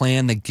develop a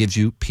plan that gives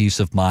you peace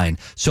of mind.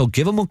 So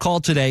give them a call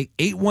today,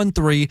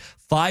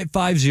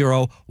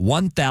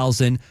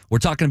 813-550-1000. We're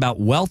talking about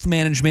wealth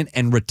management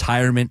and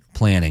retirement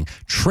planning.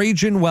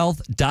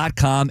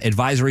 TrajanWealth.com.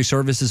 Advisory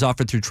services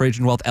offered through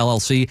Trajan Wealth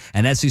LLC,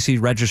 an SEC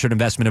registered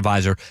investment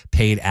advisor.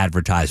 Paid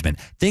advertisement.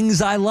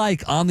 Things I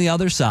like on the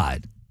other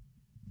side.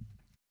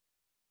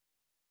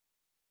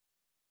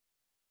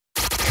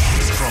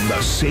 From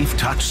the Safe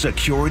Touch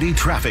Security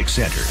Traffic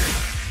Center.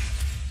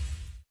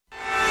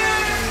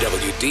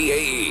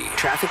 WDAE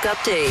traffic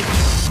update.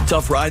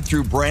 Tough ride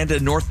through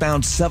Brandon,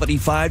 northbound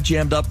 75,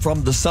 jammed up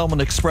from the Selman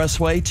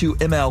Expressway to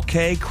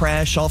MLK.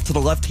 Crash off to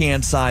the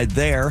left-hand side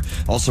there.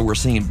 Also, we're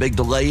seeing big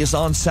delays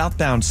on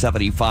southbound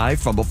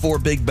 75 from before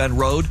Big Bend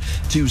Road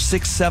to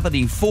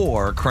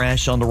 674.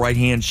 Crash on the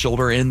right-hand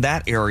shoulder in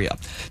that area.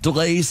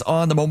 Delays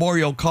on the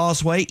Memorial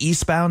Causeway,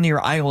 eastbound near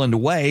Island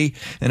Way,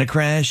 and a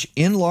crash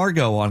in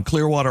Largo on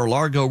Clearwater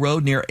Largo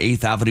Road near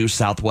 8th Avenue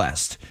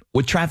Southwest.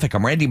 With traffic,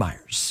 I'm Randy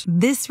Myers.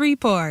 This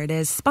report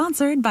is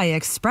sponsored by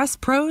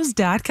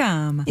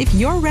ExpressPros.com. If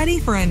you're ready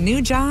for a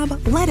new job,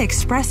 let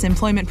Express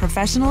Employment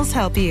Professionals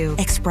help you.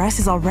 Express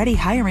is already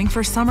hiring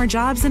for summer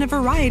jobs in a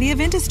variety of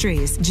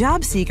industries.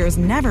 Job seekers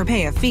never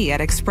pay a fee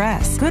at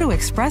Express. Go to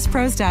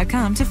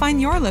ExpressPros.com to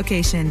find your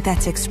location.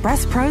 That's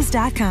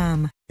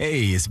ExpressPros.com.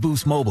 Hey, it's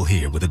Boost Mobile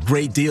here with a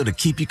great deal to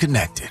keep you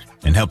connected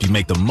and help you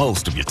make the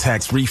most of your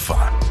tax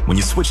refund. When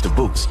you switch to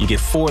Boost, you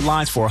get 4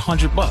 lines for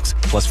 $100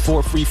 plus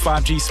 4 free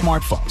 5G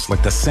smartphones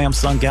like the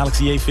Samsung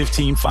Galaxy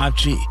A15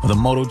 5G or the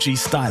Moto G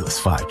Stylus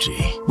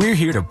 5G. We're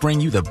here to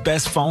bring you the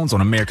best phones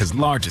on America's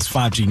largest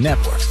 5G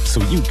network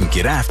so you can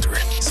get after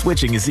it.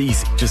 Switching is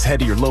easy. Just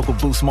head to your local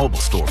Boost Mobile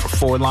store for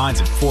 4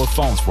 lines and 4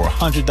 phones for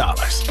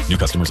 $100. New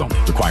customers only.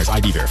 Requires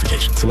ID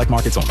verification. Select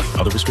markets only.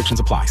 Other restrictions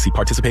apply. See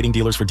participating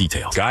dealers for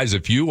details. Guys,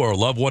 if you or a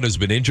loved one has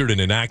been injured in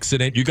an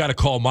accident, you got to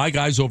call my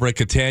guys over at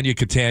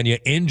Catania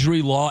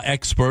Injury Law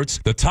Experts,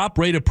 the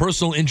top-rated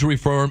personal injury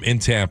firm in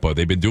Tampa.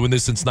 They've been doing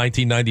this since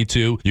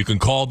 1992. You can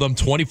call them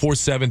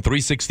 24/7,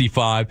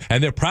 365,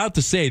 and they're proud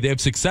to say they have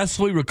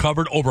successfully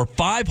recovered over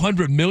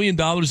 $500 million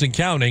and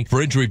counting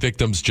for injury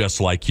victims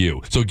just like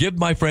you. So give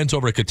my friends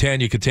over at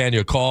Catania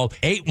a call,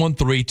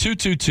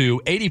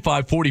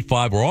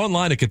 813-222-8545, or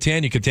online at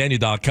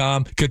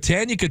CataniaCatania.com.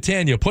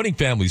 Catania, putting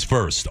families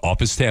first.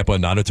 Office Tampa,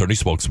 non-attorney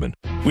spokesman.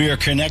 We are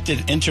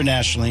connected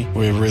internationally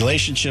with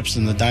relationships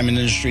in the diamond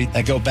industry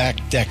that go back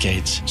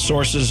decades.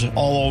 Sources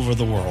all over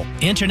the world.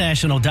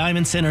 International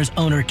Diamond Center's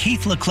owner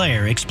Keith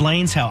LeClaire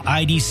explains how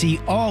IDC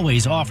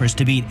always offers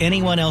to beat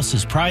anyone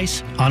else's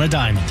price on a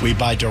diamond. We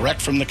buy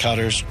direct from the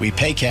cutters, we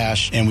pay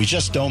cash, and we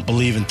just don't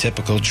believe in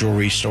typical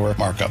jewelry store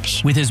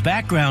markups. With his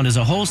background as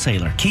a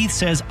wholesaler, Keith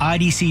says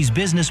IDC's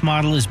business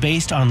model is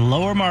based on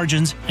lower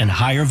margins and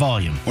higher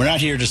volume. We're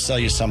not here to sell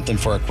you something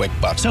for a quick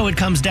buck. So it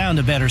comes down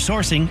to better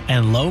sourcing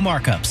and low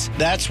markups.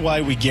 That's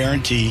why we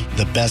guarantee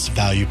the best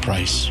value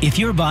price. If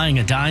you're buying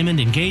a diamond,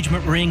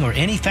 engagement ring, or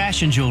any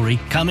fashion jewelry,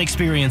 come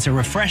experience a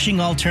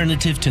refreshing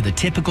alternative to the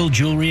typical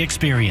jewelry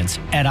experience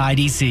at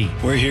IDC.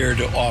 We're here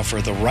to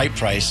offer the right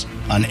price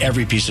on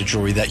every piece of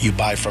jewelry that you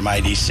buy from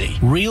IDC.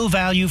 Real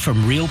value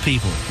from real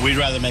people. We'd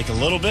rather make a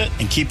little bit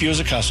and keep you as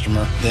a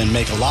customer than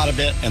make a lot of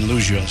it and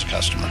lose you as a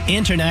customer.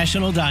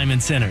 International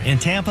Diamond Center in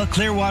Tampa,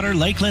 Clearwater,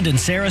 Lakeland, and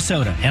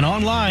Sarasota, and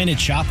online at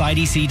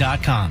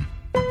shopidc.com.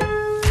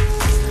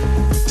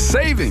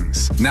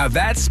 Savings. Now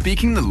that's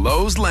speaking the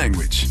Lowe's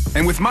language.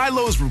 And with My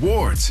Lowe's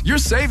Rewards, your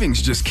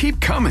savings just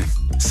keep coming.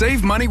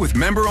 Save money with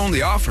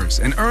member-only offers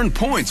and earn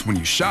points when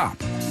you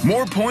shop.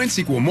 More points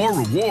equal more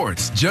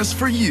rewards just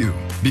for you.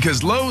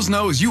 Because Lowe's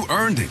knows you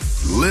earned it,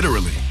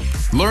 literally.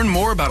 Learn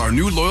more about our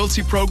new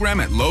loyalty program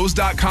at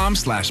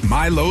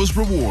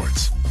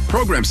Lowes.com/MyLowe'sRewards.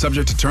 Program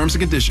subject to terms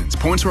and conditions.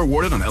 Points are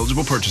awarded on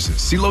eligible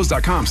purchases. See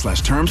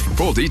Lowes.com/terms for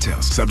full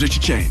details. Subject to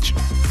change.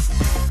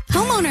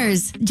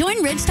 Homeowners,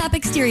 join Ridgetop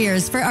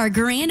Exteriors for our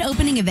grand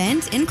opening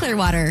event in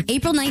Clearwater,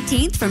 April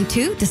 19th from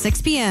 2 to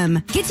 6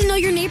 p.m. Get to know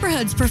your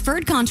neighborhood's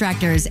preferred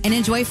contractors and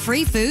enjoy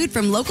free food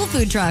from local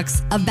food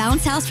trucks, a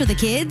bounce house for the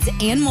kids,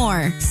 and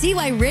more. See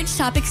why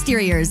Ridgetop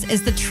Exteriors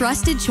is the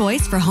trusted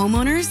choice for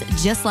homeowners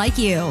just like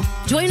you.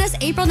 Join us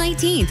April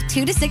 19th,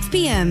 2 to 6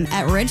 p.m.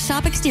 at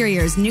Ridgetop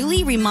Exteriors'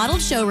 newly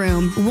remodeled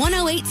showroom,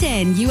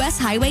 10810 U.S.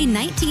 Highway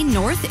 19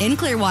 North in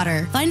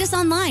Clearwater. Find us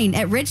online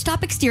at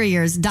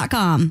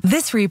ridgetopexteriors.com.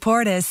 This report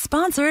is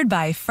sponsored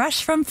by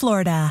Fresh from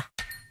Florida.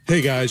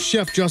 Hey guys,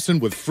 Chef Justin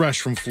with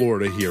Fresh from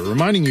Florida here,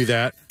 reminding you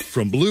that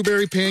from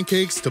blueberry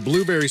pancakes to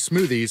blueberry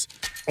smoothies,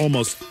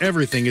 almost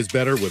everything is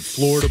better with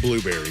Florida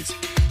blueberries.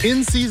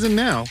 In season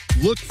now,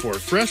 look for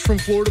Fresh from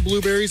Florida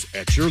blueberries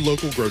at your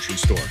local grocery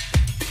store.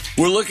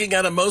 We're looking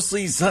at a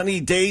mostly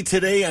sunny day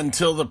today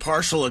until the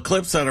partial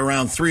eclipse at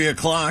around 3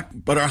 o'clock,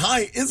 but our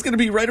high is going to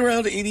be right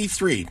around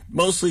 83.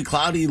 Mostly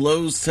cloudy,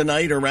 lows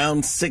tonight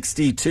around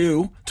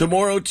 62.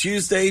 Tomorrow,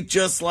 Tuesday,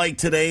 just like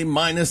today,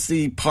 minus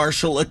the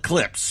partial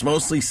eclipse.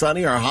 Mostly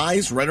sunny, our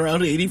highs right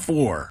around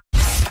 84.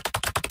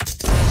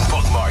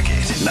 Bookmark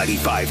it.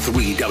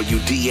 95.3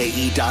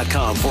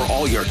 WDAE.com for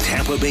all your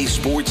Tampa Bay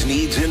sports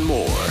needs and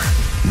more.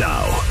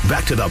 Now,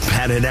 back to the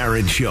Pat and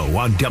Aaron Show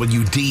on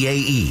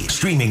WDAE.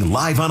 Streaming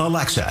live on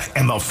Alexa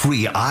and the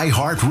free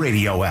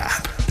iHeartRadio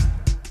app.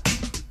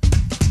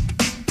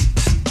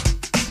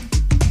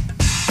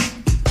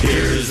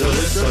 Here's a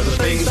list of the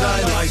things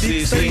I like.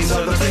 These things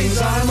are the things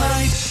I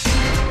like.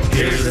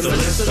 Here's the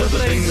list of the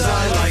things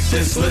I like.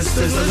 This list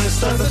is a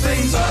list of the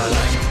things I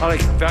like. I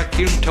like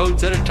vacuum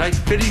toads and a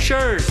tight-fitting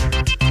shirt.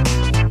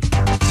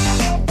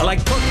 I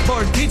like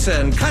cork-board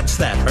pizza and cuts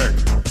that hurt.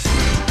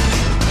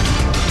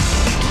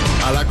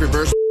 I like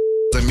reverse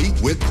the meat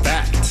with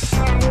fat.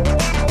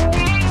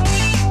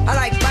 I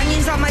like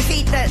bunions on my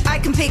feet that I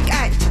can pick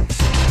at.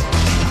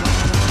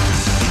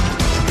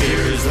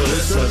 Here's the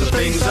list of the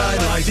things I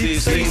like.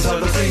 These things are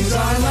the things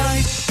I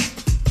like.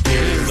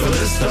 Here's the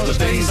list of the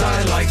things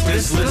I like.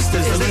 This list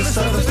is a list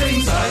of the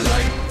things I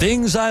like.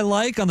 Things I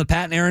like on the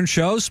Pat and Aaron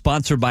Show,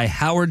 sponsored by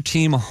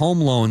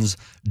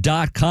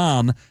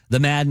HowardTeamHomeLoans.com. The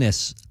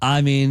madness.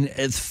 I mean,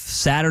 it's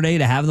Saturday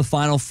to have the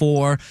Final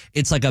Four.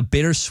 It's like a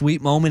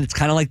bittersweet moment. It's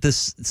kind of like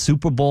this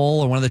Super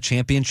Bowl or one of the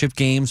championship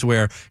games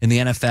where in the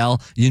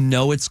NFL, you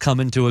know it's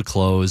coming to a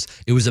close.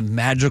 It was a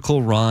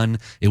magical run.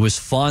 It was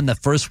fun. The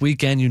first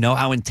weekend, you know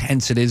how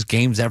intense it is.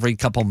 Games every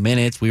couple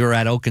minutes. We were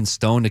at Oak and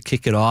Stone to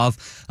kick it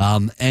off.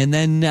 And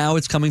then now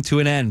it's coming to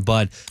an end.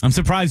 But I'm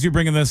surprised you're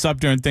bringing this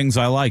up during Things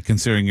I Like,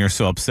 considering you're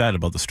so upset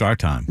about the start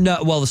time.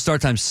 No, well, the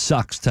start time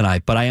sucks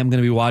tonight, but I am going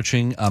to be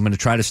watching. I'm going to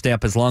try to stay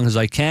up as long as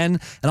I can,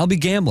 and I'll be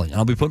gambling.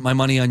 I'll be putting my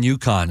money on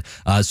UConn.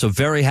 So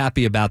very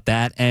happy about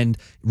that, and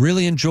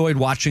really enjoyed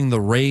watching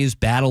the Rays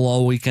battle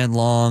all weekend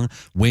long,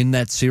 win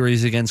that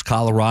series against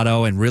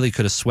Colorado, and really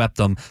could have swept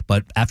them.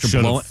 But after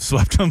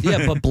swept them,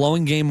 yeah, but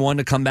blowing game one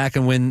to come back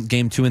and win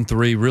game 2 and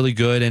 3, really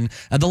good. And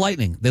the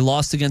Lightning, they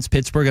lost against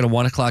Pittsburgh at a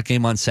 1 o'clock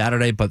game on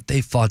Saturday, but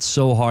they fought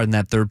so hard in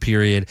that third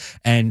period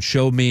and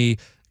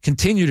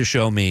continue to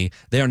show me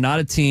they are not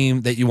a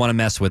team that you want to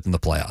mess with in the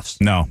playoffs.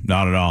 No,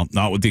 not at all.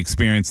 Not with the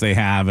experience they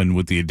have and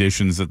with the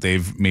additions that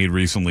they've made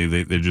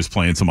recently. They're just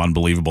playing some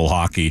unbelievable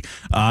hockey.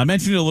 I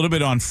mentioned it a little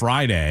bit on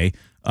Friday,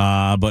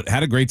 but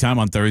had a great time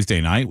on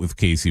Thursday night with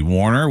Casey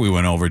Warner. We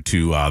went over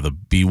to the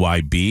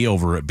BYB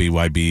over at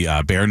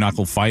BYB Bare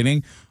Knuckle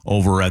Fighting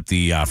over at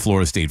the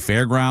Florida State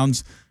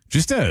Fairgrounds.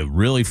 Just a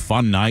really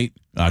fun night.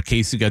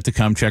 Casey got to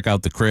come check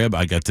out the crib.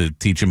 I got to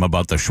teach him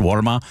about the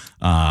shawarma.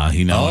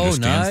 He now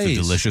understands the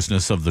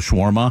deliciousness of the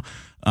shawarma.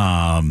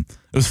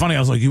 It was funny. I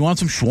was like, "You want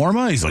some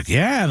shawarma?" He's like,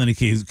 "Yeah." And then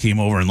he came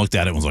over and looked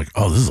at it and was like,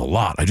 "Oh, this is a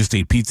lot. I just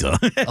ate pizza."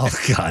 Oh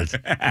God,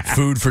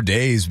 food for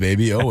days,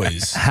 baby,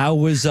 always. How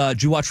was?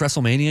 Did you watch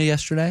WrestleMania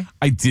yesterday?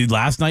 I did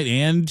last night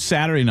and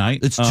Saturday night.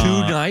 It's 2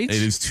 nights.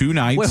 It is 2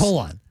 nights. Wait, hold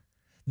on.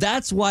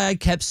 That's why I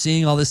kept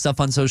seeing all this stuff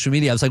on social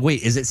media. I was like,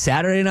 wait, is it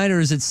Saturday night or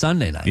is it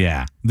Sunday night?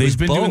 Yeah. They've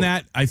been doing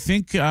that, I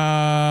think,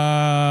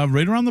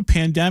 right around the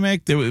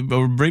pandemic.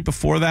 Right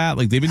before that.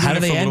 Like, they've been doing it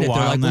for a little while.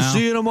 They're like, now. We'll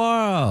see you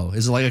tomorrow.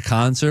 Is it like a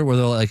concert where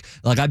they're like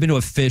I've been to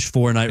a Fish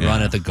 4-night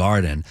run at the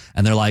Garden,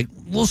 and they're like,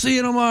 we'll see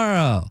you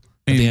tomorrow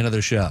at the end of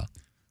their show.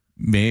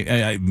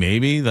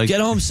 Maybe like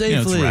get home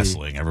safely. It's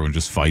wrestling. Everyone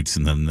just fights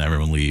and then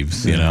everyone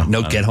leaves.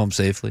 No, get home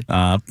safely.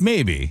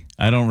 Maybe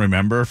I don't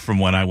remember from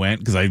when I went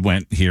because I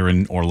went here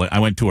in Orlando. I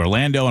went to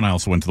Orlando and I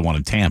also went to the one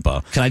in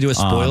Tampa. Can I do a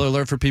spoiler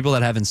alert for people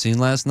that haven't seen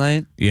last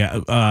night?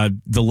 Yeah,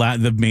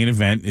 the main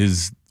event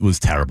was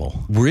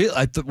terrible.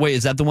 Really? Wait,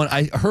 is that the one?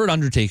 I heard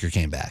Undertaker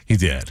came back. He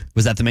did.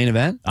 Was that the main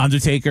event?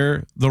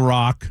 Undertaker, The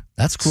Rock.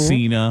 That's cool.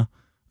 Cena.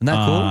 Isn't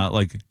that cool?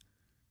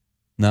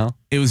 No,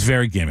 it was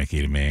very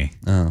gimmicky to me.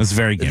 It was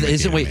very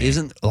gimmicky.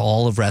 Isn't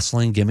all of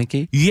wrestling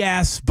gimmicky?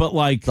 Yes, but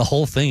the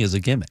whole thing is a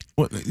gimmick.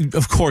 Well,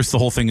 of course, the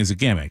whole thing is a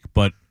gimmick,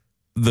 but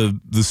the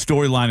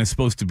storyline is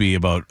supposed to be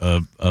about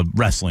a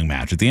wrestling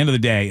match. At the end of the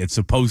day, it's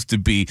supposed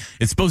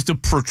to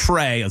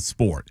portray a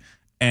sport.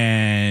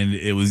 And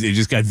it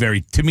just got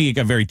it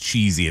got very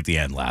cheesy at the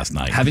end last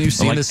night. Haven't you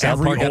seen the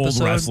South Park every old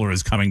episode? wrestler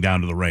is coming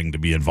down to the ring to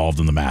be involved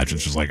in the match.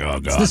 It's just like, oh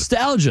God. It's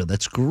nostalgia.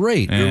 That's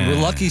great. We're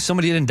lucky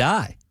somebody didn't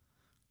die.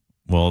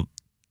 Well,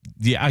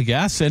 yeah, I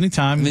guess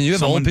anytime. I mean, you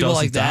have old people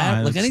like that.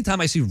 Die, like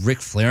anytime I see Ric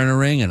Flair in a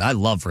ring, and I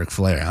love Ric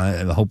Flair.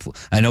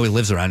 I know he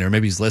lives around here.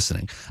 Maybe he's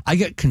listening. I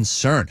get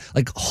concerned.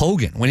 Like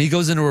Hogan, when he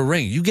goes into a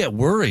ring, you get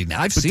worried.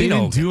 Now I've seen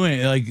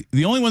Hogan.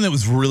 The only one that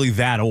was really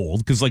that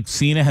old, because like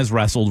Cena has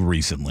wrestled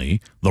recently.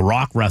 The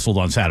Rock wrestled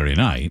on Saturday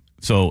night,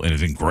 and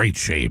is in great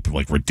shape,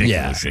 like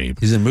ridiculous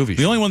shape. He's in movies.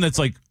 The only one that's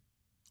like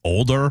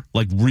older,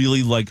 like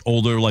really like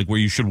older, like where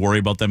you should worry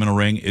about them in a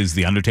ring is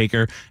The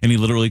Undertaker, and he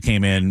literally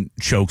came in,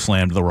 choke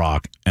slammed The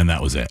Rock, and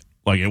that was it.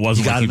 Like it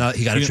wasn't.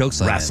 He got a choke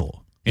slam.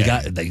 Wrestle. They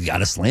got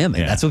to slam it.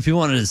 Yeah. That's what people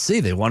wanted to see.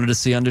 They wanted to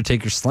see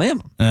Undertaker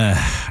slam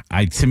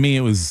him. To me,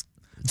 it was.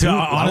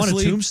 I want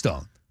a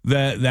tombstone.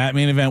 That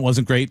main event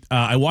wasn't great.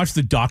 I watched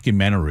the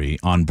documentary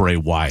on Bray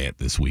Wyatt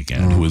this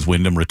weekend, who is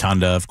Wyndham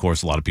Rotunda. Of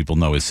course, a lot of people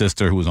know his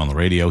sister, who was on the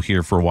radio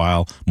here for a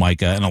while,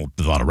 Micah, and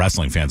a lot of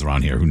wrestling fans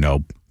around here who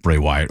know Bray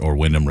Wyatt or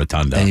Wyndham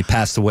Rotunda. And he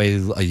passed away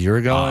a year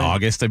ago?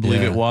 August, I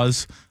believe it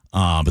was.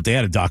 But they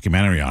had a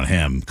documentary on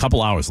him, a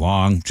couple hours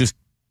long, just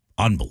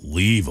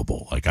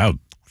unbelievable. Like, I was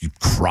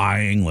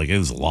crying, like, it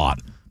was a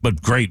lot.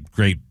 But great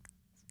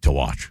to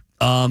watch.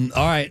 All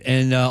right,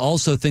 and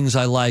also things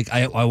I like.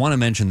 I want to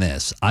mention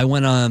this. I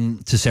went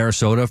to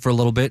Sarasota for a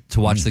little bit to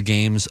watch the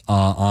games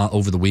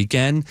over the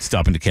weekend.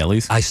 Stop into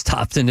Kelly's? I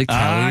stopped into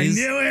Kelly's.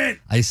 I knew it!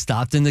 I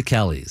stopped into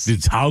Kelly's.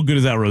 Dude, how good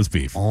is that roast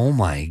beef? Oh,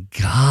 my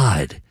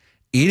God.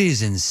 It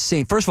is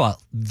insane. First of all,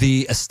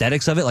 the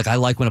aesthetics of it, like I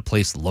like when a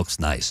place looks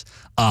nice.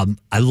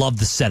 I love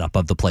the setup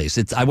of the place.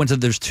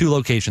 There's 2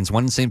 locations,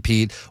 one in St.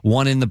 Pete,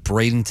 one in the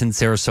Bradenton,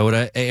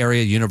 Sarasota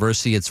area,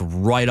 University. It's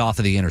right off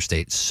of the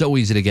interstate. So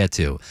easy to get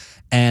to.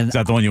 And is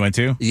that the one you went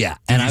to? Yeah.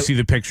 Did you see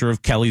the picture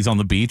of Kelly's on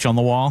the beach on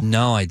the wall?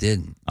 No, I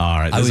didn't. All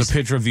right. There's a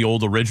picture of the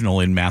old original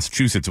in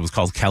Massachusetts. It was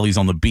called Kelly's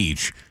on the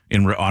Beach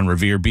on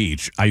Revere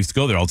Beach. I used to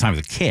go there all the time as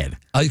a kid.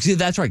 See,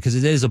 that's right, because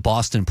it is a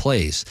Boston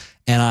place.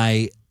 And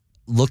I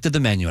looked at the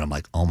menu and I'm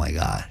like, oh my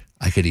God,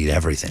 I could eat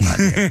everything on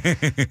here.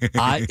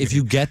 If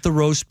you get the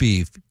roast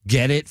beef,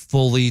 get it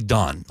fully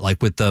done,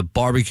 like with the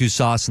barbecue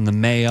sauce and the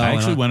mayo. I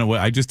actually went away.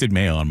 I just did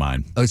mayo on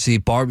mine. Oh, see,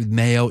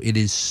 mayo, it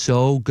is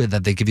so good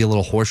that they give you a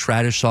little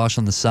horseradish sauce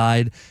on the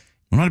side.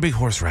 I'm not a big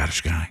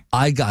horseradish guy.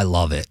 I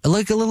love it.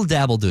 Like a little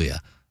dabble, do you?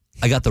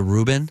 I got the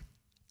Reuben.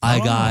 I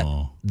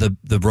got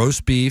the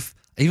roast beef.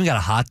 I even got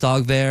a hot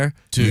dog there.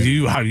 Dude,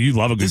 you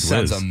love a good This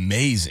sounds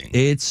amazing.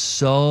 It's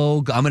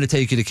so good. I'm going to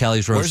take you to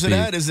Kelly's roast beef.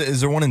 Where's it at? Is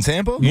there one in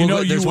Tampa?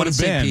 There's one in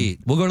St. Pete.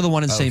 We'll go to the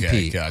one in St.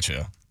 Pete.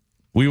 Gotcha.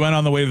 We went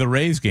on the way to the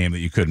Rays game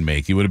that you couldn't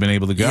make. You would have been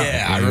able to go.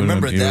 Yeah, I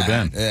remember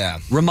that. Yeah.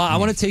 I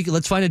want to take you.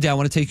 Let's find a day. I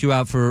want to take you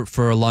out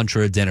for a lunch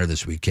or a dinner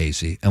this week,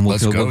 Casey, and we'll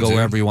go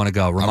wherever you want to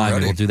go. Remind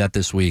me, we'll do that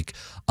this week.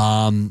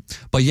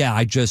 But yeah,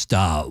 I just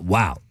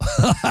wow.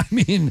 I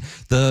mean,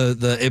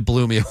 it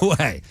blew me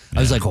away. I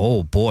was like,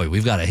 oh boy,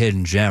 we've got a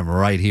hidden gem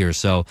right here.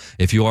 So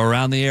if you are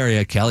around the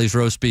area, Kelly's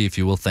roast beef,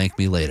 you will thank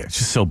me later. It's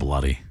just so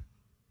bloody,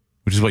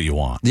 which is what you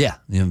want. Yeah.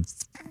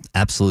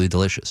 Absolutely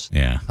delicious.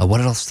 Yeah.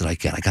 What else did I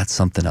get? I got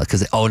something else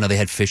because they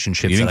had fish and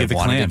chips. You didn't that get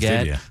I the wanted clams, to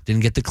get. did you?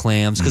 Didn't get the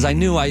clams because I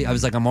knew I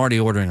was like, I'm already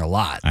ordering a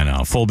lot. I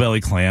know, full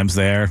belly clams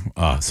there.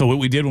 So what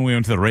we did when we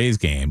went to the Rays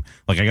game,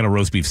 like I got a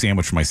roast beef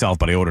sandwich for myself,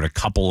 but I ordered a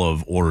couple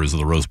of orders of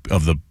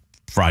the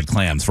fried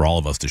clams for all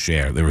of us to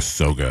share. They were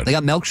so good. They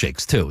got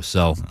milkshakes too.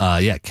 So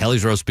yeah,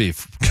 Kelly's roast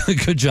beef.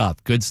 Good job.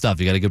 Good stuff.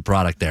 You got a good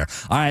product there.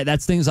 All right,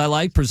 that's Things I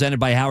Like,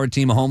 presented by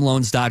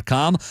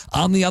HowardTeamHomeLoans.com.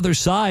 On the other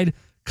side,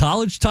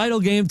 college title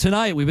game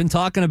tonight. We've been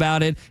talking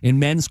about it in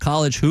men's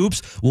college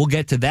hoops. We'll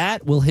get to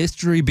that. Will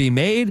history be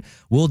made?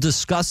 We'll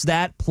discuss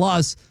that.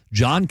 Plus,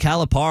 John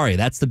Calipari.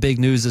 That's the big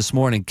news this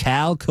morning.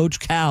 Coach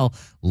Cal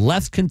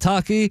left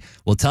Kentucky.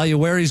 We'll tell you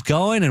where he's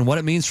going and what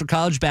it means for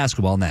college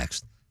basketball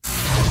next.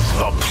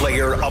 The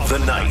Player of the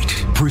Night,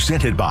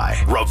 presented by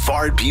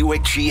Rivard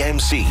Buick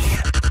GMC.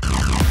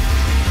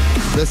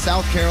 The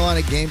South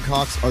Carolina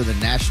Gamecocks are the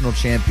national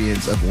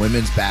champions of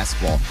women's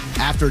basketball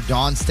after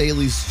Dawn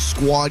Staley's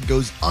squad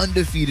goes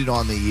undefeated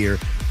on the year,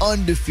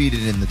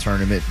 undefeated in the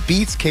tournament,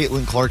 beats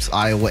Caitlin Clark's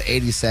Iowa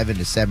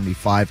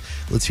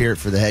 87-75. Let's hear it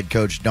for the head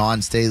coach,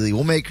 Dawn Staley.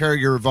 We'll make her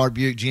your Rivard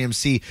Buick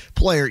GMC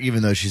player,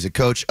 even though she's a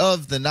coach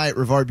of the night.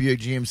 Rivard Buick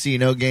GMC,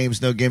 no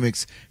games, no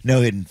gimmicks,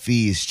 no hidden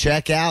fees.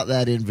 Check out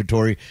that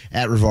inventory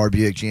at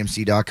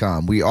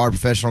RivardBuickGMC.com. We are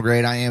professional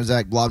grade. I am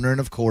Zach Blobner, and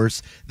of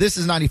course, this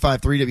is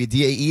 95.3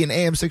 WDAE and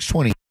AM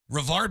 620.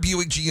 Rivard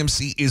Buick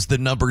GMC is the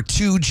number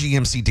 2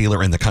 GMC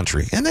dealer in the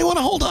country, and they want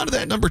to hold on to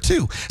that number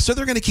 2. So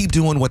they're going to keep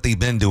doing what they've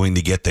been doing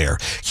to get there.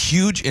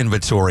 Huge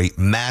inventory,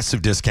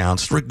 massive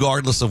discounts,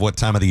 regardless of what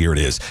time of the year it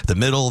is. The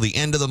middle, the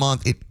end of the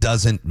month, it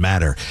doesn't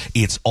matter.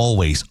 It's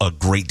always a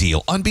great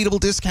deal. Unbeatable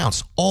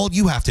discounts. All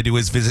you have to do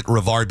is visit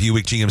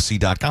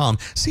RivardBuickGMC.com.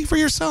 See for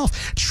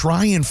yourself.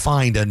 Try and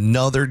find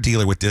another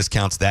dealer with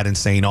discounts that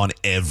insane on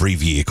every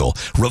vehicle.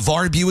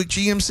 Rivard Buick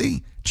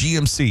GMC.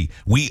 GMC,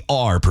 we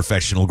are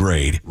professional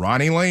grade.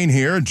 Ronnie Lane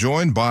here,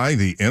 joined by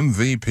the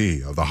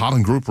MVP of the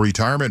Holland Group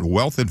Retirement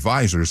Wealth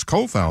Advisors,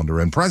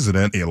 co-founder and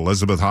president,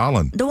 Elizabeth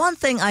Holland. The one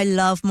thing I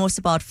love most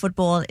about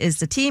football is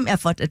the team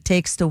effort it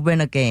takes to win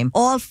a game.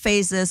 All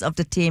phases of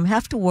the team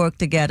have to work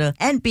together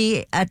and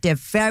be at their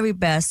very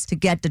best to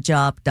get the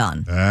job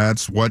done.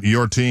 That's what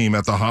your team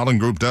at the Holland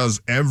Group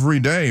does every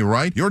day,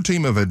 right? Your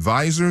team of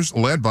advisors,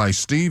 led by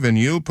Steve and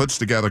you, puts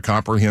together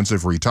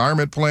comprehensive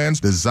retirement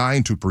plans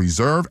designed to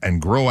preserve and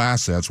grow grow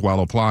assets while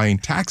applying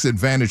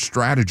tax-advantaged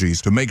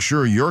strategies to make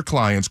sure your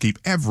clients keep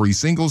every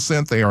single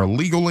cent they are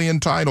legally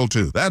entitled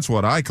to. That's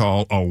what I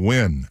call a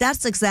win.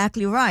 That's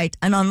exactly right.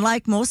 And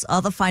unlike most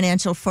other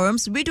financial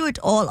firms, we do it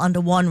all under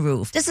one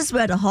roof. This is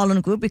where the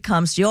Holland Group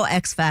becomes your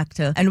X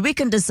factor, and we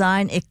can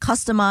design a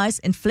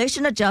customized,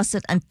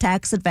 inflation-adjusted, and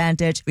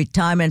tax-advantaged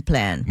retirement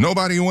plan.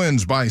 Nobody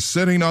wins by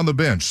sitting on the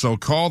bench, so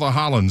call the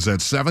Hollands at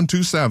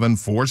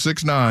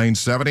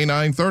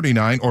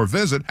 727-469-7939 or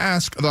visit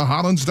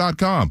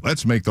AskTheHollands.com.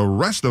 Let's make the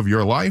rest of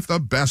your life the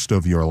best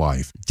of your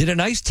life. Did a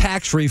nice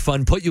tax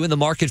refund put you in the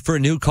market for a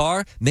new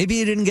car? Maybe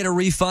you didn't get a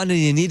refund and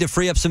you need to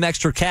free up some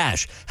extra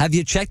cash. Have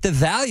you checked the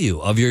value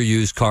of your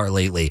used car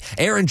lately?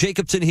 Aaron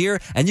Jacobson here,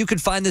 and you can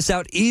find this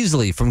out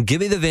easily from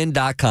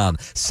GimmeTheVin.com.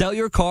 Sell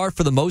your car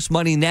for the most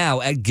money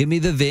now at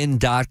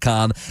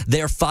GimmeTheVin.com.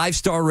 They're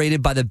 5-star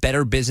rated by the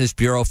Better Business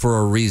Bureau for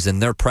a reason.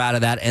 They're proud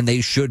of that, and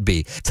they should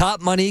be.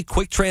 Top money,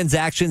 quick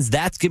transactions,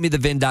 that's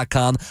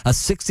GimmeTheVin.com. A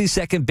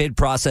 60-second bid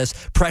process,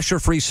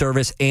 pressure-free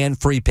service, and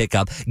free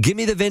pickup.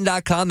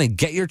 GimmeTheVin.com and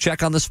get your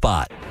check on the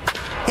spot.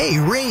 Hey,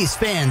 Rays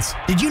fans,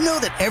 did you know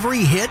that every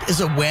hit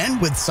is a win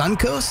with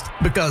Suncoast?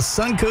 Because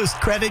Suncoast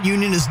Credit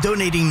Union is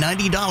donating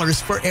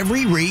 $90 for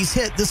every Rays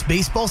hit this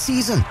baseball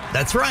season.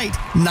 That's right,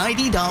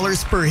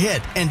 $90 per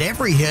hit. And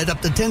every hit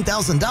up to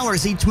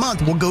 $10,000 each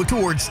month will go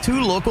towards 2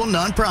 local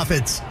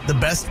nonprofits. The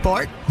best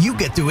part? You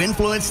get to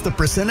influence the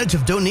percentage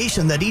of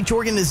donation that each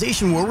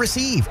organization will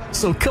receive.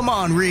 So come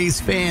on,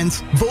 Rays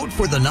fans. Vote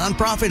for the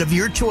nonprofit of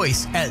your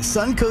choice at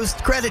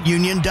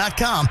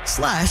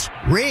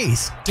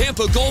suncoastcreditunion.com/Rays.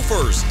 Tampa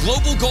Golfers,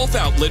 Global Golf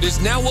Outlet is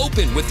now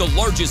open with the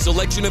largest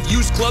selection of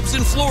used clubs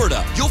in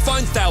Florida. You'll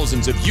find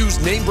thousands of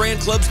used name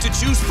brand clubs to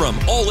choose from,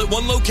 all at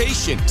one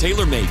location.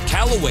 TaylorMade,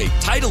 Callaway,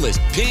 Titleist,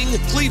 Ping,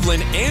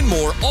 Cleveland, and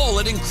more, all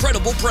at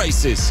incredible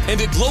prices.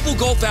 And at Global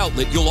Golf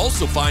Outlet, you'll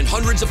also find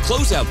hundreds of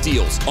closeout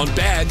deals on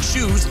bags,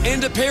 shoes,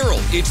 and apparel.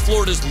 It's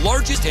Florida's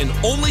largest and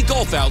only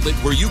golf outlet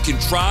where you can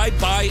try,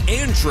 buy,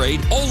 and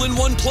trade all in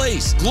one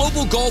place.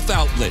 Global Golf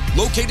Outlet,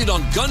 located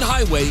on Gun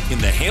Highway in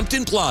the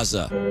Hampton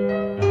Plaza.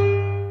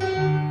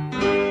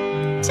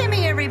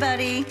 Timmy,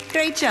 everybody.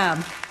 Great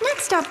job.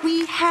 Next up,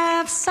 we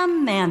have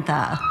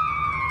Samantha.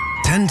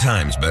 10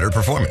 times better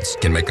performance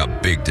can make a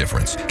big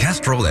difference.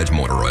 Castrol Edge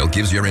Motor Oil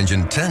gives your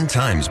engine 10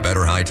 times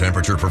better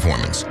high-temperature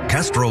performance.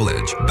 Castrol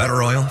Edge,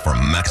 better oil for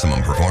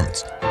maximum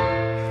performance.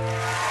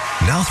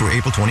 Now through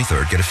April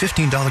 23rd, get a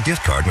 $15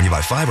 gift card when you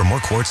buy 5 or more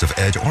quarts of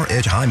Edge or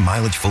Edge High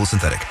Mileage Full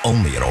Synthetic,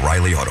 only at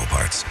O'Reilly Auto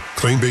Parts.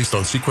 Claim based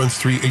on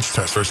Sequence 3H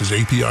test versus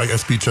API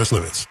SP test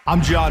limits.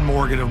 I'm John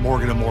Morgan of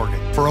Morgan & Morgan.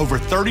 For over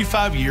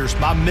 35 years,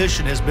 my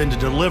mission has been to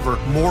deliver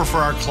more for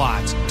our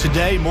clients.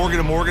 Today,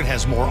 Morgan & Morgan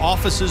has more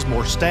offices,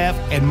 more staff,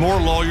 and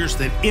more lawyers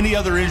than any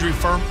other injury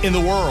firm in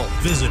the world.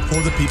 Visit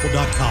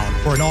forthepeople.com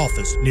for an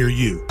office near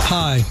you.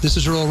 Hi, this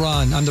is Earl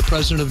Ron. I'm the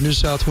president of New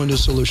South Window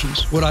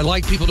Solutions. What I'd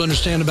like people to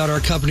understand about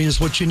our company is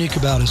what's unique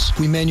about us.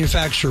 We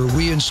manufacture,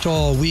 we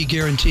install, we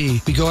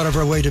guarantee. We go out of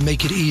our way to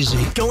make it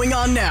easy. Going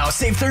on now.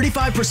 Save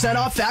 35%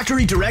 off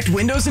factory direct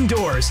windows and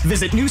doors.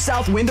 Visit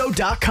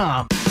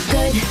newsouthwindow.com.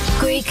 Good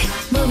Greek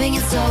moving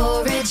and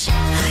storage.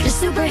 Your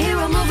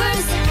superhero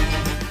movers.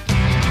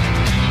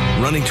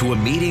 Running to a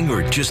meeting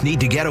or just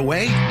need to get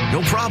away?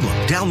 No problem.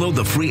 Download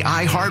the free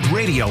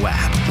iHeartRadio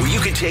app, where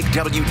you can take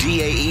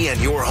WDAE and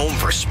your home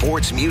for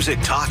sports,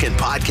 music, talk, and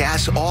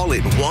podcasts all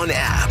in one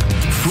app.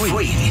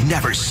 Free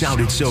never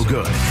sounded so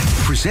good.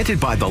 Presented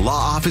by the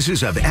law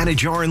offices of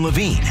Anajar and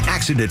Levine,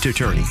 accident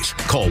attorneys.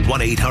 Call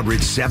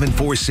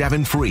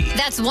 1-800-747-FREE.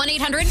 That's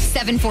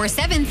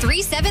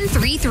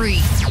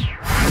 1-800-747-3733.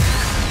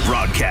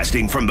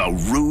 Broadcasting from the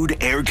Rude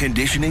Air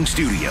Conditioning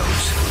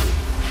Studios.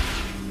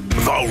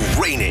 The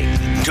reigning,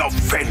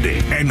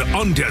 defending, and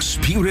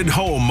undisputed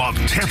home of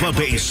Tampa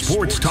Bay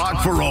sports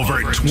talk for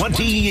over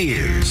 20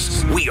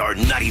 years. We are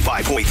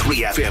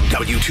 95.3 FM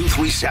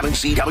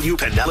W237CW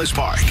Pinellas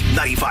Park,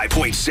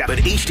 95.7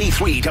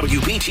 HD3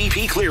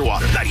 WBTP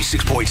Clearwater,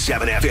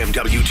 96.7 FM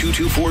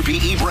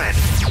W224BE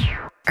Brandon.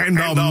 And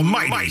the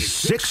mighty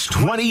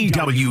 620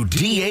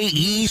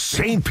 WDAE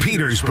St.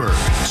 Petersburg.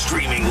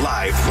 Streaming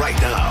live right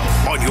now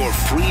on your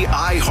free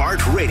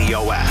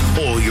iHeartRadio app.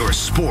 All your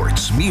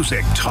sports,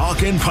 music,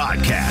 talk, and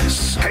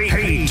podcasts.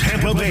 Hey,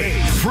 Tampa Bay.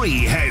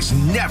 Free has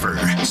never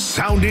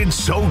sounded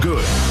so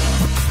good.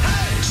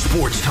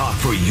 Sports talk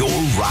for your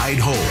ride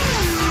home.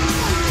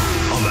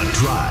 On The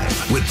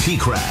Drive with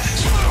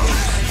T-Kraz.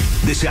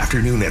 This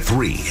afternoon at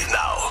 3.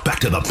 Now, back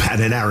to the Pat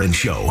and Aaron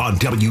Show on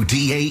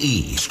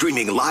WDAE.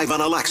 Streaming live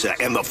on Alexa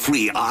and the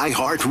free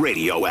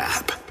iHeartRadio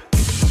app.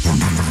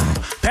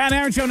 Pat and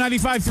Aaron Show,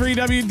 95.3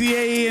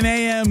 WDAE and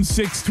AM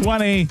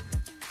 620.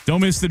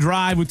 Don't miss The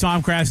Drive with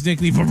Tom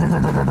Krasnickny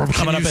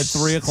coming up at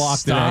 3 o'clock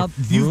today.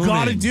 You've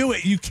got to do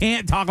it. You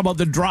can't talk about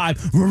The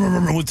Drive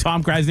with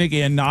Tom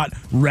Krasnickny and not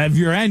rev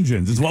your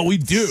engines. It's what we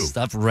do.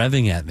 Stop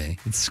revving at me.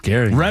 It's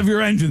scary. Rev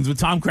your engines with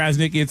Tom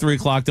Krasnickny at 3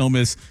 o'clock. Don't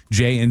miss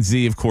J and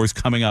Z, of course,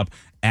 coming up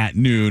at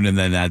noon, and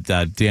then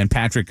at Dan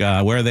Patrick,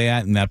 where are they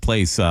at in that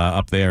place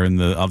up there in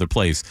the other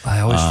place? I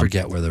always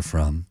forget where they're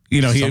from.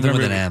 Something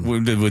with an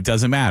M. It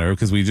doesn't matter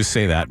because we just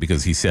say that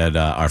because he said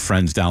our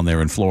friends down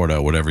there in Florida,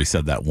 or whatever he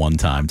said that one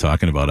time,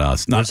 talking about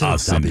us, not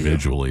us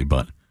individually,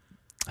 but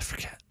I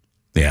forget.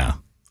 Yeah,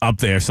 up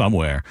there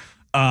somewhere.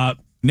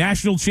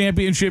 National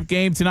championship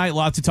game tonight.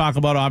 Lots to talk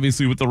about,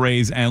 obviously, with the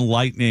Rays and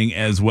Lightning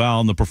as well,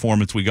 and the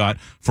performance we got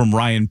from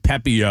Ryan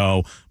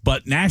Pepio.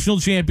 But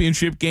national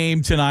championship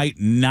game tonight,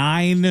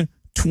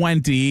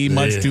 9:20,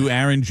 much to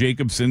Aaron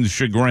Jacobson's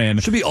chagrin.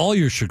 Should be all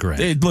your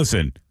chagrin.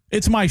 Listen,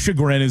 it's my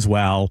chagrin as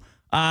well.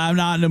 I'm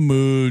not in the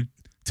mood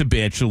to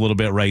bitch a little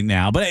bit right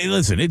now. But hey,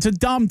 listen, it's a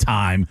dumb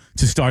time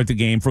to start the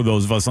game for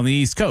those of us on the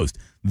East Coast.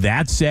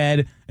 That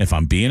said, if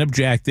I'm being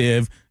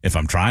objective, if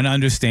I'm trying to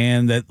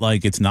understand that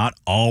it's not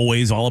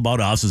always all about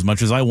us as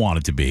much as I want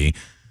it to be,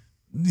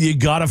 you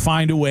got to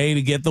find a way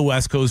to get the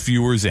West Coast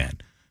viewers in.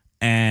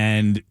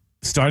 And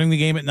starting the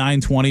game at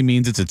 9:20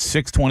 means it's at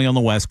 6:20 on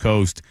the West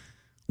Coast,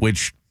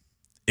 which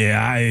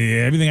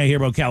everything I hear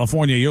about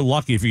California, you're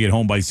lucky if you get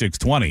home by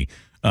 6:20.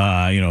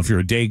 If you're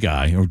a day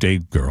guy or day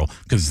girl,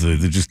 because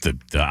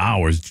the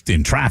hours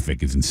in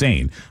traffic is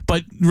insane.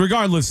 But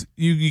regardless,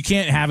 you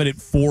can't have it at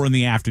 4 in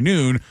the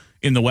afternoon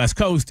in the West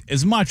Coast,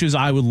 as much as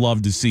I would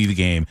love to see the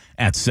game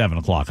at 7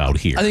 o'clock out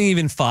here. I think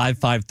even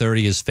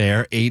 5:30 is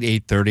fair,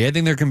 8:30. I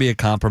think there can be a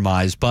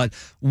compromise, but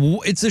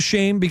it's a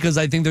shame because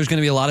I think there's going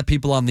to be a lot of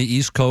people on the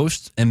East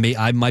Coast, and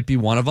I might be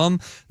one of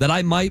them, that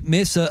I might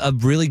miss a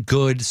really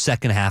good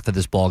second half of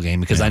this ball game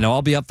because I know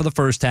I'll be up for the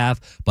first half,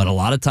 but a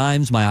lot of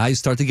times my eyes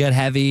start to get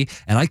heavy,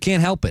 and I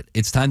can't help it.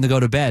 It's time to go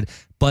to bed.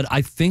 But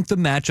I think the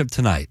matchup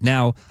tonight,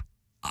 now,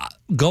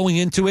 going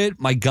into it,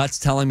 my gut's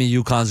telling me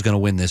UConn's going to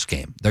win this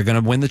game. They're going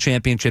to win the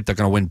championship. They're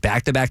going to win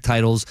back-to-back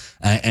titles,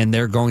 and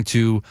they're going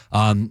to.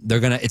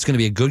 It's going to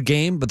be a good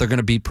game, but they're going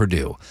to beat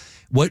Purdue.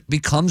 What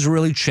becomes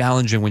really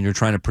challenging when you're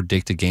trying to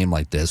predict a game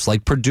like this,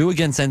 like Purdue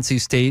against NC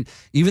State,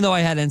 even though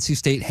I had NC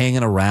State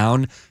hanging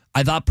around,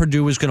 I thought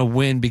Purdue was going to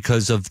win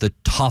because of the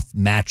tough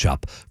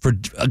matchup. For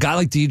a guy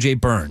like DJ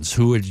Burns,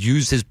 who had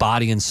used his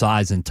body and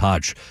size and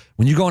touch,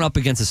 when you're going up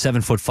against a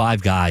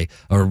 7'5" guy,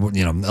 or a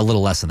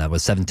little less than that, but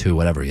 7'2",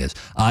 whatever he is,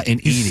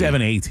 he's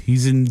 7'8".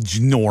 He's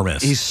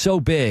enormous. He's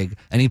so big,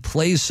 and he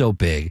plays so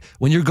big.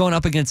 When you're going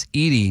up against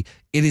Edey,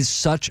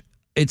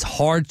 it's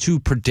hard to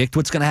predict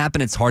what's going to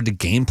happen. It's hard to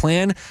game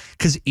plan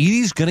because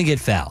Edey's going to get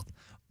fouled.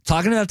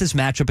 Talking about this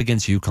matchup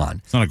against UConn.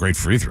 It's not a great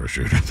free throw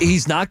shooter.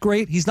 He's not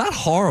great. He's not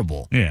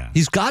horrible. Yeah.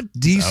 He's got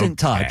decent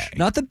touch.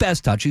 Not the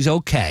best touch. He's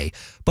okay.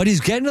 But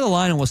he's getting to the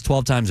line almost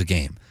 12 times a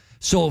game.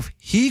 So if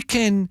he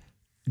can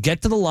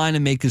get to the line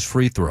and make his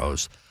free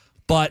throws,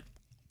 but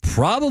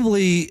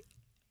probably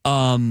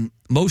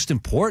most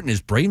important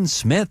is Braden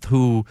Smith,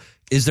 who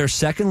is their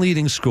second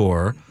leading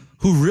scorer,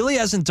 who really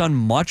hasn't done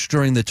much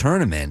during the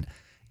tournament.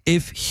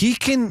 If he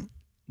can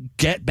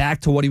get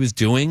back to what he was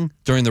doing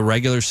during the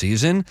regular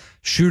season,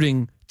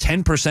 shooting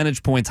 10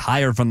 percentage points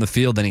higher from the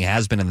field than he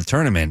has been in the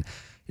tournament,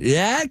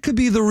 that could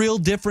be the real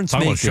difference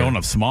maker. Talk about showing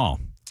up small.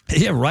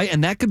 Yeah, right.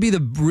 And that could be the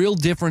real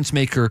difference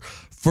maker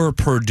for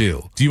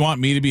Purdue. Do you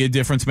want me to be a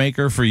difference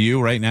maker for you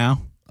right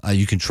now?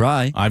 You can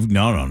try.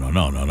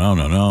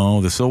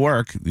 No. This will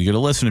work. You got to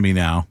listen to me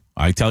now.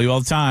 I tell you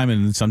all the time,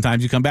 and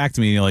sometimes you come back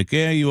to me and you're like,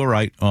 yeah, you were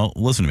right. Well,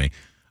 listen to me.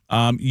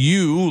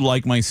 You,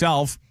 like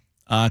myself,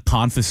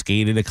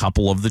 confiscated a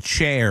couple of the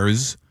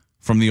chairs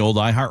from the old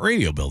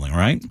iHeartRadio building,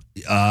 right?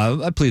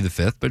 I plead the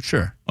fifth, but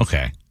sure.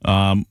 Okay.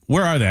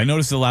 Where are they? I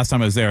noticed the last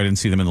time I was there, I didn't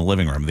see them in the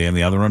living room. Are they in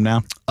the other room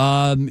now?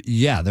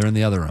 Yeah, they're in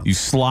the other room. You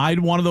slide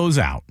one of those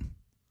out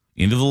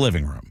into the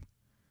living room.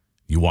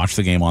 You watch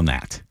the game on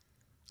that.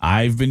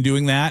 I've been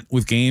doing that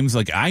with games.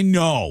 Like, I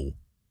know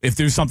if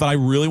there's something I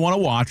really want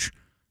to watch,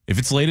 if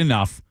it's late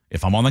enough,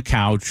 if I'm on the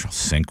couch, I'll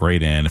sink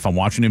right in. If I'm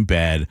watching in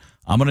bed,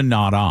 I'm going to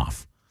nod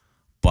off.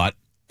 But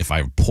if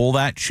I pull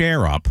that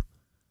chair up,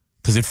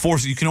 because it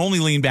forces, you can only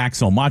lean back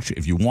so much.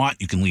 If you want,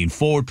 you can lean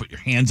forward, put your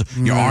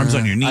arms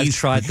on your knees. I've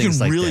tried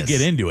things like this. You can really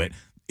get into it.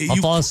 I'll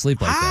fall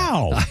asleep like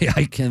that.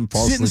 I can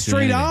fall asleep. Sitting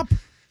straight up,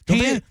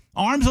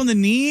 arms on the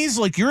knees,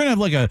 like you're in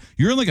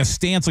a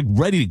stance, like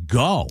ready to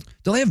go.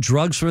 Don't they have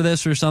drugs for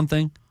this or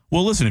something?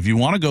 Well, listen, if you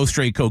want to go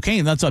straight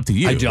cocaine, that's up to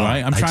you. I don't.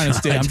 Right? I'm trying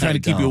to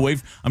keep you away.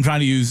 I'm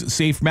trying to use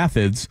safe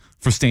methods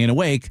for staying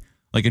awake,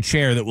 like a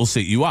chair that will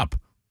sit you up.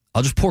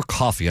 I'll just pour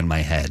coffee on my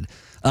head.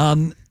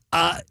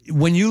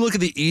 When you look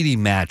at the Edey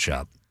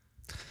matchup,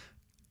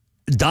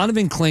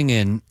 Donovan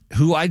Clingan,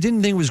 who I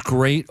didn't think was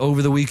great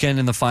over the weekend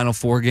in the Final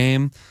Four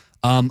game,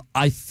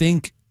 I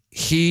think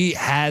he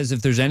has,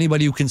 if there's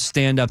anybody who can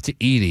stand up to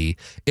Edey,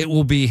 it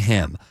will be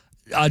him.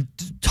 A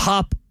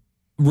top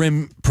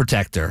rim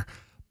protector,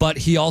 but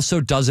he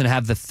also doesn't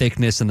have the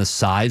thickness and the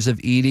size of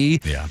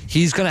Edey. Yeah.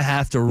 He's going to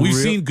have to... We've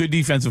seen good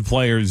defensive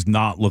players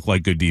not look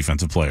like good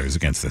defensive players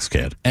against this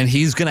kid. And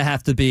he's going to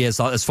have to be,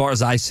 as far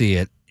as I see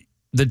it,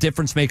 the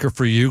difference maker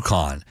for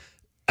UConn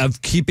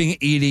of keeping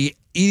Edey.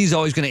 Edey's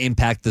always going to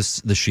impact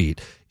the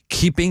sheet.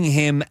 keeping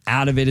him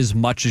out of it as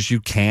much as you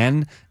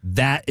can,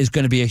 that is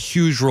going to be a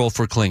huge role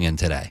for Clingan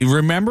today.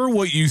 Remember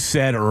what you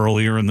said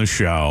earlier in the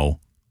show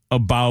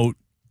about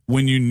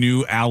when you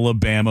knew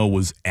Alabama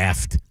was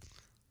effed?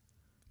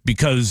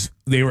 Because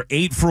they were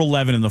 8 for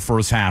 11 in the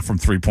first half from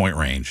three-point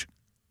range,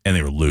 and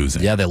they were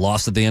losing. Yeah, they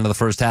lost at the end of the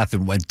first half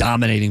and went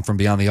dominating from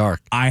beyond the arc.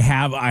 I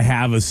have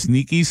a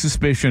sneaky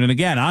suspicion, and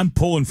again, I'm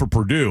pulling for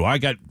Purdue. I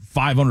got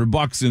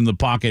 $500 in the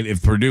pocket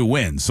if Purdue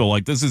wins. So,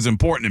 this is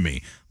important to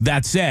me.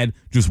 That said,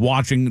 just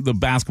watching the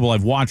basketball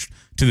I've watched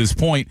to this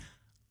point,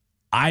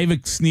 I have a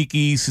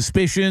sneaky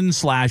suspicion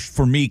 /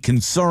 for me,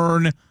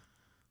 concern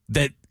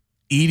that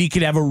Edey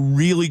could have a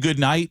really good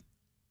night,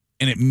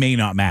 and it may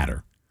not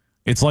matter.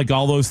 It's like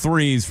all those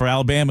threes for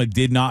Alabama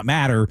did not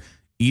matter.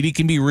 Edey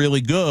can be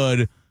really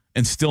good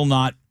and still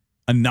not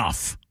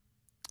enough.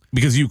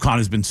 Because UConn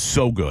has been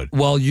so good.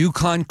 Well,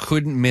 UConn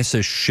couldn't miss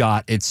a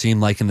shot, it seemed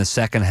like, in the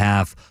second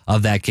half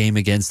of that game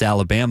against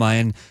Alabama.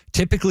 And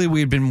typically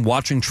we'd been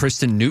watching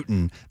Tristan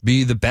Newton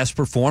be the best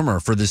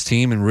performer for this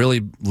team and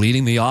really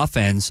leading the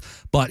offense.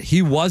 But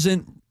he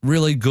wasn't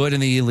really good in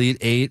the Elite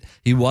Eight.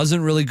 He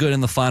wasn't really good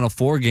in the Final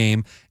Four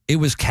game. It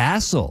was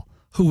Castle,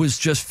 who was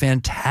just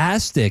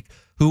fantastic,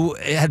 who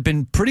had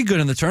been pretty good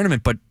in the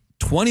tournament, but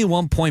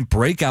 21-point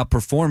breakout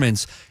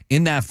performance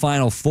in that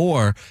Final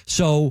Four.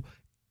 So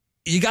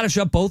you got to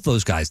shut both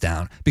those guys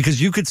down,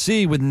 because you could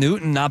see with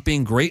Newton not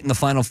being great in the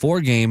Final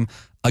Four game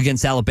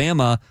against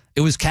Alabama,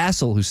 it was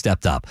Castle who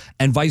stepped up,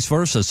 and vice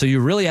versa. So you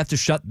really have to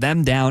shut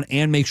them down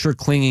and make sure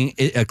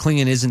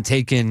Clingan isn't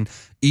taking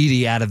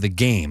Edey out of the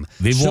game.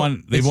 They've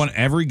won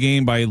every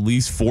game by at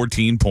least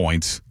 14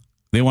 points.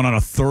 They went on a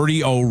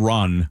 30-0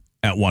 run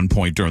at one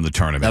point during the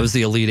tournament. That was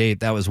the Elite Eight.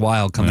 That was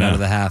wild coming out of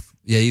the half.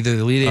 Yeah, either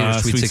the Elite Eight or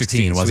Sweet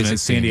 16, wasn't it?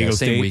 San Diego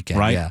State, same weekend,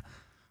 right? Yeah.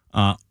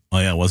 Oh,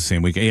 yeah, it was the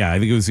same weekend. Yeah, I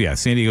think it was,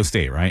 San Diego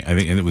State, right? I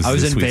think it was. I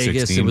was in Sweet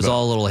Vegas. 16, it was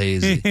all a little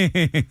hazy.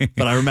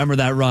 But I remember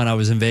that run. I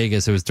was in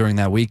Vegas. It was during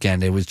that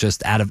weekend. It was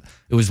just it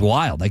was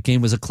wild. That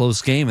game was a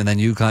close game, and then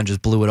UConn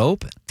just blew it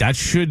open. That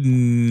should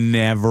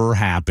never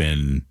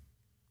happen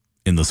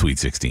in the Sweet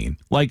 16.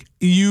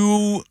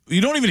 You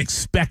don't even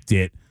expect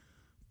it,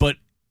 but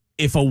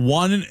if a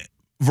 1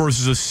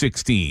 versus a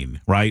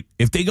 16, right?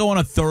 If they go on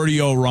a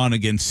 30-0 run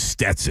against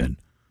Stetson,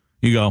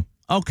 you go,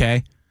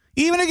 okay.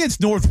 Even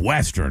against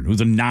Northwestern,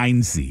 who's a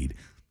 9 seed.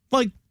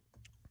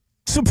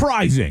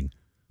 Surprising,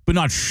 but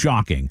not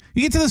shocking.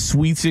 You get to the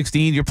Sweet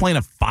 16, you're playing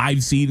a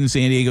 5 seed in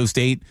San Diego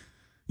State.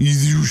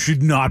 You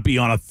should not be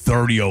on a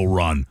 30-0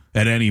 run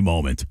at any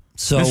moment.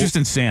 So that's just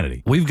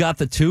insanity. We've got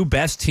the two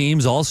best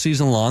teams all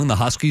season long, the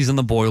Huskies and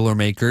the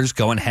Boilermakers,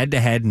 going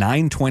head-to-head,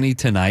 9:20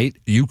 tonight.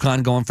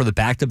 UConn going for the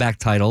back-to-back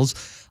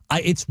titles.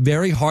 It's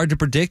very hard to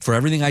predict, for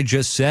everything I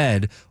just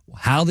said,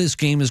 how this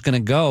game is going to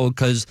go,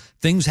 because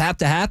things have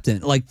to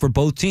happen, for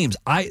both teams.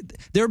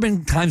 There have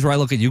been times where I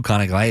look at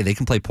UConn and go, hey, they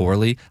can play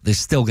poorly. They're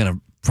still going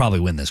to probably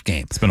win this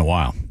game. It's been a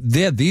while.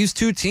 Yeah, these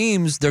two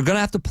teams, they're going to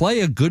have to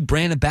play a good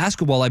brand of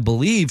basketball, I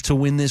believe, to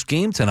win this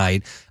game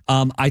tonight.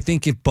 I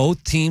think if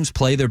both teams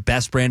play their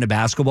best brand of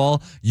basketball,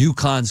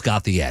 UConn's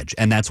got the edge,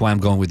 and that's why I'm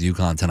going with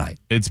UConn tonight.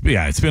 It's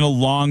been a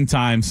long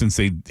time since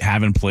they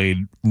haven't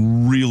played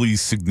really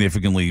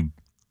significantly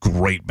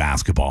great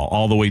basketball,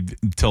 all the way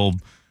until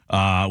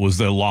was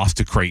their loss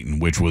to Creighton,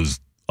 which was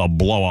a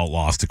blowout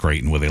loss to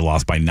Creighton, where they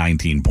lost by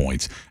 19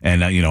 points.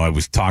 And, I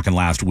was talking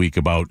last week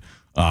about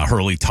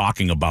Hurley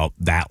talking about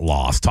that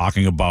loss,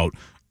 talking about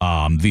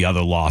the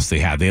other loss they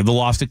had. They had the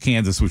loss to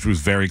Kansas, which was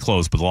very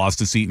close, but the loss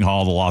to Seton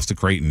Hall, the loss to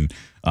Creighton,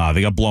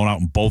 they got blown out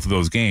in both of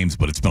those games,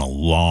 but it's been a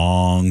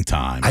long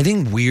time. I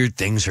think weird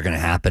things are going to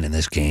happen in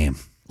this game.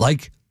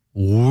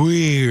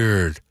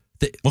 Weird.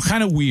 What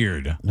kind of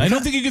weird? I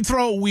don't think you can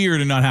throw it weird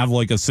and not have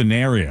a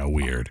scenario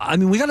weird. I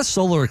mean, we got a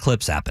solar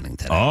eclipse happening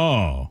today.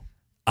 Oh.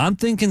 I'm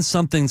thinking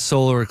something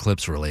solar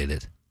eclipse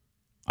related.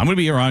 I'm going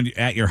to be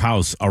at your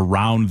house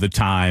around the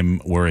time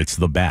where it's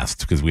the best,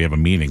 because we have a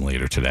meeting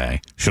later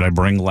today. Should I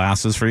bring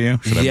glasses for you?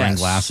 Should I bring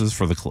glasses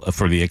for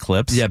the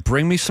eclipse? Yeah,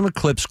 bring me some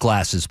eclipse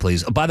glasses,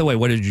 please. By the way,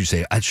 what did you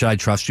say? Should I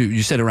trust you?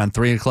 You said around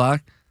 3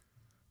 o'clock?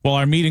 Well,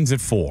 our meeting's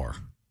at 4.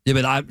 Yeah,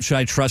 but should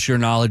I trust your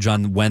knowledge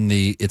on when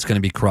it's going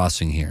to be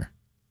crossing here?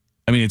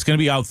 I mean, it's going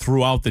to be out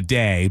throughout the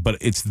day, but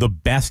it's the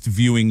best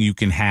viewing you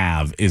can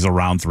have is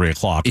around 3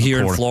 o'clock.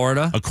 Here in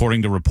Florida?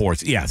 According to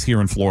reports. Yes, here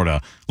in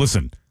Florida.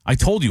 Listen, I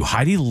told you,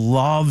 Heidi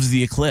loves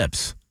the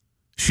eclipse.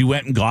 She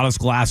went and got us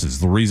glasses.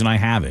 The reason I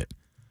have it.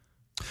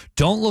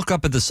 Don't look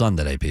up at the sun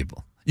today,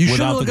 people.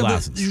 Without the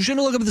glasses. You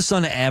shouldn't look up at the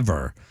sun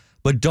ever,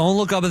 but don't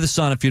look up at the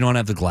sun if you don't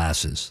have the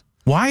glasses.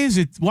 Why is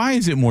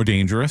it more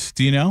dangerous?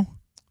 Do you know?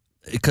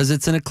 Because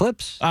it's an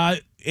eclipse.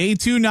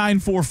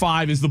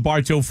 82945 is the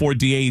Bartow Ford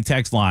DAE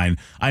text line.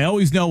 I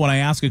always know when I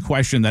ask a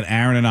question that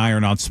Aaron and I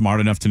are not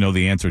smart enough to know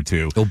the answer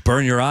to. It'll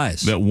burn your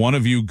eyes. That one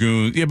of you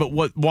goons. Yeah, but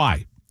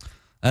why?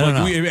 I don't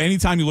know.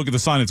 Anytime you look at the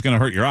sun, it's going to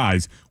hurt your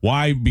eyes.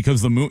 Why?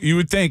 Because the moon. You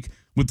would think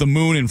with the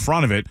moon in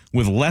front of it,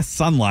 with less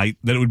sunlight,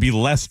 that it would be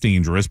less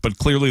dangerous, but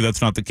clearly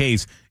that's not the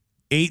case.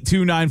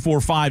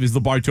 82945 is the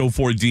Bartow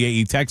Ford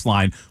DAE text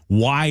line.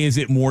 Why is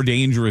it more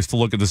dangerous to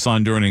look at the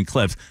sun during an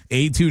eclipse?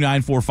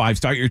 82945.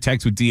 Start your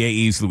text with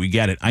DAE so that we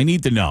get it. I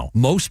need to know.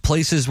 Most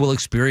places will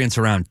experience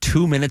around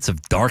 2 minutes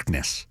of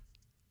darkness.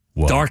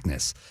 Whoa.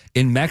 Darkness.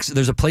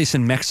 There's a place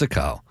in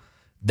Mexico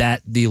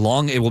that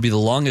it will be the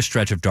longest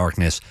stretch of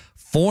darkness.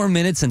 4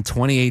 minutes and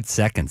 28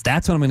 seconds.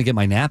 That's when I'm going to get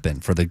my nap in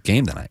for the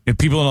game tonight. If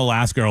people in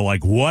Alaska are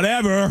like,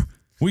 whatever,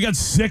 we got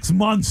 6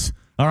 months.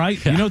 All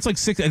right. Yeah. You know, it's like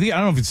I don't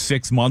know if it's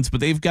 6 months,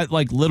 but they've got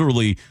like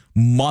literally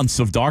months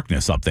of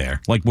darkness up there,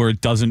 like where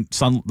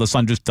the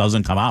sun just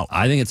doesn't come out.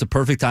 I think it's a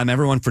perfect time.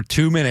 Everyone, for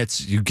 2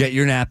 minutes, you get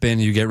your nap in,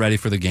 you get ready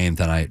for the game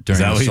tonight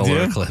during the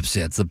solar eclipse.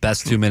 Yeah, it's the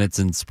best 2 minutes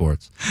in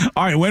sports.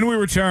 All right. When we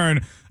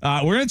return,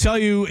 we're going to tell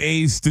you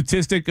a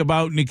statistic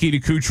about Nikita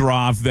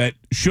Kucherov that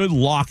should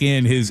lock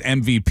in his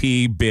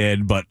MVP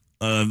bid, but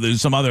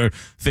there's some other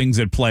things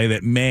at play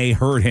that may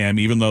hurt him,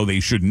 even though they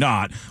should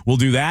not. We'll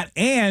do that.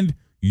 And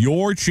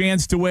your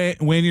chance to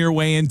win your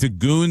way into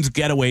Goons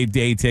Getaway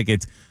Day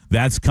tickets.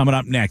 That's coming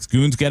up next.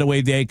 Goons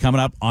Getaway Day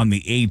coming up on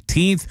the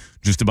 18th.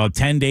 Just about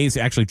 10 days.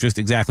 Actually, just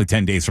exactly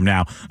 10 days from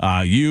now.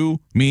 You,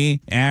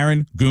 me,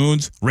 Aaron,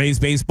 Goons, Rays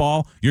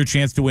Baseball. Your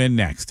chance to win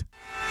next.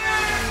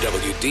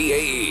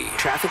 WDAE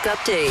traffic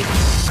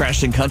update.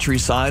 Crashed in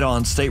Countryside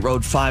on State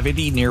Road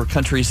 580 near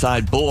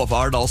Countryside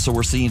Boulevard. Also,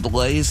 we're seeing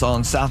delays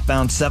on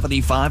southbound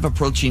 75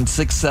 approaching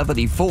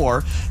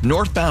 674.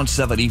 Northbound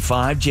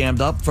 75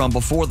 jammed up from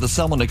before the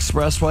Selman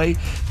Expressway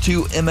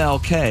to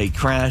MLK.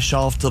 Crash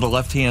off to the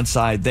left-hand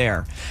side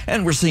there.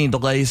 And we're seeing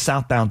delays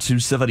southbound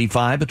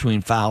 275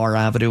 between Fowler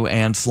Avenue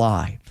and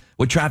Sly.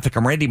 With traffic,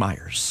 I'm Randy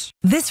Myers.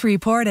 This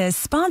report is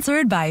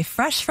sponsored by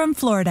Fresh from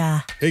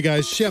Florida. Hey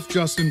guys, Chef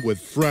Justin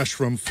with Fresh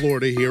from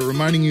Florida here,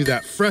 reminding you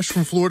that Fresh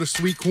from Florida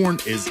sweet corn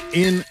is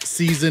in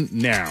season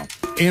now.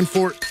 And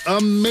for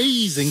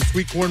amazing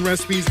sweet corn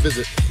recipes,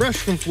 visit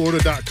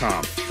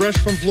freshfromflorida.com. Fresh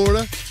from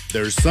Florida,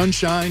 there's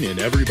sunshine in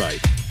every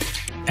bite.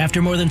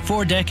 After more than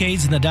 4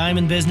 decades in the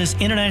diamond business,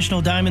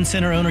 International Diamond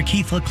Center owner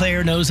Keith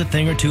LeClaire knows a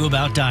thing or two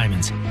about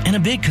diamonds. And a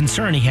big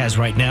concern he has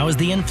right now is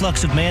the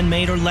influx of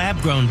man-made or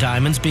lab-grown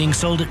diamonds being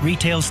sold at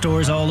retail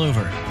stores all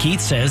over.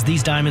 Keith says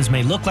these diamonds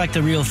may look like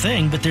the real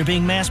thing, but they're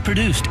being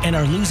mass-produced and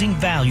are losing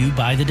value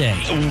by the day.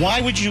 Why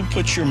would you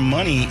put your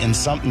money in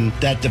something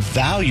that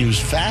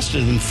devalues faster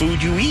than food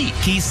you eat?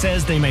 Keith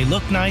says they may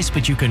look nice,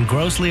 but you can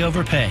grossly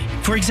overpay.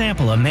 For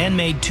example, a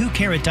man-made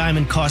 2-carat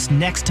diamond costs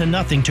next to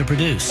nothing to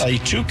produce. A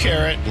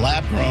 2-carat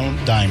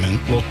lab-grown diamond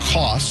will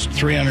cost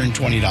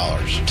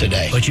 $320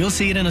 today. But you'll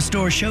see it in a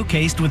store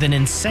showcased with an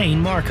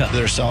insane markup.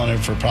 They're selling it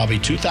for probably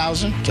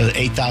 $2,000 to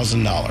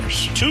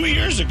 $8,000. 2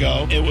 years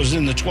ago, it was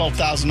in the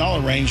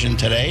 $12,000 range, and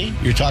today,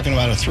 you're talking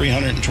about a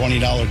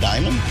 $320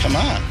 diamond? Come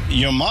on.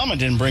 Your mama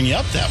didn't bring you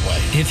up that way.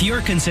 If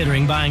you're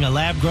considering buying a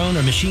lab-grown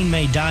or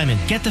machine-made diamond,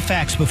 get the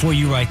facts before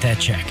you write that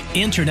check.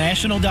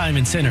 International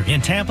Diamond Center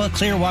in Tampa,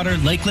 Clearwater,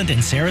 Lakeland,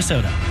 and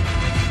Sarasota.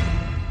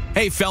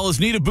 Hey, fellas,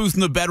 need a boost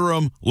in the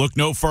bedroom? Look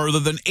no further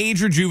than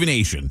Age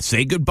Rejuvenation.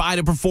 Say goodbye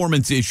to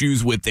performance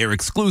issues with their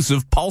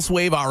exclusive Pulse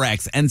Wave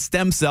RX and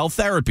stem cell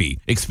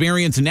therapy.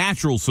 Experience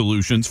natural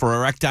solutions for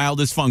erectile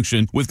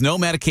dysfunction with no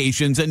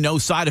medications and no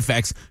side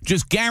effects,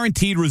 just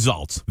guaranteed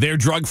results. Their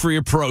drug-free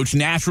approach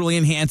naturally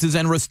enhances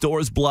and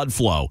restores blood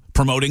flow,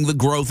 promoting the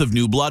growth of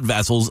new blood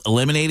vessels,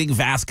 eliminating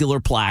vascular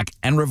plaque,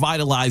 and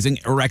revitalizing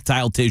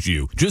erectile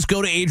tissue. Just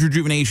go to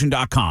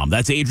agerejuvenation.com.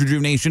 That's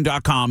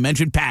agerejuvenation.com.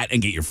 Mention Pat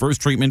and get your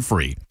first treatment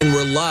free. And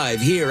we're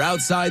live here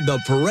outside the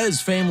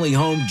Perez family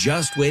home,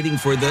 just waiting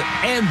for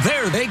and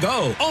there they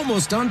go.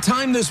 Almost on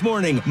time this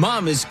morning.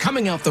 Mom is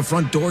coming out the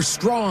front door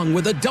strong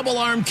with a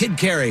double-arm kid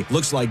carry.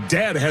 Looks like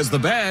Dad has the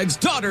bags.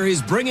 Daughter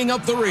is bringing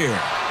up the rear.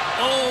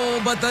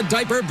 Oh, but the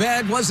diaper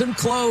bag wasn't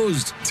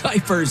closed.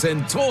 Diapers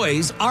and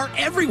toys are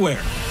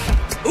everywhere.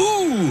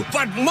 Ooh,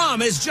 but Mom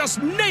has just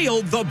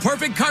nailed the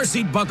perfect car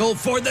seat buckle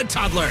for the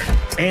toddler.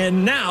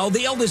 And now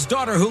the eldest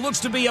daughter, who looks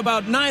to be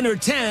about 9 or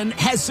 10,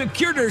 has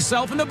secured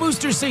herself in the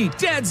booster seat.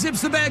 Dad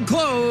zips the bag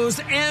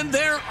closed, and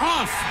they're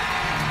off.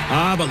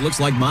 But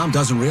looks like Mom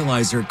doesn't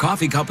realize her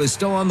coffee cup is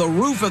still on the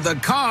roof of the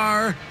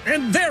car.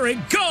 And there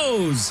it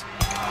goes.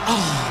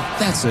 Oh,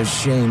 that's a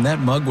shame. That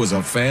mug was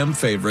a fam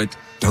favorite.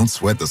 Don't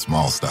sweat the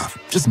small stuff.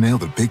 Just nail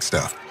the big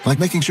stuff, like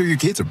making sure your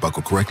kids are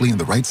buckled correctly in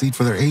the right seat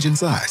for their age and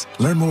size.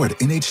 Learn more at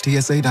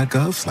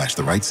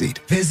nhtsa.gov/the right seat.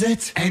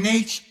 Visit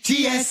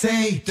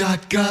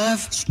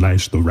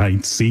nhtsa.gov/the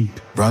right seat.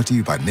 Brought to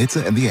you by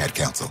NHTSA and the Ad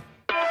Council.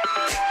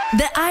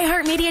 The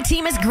iHeartMedia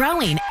team is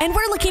growing, and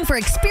we're looking for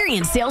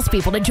experienced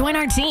salespeople to join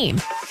our team.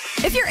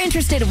 If you're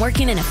interested in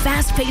working in a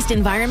fast-paced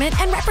environment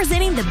and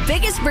representing the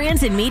biggest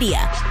brands in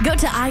media, go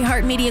to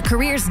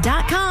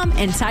iHeartMediaCareers.com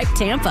and type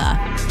Tampa.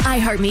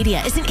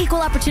 iHeartMedia is an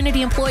equal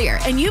opportunity employer,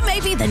 and you may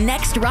be the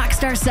next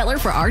rockstar seller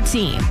for our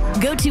team.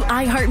 Go to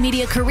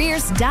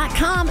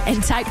iHeartMediaCareers.com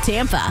and type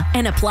Tampa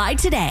and apply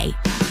today.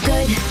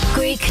 Good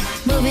Greek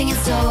moving and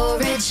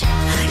storage.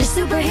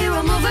 Your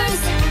superhero movers.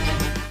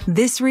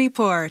 This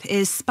report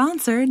is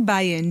sponsored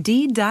by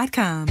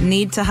Indeed.com.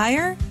 Need to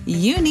hire?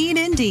 You need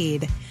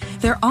Indeed.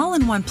 Their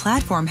all-in-one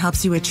platform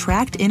helps you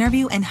attract,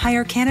 interview, and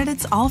hire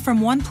candidates all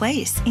from one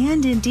place.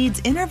 And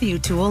Indeed's interview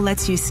tool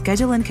lets you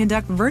schedule and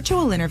conduct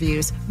virtual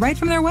interviews right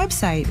from their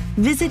website.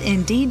 Visit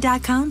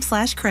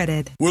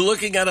Indeed.com/credit. We're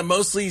looking at a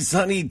mostly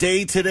sunny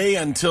day today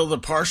until the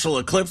partial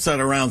eclipse at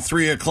around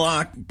 3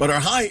 o'clock, but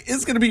our high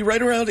is going to be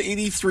right around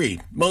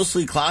 83.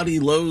 Mostly cloudy,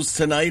 lows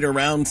tonight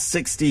around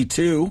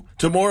 62.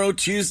 Tomorrow,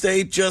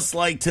 Tuesday, just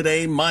like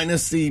today,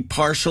 minus the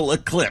partial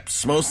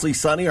eclipse. Mostly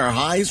sunny, our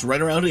highs right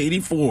around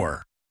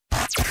 84.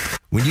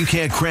 When you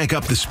can't crank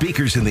up the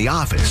speakers in the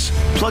office,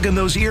 plug in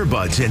those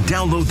earbuds and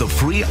download the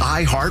free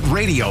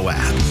iHeartRadio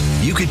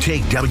app. You can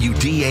take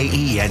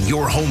WDAE and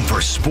your home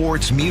for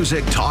sports,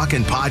 music, talk,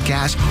 and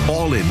podcasts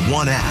all in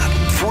one app.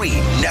 Free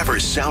never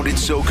sounded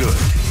so good.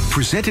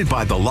 Presented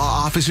by the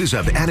law offices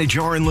of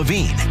Anajar and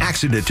Levine,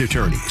 accident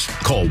attorneys.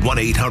 Call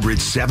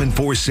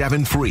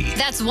 1-800-747-FREE.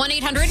 That's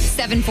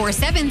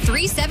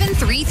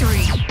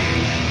 1-800-747-3733.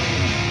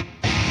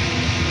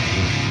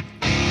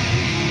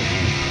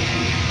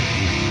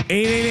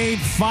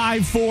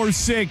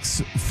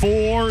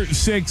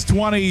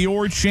 888-546-4620.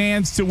 Your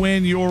chance to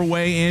win your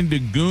way into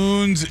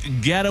Goons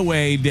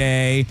Getaway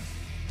Day.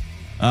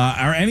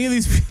 Are any of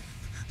these...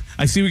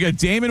 I see we got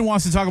Damon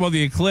wants to talk about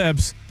the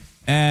eclipse,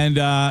 and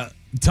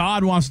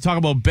Todd wants to talk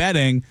about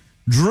betting.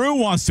 Drew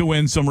wants to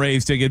win some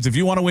Rays tickets. If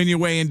you want to win your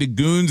way into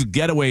Goons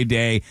Getaway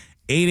Day,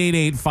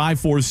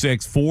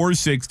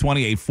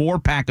 888-546-4620, a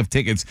 4-pack of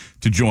tickets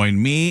to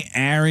join me,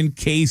 Aaron,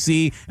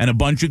 Casey, and a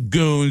bunch of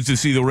goons to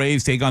see the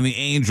Rays take on the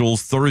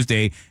Angels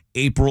Thursday,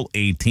 April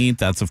 18th.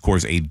 That's, of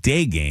course, a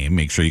day game.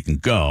 Make sure you can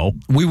go.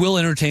 We will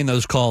entertain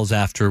those calls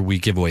after we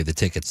give away the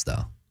tickets,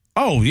 though.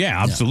 Oh,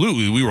 yeah,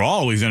 absolutely. Yeah. We will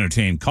always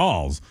entertain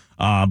calls.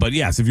 But,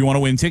 yes, if you want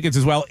to win tickets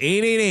as well,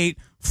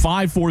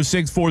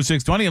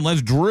 888-546-4620,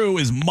 unless Drew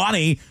is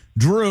money.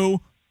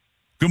 Drew,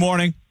 good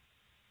morning.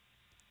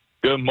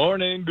 Good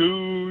morning,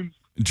 Goons.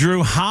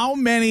 Drew, how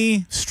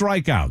many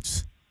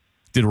strikeouts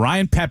did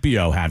Ryan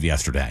Pepio have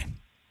yesterday?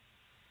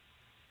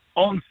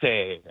 11.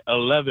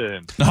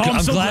 Oh,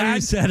 I'm so glad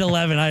you said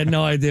 11. I had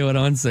no idea what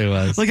 11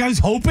 was. Like, I was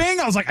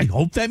hoping. I was like, I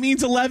hope that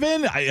means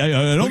 11. I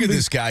don't Look at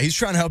this guy. He's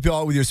trying to help you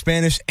out with your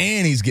Spanish,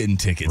 and he's getting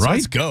tickets. Right?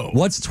 Let's go.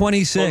 What's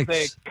 26?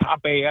 Jose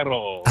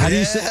Caballero. How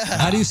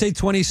do you say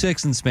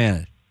 26 in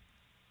Spanish?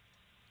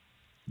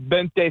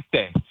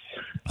 26.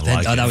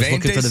 I was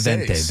looking for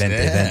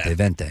the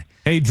vente.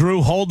 Hey,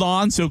 Drew, hold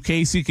on so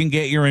Casey can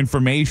get your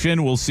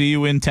information. We'll see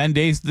you in 10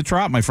 days at the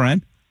Trot, my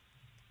friend.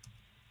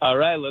 All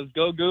right, let's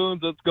go,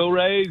 Goons. Let's go,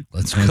 Rays.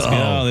 Let's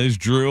go. There's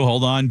Drew.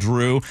 Hold on,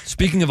 Drew.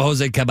 Speaking of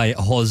Jose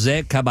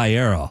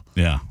Caballero.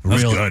 Yeah,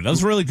 that's good.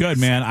 That's really good,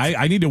 man.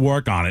 I need to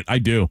work on it. I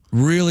do.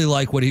 Really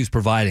like what he's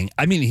providing.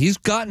 I mean, he's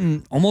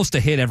gotten almost a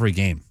hit every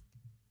game.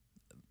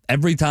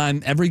 Every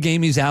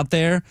game he's out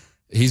there,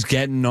 he's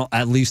getting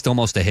at least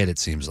almost a hit, it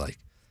seems like.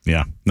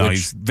 Yeah. No,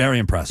 he's very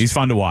impressive. He's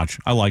fun to watch.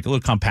 I like a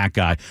little compact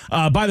guy.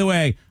 By the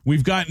way,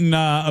 we've gotten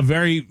a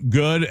very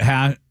good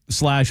 /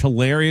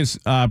 hilarious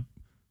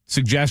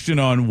suggestion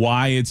on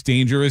why it's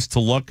dangerous to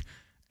look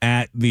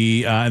at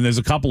the and there's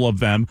a couple of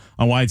them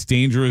on why it's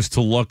dangerous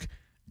to look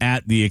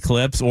at the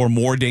eclipse, or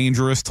more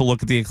dangerous to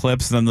look at the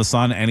eclipse than the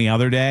sun any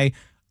other day.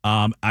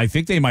 I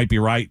think they might be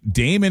right.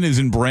 Damon is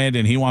in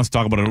Brandon. He wants to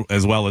talk about it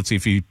as well. Let's see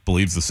if he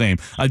believes the same.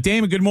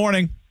 Damon, good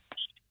morning.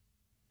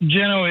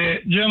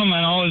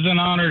 Gentlemen, always an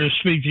honor to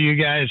speak to you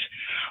guys.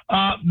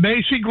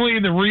 Basically,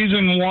 the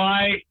reason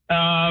why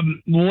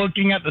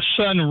looking at the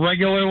sun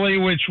regularly,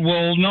 which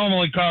will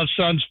normally cause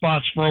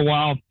sunspots for a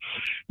while,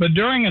 but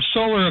during a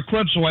solar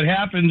eclipse, what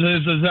happens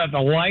is that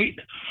the light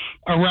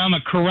around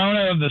the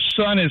corona of the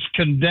sun is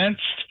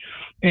condensed,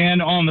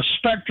 and on the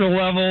spectral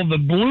level, the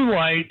blue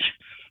light,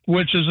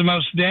 which is the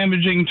most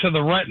damaging to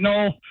the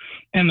retinal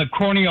and the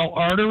corneal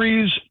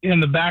arteries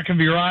in the back of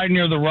your eye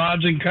near the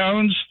rods and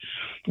cones,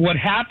 what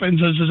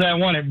happens is that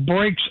when it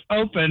breaks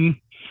open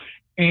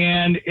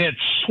and it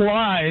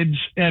slides,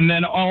 and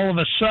then all of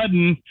a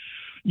sudden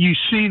you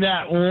see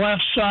that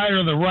left side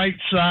or the right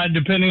side,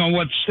 depending on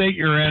what state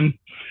you're in,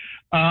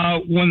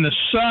 when the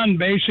sun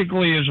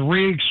basically is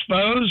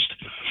re-exposed,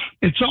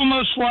 it's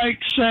almost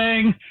like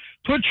saying,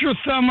 put your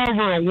thumb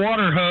over a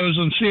water hose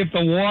and see if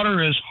the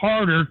water is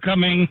harder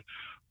coming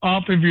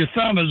off of your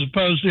thumb as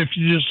opposed to if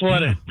you just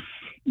let it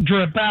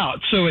drip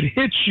out. So it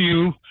hits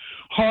you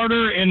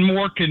harder and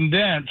more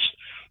condensed,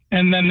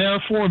 and then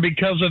therefore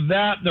because of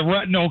that the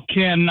retinal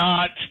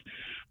cannot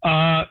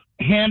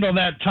handle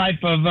that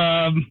type of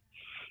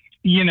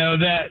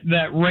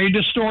that ray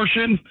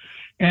distortion,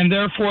 and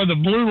therefore the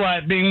blue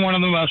light, being one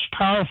of the most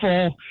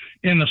powerful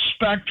in the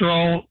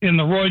spectral in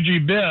the Roy G.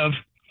 Biv,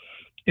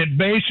 it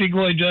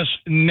basically just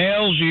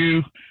nails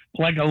you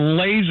like a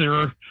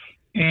laser,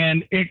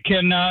 and it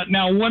cannot.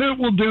 Now what it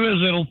will do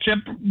is it'll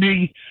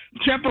be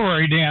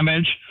temporary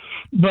damage.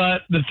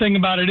 But the thing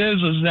about it is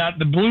that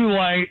the blue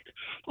light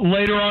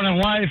later on in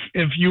life,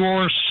 if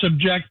you're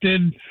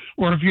subjected,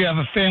 or if you have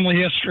a family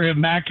history of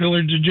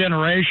macular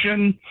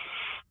degeneration,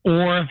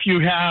 or if you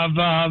have,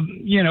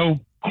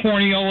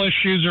 corneal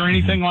issues or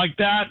anything like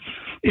that,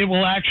 it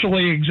will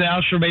actually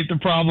exacerbate the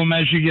problem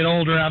as you get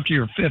older after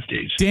your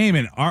 50s.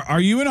 Damon,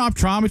 are you an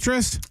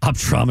optometrist?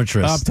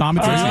 Optometrist.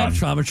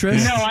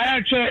 Optometrist.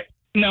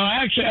 No,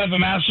 I actually have a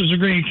master's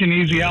degree in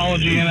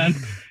kinesiology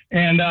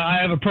and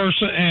I have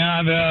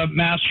a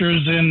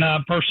master's in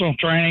personal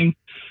training.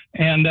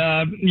 And,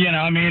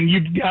 you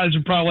guys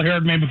have probably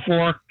heard me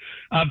before.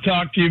 I've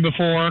talked to you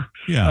before.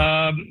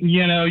 Yeah.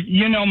 You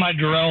know my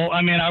drill.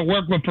 I mean, I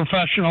work with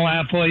professional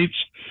athletes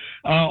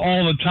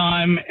all the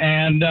time.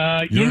 And,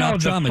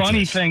 the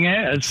funny thing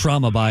is.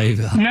 Trauma by.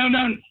 No,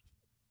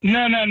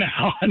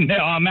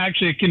 I'm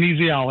actually a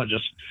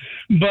kinesiologist.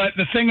 But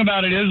the thing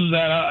about it is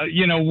that,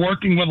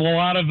 working with a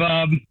lot of,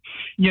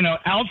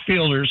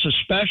 outfielders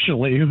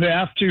especially who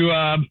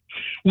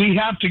we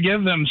have to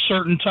give them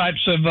certain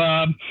types of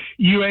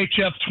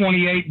UHF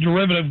 28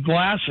 derivative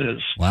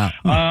glasses. Wow.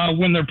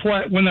 When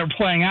they're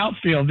playing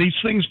outfield. These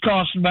things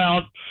cost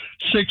about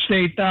 $6,000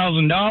 to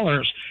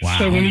 $8,000. Wow.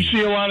 So when you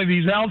see a lot of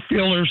these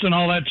outfielders and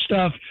all that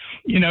stuff,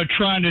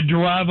 trying to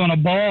drive on a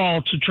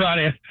ball to try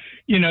to,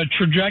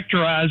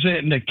 trajectorize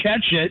it and to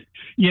catch it,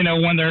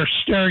 when they're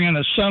staring in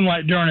the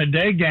sunlight during a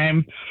day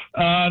game,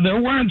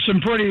 they're wearing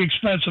some pretty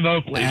expensive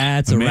Oakleys.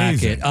 That's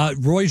amazing. A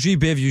racket. Roy G.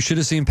 Biv, you should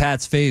have seen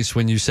Pat's face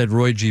when you said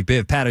Roy G.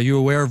 Biv. Pat, are you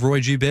aware of Roy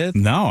G. Biv?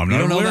 No, I'm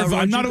not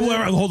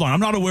aware of. Hold on, I'm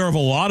not aware of a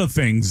lot of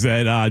things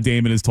that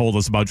Damon has told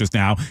us about just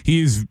now.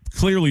 He is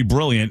clearly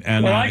brilliant,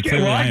 and I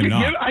am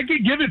not. I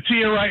could give it to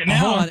you right now.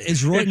 Hold on,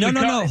 is Roy?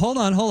 No. Hold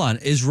on.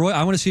 Is Roy?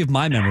 I want to see if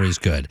my memory is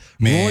good.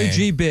 Man. Roy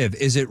G. Biv.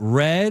 Is it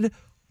red,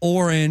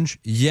 orange,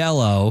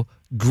 yellow,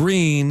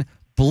 green,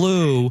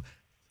 blue,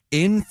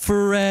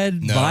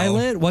 infrared,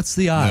 violet? What's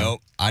the eye? No,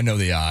 I know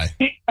the eye.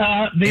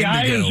 The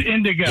eye is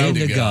indigo.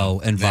 Indigo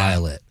and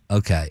violet.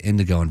 Okay,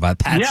 indigo and violet.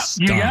 Pat's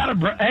you got it.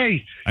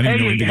 Hey,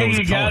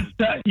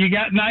 you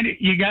got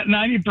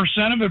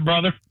 90% of it,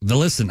 brother.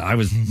 Listen,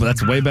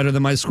 that's way better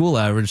than my school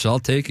average, so I'll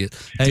take it.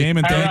 Hey,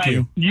 Damon, thank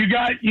you. You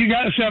guys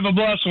have a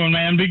blessed one,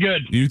 man. Be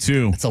good. You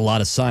too. That's a lot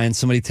of science.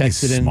 Somebody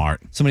texted in.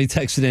 Smart. Somebody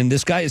texted in.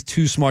 This guy is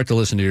too smart to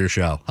listen to your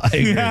show. I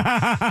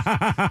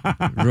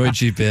agree. Roy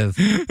G.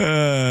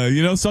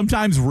 Biv.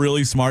 Sometimes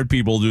really smart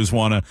people just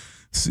want to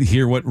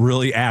hear what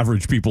really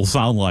average people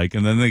sound like,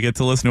 and then they get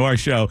to listen to our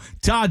show.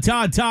 Todd. Hey,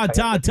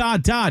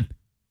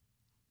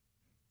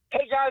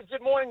 guys,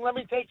 good morning. Let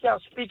me take you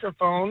out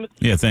speakerphone.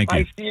 Yeah, thank you.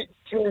 I see it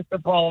too.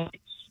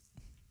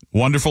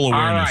 Wonderful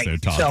awareness right, there,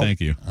 Todd. so-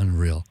 Thank you.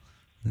 Unreal.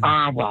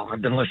 Well,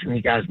 I've been listening to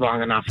you guys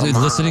long enough.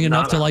 Listening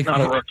enough to not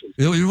a rookie.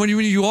 when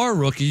you are a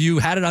rookie, you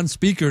had it on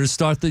speaker to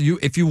start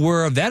if you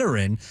were a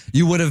veteran,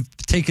 you would have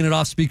taken it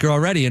off speaker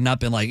already and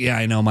not been like, yeah,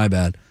 I know, my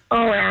bad.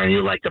 Oh, Aaron,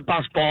 you like to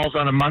bust balls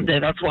on a Monday.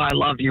 That's why I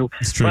love you.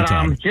 It's true, but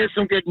Tom. here's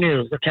some good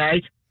news,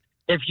 okay?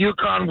 If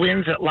UConn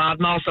wins at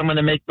Loudmouth, I'm going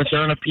to make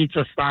Moderna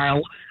pizza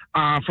style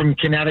from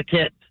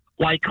Connecticut,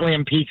 white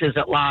clam pizzas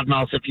at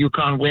Loudmouth if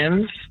UConn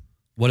wins.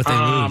 What if they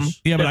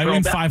lose? Yeah, but I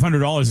win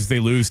 $500 if they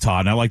lose,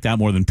 Todd, and I like that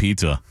more than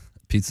pizza.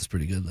 Pizza's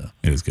pretty good, though.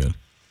 It is good.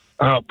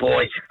 Oh,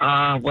 boy.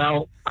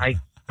 Well, I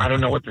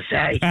don't know what to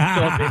say.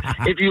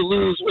 So if you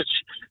lose, which...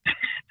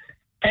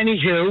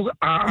 Anywho,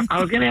 I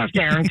was going to ask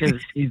Aaron because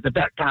he's the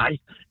bet guy.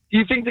 Do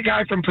you think the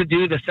guy from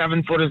Purdue, the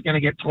 7-footer, is going to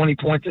get 20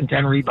 points and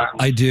 10 rebounds?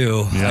 I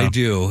do.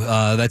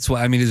 That's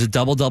why. I mean, he's a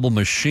double-double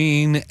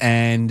machine,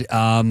 and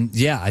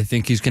I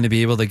think he's going to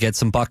be able to get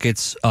some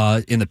buckets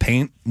in the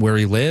paint where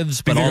he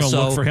lives. But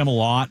also look for him a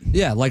lot.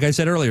 Yeah, like I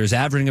said earlier, he's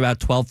averaging about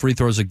 12 free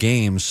throws a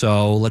game.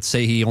 So let's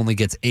say he only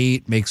gets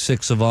 8, makes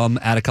 6 of them,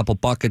 add a couple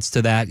buckets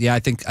to that. Yeah, I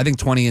think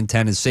 20 and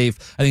 10 is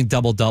safe. I think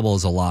double-double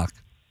is a lock.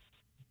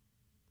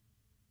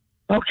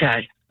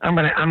 Okay, I'm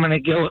gonna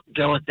go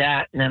with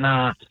that, and then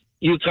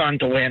UConn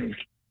to win.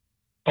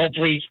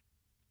 Hopefully,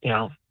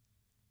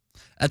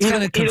 that's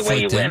kind of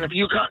conflicting. Either way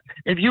you win.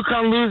 If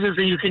UConn loses,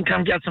 then you can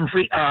come get some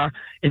free.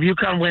 If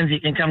UConn wins, you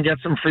can come get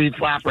some free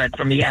flatbread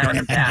from the Aaron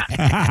and Pat.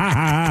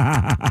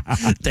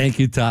 Thank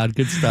you, Todd.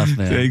 Good stuff,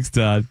 man. Thanks,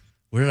 Todd.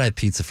 Where did I have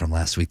pizza from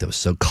last week that was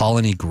so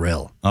Colony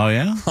Grill? Oh,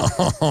 yeah?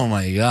 Oh,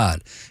 my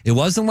God. It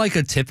wasn't like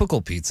a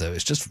typical pizza. It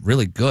was just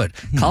really good.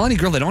 Colony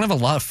Grill, they don't have a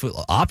lot of food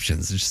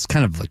options. It's just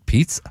kind of like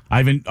pizza.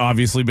 I've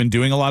obviously been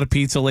doing a lot of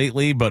pizza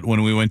lately, but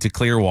when we went to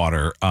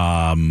Clearwater,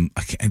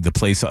 the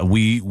place,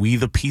 We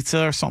the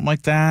Pizza or something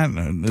like that,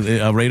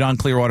 right on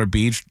Clearwater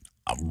Beach,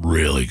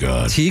 really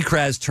good.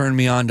 T-Kraz turned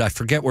me on to, I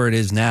forget where it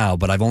is now,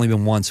 but I've only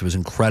been once. It was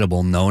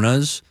incredible.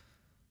 Nona's.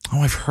 Oh,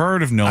 I've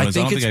heard of Nona's.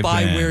 I think it's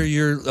by where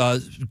your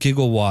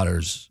Giggle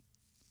Waters,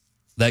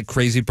 that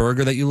crazy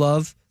burger that you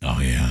love. Oh,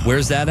 yeah.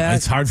 Where's that at?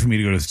 It's hard for me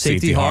to go to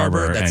Safety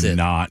Harbor and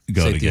not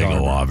go to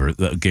Giggle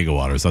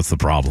Waters. That's the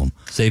problem.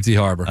 Safety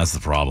Harbor. That's the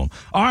problem.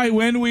 All right,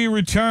 when we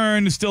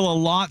return, still a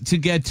lot to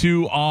get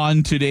to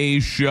on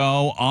today's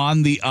show.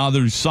 On the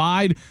other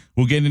side,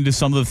 we'll get into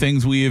some of the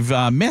things we've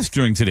missed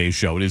during today's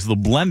show. It is the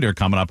Blender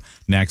coming up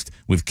next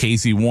with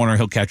Casey Warner.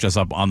 He'll catch us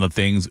up on the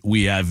things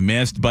we have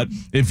missed. But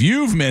if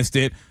you've missed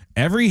it,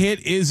 every hit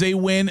is a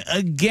win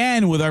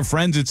again with our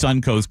friends at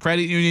Suncoast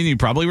Credit Union. You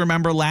probably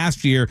remember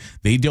last year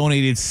they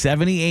donated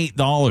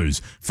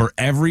 $78 for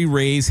every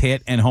Rays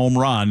hit and home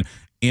run.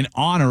 in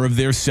honor of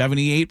their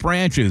 78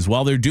 branches.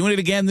 Well, they're doing it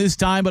again this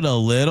time, but a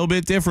little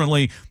bit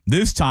differently.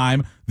 This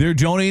time, they're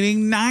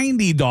donating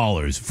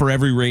 $90 for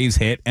every Rays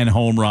hit and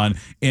home run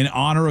in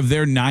honor of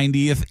their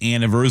 90th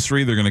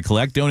anniversary. They're going to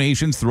collect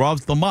donations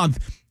throughout the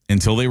month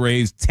until they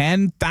raise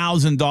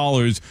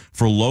 $10,000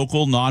 for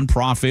local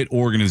nonprofit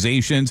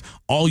organizations.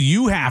 All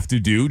you have to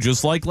do,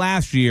 just like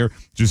last year,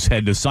 just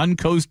head to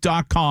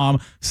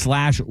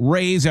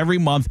suncoast.com/raise every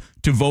month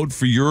to vote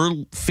for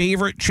your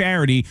favorite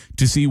charity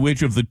to see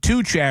which of the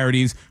two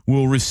charities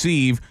will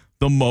receive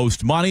the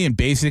most money. And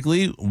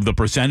basically, the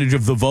percentage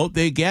of the vote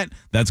they get,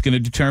 that's going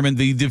to determine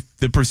the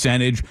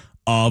percentage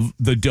of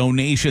the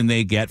donation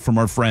they get from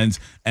our friends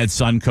at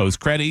Suncoast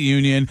Credit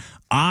Union.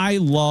 I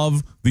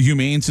love the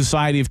Humane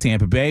Society of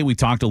Tampa Bay. We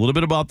talked a little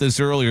bit about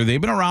this earlier.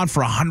 They've been around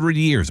for 100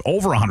 years,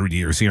 over 100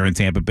 years here in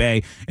Tampa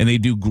Bay, and they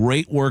do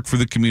great work for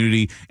the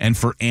community and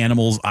for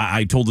animals.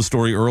 I told the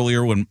story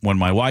earlier when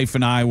my wife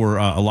and I were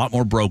a lot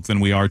more broke than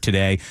we are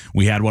today.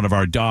 We had one of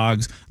our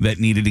dogs that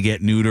needed to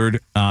get neutered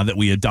that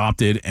we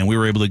adopted, and we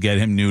were able to get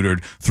him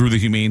neutered through the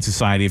Humane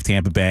Society of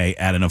Tampa Bay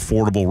at an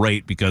affordable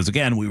rate because,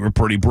 again, we were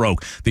pretty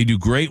broke. They do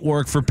great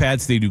work for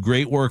pets. They do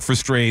great work for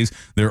strays.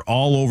 They're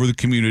all over the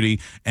community,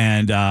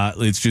 and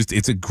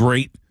it's a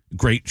great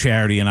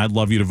charity, and I'd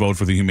love you to vote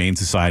for the Humane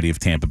Society of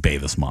Tampa Bay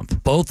this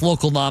month. Both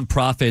local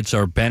nonprofits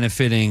are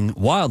benefiting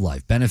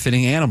wildlife,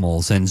 benefiting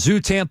animals, and Zoo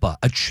Tampa,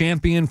 a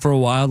champion for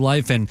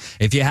wildlife. And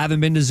if you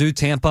haven't been to Zoo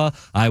Tampa,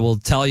 I will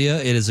tell you,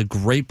 it is a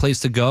great place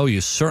to go. You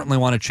certainly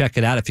want to check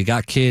it out. If you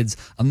got kids,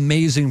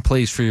 amazing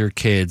place for your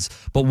kids.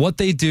 But what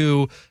they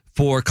do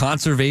for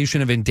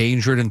conservation of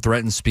endangered and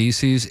threatened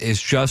species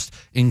is just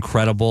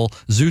incredible.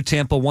 Zoo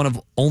Tampa, one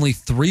of only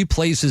 3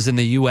 places in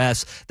the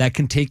U.S. that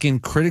can take in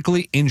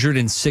critically injured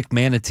and sick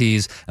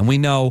manatees. And we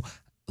know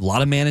a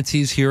lot of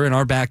manatees here in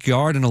our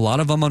backyard, and a lot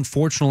of them,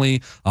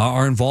 unfortunately,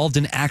 are involved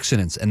in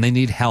accidents, and they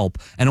need help.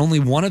 And only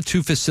 1 of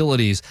 2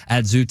 facilities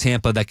at Zoo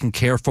Tampa that can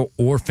care for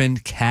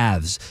orphaned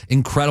calves.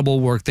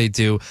 Incredible work they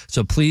do.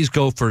 So please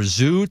go for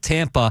Zoo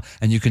Tampa,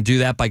 and you can do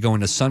that by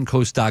going to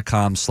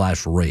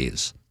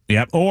suncoast.com/raise.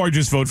 Yep, or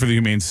just vote for the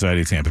Humane Society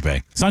of Tampa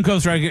Bay.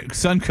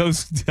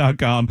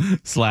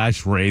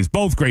 Suncoast.com/raise.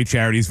 Both great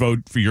charities.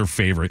 Vote for your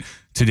favorite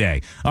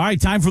today. All right,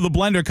 time for the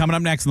blender coming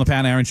up next on the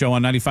Pat Aaron Show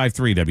on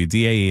 95.3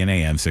 WDAE and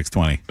AM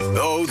 620.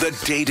 Oh, the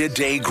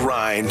day-to-day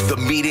grind, the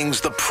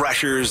meetings, the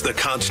pressures, the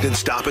constant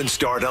stop and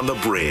start on the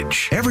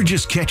bridge. Ever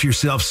just catch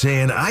yourself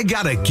saying, I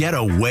gotta get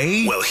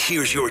away? Well,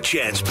 here's your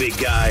chance, big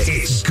guy.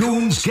 It's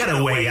Goons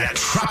Getaway at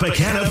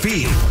Tropicana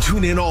Field.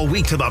 Tune in all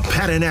week to the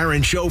Pat and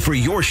Aaron Show for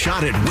your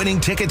shot at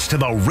winning tickets to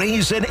the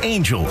Rays and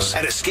Angels.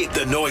 And escape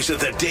the noise of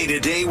the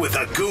day-to-day with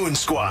the Goon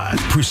Squad.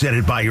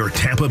 Presented by your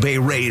Tampa Bay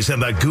Rays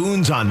and the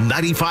Goons on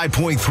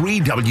 95.3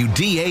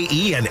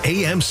 WDAE and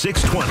AM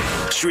 620.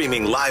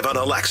 Streaming live on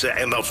Alexa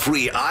and the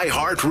free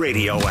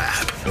iHeartRadio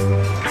app.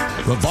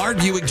 Rivard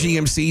Buick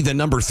GMC, the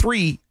number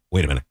 3.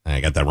 Wait a minute.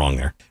 I got that wrong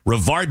there.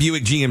 Rivard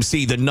Buick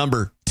GMC, the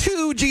number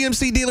 2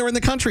 GMC dealer in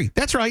the country.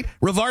 That's right.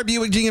 Rivard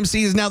Buick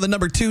GMC is now the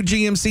number 2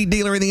 GMC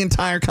dealer in the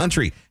entire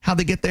country. How'd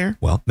they get there?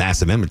 Well,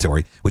 massive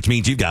inventory, which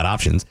means you've got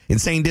options.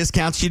 Insane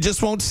discounts you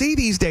just won't see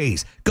these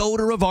days. Go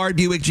to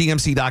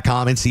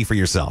RivardBuickGMC.com and see for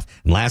yourself.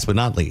 And last but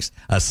not least,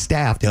 a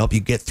staff to help you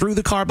get through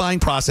the car buying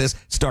process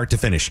start to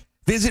finish.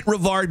 Visit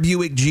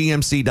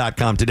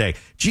RivardBuickGMC.com today.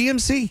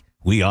 GMC.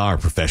 We are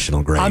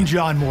professional grade. I'm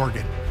John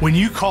Morgan. When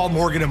you call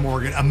Morgan &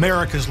 Morgan,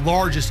 America's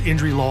largest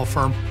injury law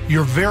firm,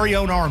 your very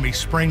own army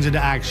springs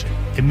into action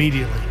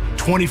immediately,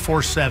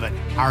 24/7.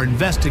 Our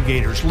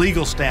investigators,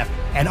 legal staff,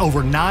 and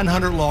over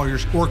 900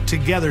 lawyers work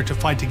together to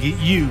fight to get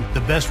you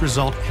the best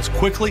result as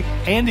quickly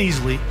and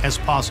easily as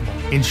possible.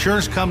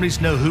 Insurance companies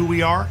know who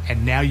we are,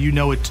 and now you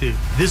know it too.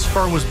 This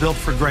firm was built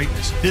for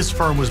greatness. This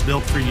firm was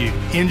built for you.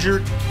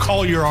 Injured?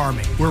 Call your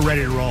army. We're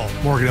ready to roll.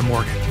 Morgan &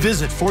 Morgan.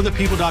 Visit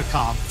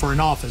forthepeople.com for an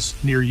office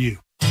near you.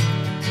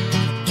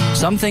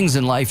 Some things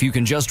in life you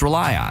can just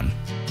rely on,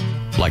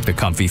 like the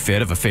comfy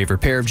fit of a favorite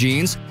pair of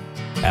jeans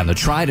and the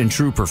tried and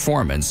true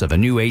performance of a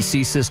new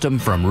AC system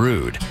from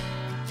Ruud.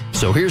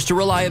 So here's to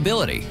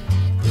reliability,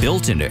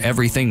 built into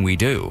everything we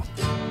do.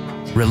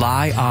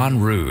 Rely on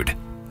Ruud.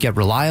 Get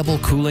reliable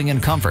cooling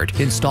and comfort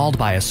installed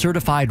by a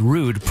certified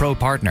Ruud Pro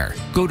partner.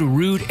 Go to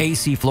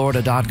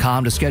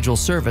RuudACFlorida.com to schedule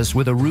service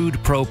with a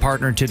Ruud Pro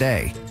partner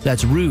today.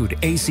 That's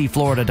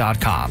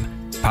RuudACFlorida.com.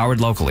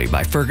 Powered locally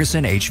by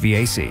Ferguson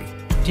HVAC.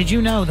 Did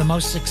you know the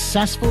most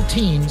successful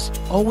teams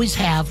always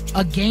have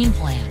a game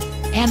plan,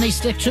 and they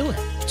stick to it?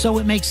 So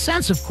it makes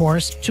sense, of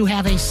course, to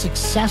have a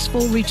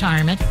successful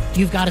retirement.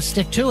 You've got to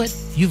stick to it,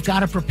 you've got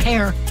to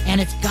prepare, and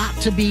it's got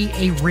to be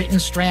a written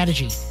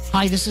strategy.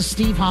 Hi, this is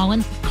Steve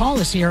Holland. Call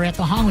us here at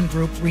the Holland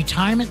Group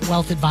Retirement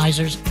Wealth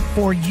Advisors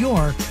for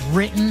your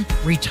written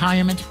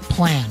retirement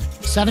plan.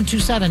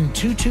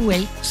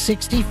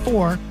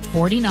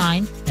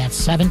 727-228-6449.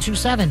 That's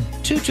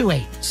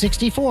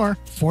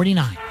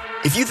 727-228-6449.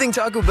 If you think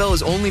Taco Bell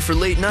is only for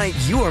late night,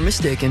 you are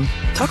mistaken.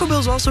 Taco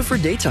Bell's also for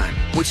daytime,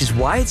 which is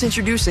why it's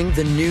introducing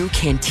the new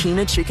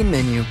Cantina Chicken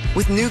menu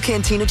with new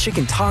Cantina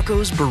Chicken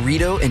tacos,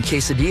 burrito, and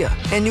quesadilla.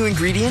 And new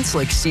ingredients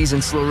like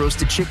seasoned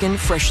slow-roasted chicken,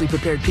 freshly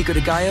prepared pico de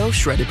gallo,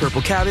 shredded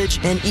purple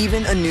cabbage, and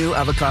even a new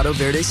avocado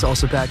verde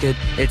salsa packet.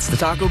 It's the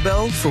Taco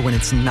Bell for when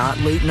it's not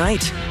late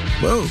night.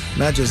 Whoa,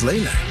 not just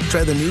late night.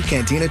 Try the new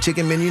Cantina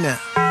Chicken menu now.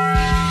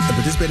 The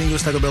participating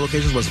U.S. Taco Bell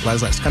locations was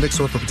supplies last. Contact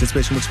store for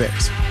participation which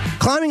varies.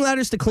 Climbing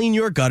ladders to clean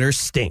your gutters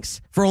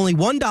stinks. For only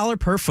 $1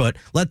 per foot,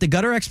 let the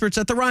gutter experts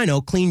at the Rhino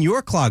clean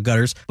your clogged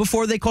gutters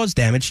before they cause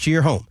damage to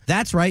your home.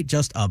 That's right,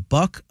 just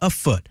 $1 a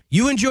foot.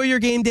 You enjoy your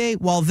game day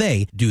while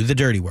they do the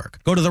dirty work.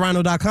 Go to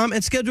therhino.com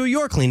and schedule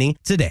your cleaning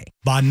today.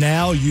 By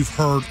now, you've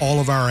heard all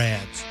of our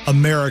ads.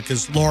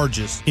 America's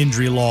largest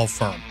injury law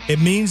firm.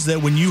 It means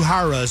that when you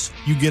hire us,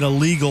 you get a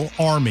legal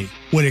army.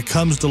 When it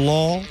comes to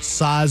law,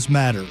 size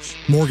matters.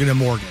 Morgan &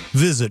 Morgan.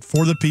 Visit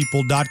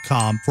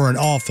forthepeople.com for an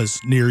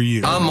office near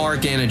you. I'm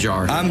Mark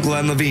Anajar. I'm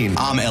Glenn Levine.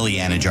 I'm Ellie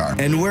Anajar.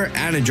 And we're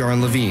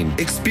Anajar & Levine.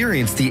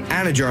 Experience the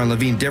Anajar &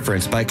 Levine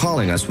difference by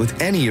calling us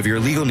with any of your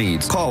legal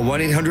needs. Call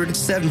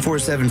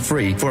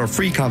 1-800-747-FREE for a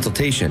free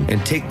consultation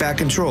and take back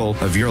control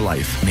of your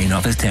life. Main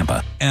office,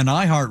 Tampa. An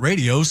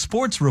iHeartRadio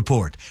sports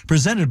report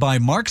presented by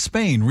Mark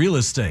Spain Real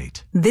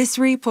Estate. This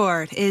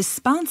report is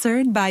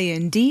sponsored by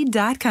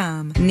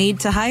Indeed.com. Need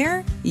to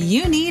hire?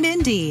 You need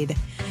Indeed.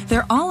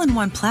 Their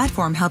all-in-one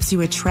platform helps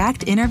you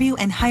attract, interview,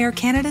 and hire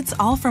candidates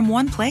all from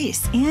one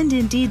place. And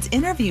Indeed's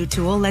interview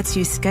tool lets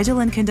you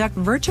schedule and conduct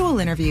virtual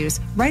interviews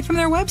right from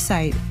their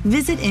website.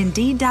 Visit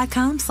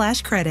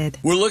Indeed.com/credit.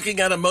 We're looking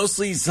at a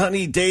mostly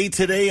sunny day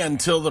today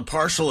until the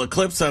partial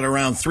eclipse at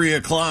around 3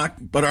 o'clock.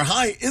 But our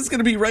high is going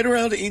to be right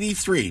around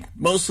 83.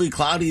 Mostly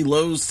cloudy,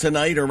 lows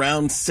tonight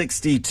around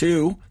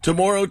 62.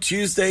 Tomorrow,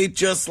 Tuesday,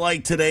 just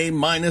like today,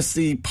 minus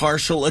the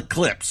partial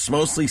eclipse.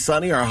 Mostly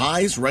sunny, our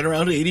highs right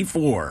around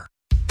 84.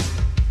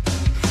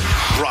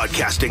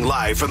 Broadcasting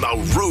live from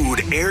the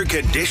Rude Air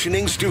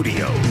Conditioning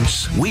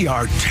Studios. We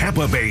are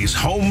Tampa Bay's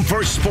home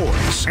for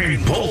sports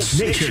and Pulse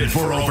Nation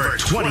for over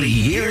 20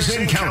 years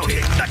and counting.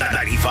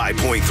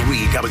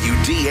 95.3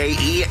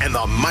 WDAE and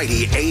the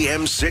mighty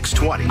AM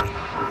 620.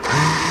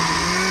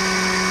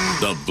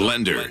 The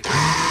Blender.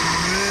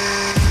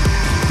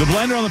 The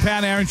Blender on the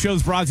Pat Aaron Show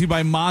is brought to you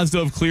by Mazda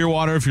of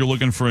Clearwater. If you're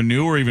looking for a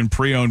new or even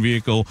pre-owned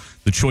vehicle,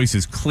 the choice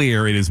is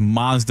clear. It is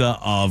Mazda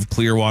of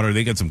Clearwater.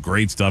 They got some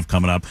great stuff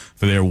coming up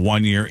for their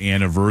 1-year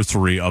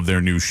anniversary of their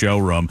new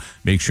showroom.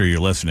 Make sure you're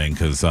listening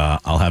because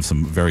I'll have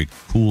some very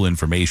cool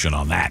information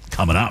on that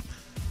coming up.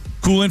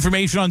 Cool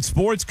information on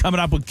sports coming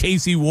up with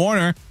Casey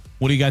Warner.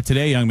 What do you got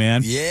today, young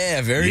man?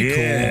 Yeah, very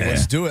cool.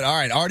 Let's do it. All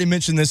right, I already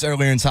mentioned this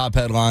earlier in top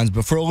headlines,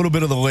 but for a little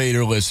bit of the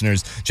later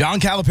listeners, John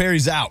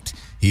Calipari's out.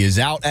 He is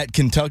out at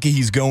Kentucky.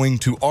 He's going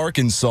to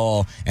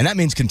Arkansas, and that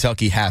means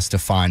Kentucky has to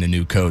find a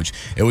new coach.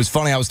 It was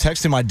funny. I was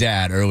texting my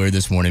dad earlier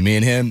this morning. Me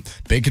and him,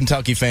 big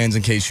Kentucky fans,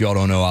 in case y'all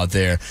don't know out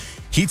there.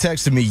 He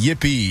texted me,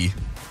 yippee.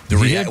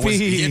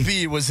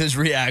 Yippee was his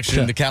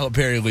reaction to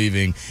Calipari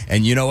leaving.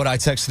 And you know what? I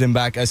texted him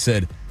back. I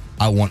said,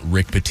 I want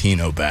Rick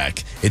Pitino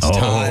back. It's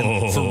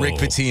time for Rick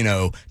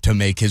Pitino to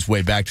make his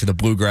way back to the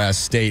Bluegrass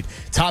State.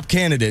 Top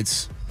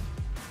candidates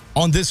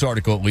on this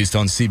article, at least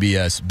on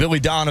CBS, Billy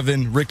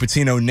Donovan, Rick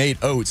Pitino,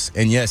 Nate Oates,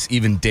 and yes,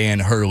 even Dan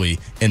Hurley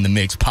in the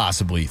mix,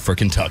 possibly for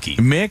Kentucky.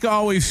 Mick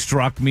always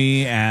struck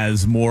me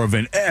as more of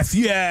an F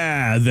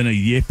yeah than a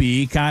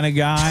yippee kind of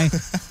guy.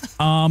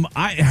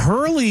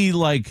 Hurley,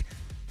 like...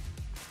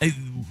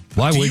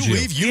 Why would you?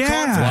 Leave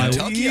UConn for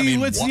Kentucky? I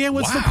mean, what's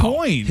the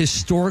point?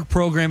 Historic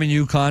program in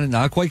UConn,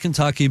 not quite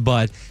Kentucky,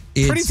 but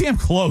it's pretty damn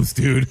close,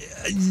 dude.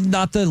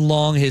 Not the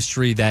long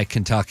history that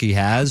Kentucky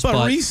has,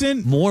 but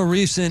recent. More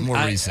recent.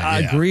 I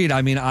agreed.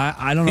 I mean,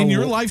 I don't know. In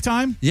your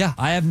lifetime? Yeah,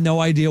 I have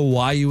no idea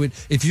why you would.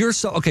 If you're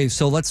so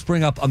let's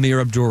bring up Amir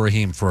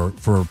Abdur-Rahim for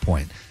a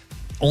point.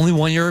 Only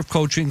 1 year of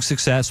coaching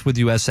success with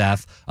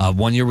USF.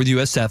 1 year with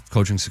USF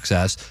coaching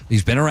success.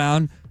 He's been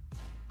around.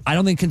 I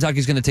don't think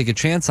Kentucky's going to take a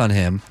chance on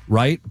him,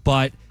 right?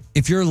 But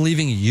if you're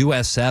leaving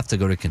USF to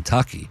go to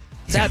Kentucky,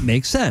 that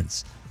makes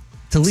sense.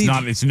 To leave,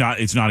 it's not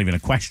even a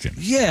question.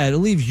 Yeah, to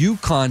leave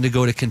UConn to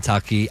go to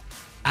Kentucky,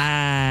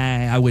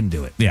 I wouldn't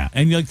do it. Yeah,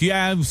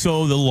 and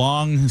so the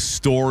long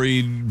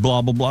storied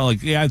blah blah blah.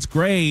 Like, yeah, it's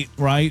great,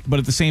 right? But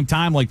at the same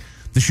time, like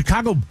the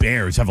Chicago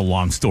Bears have a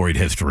long storied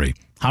history.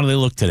 How do they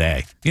look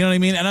today? You know what I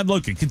mean? And I'm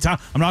looking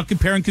Kentucky. I'm not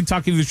comparing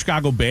Kentucky to the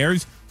Chicago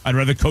Bears. I'd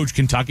rather coach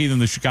Kentucky than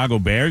the Chicago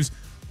Bears,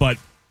 but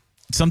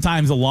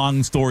sometimes a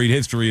long storied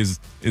history is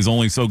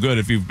only so good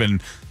if you've been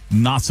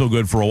not so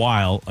good for a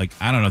while. Like,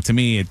 I don't know. To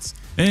me, and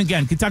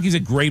again, Kentucky's a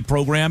great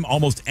program.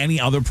 Almost any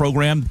other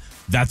program,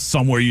 that's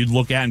somewhere you'd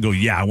look at and go,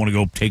 yeah, I want to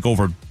go take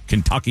over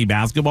Kentucky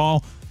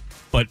basketball.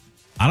 But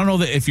I don't know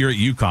that if you're at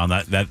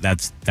UConn,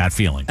 that's that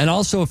feeling. And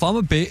also, if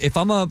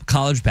I'm a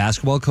college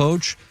basketball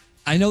coach,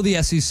 I know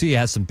the SEC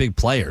has some big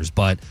players,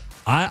 but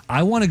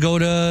I want to go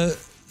to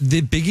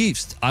the Big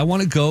East. I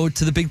want to go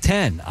to the Big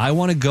Ten. I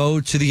want to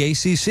go to the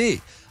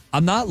ACC.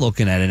 I'm not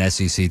looking at an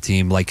SEC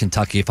team like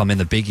Kentucky if I'm in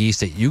the Big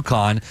East at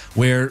UConn,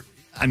 where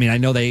I mean, I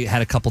know they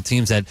had a couple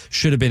teams that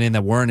should have been in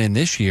that weren't in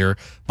this year,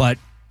 but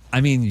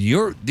I mean,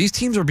 these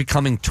teams are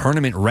becoming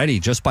tournament ready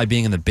just by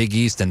being in the Big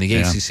East and the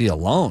ACC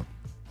alone.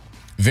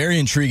 Very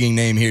intriguing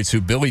name here, too.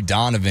 Billy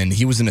Donovan.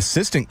 He was an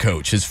assistant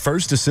coach. His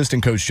first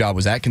assistant coach job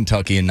was at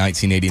Kentucky in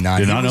 1989.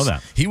 Did not know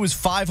that. He was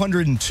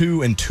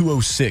 502 and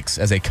 206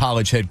 as a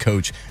college head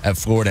coach at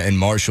Florida and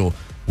Marshall.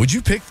 Would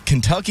you pick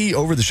Kentucky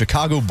over the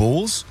Chicago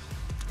Bulls?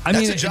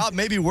 That's a job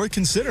maybe worth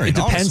considering. It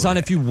depends honestly. on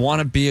if you want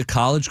to be a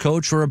college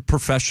coach or a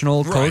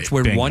professional coach,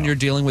 where one, you're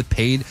dealing with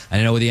paid.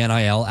 I know with the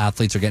NIL,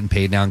 athletes are getting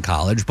paid now in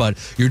college, but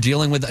you're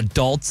dealing with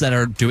adults that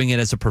are doing it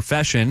as a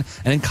profession.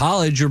 And in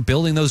college, you're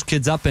building those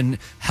kids up and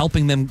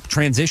helping them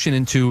transition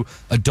into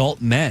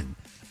adult men.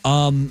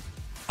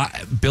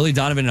 Billy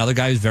Donovan, another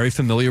guy who's very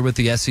familiar with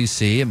the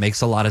SEC. It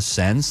makes a lot of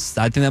sense.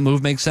 I think that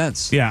move makes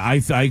sense. Yeah, I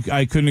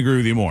couldn't agree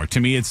with you more. To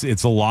me,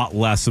 it's a lot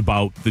less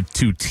about the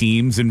two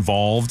teams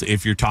involved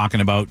if you're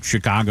talking about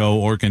Chicago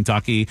or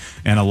Kentucky,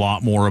 and a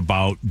lot more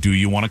about, do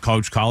you want to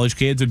coach college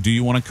kids or do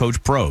you want to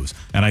coach pros?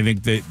 And I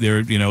think that there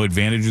are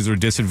advantages or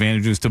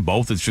disadvantages to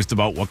both. It's just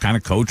about what kind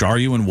of coach are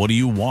you and what do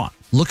you want.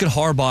 Look at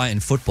Harbaugh in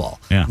football.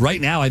 Yeah.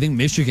 Right now, I think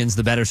Michigan's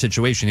the better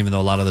situation, even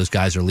though a lot of those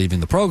guys are leaving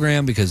the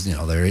program because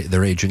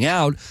they're aging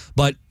out.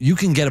 But you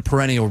can get a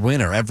perennial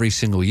winner every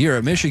single year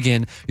at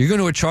Michigan. You're going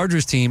to a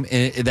Chargers team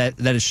that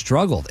has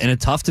struggled in a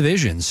tough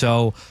division.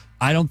 So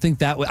I don't think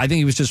that. I think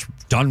he was just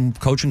done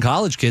coaching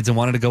college kids and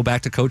wanted to go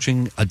back to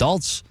coaching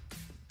adults.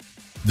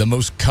 The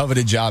most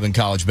coveted job in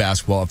college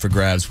basketball up for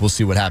grabs. We'll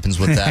see what happens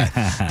with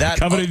that.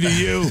 Coveted to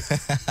you.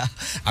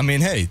 I mean,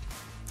 hey.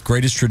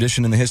 Greatest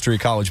tradition in the history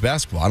of college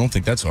basketball. I don't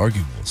think that's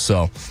arguable.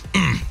 So,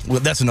 well,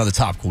 that's another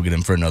topic we'll get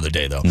in for another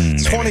day, though.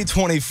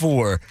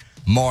 2024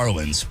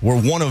 Marlins were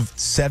one of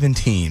 7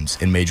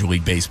 teams in Major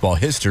League Baseball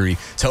history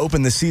to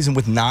open the season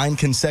with 9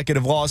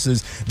 consecutive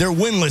losses. They're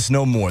winless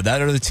no more.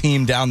 That other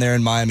team down there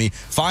in Miami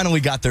finally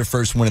got their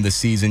first win of the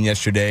season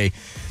yesterday.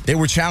 They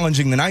were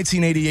challenging the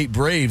 1988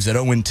 Braves at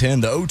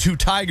 0-10, the 0-2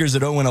 Tigers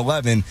at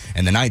 0-11, and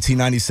the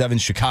 1997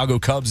 Chicago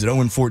Cubs at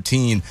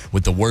 0-14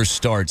 with the worst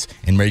starts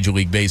in Major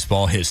League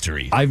Baseball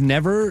history. I've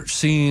never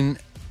seen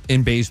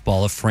in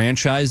baseball a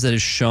franchise that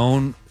has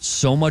shown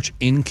so much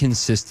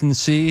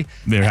inconsistency.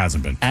 There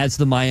hasn't been. As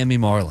the Miami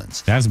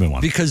Marlins. There hasn't been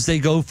one. Because they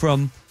go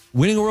from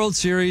winning a World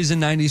Series in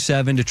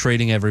 97 to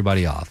trading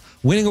everybody off.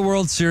 Winning a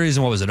World Series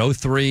in,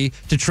 03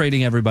 to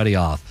trading everybody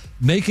off.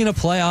 Making a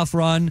playoff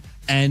run,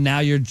 and now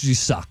you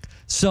suck.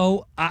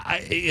 So,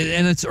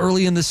 and it's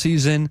early in the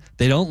season.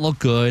 They don't look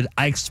good.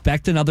 I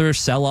expect another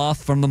sell-off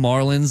from the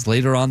Marlins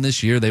later on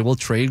this year. They will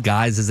trade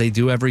guys as they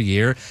do every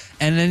year.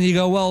 And then you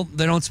go, well,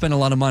 they don't spend a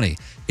lot of money.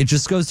 It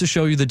just goes to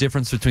show you the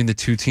difference between the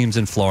two teams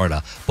in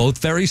Florida. Both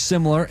very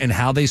similar in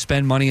how they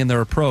spend money in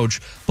their approach,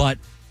 but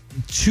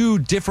two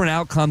different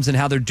outcomes in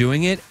how they're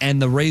doing it,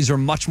 and the Rays are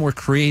much more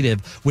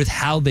creative with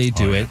how they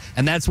do it,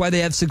 and that's why they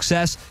have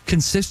success,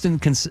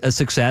 consistent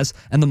success,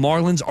 and the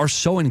Marlins are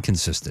so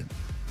inconsistent.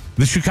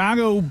 The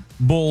Chicago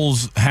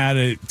Bulls had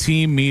a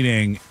team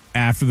meeting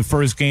after the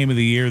first game of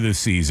the year this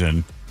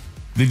season.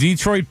 The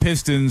Detroit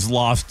Pistons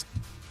lost,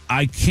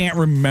 I can't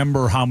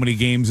remember how many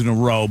games in a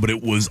row, but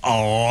it was a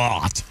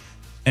lot.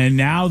 And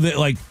now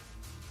that,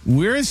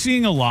 we're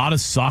seeing a lot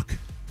of suck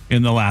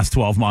in the last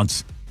 12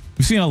 months.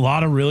 We've seen a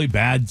lot of really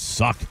bad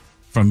suck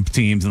from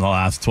teams in the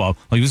last 12.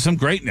 There's some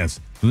greatness.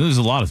 There's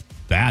a lot of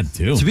bad,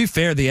 too. To be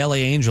fair, the LA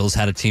Angels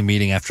had a team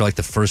meeting after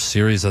the first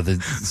series of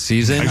the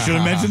season. I should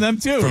have mentioned them,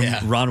 too.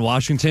 From Ron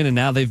Washington, and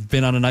now they've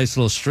been on a nice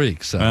little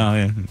streak. So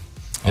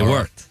it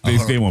worked.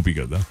 They won't be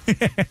good, though.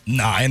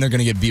 Nah, and they're going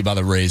to get beat by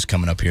the Rays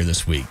coming up here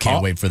this week.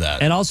 Can't wait for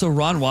that. And also,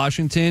 Ron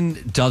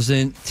Washington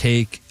doesn't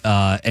take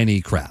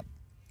any crap.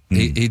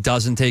 He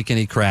doesn't take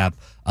any crap.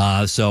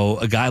 So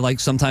a guy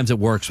sometimes it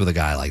works with a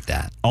guy like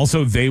that.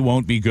 Also, they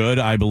won't be good,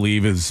 I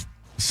believe, is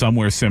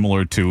somewhere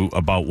similar to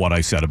about what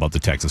I said about the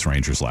Texas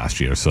Rangers last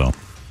year. So,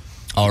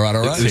 all right.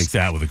 Take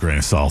that with a grain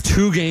of salt.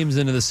 2 games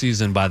into the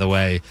season, by the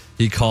way,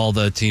 he called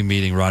a team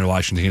meeting, Ron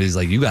Washington, and he's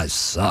like, you guys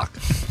suck.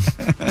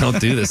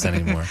 Don't do this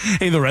anymore.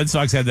 Hey, the Red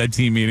Sox had that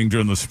team meeting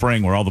during the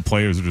spring where all the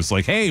players are just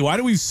like, hey, why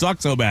do we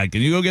suck so bad?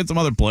 Can you go get some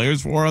other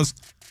players for us?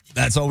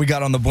 That's all we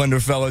got on the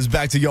Blender, fellas.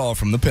 Back to y'all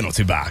from the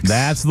penalty box.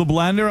 That's the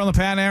Blender on the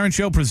Pat Aaron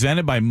Show,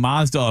 presented by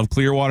Mazda of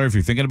Clearwater. If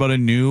you're thinking about a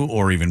new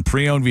or even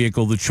pre-owned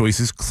vehicle, the choice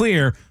is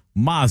clear.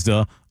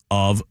 Mazda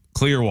of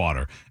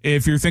Clearwater.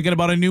 If you're thinking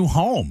about a new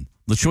home,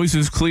 the choice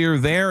is clear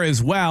there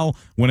as well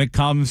when it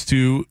comes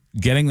to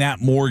getting that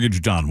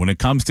mortgage done, when it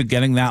comes to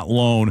getting that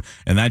loan,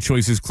 and that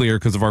choice is clear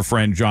because of our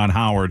friend John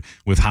Howard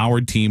with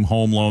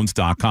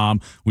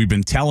HowardTeamHomeLoans.com. We've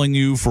been telling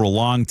you for a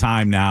long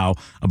time now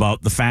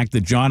about the fact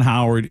that John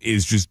Howard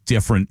is just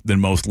different than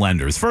most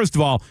lenders. First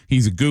of all,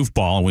 he's a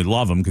goofball, and we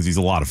love him because he's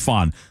a lot of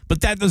fun,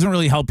 but that doesn't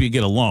really help you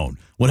get a loan.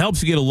 What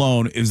helps you get a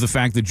loan is the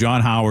fact that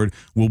John Howard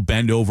will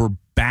bend over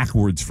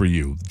backwards for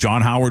you.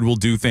 John Howard will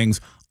do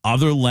things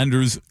Other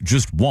lenders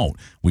just won't.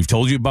 We've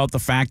told you about the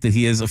fact that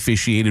he has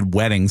officiated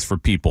weddings for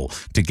people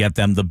to get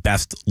them the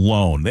best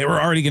loan. They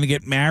were already going to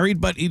get married,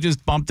 but he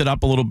just bumped it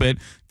up a little bit,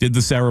 did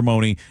the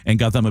ceremony, and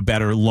got them a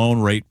better loan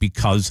rate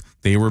because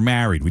they were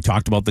married. We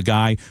talked about the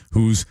guy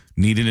who's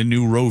needed a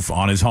new roof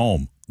on his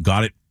home,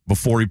 got it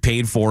before he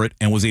paid for it,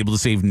 and was able to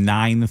save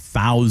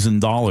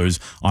 $9,000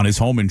 on his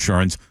home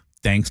insurance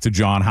thanks to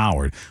John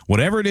Howard.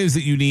 Whatever it is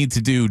that you need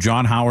to do,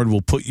 John Howard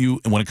will put you,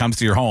 when it comes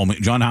to your home,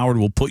 John Howard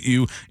will put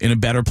you in a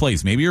better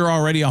place. Maybe you're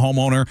already a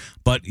homeowner,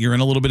 but you're in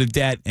a little bit of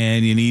debt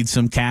and you need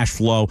some cash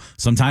flow.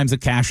 Sometimes a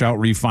cash out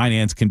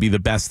refinance can be the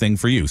best thing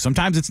for you.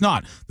 Sometimes it's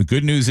not. The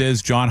good news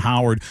is John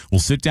Howard will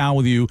sit down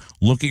with you,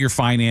 look at your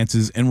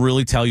finances, and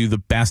really tell you the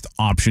best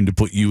option to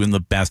put you in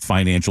the best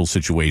financial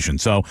situation.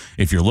 So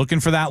if you're looking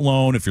for that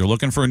loan, if you're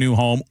looking for a new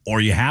home,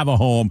 or you have a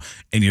home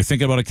and you're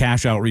thinking about a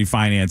cash out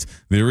refinance,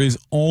 there is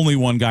only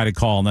one guy to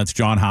call, and that's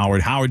John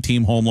Howard,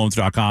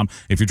 howardteamhomeloans.com.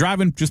 If you're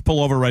driving, just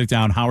pull over, write it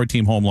down,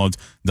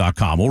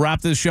 howardteamhomeloans.com. We'll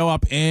wrap this show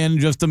up in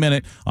just a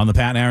minute on the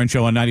Pat and Aaron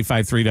Show on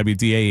 95.3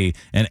 WDAE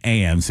and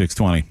AM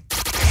 620.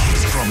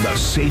 From the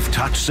Safe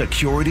Touch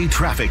Security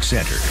Traffic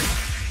Center.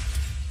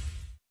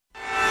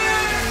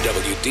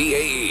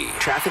 WDAE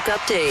traffic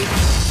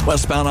update.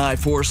 Westbound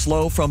I-4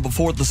 slow from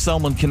before the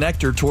Selman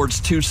connector towards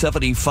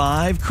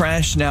 275.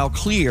 Crash now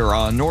clear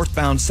on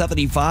northbound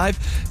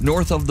 75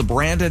 north of the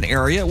Brandon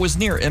area. It was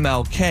near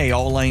MLK.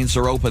 All lanes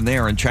are open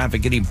there and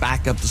traffic getting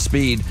back up to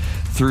speed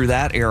through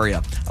that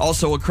area.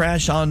 Also a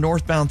crash on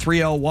northbound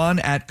 301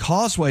 at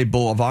Causeway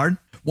Boulevard.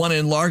 One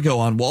in Largo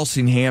on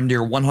Walsingham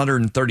near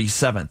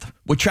 137th.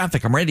 With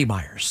traffic, I'm Randy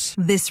Myers.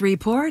 This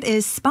report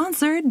is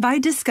sponsored by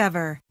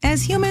Discover.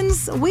 As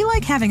humans, we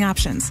like having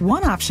options.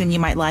 One option you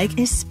might like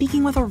is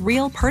speaking with a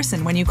real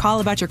person when you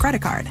call about your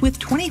credit card. With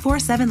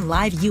 24/7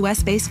 live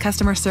U.S.-based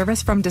customer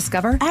service from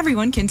Discover,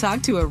 everyone can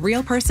talk to a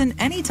real person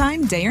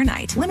anytime, day or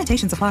night.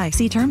 Limitations apply.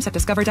 See terms at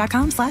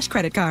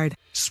discover.com/credit card.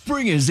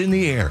 Spring is in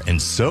the air, and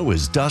so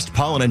is dust,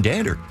 pollen, and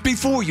dander.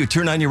 Before you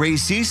turn on your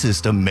AC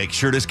system, make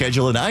sure to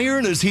schedule an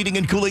Ierna's Heating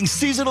and Cooling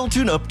seasonal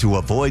tune-up to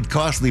avoid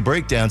costly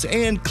breakdowns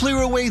and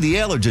clear away the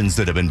allergens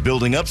that have been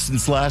building up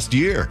since last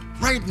year.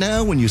 Right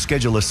now, when you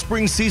schedule a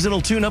spring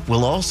seasonal tune-up,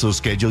 we'll also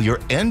schedule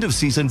your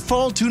end-of-season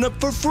fall tune-up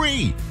for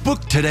free.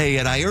 Book today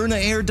at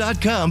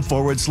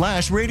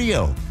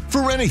IernaAir.com/radio.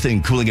 For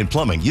anything cooling and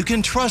plumbing, you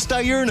can trust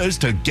Ierna's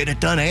to get it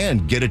done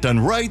and get it done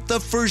right the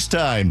first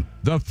time.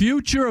 The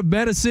future of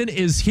medicine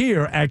is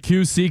here at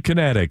QC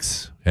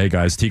Kinetics. Hey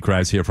guys,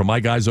 T-Kraz here from my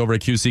guys over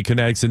at QC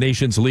Kinetics, the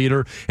nation's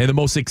leader in the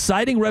most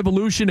exciting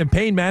revolution in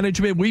pain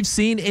management we've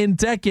seen in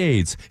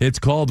decades. It's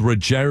called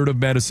regenerative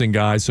medicine,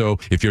 guys. So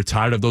if you're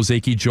tired of those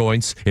achy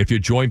joints, if your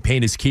joint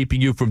pain is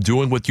keeping you from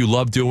doing what you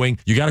love doing,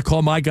 you got to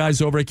call my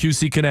guys over at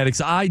QC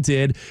Kinetics. I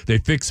did. They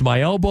fixed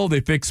my elbow.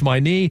 They fixed my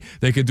knee.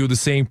 They can do the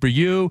same for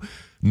you.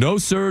 No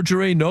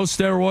surgery, no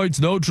steroids,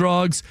 no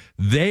drugs.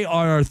 They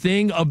are a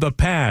thing of the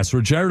past.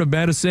 Regenerative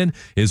medicine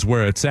is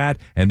where it's at,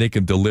 and they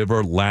can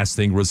deliver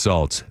lasting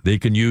results. They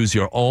can use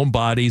your own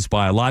body's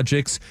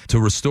biologics to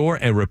restore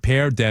and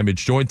repair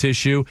damaged joint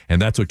tissue,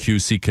 and that's what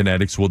QC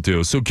Kinetics will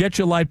do. So get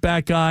your life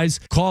back, guys.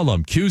 Call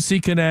them,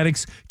 QC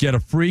Kinetics. Get a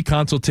free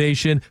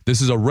consultation.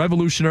 This is a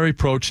revolutionary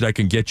approach that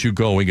can get you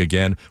going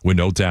again with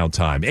no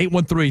downtime.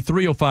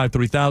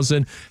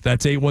 813-305-3000.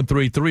 That's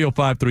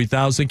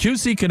 813-305-3000.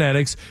 QC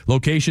Kinetics,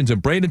 locations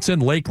in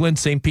Bradenton, Lakeland,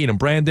 St. Pete, and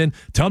Brandon.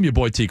 Tell them your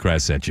boy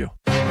T-Kraz sent you.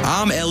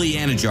 I'm Ellie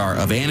Anajar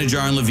of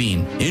Anajar and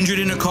Levine. Injured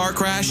in a car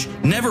crash?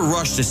 Never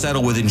rush to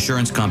settle with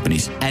insurance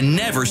companies, and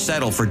never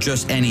settle for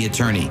just any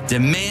attorney.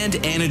 Demand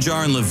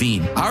Anajar and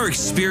Levine. Our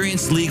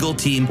experienced legal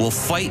team will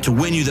fight to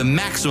win you the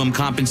maximum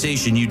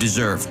compensation you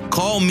deserve.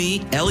 Call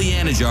me, Ellie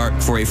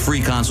Anajar, for a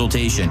free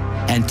consultation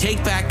and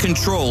take back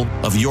control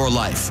of your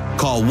life.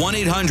 Call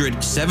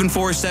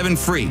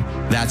 1-800-747-FREE.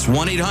 That's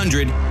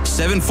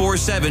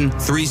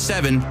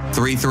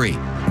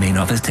 1-800-747-3733. Main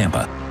office,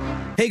 Tampa.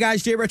 Hey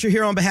guys, Jay Retcher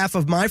here on behalf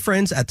of my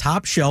friends at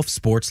Top Shelf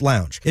Sports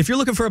Lounge. If you're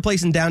looking for a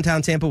place in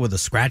downtown Tampa with a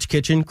scratch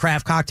kitchen,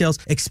 craft cocktails,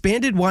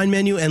 expanded wine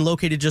menu, and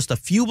located just a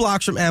few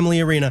blocks from Amalie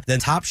Arena, then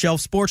Top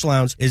Shelf Sports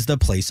Lounge is the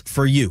place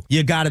for you.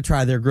 You gotta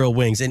try their grilled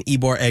wings and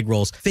Ybor egg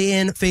rolls,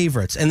 fan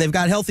favorites. And they've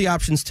got healthy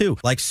options too,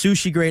 like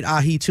sushi-grade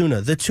ahi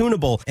tuna, the Tuna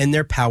Bowl, and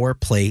their Power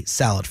Play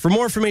salad. For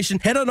more information,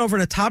 head on over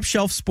to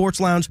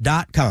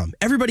TopShelfSportsLounge.com.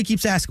 Everybody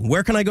keeps asking,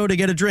 where can I go to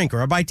get a drink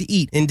or a bite to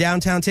eat in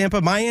downtown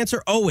Tampa? My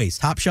answer, always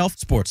Top Shelf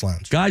Sports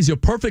Lounge. Guys, your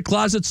perfect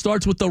closet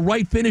starts with the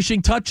right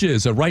finishing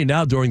touches. And right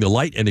now, during the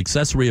light and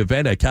accessory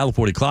event at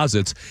California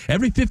Closets,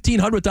 every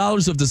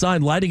 $1,500 of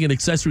design lighting and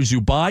accessories you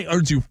buy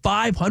earns you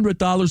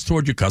 $500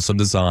 toward your custom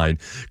design.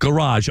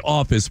 Garage,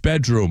 office,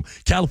 bedroom.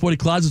 California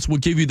Closets will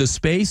give you the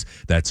space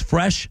that's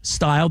fresh,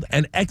 styled,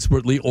 and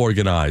expertly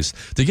organized.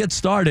 To get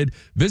started,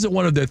 visit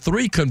one of their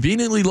 3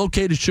 conveniently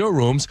located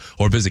showrooms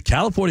or visit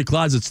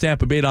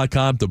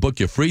CaliforniaClosetsTampaBay.com to book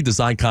your free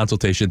design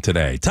consultation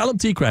today. Tell them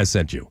T-Kraz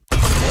sent you.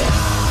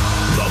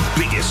 The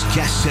biggest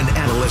guests and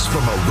analysts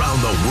from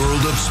around the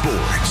world of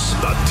sports.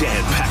 The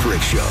Dan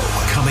Patrick Show,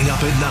 coming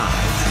up at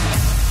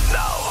 9.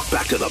 Now.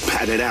 back to the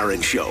Pat and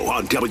Aaron Show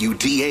on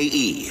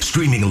WDAE.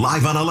 Streaming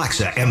live on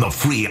Alexa and the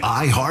free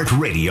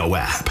iHeartRadio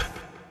app.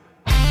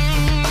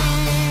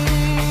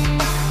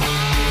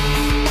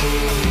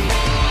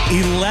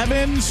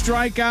 "11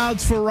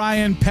 strikeouts for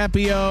Ryan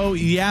Pepiot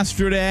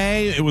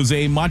yesterday. It was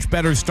a much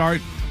better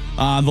start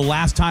the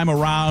last time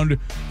around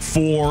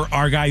for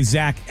our guy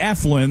Zach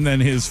Eflin than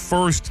his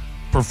first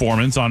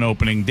performance on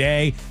opening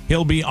day.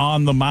 He'll be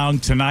on the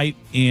mound tonight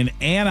in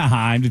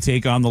Anaheim to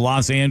take on the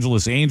Los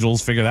Angeles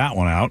Angels. Figure that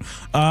one out.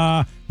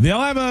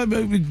 They'll have a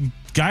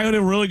guy who had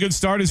a really good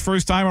start his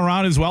first time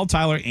around as well.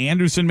 Tyler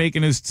Anderson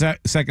making his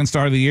second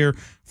start of the year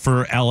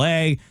for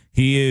L.A.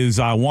 He is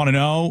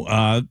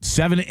 1-0,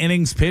 7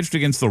 innings pitched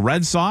against the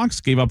Red Sox.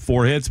 Gave up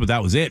 4 hits, but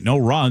that was it. No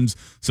runs.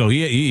 So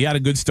he had a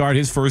good start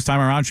his first time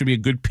around. Should be a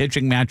good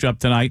pitching matchup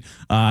tonight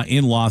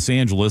in Los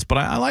Angeles. But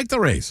I like the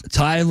Rays.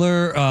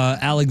 Tyler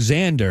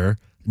Alexander,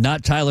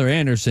 not Tyler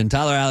Anderson.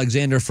 Tyler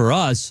Alexander for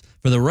us,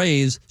 for the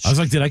Rays. I was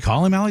like, did I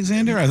call him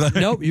Alexander?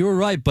 Nope, you were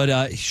right,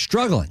 but he's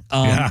struggling.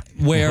 Yeah,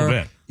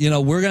 where,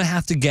 we're going to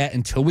have to get,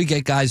 until we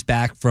get guys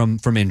back from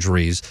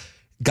injuries,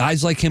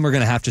 guys like him are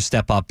going to have to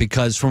step up,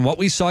 because from what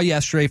we saw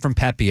yesterday from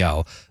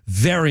Pepiot,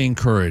 very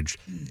encouraged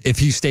if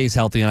he stays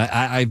healthy. And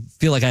I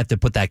feel like I have to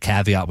put that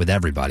caveat with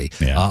everybody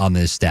on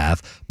this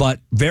staff, but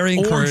very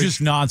encouraged. Or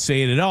just not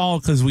say it at all,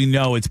 because we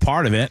know it's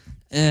part of it.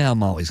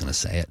 I'm always going to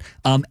say it.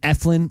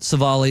 Eflin,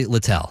 Savali,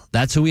 Littell.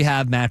 That's who we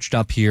have matched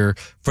up here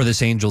for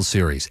this Angels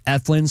series.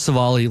 Eflin,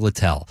 Savali,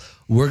 Littell.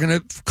 We're going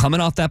to, coming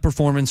off that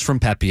performance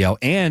from Pepiot,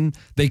 and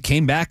they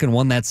came back and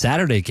won that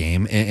Saturday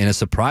game in a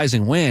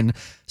surprising win.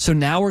 So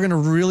now we're going to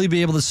really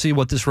be able to see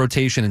what this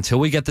rotation, until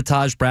we get the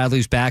Taj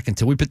Bradleys back,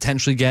 until we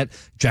potentially get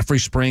Jeffrey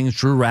Springs,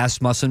 Drew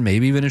Rasmussen,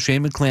 maybe even a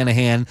Shane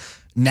McClanahan.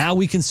 Now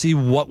we can see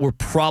what we're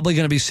probably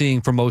going to be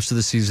seeing for most of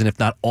the season, if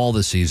not all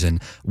the season,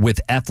 with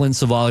Eflin,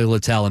 Savali,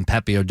 Littell, and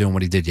Pepiot doing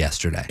what he did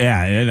yesterday.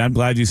 Yeah, and I'm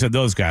glad you said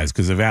those guys,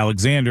 because if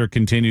Alexander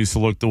continues to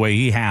look the way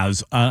he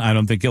has, I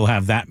don't think he'll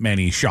have that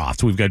many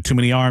shots. We've got too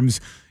many arms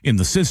in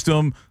the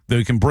system.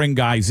 They can bring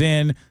guys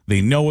in.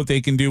 They know what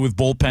they can do with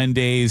bullpen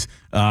days.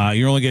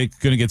 You're only going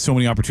to get so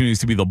many opportunities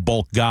to be the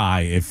bulk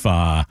guy if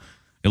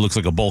it looks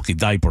like a bulky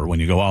diaper when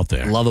you go out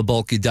there. Love a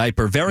bulky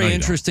diaper. Very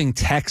interesting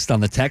text on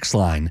the text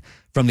line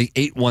from the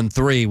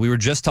 813. We were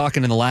just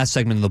talking in the last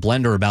segment of the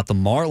Blender about the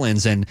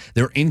Marlins and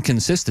their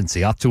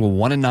inconsistency. Up to a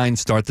 1-9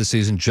 start this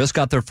season. Just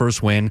got their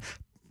first win.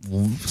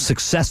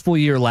 Successful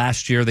year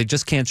last year. They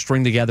just can't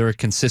string together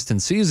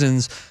consistent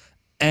seasons.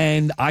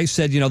 And I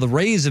said, the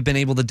Rays have been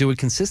able to do it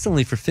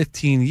consistently for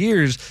 15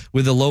 years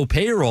with a low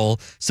payroll.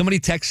 Somebody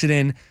texted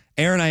in,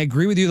 Aaron, I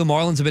agree with you. The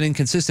Marlins have been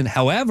inconsistent.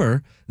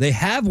 However, they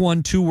have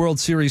won 2 World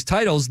Series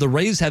titles. The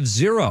Rays have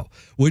 0.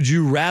 Would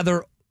you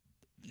rather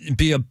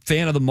be a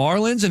fan of the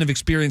Marlins and have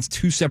experienced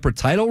 2 separate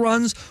title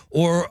runs,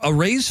 or a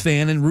Rays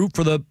fan and root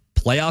for the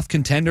playoff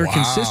contender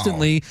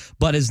consistently,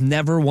 but has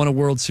never won a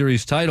World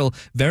Series title?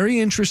 Very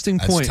interesting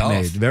point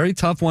made. Very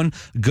tough one.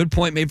 Good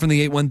point made from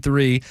the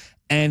 813.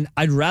 And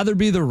I'd rather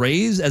be the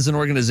Rays as an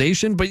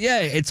organization, but yeah,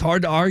 it's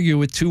hard to argue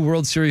with 2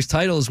 World Series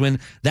titles when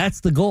that's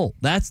the goal.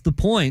 That's the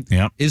point,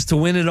 is to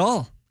win it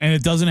all. And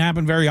it doesn't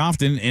happen very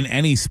often in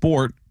any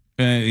sport.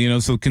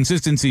 So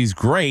consistency is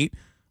great,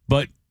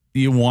 but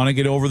you want to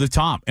get over the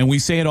top. And we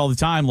say it all the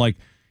time,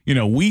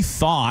 we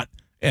thought,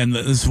 and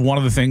this is one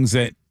of the things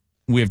that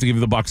we have to give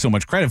the Bucs so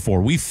much credit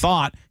for. We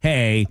thought,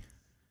 hey,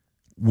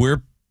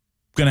 we're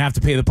going to have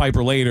to pay the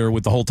piper later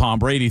with the whole Tom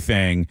Brady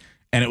thing.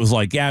 And it was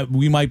like, yeah,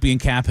 we might be in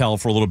cap hell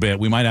for a little bit.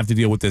 We might have to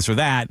deal with this or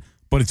that,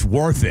 but it's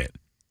worth it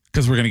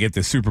because we're going to get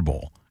this Super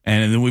Bowl.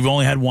 And then we've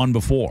only had one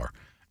before.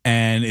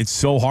 And it's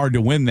so hard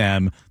to win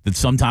them that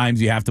sometimes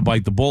you have to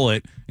bite the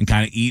bullet and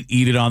kind of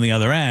eat it on the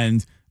other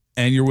end.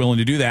 And you're willing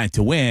to do that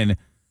to win.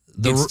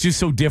 It's just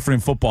so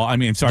different in football. I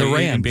mean, I'm sorry, the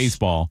Rams, in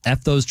baseball.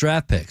 F those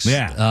draft picks.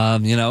 Yeah.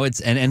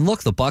 It's and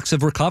look, the Bucs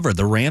have recovered.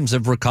 The Rams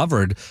have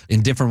recovered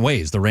in different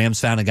ways. The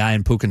Rams found a guy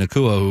in Puka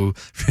Nacua who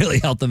really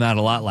helped them out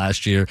a lot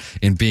last year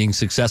in being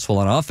successful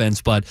on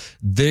offense, but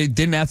they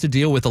didn't have to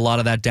deal with a lot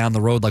of that down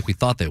the road like we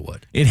thought they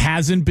would. It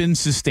hasn't been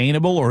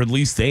sustainable, or at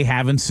least they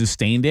haven't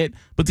sustained it.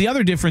 But the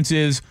other difference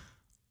is,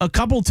 a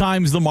couple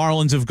times the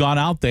Marlins have gone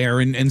out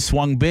there and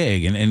swung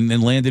big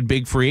and landed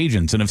big free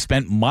agents and have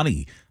spent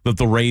money that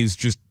the Rays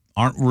just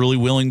aren't really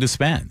willing to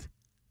spend.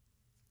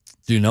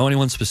 Do you know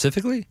anyone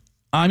specifically?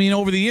 I mean,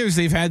 over the years,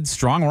 they've had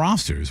strong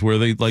rosters where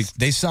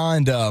they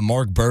signed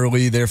Mark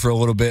Burley there for a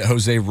little bit,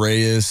 Jose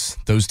Reyes,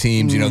 those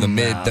teams, the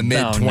mid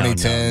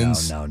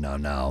 2010s.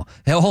 No.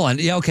 Hey, hold on.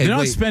 Yeah, okay. They're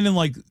not spending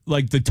like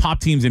the top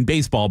teams in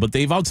baseball, but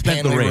they've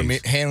outspent the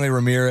Rays. Hanley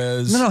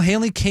Ramirez. No,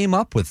 Hanley came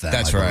up with that.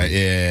 That's right.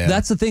 Yeah.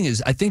 That's the thing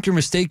is, I think you're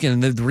mistaken.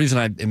 And the reason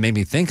it made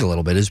me think a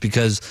little bit is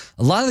because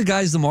a lot of the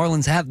guys the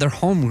Marlins have, they're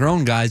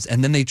homegrown guys,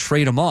 and then they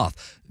trade them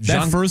off.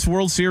 That first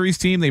World Series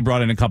team, they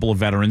brought in a couple of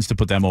veterans to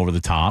put them over the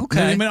top.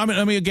 Okay. I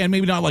mean, again,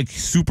 maybe not like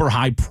super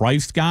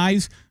high-priced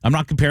guys. I'm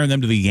not comparing them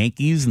to the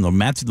Yankees and the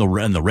Mets and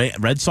the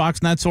Red Sox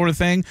and that sort of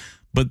thing.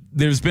 But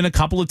there's been a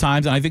couple of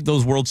times, and I think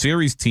those World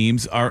Series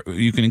teams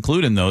you can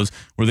include in those,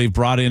 where they've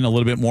brought in a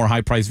little bit more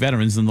high-priced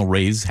veterans than the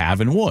Rays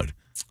have and would.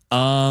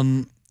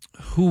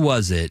 Who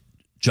was it?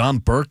 John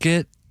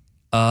Burkett?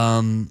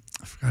 I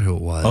forgot who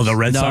it was. Oh, the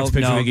Red Sox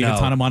pitcher that gave a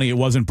ton of money. It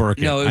wasn't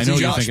Burkett. No, it was I know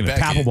Josh you're thinking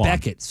Beckett. of Papelbon.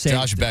 Beckett.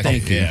 Josh Beckett.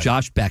 Thank you. Yeah.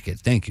 Josh Beckett.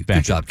 Thank you.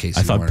 Beckett. Good job, Casey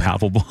I thought Warner.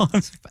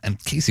 Papelbon.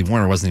 And Casey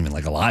Warner wasn't even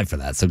like alive for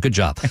that, so good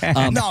job.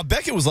 No,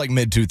 Beckett was like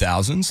mid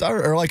 2000s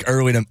or like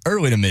early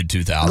to mid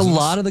 2000s. A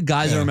lot of the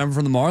guys I remember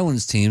from the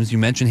Marlins teams, you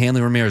mentioned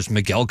Hanley Ramirez,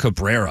 Miguel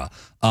Cabrera.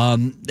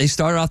 They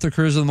started off their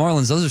careers with the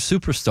Marlins. Those are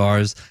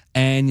superstars,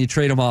 and you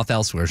trade them off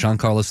elsewhere.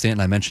 Giancarlo Stanton,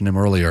 I mentioned him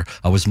earlier,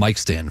 was Mike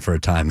Stanton for a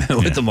time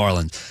with the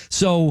Marlins.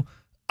 So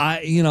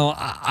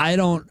I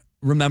don't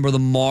remember the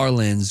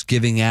Marlins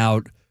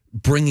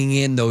bringing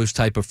in those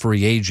type of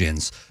free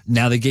agents.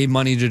 Now they gave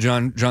money to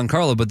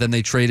Giancarlo, but then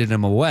they traded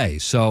him away.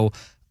 So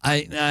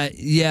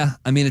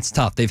it's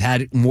tough. They've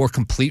had more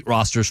complete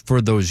rosters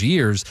for those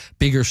years,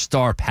 bigger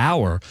star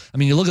power. I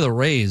mean, you look at the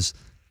Rays,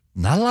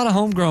 not a lot of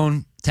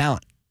homegrown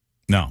talent.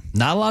 No.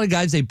 Not a lot of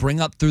guys they bring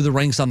up through the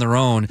ranks on their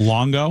own.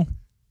 Longo.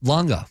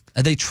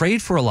 And they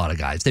trade for a lot of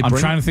guys. I'm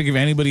trying to think of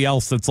anybody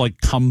else that's like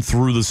come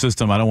through the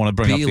system. I don't want to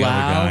bring up the other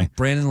guy.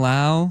 Brandon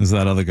Lau. Is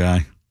that other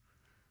guy?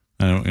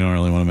 You don't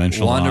really want to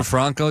mention Wander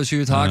Franco's who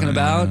you're talking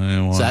about.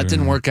 So that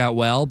didn't work out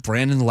well.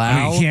 Brandon Lau.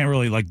 I mean, you can't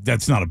really,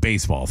 that's not a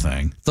baseball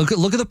thing. Look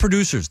at the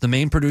producers, the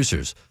main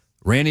producers.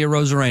 Randy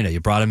Arozarena, you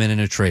brought him in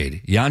a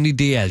trade. Yandy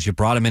Diaz, you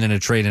brought him in a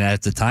trade. And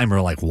at the time, we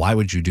were like, why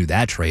would you do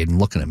that trade? And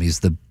look at him. He's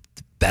the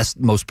best,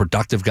 most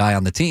productive guy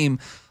on the team.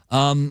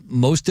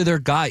 Most of their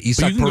guys,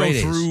 Isaac Paredes.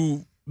 You can go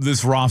through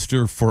this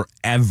roster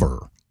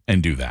forever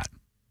and do that.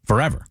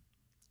 Forever.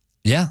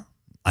 Yeah.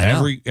 I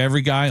know.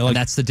 Every guy, and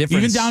that's the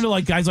difference. Even down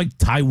to guys like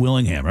Ty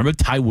Willingham. Remember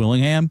Ty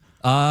Willingham?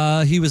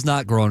 He was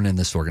not grown in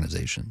this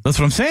organization. That's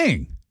what I'm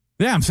saying.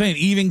 Yeah, I'm saying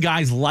even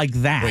guys like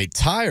that. Wait,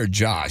 Ty or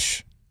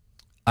Josh?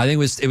 I think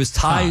it was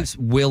Ty's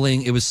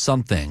Willing. It was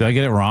something. Did I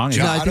get it wrong?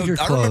 I think you're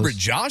I close. remember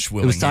Josh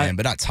Willingham,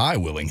 but not Ty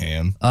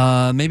Willingham.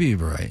 Maybe you're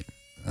right.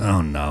 I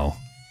don't know.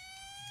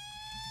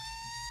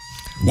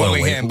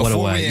 Willingham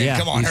before we end. Yeah,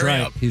 Come on,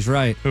 hurry up. He's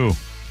right. Who?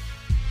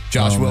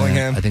 Josh Willingham?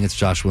 Man. I think it's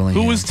Josh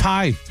Willingham. Who was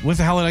Ty? What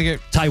the hell did I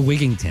get? Ty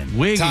Wigington.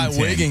 Ty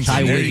Wigington.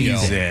 Ty There you go.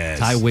 Wigington.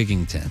 Ty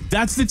Wigington.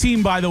 That's the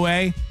team, by the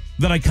way,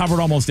 that I covered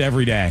almost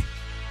every day.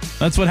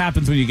 That's what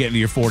happens when you get into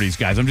your 40s,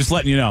 guys. I'm just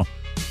letting you know.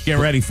 Get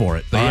ready for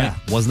it. But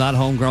was not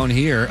homegrown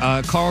here.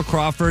 Carl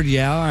Crawford, all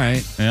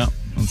right. Yeah.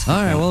 All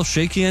right, well,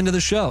 shaky end of the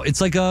show.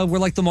 It's like we're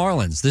like the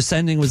Marlins. This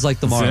ending was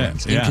like the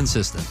Marlins.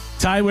 Inconsistent.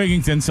 Ty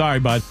Wigington, sorry,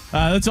 bud.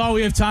 That's all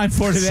we have time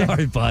for today.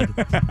 Sorry, bud.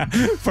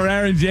 For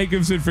Aaron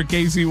Jacobson, for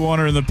Casey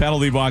Warner in the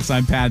penalty box,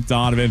 I'm Pat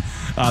Donovan.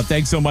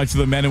 Thanks so much to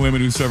the men and women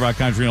who serve our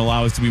country and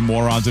allow us to be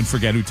morons and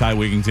forget who Ty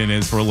Wigington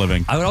is for a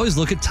living. I would always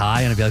look at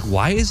Ty and I'd be like,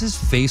 why is his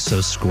face so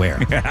square?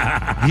 He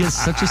has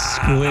such a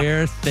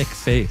square, thick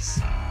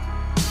face.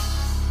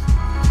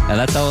 And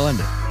that's how we'll end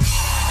it.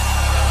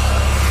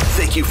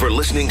 Thank you for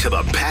listening to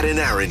the Pat and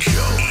Aaron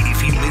Show.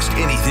 If you missed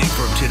anything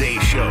from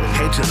today's show,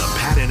 head to the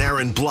Pat and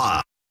Aaron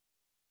blog.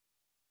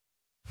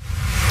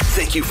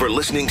 Thank you for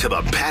listening to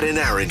the Pat and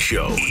Aaron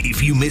Show.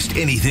 If you missed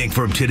anything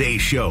from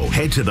today's show,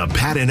 head to the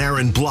Pat and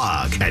Aaron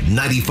blog at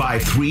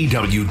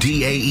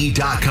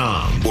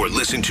 953wdae.com or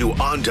listen to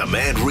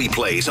on-demand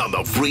replays on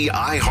the free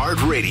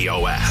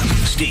iHeartRadio app.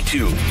 Stay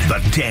tuned. The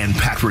Dan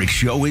Patrick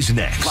Show is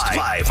next.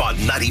 Live on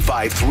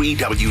 95.3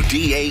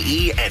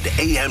 WDAE and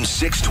AM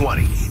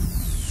 620.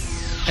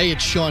 Hey,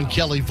 it's Sean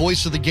Kelly,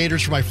 voice of the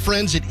Gators for my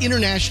friends at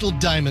International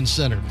Diamond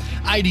Center.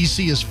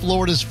 IDC is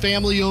Florida's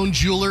family-owned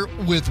jeweler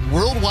with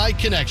worldwide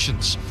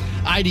connections.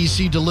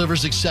 IDC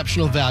delivers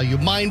exceptional value,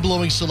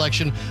 mind-blowing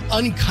selection,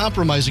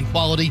 uncompromising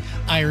quality,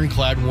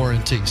 ironclad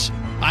warranties.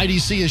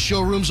 IDC has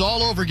showrooms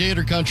all over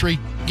Gator Country,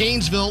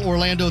 Gainesville,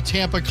 Orlando,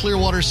 Tampa,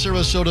 Clearwater,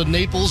 Sarasota,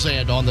 Naples,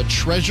 and on the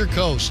Treasure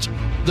Coast.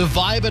 The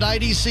vibe at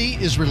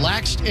IDC is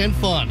relaxed and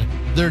fun.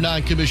 Their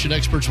non-commissioned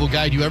experts will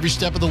guide you every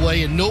step of the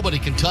way, and nobody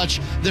can touch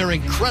their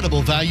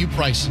incredible value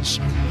prices.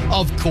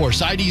 Of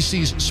course,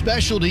 IDC's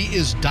specialty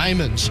is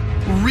diamonds.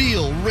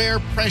 Real,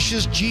 rare,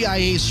 precious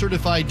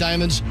GIA-certified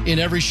diamonds in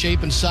every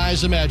shape and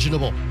size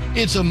imaginable.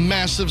 It's a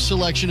massive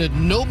selection at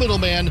no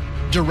middleman,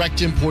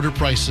 direct importer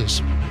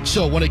prices.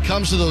 So when it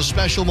comes to those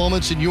special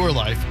moments in your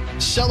life,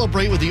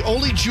 celebrate with the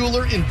only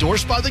jeweler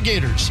endorsed by the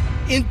Gators,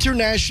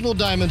 International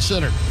Diamond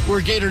Center,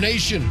 where Gator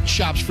Nation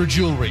shops for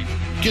jewelry.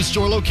 Get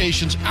store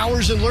locations,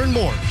 hours, and learn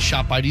more.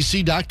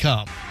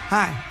 ShopIDC.com.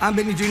 Hi, I'm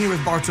Benny Jr.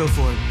 with Bartow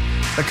Ford.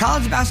 The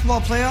college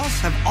basketball playoffs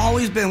have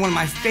always been one of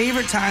my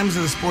favorite times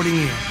of the sporting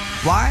year.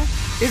 Why?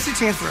 It's a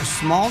chance for a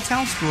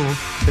small-town school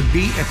to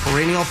beat a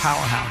perennial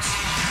powerhouse.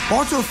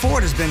 Bartow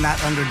Ford has been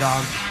that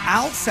underdog,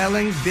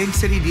 outselling big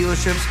city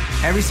dealerships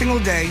every single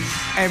day,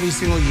 every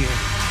single year.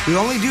 We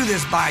only do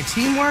this by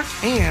teamwork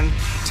and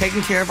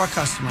taking care of our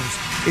customers.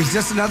 It's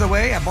just another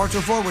way at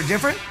Bartow Ford we're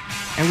different,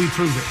 and we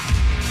prove it.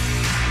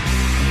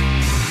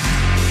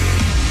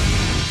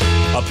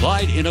 A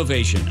Applied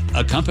Innovation,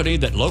 a company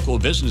that local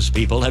business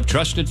people have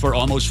trusted for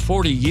almost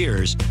 40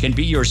 years, can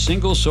be your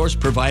single source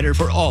provider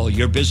for all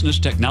your business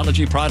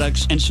technology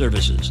products and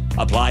services.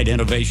 Applied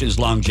Innovation's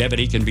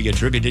longevity can be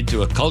attributed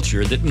to a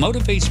culture that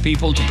motivates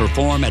people to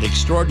perform at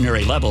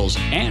extraordinary levels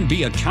and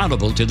be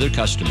accountable to their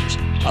customers.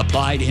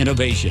 Applied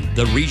Innovation,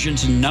 the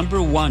region's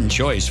 #1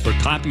 choice for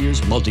copiers,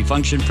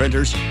 multifunction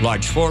printers,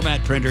 large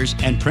format printers,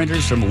 and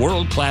printers from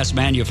world-class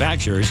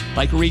manufacturers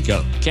like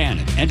Ricoh,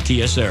 Canon, and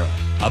Kyocera.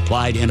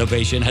 Applied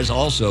Innovation has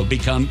also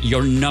become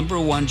your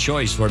 #1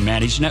 choice for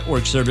managed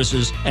network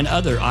services and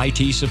other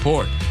IT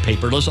support,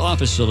 paperless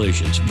office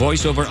solutions,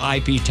 voice over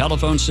IP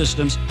telephone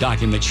systems,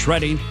 document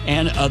shredding,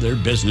 and other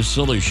business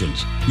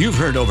solutions. You've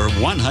heard over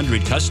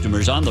 100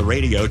 customers on the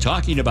radio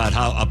talking about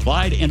how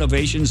Applied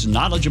Innovation's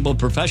knowledgeable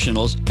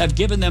professionals have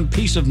given them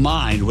peace of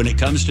mind when it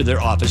comes to their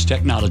office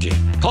technology.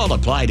 Call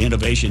Applied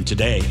Innovation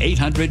today,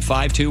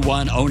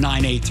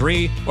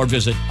 800-521-0983, or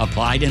visit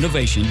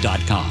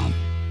appliedinnovation.com.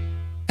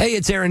 Hey,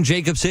 it's Aaron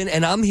Jacobson,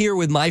 and I'm here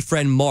with my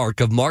friend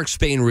Mark of Mark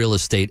Spain Real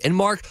Estate. And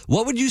Mark,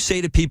 what would you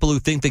say to people who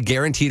think the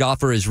guaranteed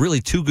offer is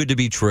really too good to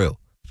be true?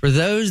 For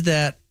those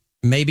that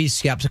may be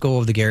skeptical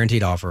of the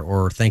guaranteed offer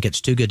or think it's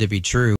too good to be true,